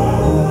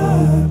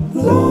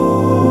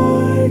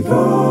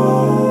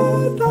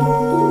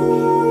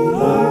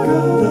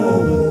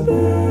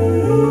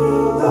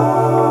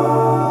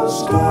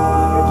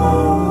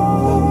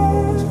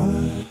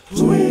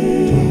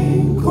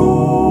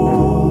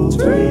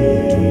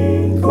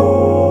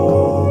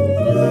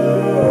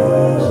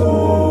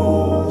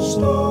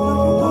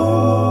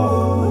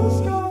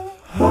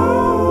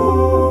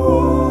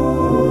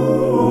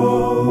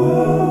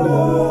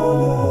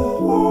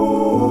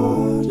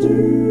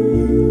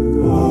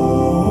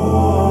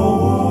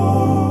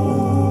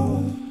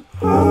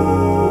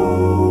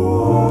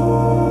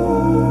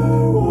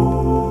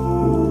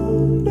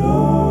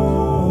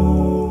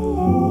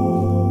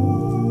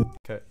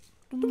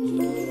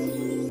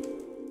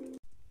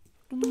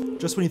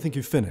Just when you think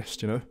you've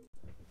finished, you know?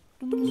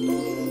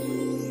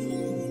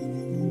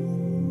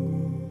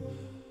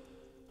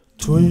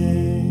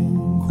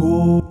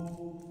 Twinkle.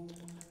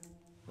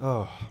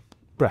 Oh,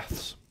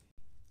 breaths.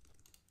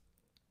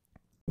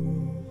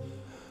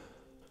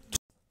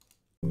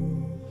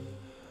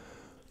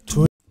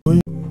 Twinkle,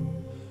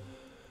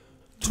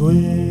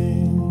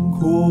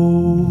 twinkle.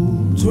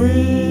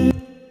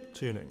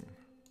 Tuning.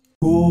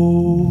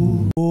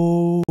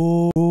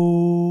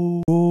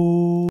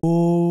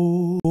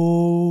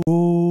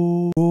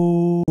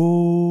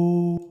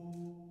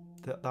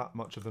 That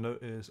much of the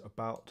note is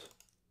about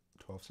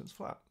 12 cents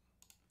flat.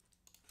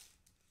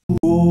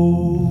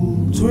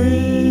 Twinkle,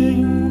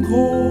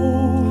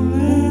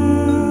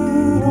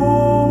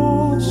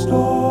 little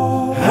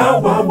star,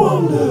 how I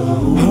wonder,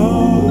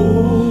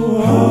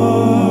 how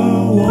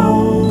I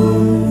wonder,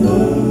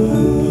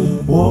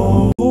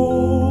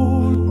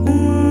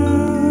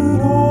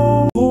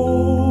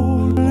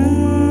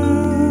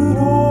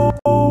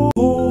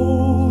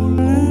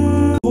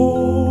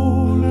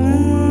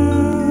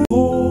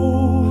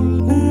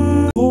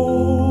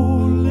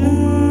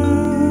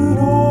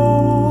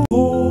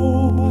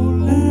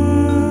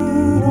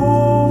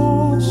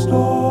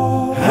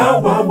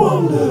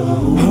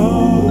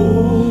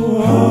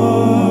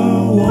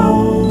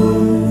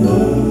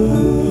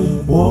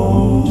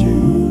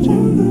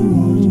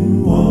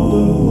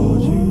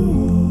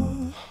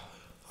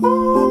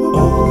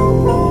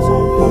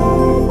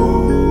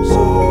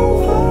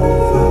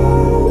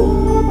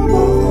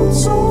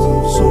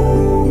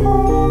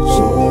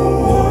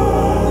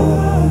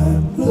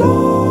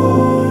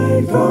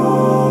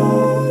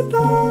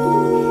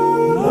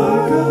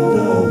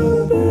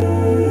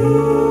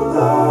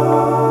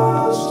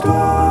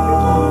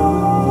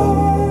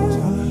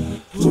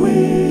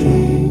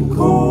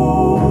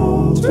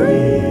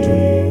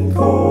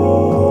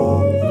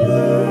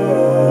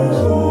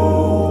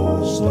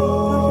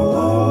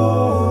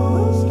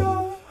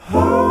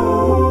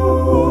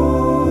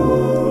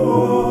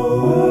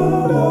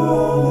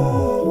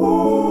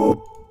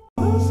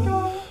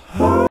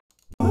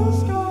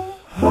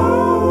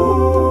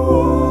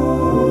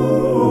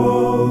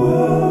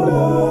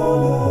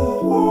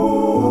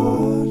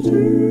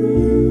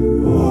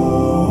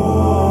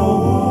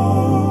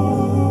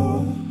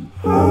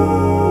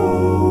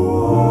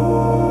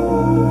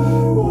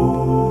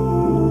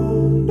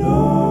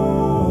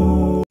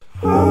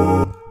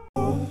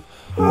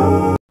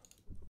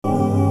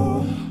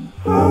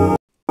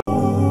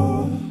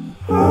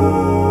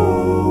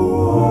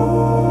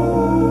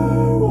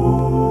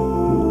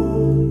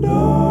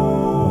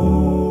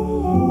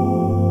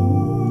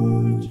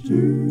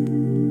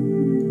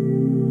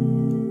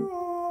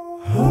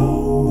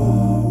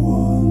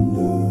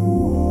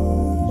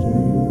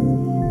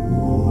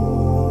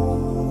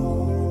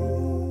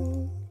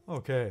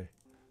 Okay,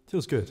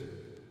 feels good.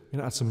 I'm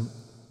gonna add some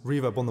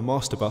reverb on the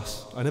master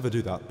bus. I never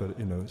do that, but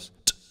you know, it's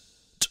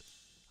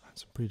add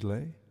some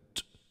pre-delay.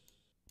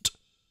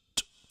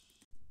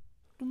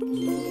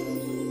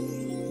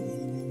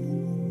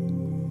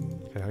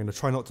 Okay, I'm gonna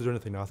try not to do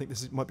anything now. I think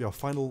this might be our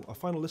final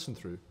listen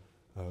through.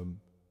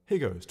 Here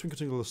goes, Twinkle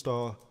Twinkle Little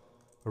Star,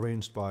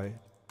 arranged by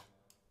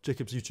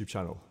Jacob's YouTube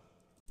channel.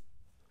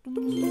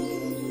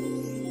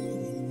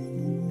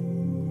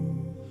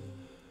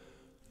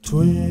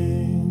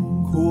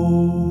 Twinkle,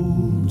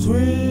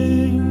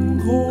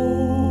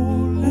 twinkle,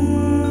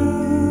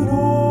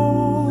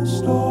 little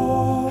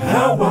star,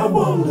 how I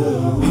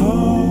wonder,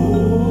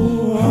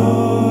 how I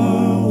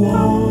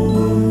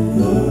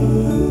wonder,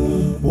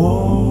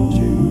 what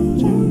you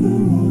do,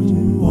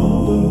 wonder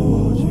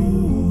what you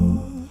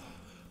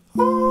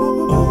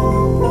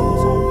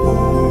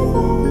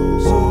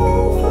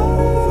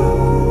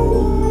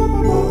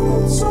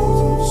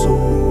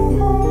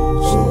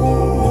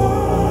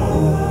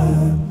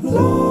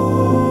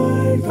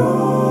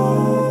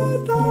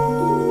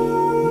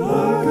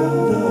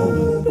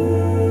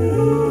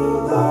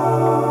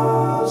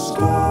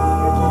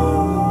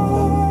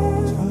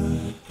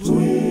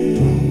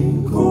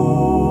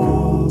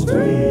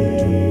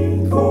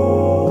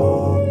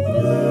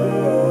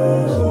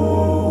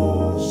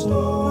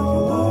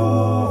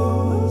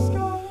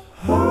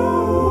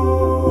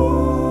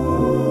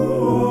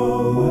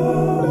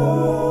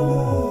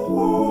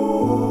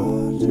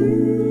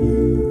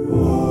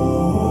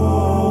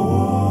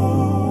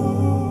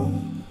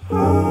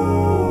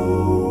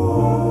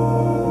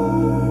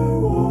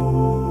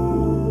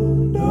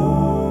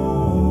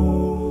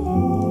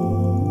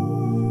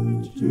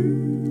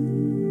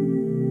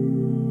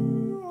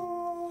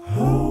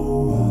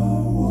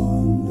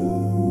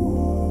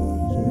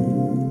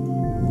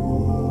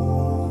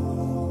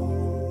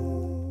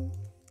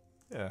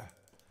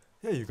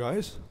Yeah, you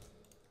guys.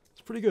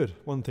 It's pretty good.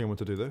 One thing I want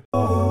to do though. I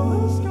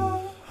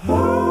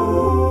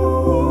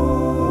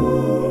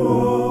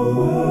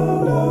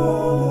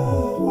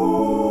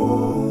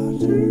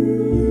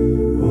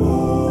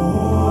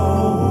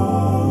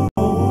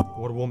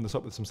want to warm this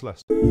up with some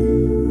Celeste.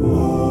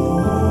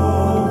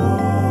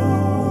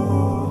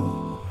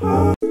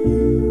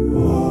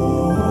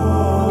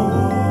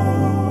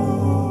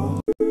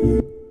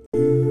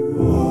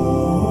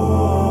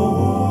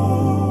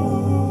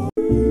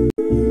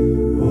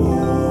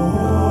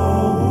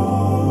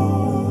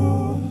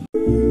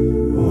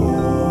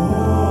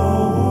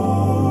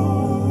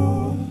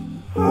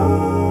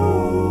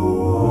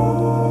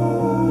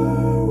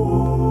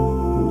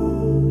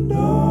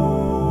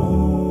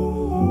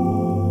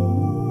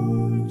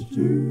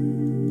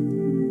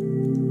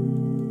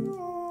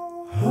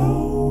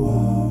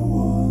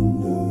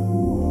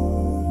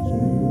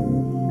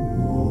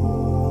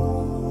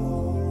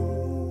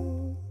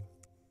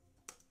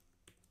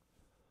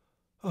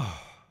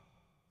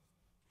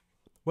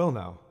 Well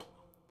now,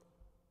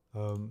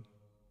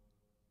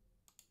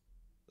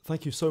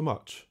 thank you so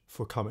much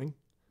for coming.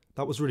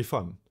 That was really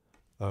fun.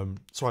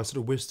 So I sort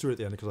of whizzed through at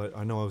the end because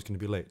I know I was going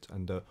to be late,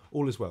 and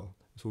all is well.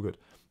 It's all good.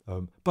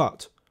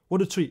 But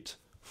what a treat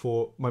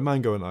for my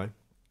mango and I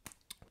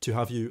to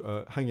have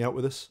you hanging out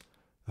with us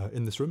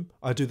in this room.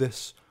 I do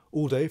this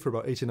all day for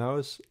about 18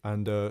 hours,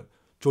 and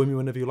join me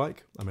whenever you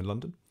like. I'm in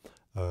London.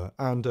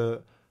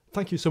 And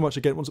thank you so much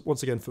again,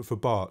 once again, for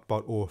Bart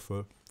Orr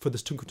for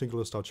this Twinkle Twinkle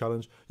Little Star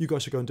challenge. You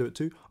guys should go and do it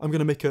too. I'm going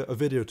to make a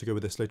video to go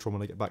with this later on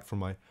when I get back from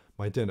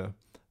my dinner,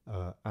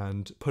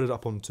 and put it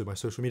up onto my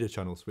social media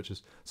channels, which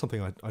is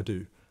something I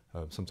do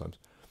sometimes.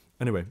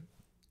 Anyway,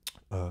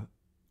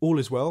 all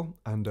is well,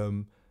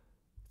 and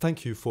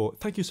thank you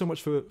so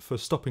much for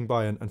stopping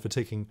by and for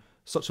taking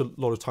such a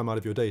lot of time out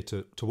of your day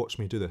to watch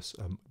me do this.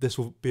 This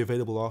will be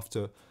available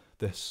after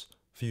this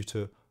for you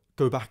to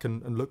go back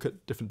and look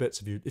at different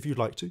bits if you'd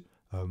like to.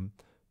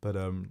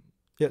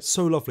 Yeah, it's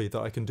so lovely that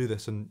I can do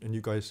this and you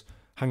guys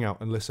hang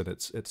out and listen.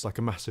 It's like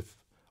a massive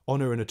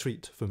honour and a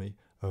treat for me.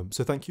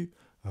 So thank you.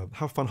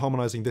 Have fun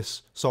harmonising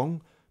this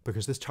song,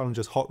 because this challenge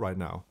is hot right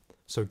now.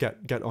 So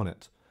get on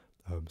it.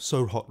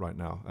 So hot right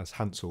now, as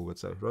Hansel would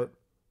say, right?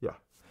 Yeah.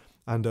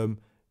 And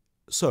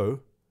so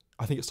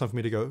I think it's time for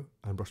me to go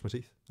and brush my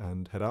teeth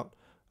and head out.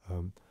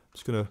 I'm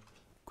just gonna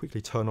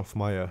quickly turn off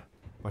my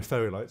my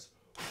fairy lights.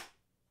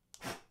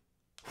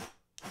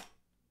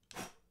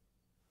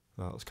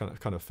 That's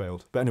kind of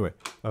failed. But anyway,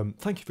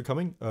 thank you for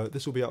coming.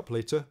 This will be up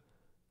later,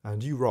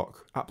 and you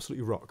rock,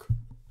 absolutely rock.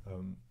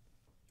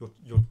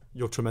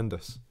 You're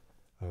tremendous.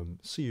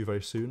 See you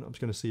very soon. I'm just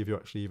going to see if you're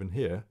actually even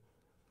here.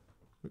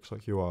 Looks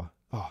like you are.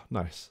 Oh,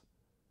 nice.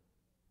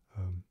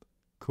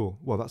 Cool.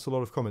 Well, that's a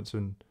lot of comments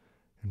in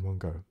one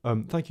go.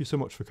 Thank you so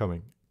much for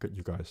coming,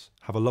 you guys.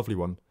 Have a lovely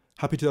one.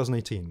 Happy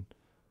 2018,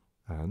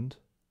 and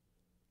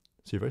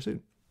see you very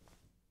soon.